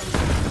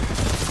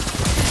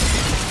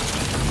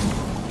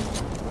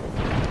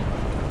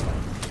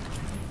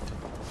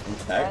 I'm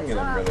tagging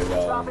him really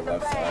well on the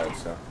left side,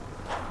 so.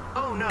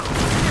 Oh no.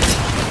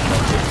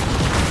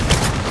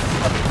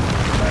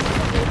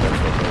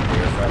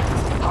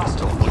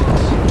 Hostile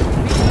close.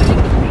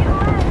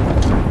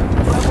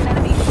 Broken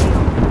enemy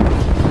shield.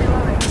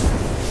 Reloading.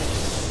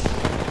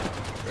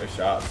 Great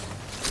shots.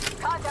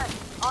 Contact.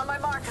 On my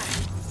marker.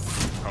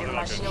 Give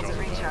my shields a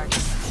recharge.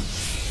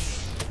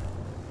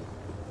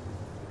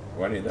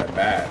 Why need that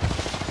bad?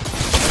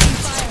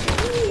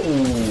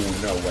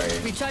 Ooh, no way.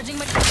 Recharging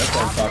my. That's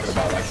what I'm talking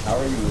about. Like, how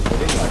are you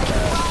hitting like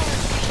that?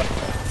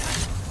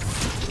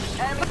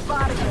 Enemy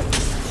spotted.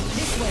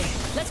 This way.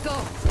 Let's go.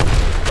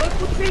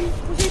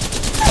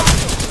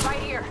 Right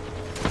here.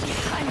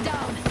 I'm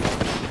down.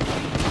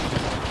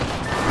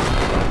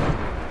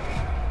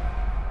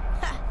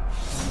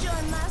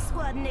 Join my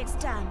squad next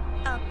time.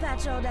 I'll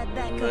patch all that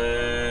back up.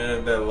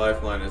 Man, that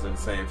lifeline is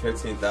insane.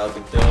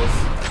 15,000 kills.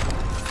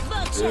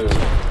 Dude.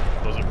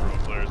 Those are pro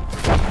players.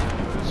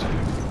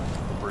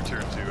 We're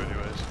tier 2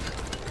 anyways.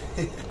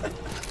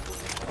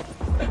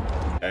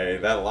 Hey,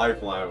 that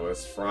lifeline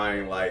was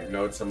frying like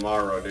no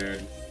tomorrow,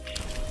 dude.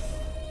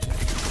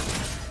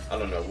 I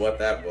don't know what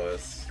that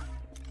was.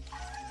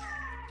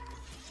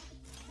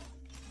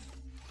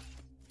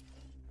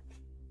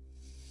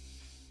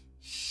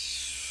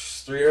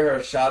 Three of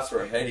her shots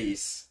were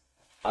headies.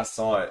 I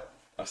saw it.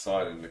 I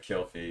saw it in the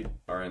kill feed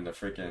or in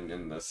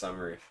the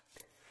summary.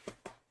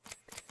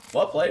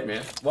 Well played,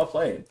 man. Well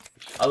played.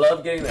 I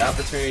love getting the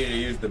opportunity to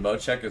use the bow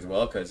check as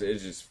well because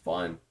it's just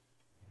fun.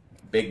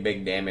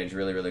 Big damage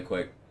really, really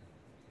quick.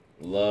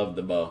 Love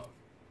the bow.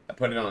 I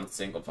put it on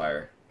single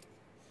fire.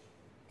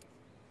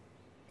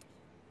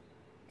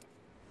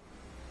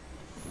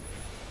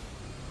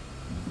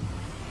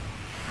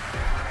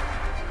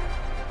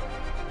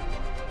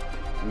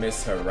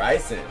 Miss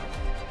Horizon.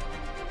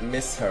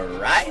 Miss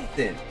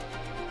Horizon.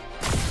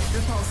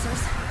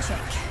 Repulsors,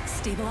 check.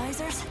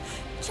 Stabilizers,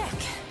 check.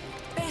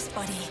 Base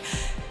buddy,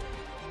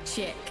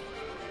 check.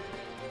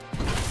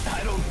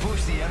 I don't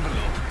push the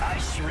envelope, I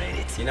shred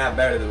it. You're not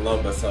better than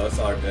Loba, so it's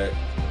all good.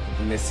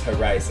 Miss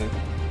Horizon.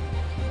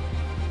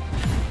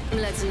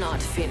 Let's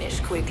not finish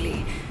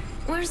quickly.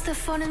 Where's the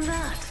fun in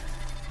that?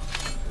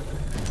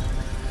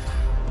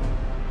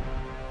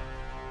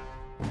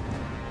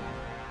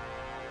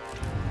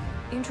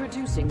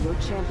 Introducing your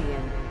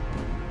champion.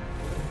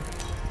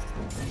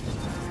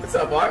 What's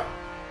up, Art?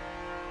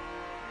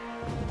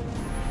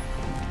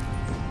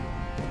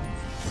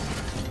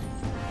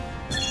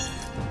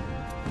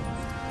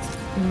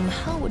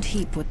 How would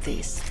he put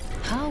this?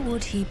 How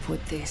would he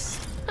put this?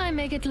 I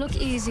make it look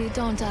easy,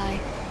 don't I?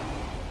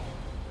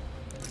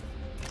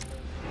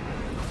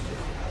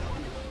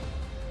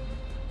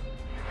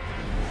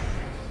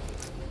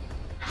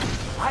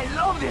 I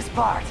love this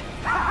part!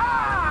 Ha ha!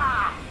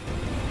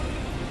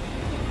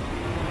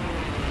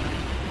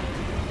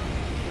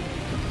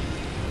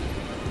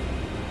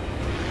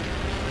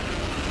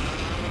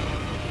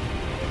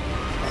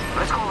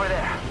 Let's go over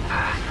there.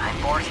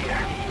 I'm bored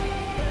here.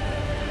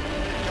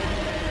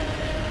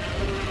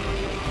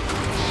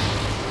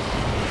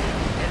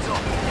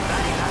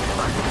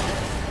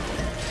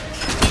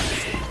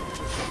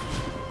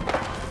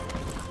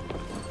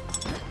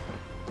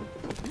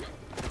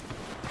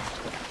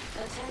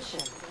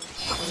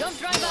 Jump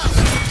drive up!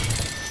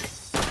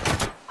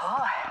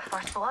 Oh,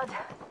 first blood.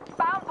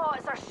 Bound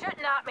bots are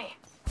shooting at me.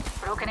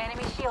 Broken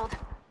enemy shield.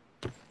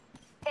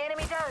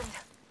 Enemy downed.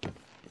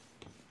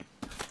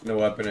 No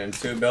weapon in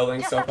 2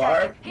 buildings so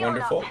far.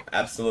 Wonderful.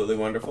 Absolutely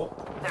wonderful.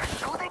 They're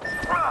shooting.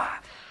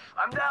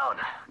 I'm down.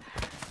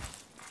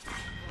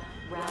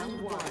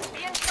 Round 1.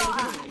 Being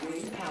shot at.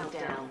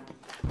 Countdown.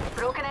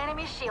 Broken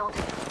enemy shield.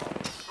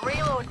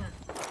 Reloading.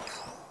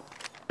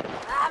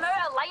 I'm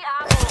out of light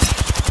ammo.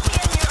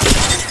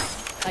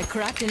 I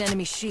cracked an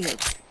enemy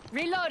shield.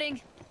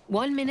 Reloading.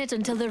 1 minute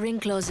until the ring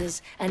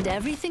closes, and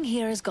everything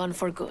here is gone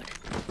for good.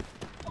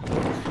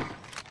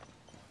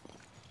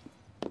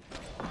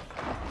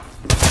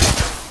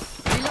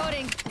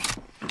 Reloading.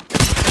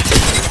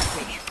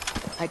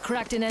 I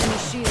cracked an enemy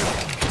shield.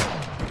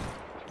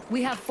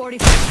 We have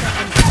 45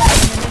 seconds,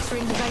 and the next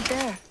ring is right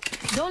there.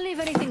 Don't leave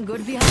anything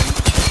good behind.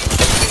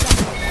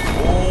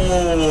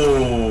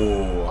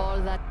 Oh. All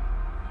that.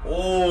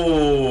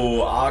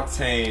 Oh,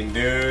 Octane,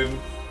 dude.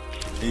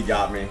 He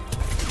got me.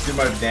 Too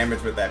much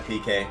damage with that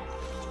PK.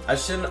 I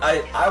shouldn't.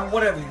 I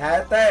would have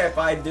had that if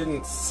I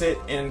didn't sit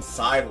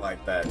inside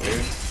like that,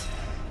 dude.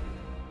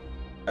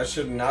 I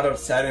should not have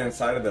sat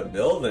inside of the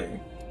building.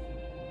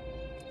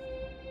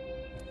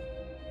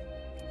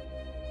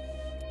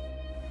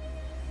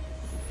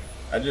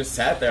 I just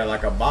sat there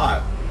like a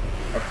bot.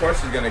 Of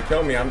course she's gonna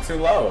kill me. I'm too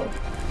low.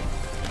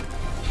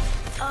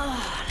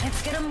 Oh,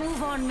 let's get a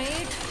move on,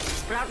 mate.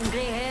 Sprouting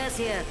grey hairs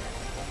here.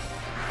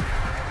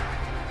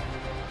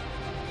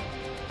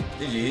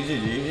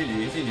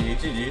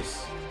 GG's.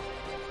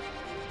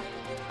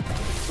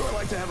 So I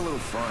like to have a little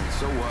fun,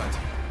 so what?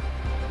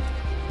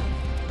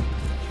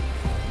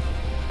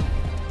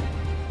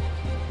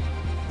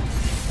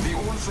 The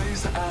old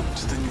phase and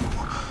the new.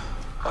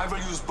 I will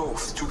use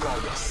both to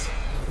guide us.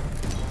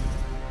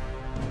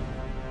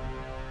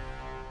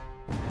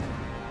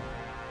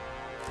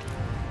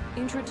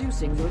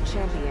 Introducing your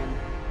champion.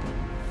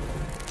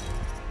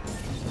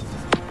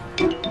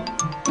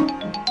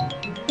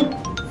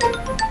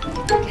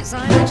 Guess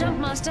I'm the jump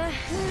master.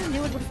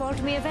 Knew it would fall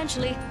to me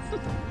eventually.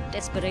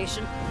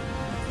 Desperation.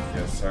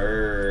 Yes,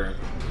 sir.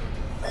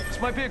 This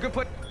might be a good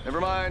put. Never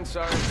mind,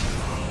 sorry.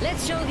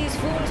 Let's show these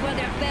fools why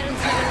their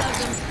parents never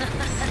loved them.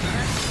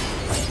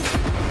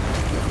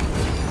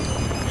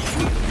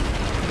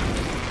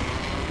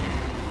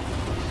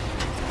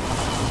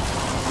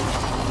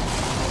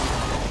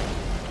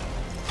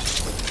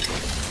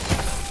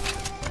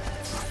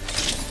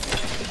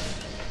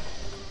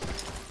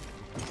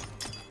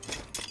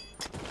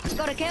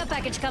 got a care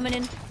package coming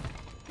in.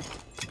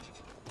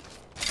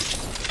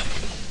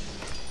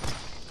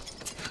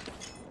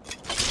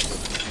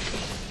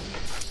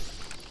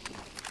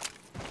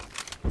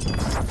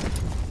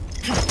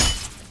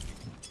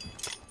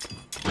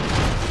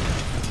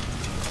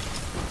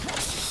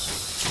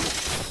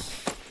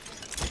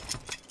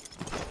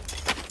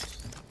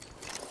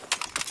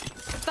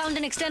 Found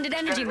an extended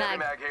energy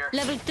mag.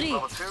 Level 3.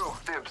 Level 2.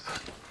 Dibs.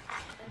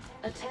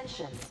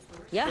 Attention.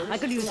 Yeah, I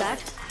could use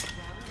that.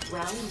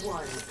 Round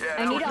 1.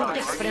 I need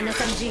optics for an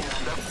SMG.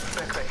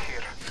 Backpack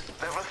here.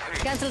 Level 3.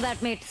 Cancel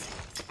that, mates.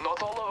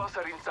 Not all of us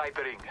are inside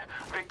the ring.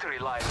 Victory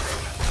lies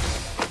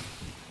there.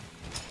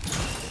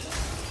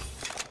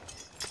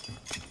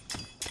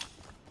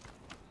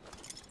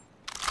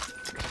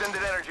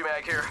 Extended energy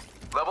mag here.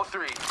 Level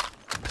 3.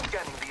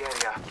 Scanning the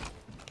area.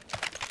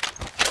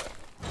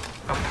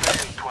 A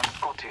perfect one,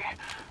 Scotty.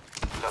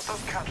 Let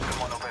us catch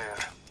someone over here.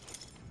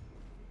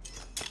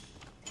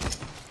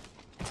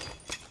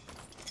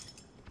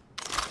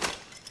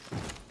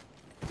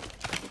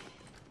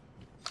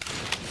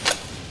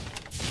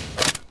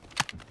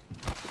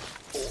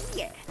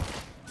 Yeah.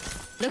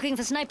 Looking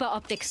for sniper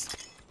optics.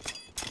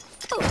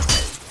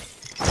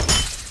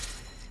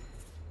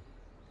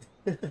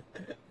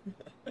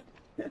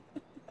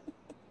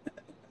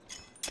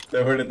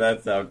 So where did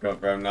that sound come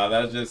from? No,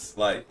 that's just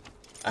like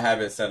I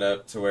have it set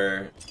up to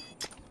where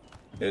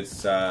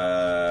it's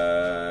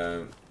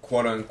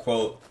quote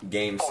unquote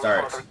game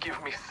starts.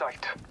 Give me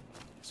sight.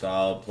 So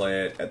I'll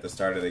play it at the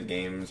start of the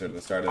games or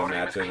the start of the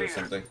matches or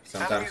something.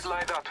 Sometimes.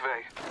 Lie that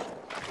way.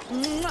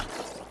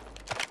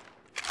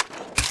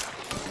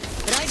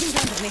 Right in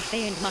front of me,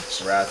 they ain't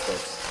much.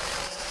 Rascals.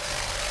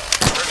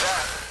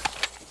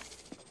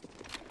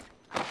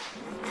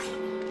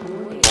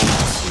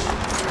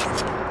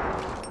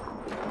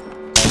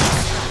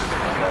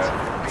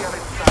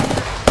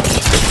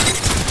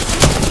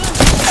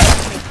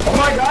 Oh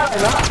my god,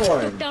 I'm not for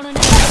him. Down on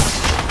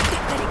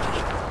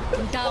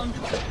I'm down.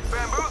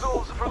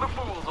 Bamboozles for the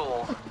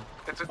foozles.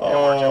 It's a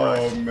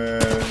Oh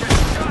man.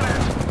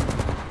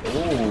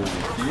 Ooh,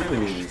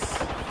 Heelys.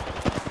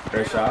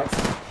 Great shots.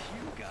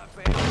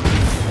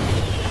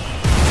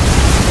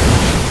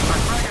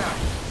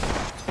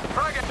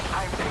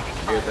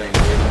 Good thing,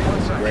 good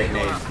thing. Great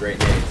nades, great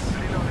nades.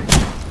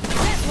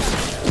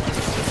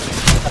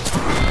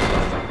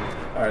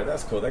 Alright,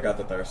 that's cool. They got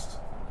the thirst.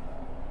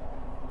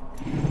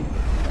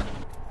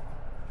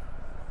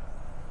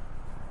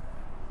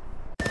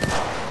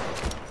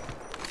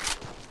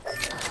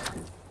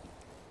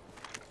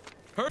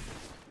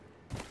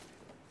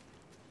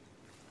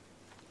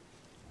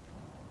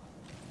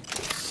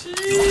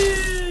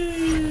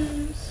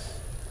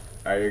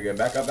 Alright, you're good.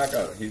 Back up, back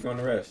up. He's going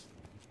to rest.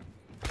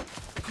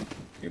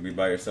 You'll be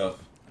by yourself.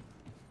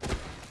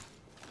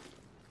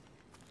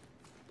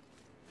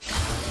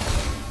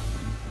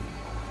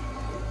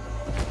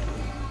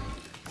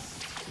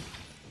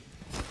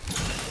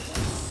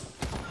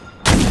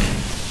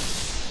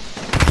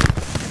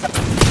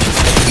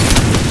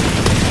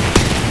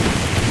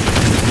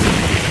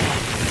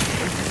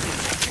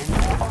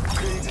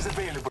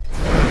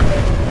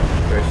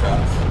 Great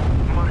shots.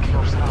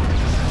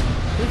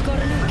 We've got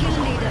a new kill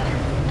leader.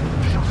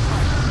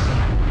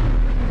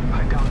 I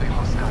downed a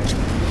hostile.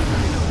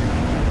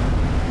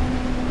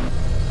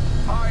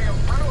 I am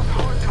Bruce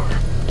Hunter.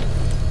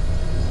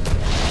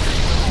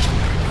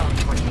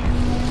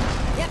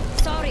 Yep,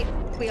 sorry.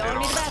 We all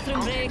need a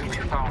bathroom break. We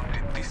found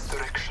in this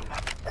direction.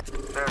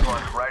 There's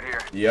one, right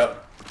here. Yep.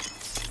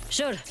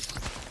 Sure.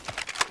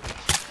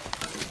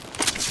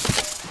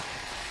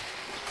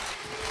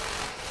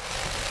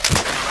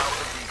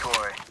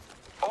 Decoy.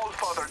 All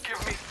Father, give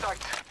me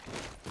sight.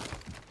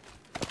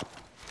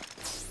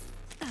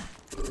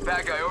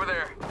 Bad guy over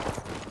there.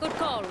 Good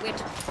call,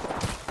 Wit.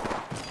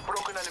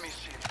 Broken enemy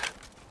shield.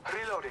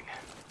 Reloading.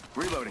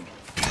 Reloading.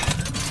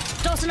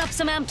 Tossing up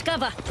some amped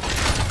cover.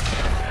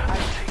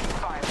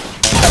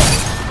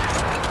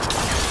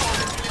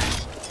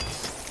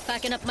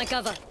 Backing up my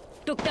cover.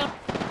 Took down.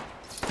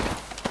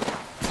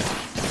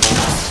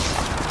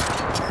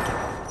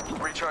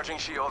 Recharging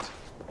shield.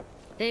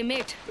 Hey,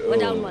 mate. We're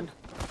down one.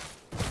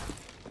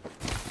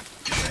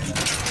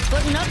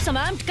 Putting up some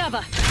amped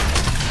cover.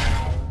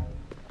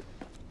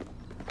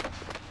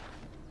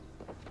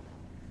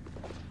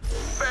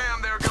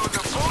 Bam, there goes the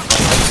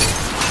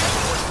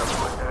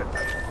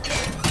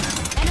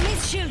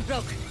Enemy's shield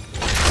broke.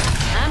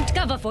 Amped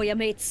cover for you,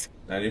 mates.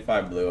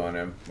 95 blue on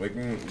him. We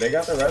can. They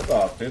got the reds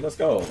off, dude. Let's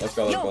go. Let's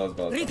go. Let's go. Let's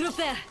go. Let's go. Regroup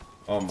there.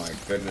 Oh my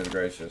goodness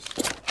gracious.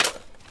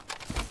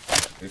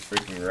 These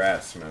freaking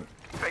rats, man.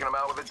 Taking him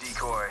out with a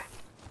decoy.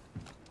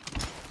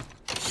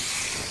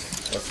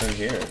 What's in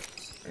here?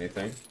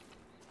 Anything?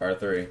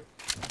 R3.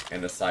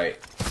 And a sight.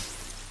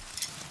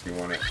 If you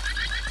want it.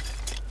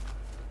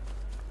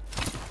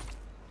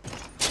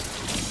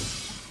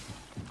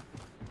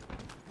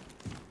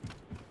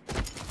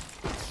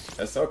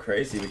 That's so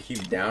crazy. We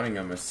keep downing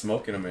them and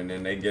smoking them, and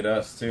then they get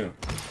us too.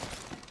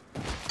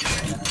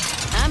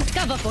 Amped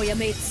cover for you,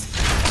 mates.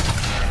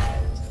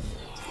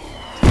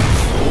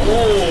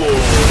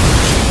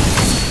 Oh!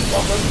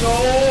 Let's go!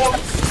 I'm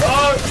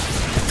stuck!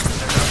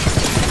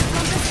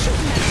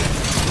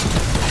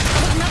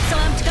 Putting up some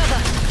amped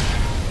cover.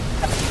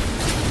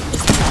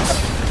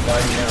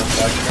 Sliding down,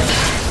 sliding down.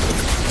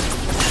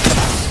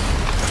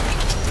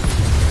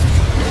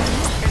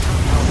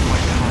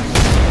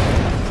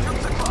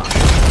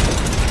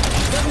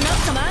 Putting up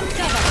some amped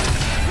cover.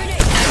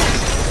 Grenade.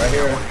 Right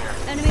here.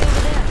 Enemy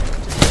over there.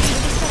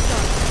 Enemy stepped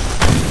on.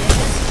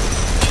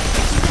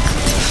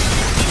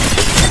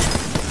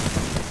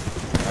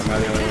 I'm not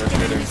the only one shooting.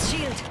 Enemy's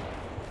shield.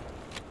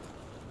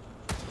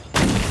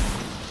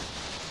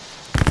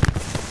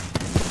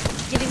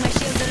 Giving my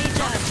shield a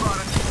recharge.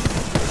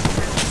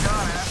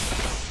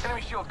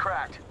 Enemy shield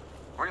cracked.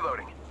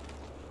 Reloading.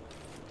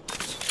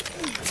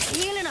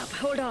 Healing up.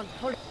 Hold on.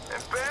 Hold on.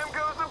 And bam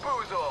goes the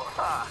boozle.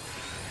 Ha.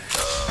 Oh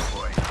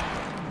boy.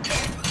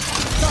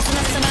 Tossing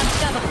up some amped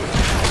cover.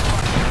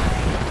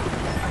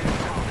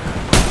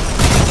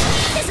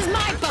 This is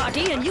my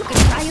party, and you can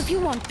try if you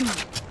want to.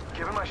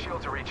 Giving my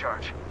shield to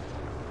recharge.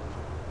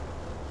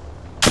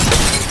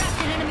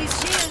 Trapped an enemy's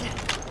shield.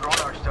 Throwing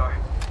Arcstar.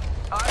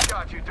 I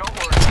got you, don't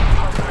worry.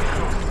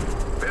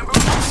 Bamboo,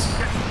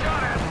 getting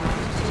shot at.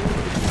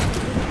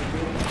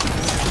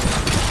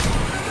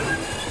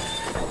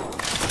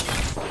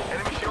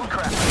 Enemy shield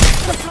cracked.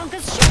 The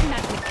flunker's shooting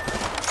at me.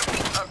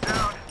 I'm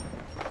down.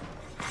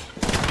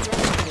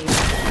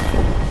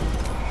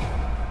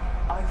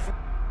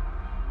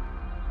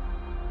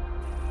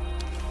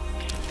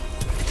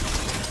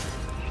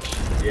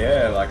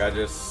 Yeah, like I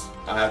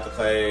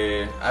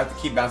have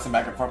to keep bouncing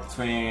back and forth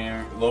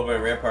between Loba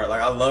and Rampart.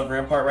 Like I love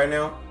Rampart right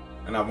now,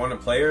 and I want to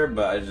play her,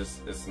 but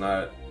it's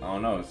not, I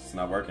don't know, it's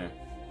not working.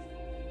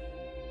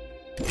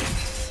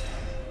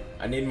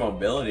 I need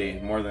mobility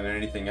more than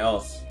anything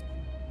else.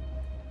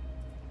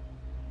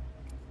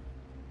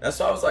 That's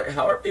why I was like,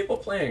 how are people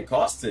playing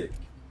Caustic?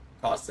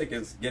 Caustic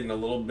is getting a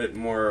little bit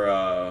more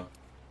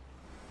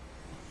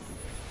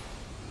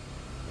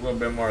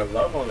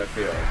love on the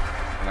field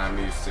than I'm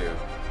used to.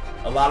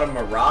 A lot of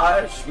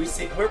Mirage. We're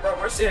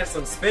seeing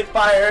some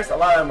Spitfires, a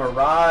lot of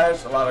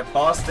Mirage, a lot of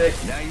Caustic.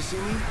 Now you see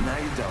me, now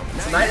you don't.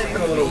 Tonight has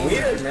been a little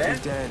weird, man.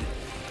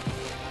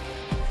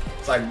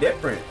 It's like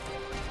different.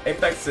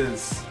 Apex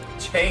has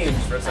changed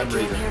for some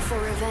reason. I came here for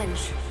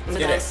revenge,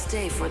 but I'll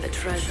stay for the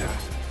treasure.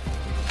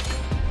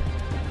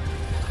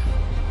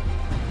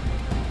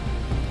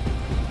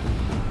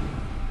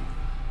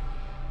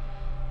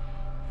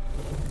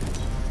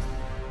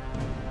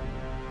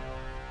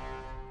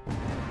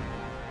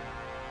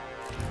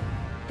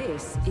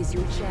 This is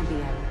your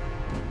champion.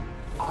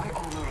 I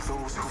honor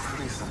those who've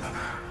risen,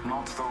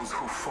 not those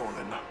who've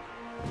fallen.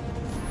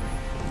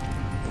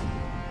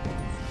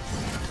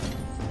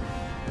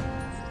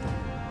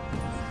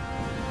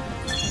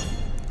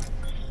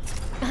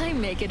 I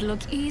make it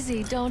look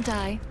easy, don't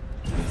I?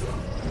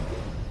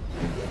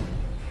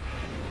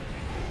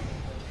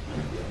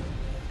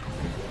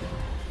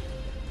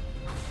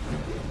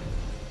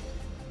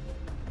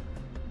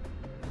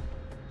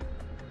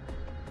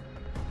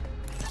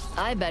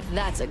 I bet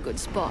that's a good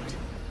spot.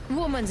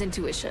 Woman's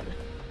intuition.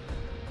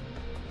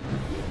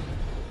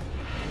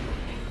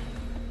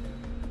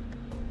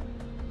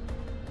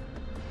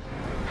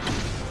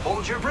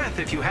 Hold your breath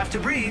if you have to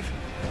breathe.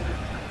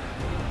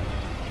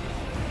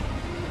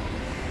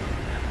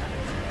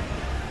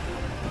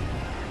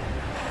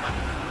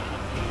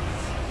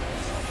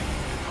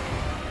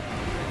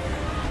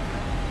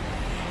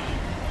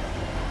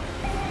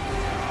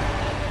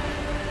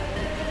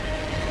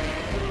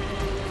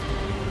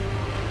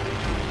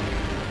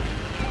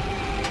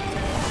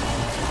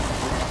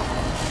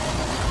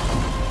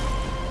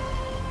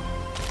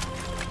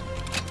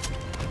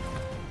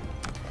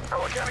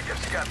 What kind of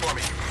gifts you got for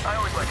me? I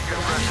always like a good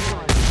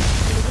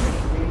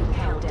impression.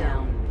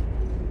 Countdown.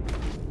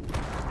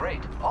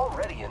 Great,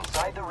 already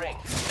inside the ring.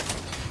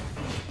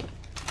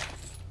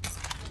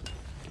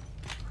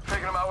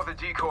 Taking him out with a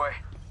decoy.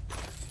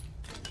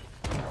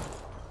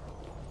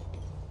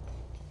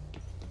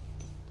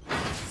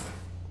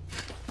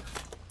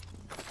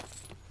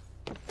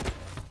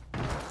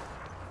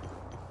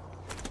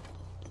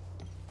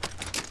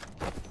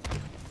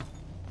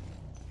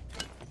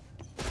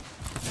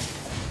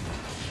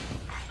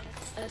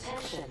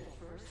 Attention.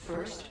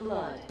 First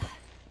blood.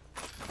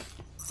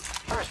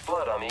 First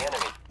blood on the enemy.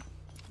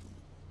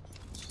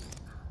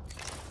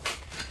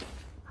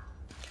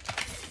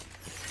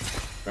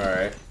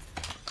 Alright.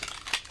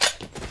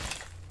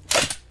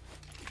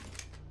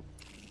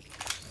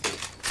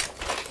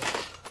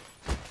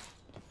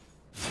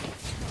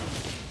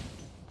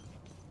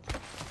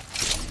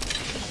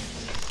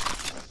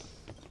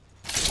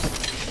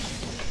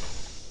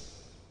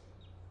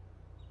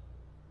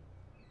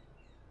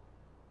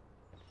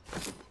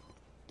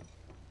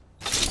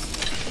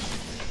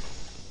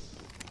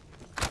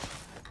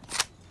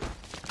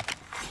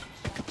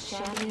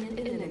 Champion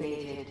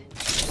eliminated.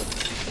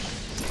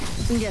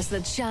 Guess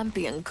the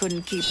champion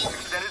couldn't keep.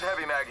 Extended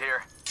heavy mag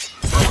here.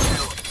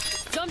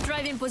 Jump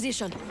drive in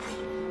position.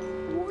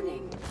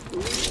 Warning.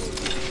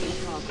 In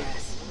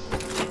progress.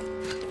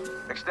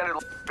 Extended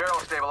barrel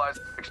stabilized.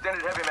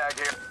 Extended heavy mag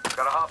here.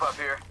 Gotta hop up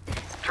here.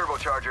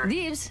 Turbocharger.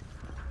 Thieves.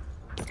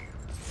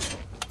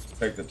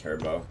 Take the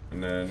turbo,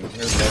 and then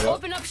here's the level.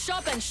 Open up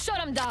shop and shut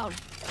them down.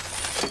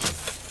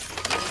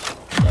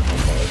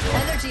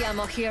 Energy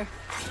ammo here.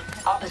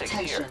 Optics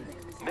here.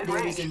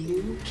 Mid-range.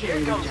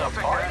 Here comes a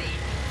party.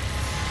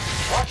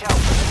 Watch out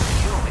for the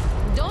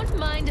human. Don't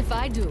mind if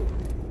I do.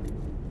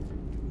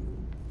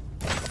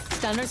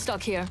 Standard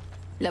stock here.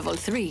 Level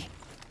 3.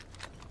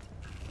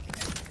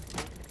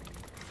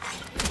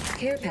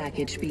 Care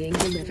package being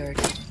delivered.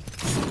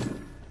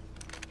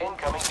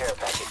 Incoming care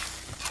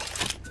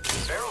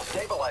package. Barrel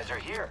stabilizer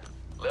here.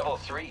 Level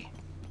 3.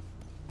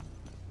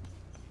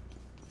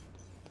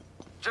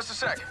 Just a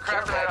sec.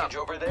 Care Crafting it package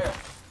up. over there.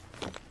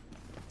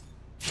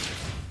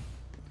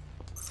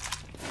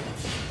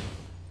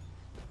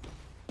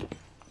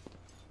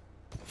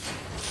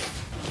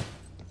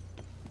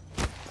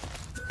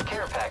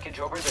 Care package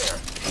over there.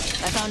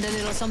 I found a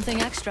little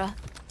something extra.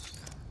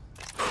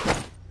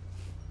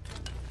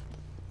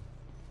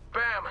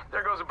 Bam!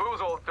 There goes a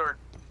booze old third.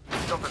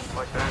 Something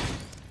like that.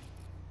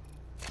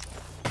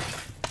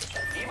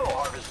 Evo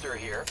harvester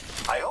here.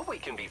 I hope we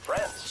can be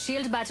friends.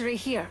 Shield battery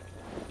here.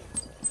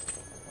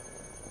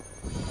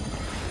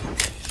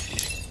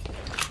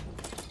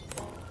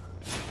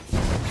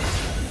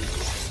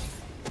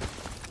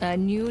 A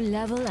new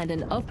level and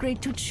an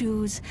upgrade to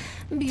choose.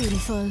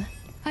 Beautiful.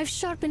 I've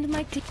sharpened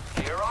my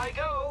Here I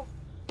go.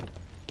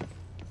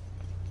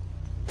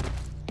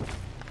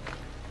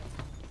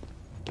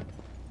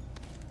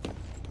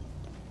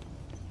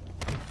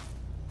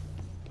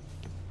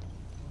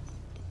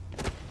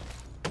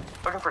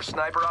 Looking for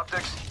sniper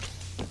optics?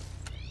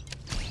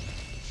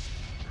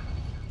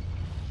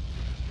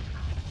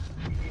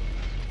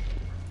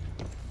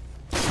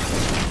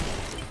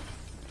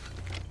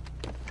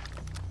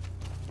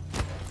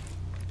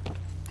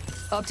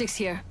 Optics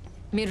here.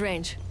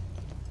 Mid-range.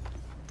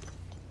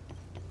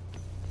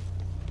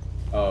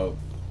 Oh,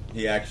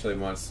 he actually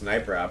wants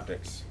sniper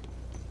optics.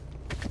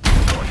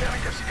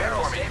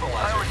 Barrel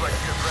stabilizer.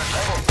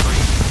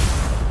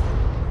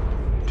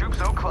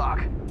 Troops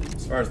o'clock.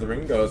 As far as the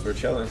ring goes, we're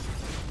chilling.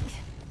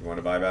 You want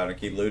to vibe out and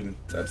keep looting?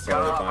 That's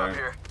totally fine.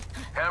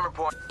 Hammer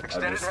point. I'll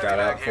Extended just heavy scout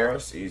out mag for here.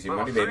 us. Easy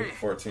Level money, baby. 3.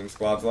 14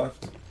 squads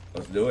left.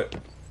 Let's do it.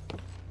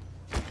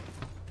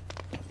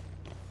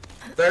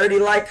 30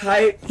 like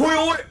height.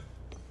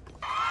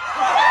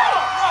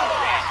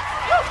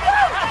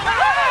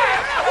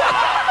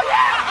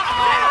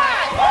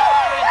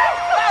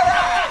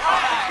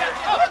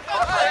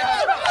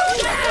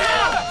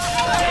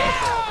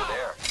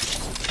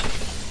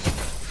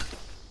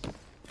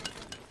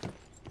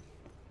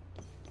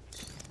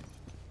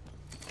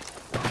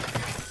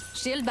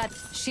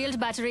 Shield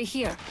battery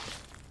here.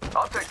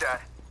 I'll take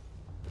that.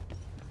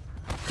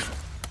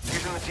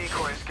 Using the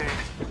decoy escape.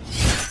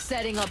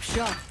 Setting up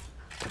shop.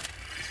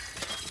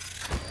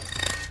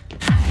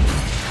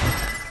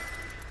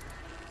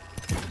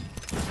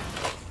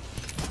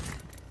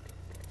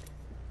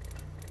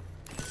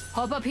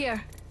 Hop up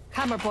here.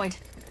 Hammer point.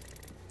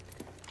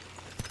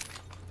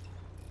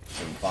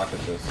 And pocket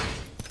this.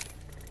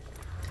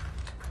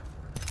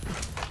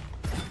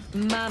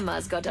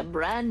 Mama's got a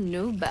brand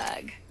new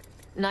bag.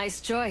 Nice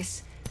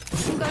choice.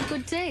 You got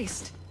good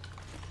taste.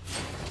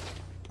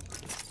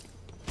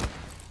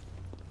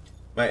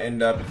 Might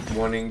end up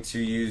wanting to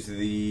use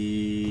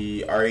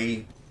the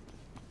RE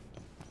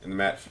in the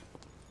match.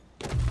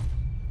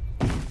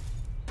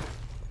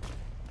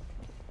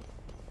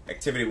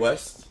 Activity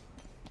West.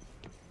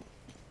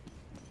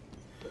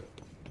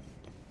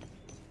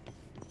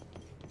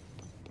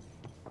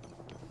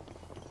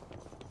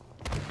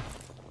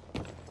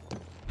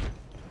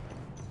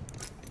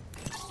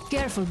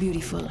 Careful,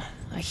 beautiful.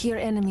 I hear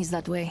enemies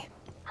that way.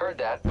 Heard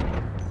that.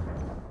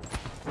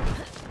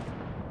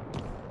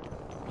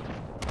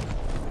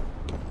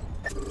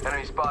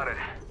 Enemy spotted.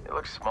 It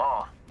looks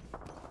small.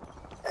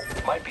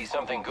 Might be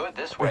something good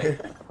this way.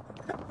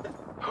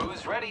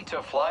 Who's ready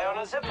to fly on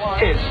a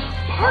zipline? It's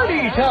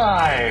party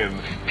time!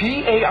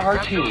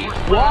 P-A-R-T.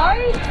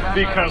 Why?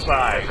 Because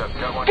I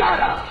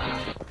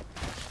gotta!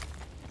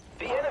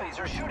 The enemies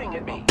are shooting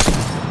at me.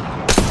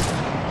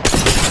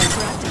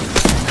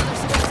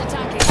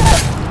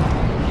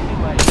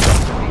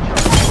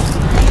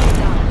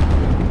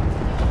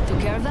 Took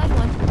care of that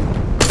one.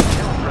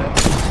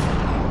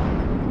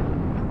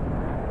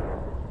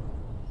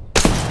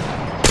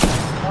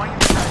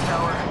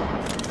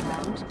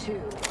 Round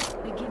 2.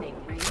 Beginning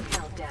ring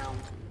countdown.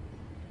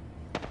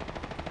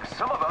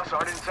 Some of us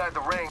aren't inside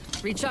the ring.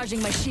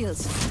 Recharging my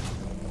shields.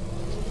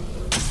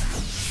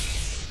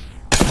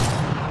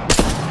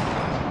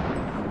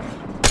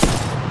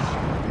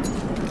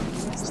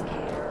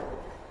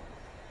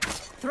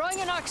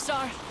 Throwing an arc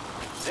star.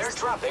 They're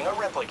dropping a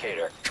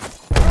replicator.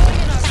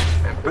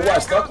 Ooh, I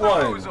stuck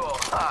one.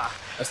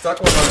 I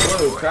stuck one on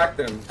blue. Cracked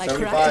him. I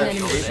 75, cracked an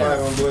enemy 85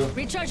 on blue.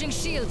 Recharging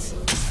shields.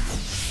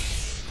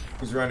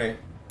 Who's running?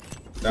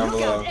 Down Look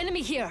below. out,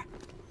 enemy here.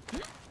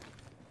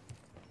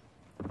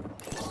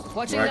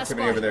 Watching More that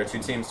activity spot. over there. Two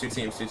teams, two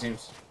teams, two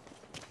teams.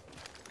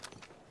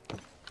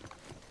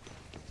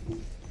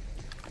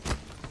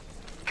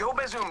 Go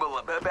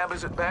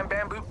Bazoomba,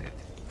 bamboo.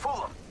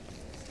 Fool him.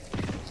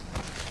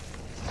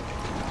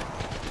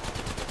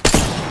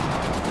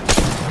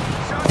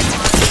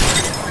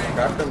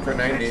 Got them for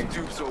 90.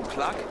 Dupes old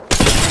clock.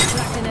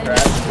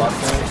 Crash, lock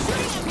down.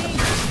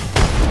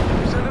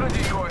 Send it a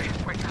decoy.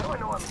 Wait, how do I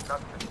know I'm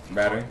not...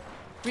 Battery.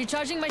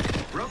 Recharging my...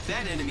 Broke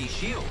that enemy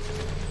shield.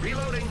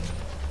 Reloading.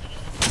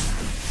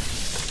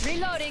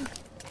 Reloading.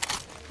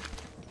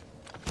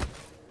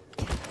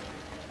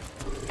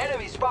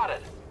 Enemy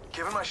spotted.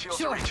 Giving my shields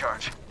a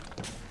recharge.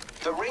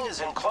 The ring is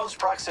in close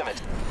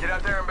proximity. Get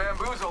out there and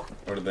bamboozle.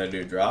 What did they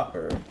do? Drop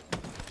or?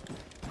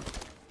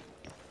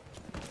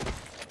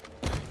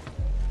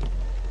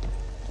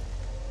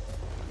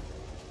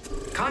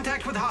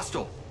 Contact with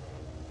hostile.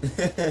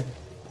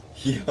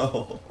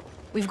 Yo.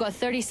 We've got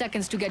 30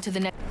 seconds to get to the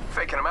next.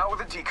 Faking him out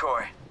with a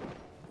decoy.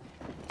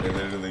 They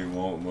literally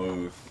won't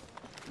move.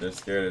 They're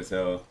scared as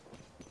hell.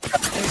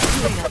 They're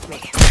shooting at me.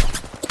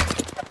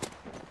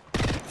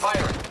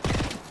 Firing.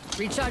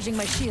 Recharging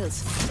my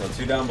shields. So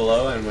 2 down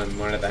below and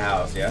one at the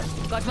house, yeah?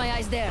 Got my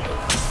eyes there.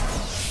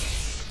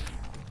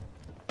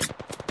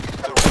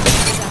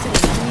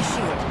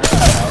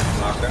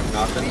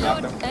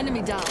 Knocked him.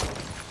 Enemy down.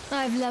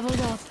 I've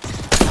leveled up.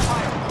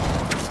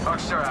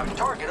 Rockstar out.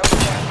 Target over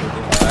there.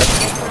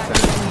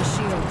 Enemy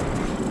shield.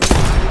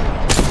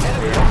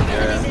 Enemy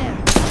there.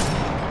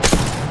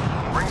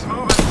 Rings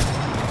moving.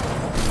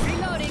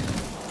 Reloading.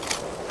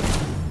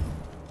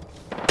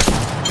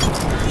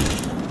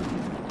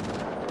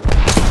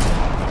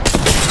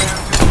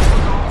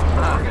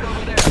 Target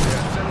over there.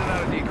 Yeah, sending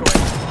out a decoy.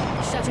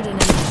 Shattered an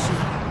enemy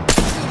shield.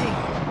 Shooting.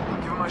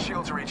 Giving my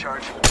shield to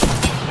recharge. I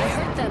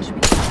hurt them.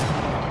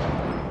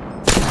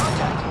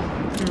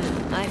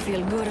 I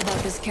feel good about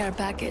this care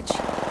package.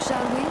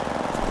 Shall we?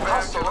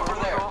 Hostile over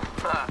there.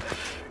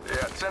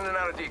 Yeah, sending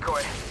out a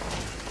decoy.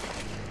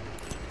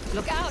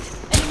 Look out!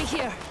 Enemy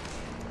here.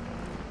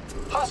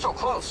 Hostile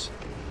close.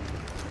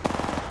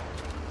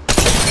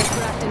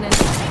 Cracked an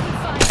enemy.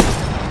 Fire.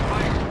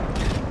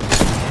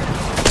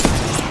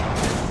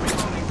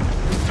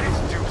 It's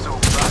dupes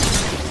old clock.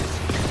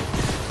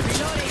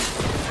 Reloading.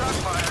 Shot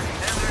fire.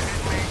 And they're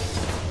hitting me.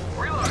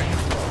 Reloading.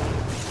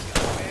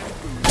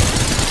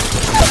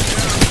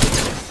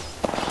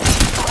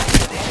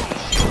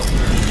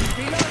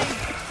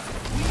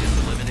 We just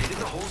eliminated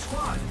the whole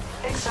squad.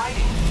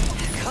 Exciting.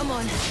 Come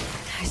on.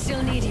 I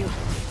still need you.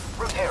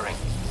 Repairing.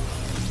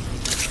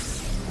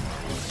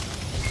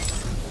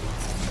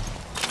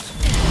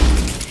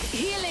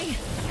 Healing.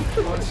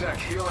 1 sec.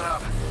 Healing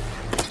up.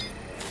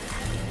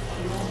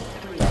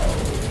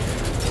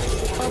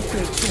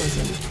 Upgrade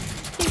chosen.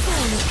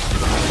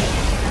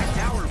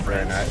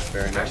 Very nice,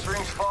 very nice. Next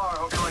ring's far.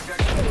 Hope you like that.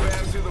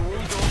 Bam through the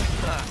woozle.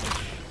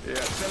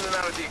 Yeah, sending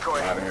out a decoy.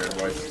 Out of here,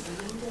 boys.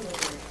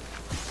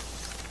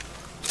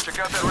 Check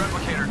out that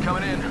replicator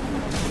coming in.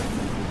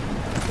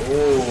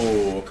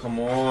 Oh, come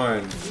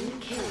on.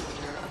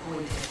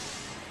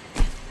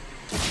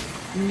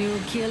 New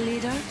kill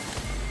leader?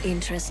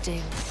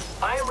 Interesting.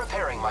 I am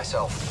repairing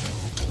myself.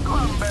 Go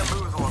out and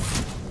bamboozle him.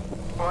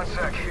 1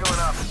 sec. Healing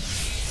up.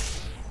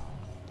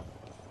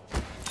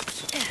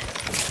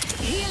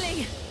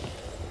 Healing!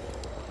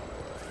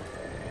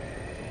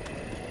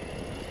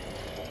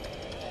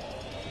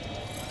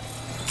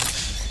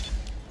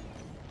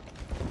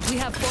 We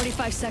have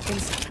 45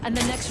 seconds, and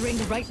the next ring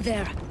right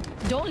there.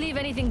 Don't leave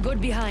anything good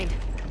behind.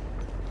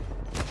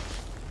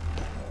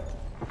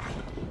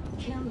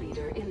 Kill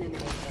leader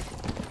eliminated.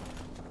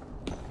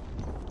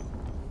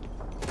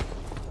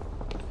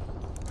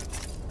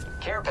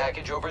 Care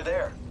package over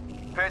there.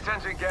 Pay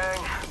attention,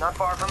 gang. Not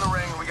far from the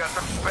ring. We got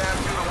some spam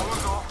through the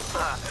woozle.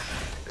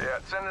 Yeah,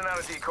 sending out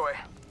a decoy.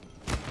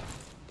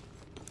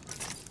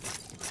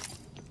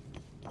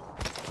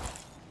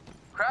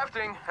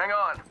 Crafting. Hang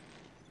on.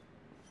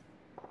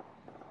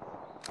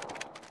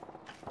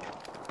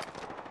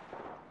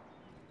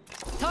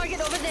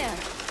 Target over there.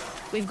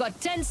 We've got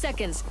 10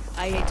 seconds.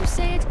 I hate to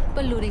say it,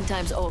 but looting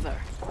time's over.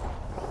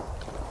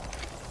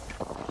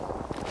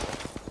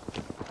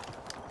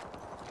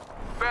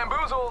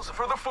 Bamboozles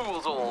for the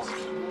foolsels.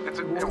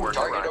 It works.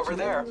 Target over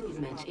there.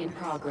 Movement in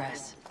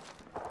progress.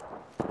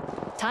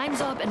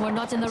 Time's up and we're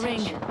not in the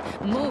ring.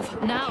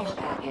 Move, now.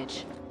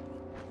 Package.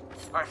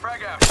 Alright,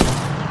 frag out.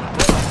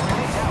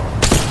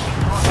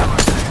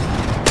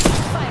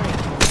 Firing.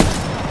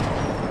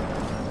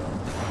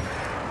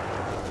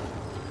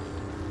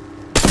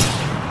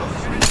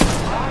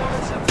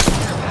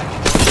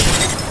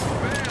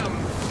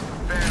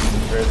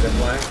 Where's the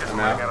flank? I'm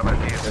out.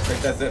 Yeah,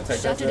 take that zip, take that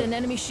Shattered zip. an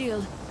enemy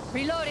shield.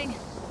 Reloading.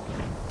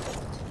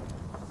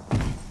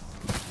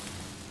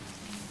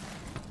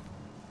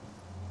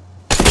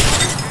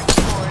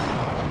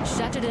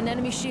 Shattered an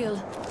enemy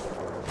shield.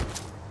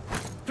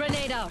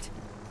 Grenade out.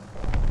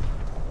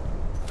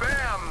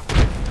 Bam!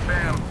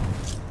 Bam.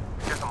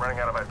 Guess I'm running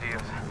out of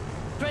ideas.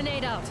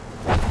 Grenade out.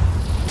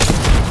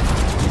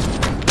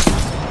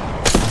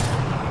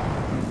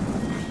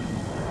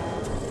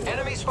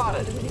 Enemy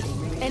spotted.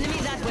 Enemy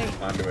that way.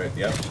 Onto it.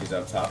 Yep, she's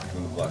up top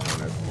from the block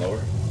corner.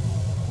 Lower.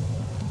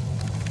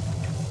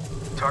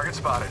 Target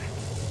spotted.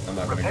 I'm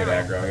not gonna get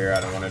aggro here.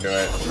 I don't want to do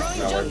it. It's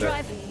not worth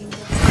it.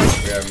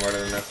 We have more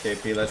than enough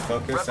KP. Let's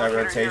focus our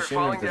rotation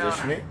and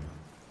positioning.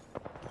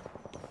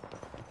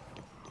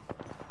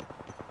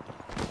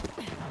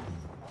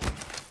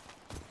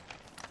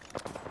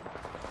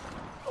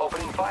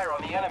 Opening fire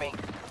on the enemy.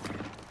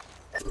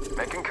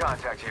 Making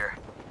contact here.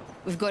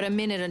 We've got a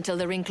minute until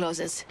the ring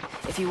closes.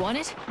 If you want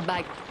it,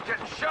 bye.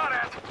 Getting shot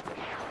at.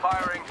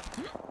 Firing.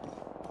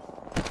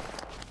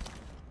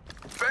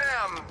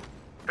 Bam!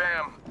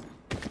 Bam.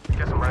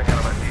 Guess I'm running out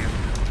of ideas.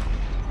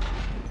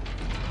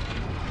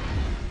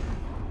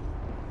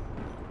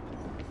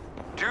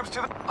 Tubes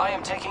to the... I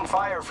am taking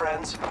fire,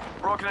 friends.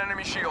 Broken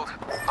enemy shield.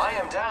 I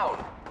am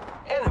down.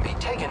 Enemy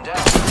taken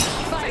down.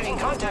 Making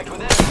contact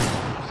with enemy.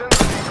 Send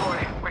the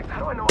decoy. Wait, how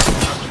do I know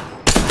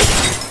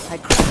I'm... I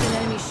cracked an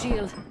enemy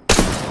shield.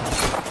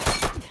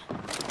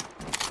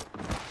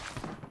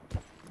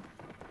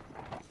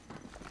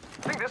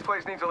 I think this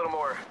place needs a little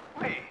more...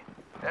 me.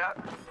 Yeah.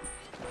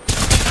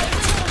 There's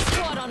another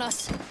squad on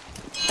us.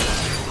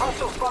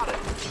 Hostile spotted.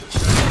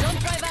 Don't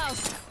drive out.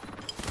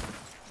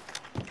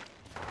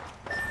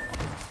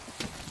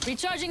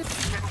 Recharging.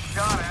 Getting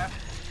shot at.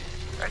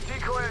 A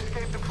decoy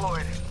escape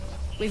deployed.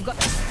 We've got...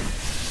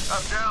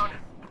 I'm down.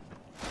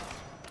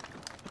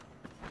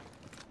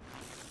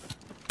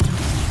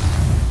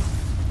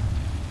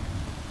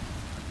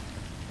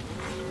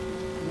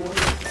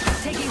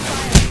 Taking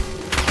fire.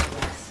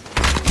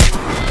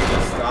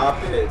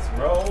 Stop it,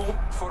 bro.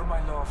 For my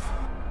love.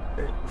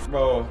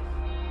 Bro,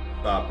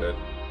 stop it.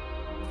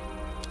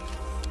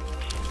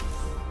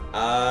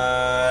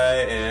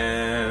 I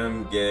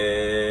am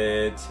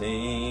getting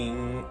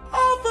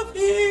off of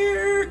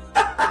here.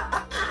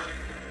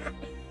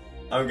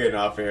 I'm getting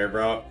off of here,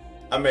 bro.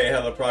 I made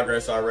hella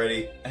progress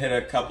already. I hit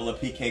a couple of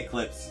PK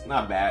clips.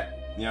 Not bad.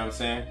 You know what I'm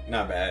saying?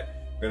 Not bad.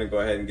 We're gonna go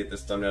ahead and get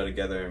this thumbnail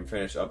together and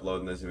finish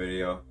uploading this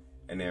video.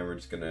 And then we're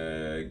just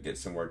gonna get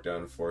some work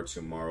done for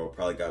tomorrow.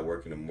 Probably got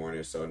work in the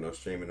morning, so no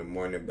stream in the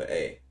morning. But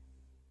hey,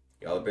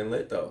 y'all have been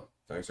lit though.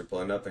 Thanks for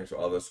pulling up. Thanks for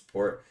all the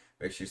support.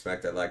 Make sure you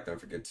smack that like. Don't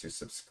forget to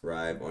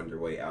subscribe on your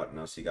way out. And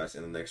I'll see you guys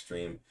in the next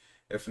stream.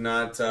 If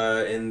not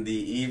in the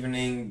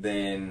evening,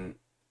 then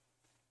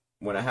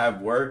when I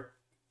have work,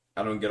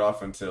 I don't get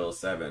off until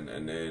 7.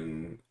 And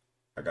then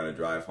I gotta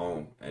drive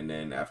home. And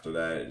then after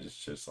that, it's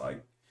just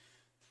like,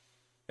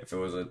 if it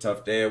was a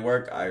tough day at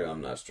work,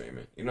 I'm not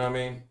streaming. You know what I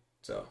mean?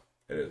 So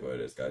it is what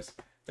it is, guys.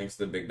 Thanks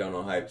to the Big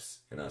Donald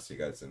Hypes. And I'll see you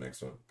guys in the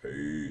next one.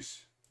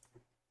 Peace.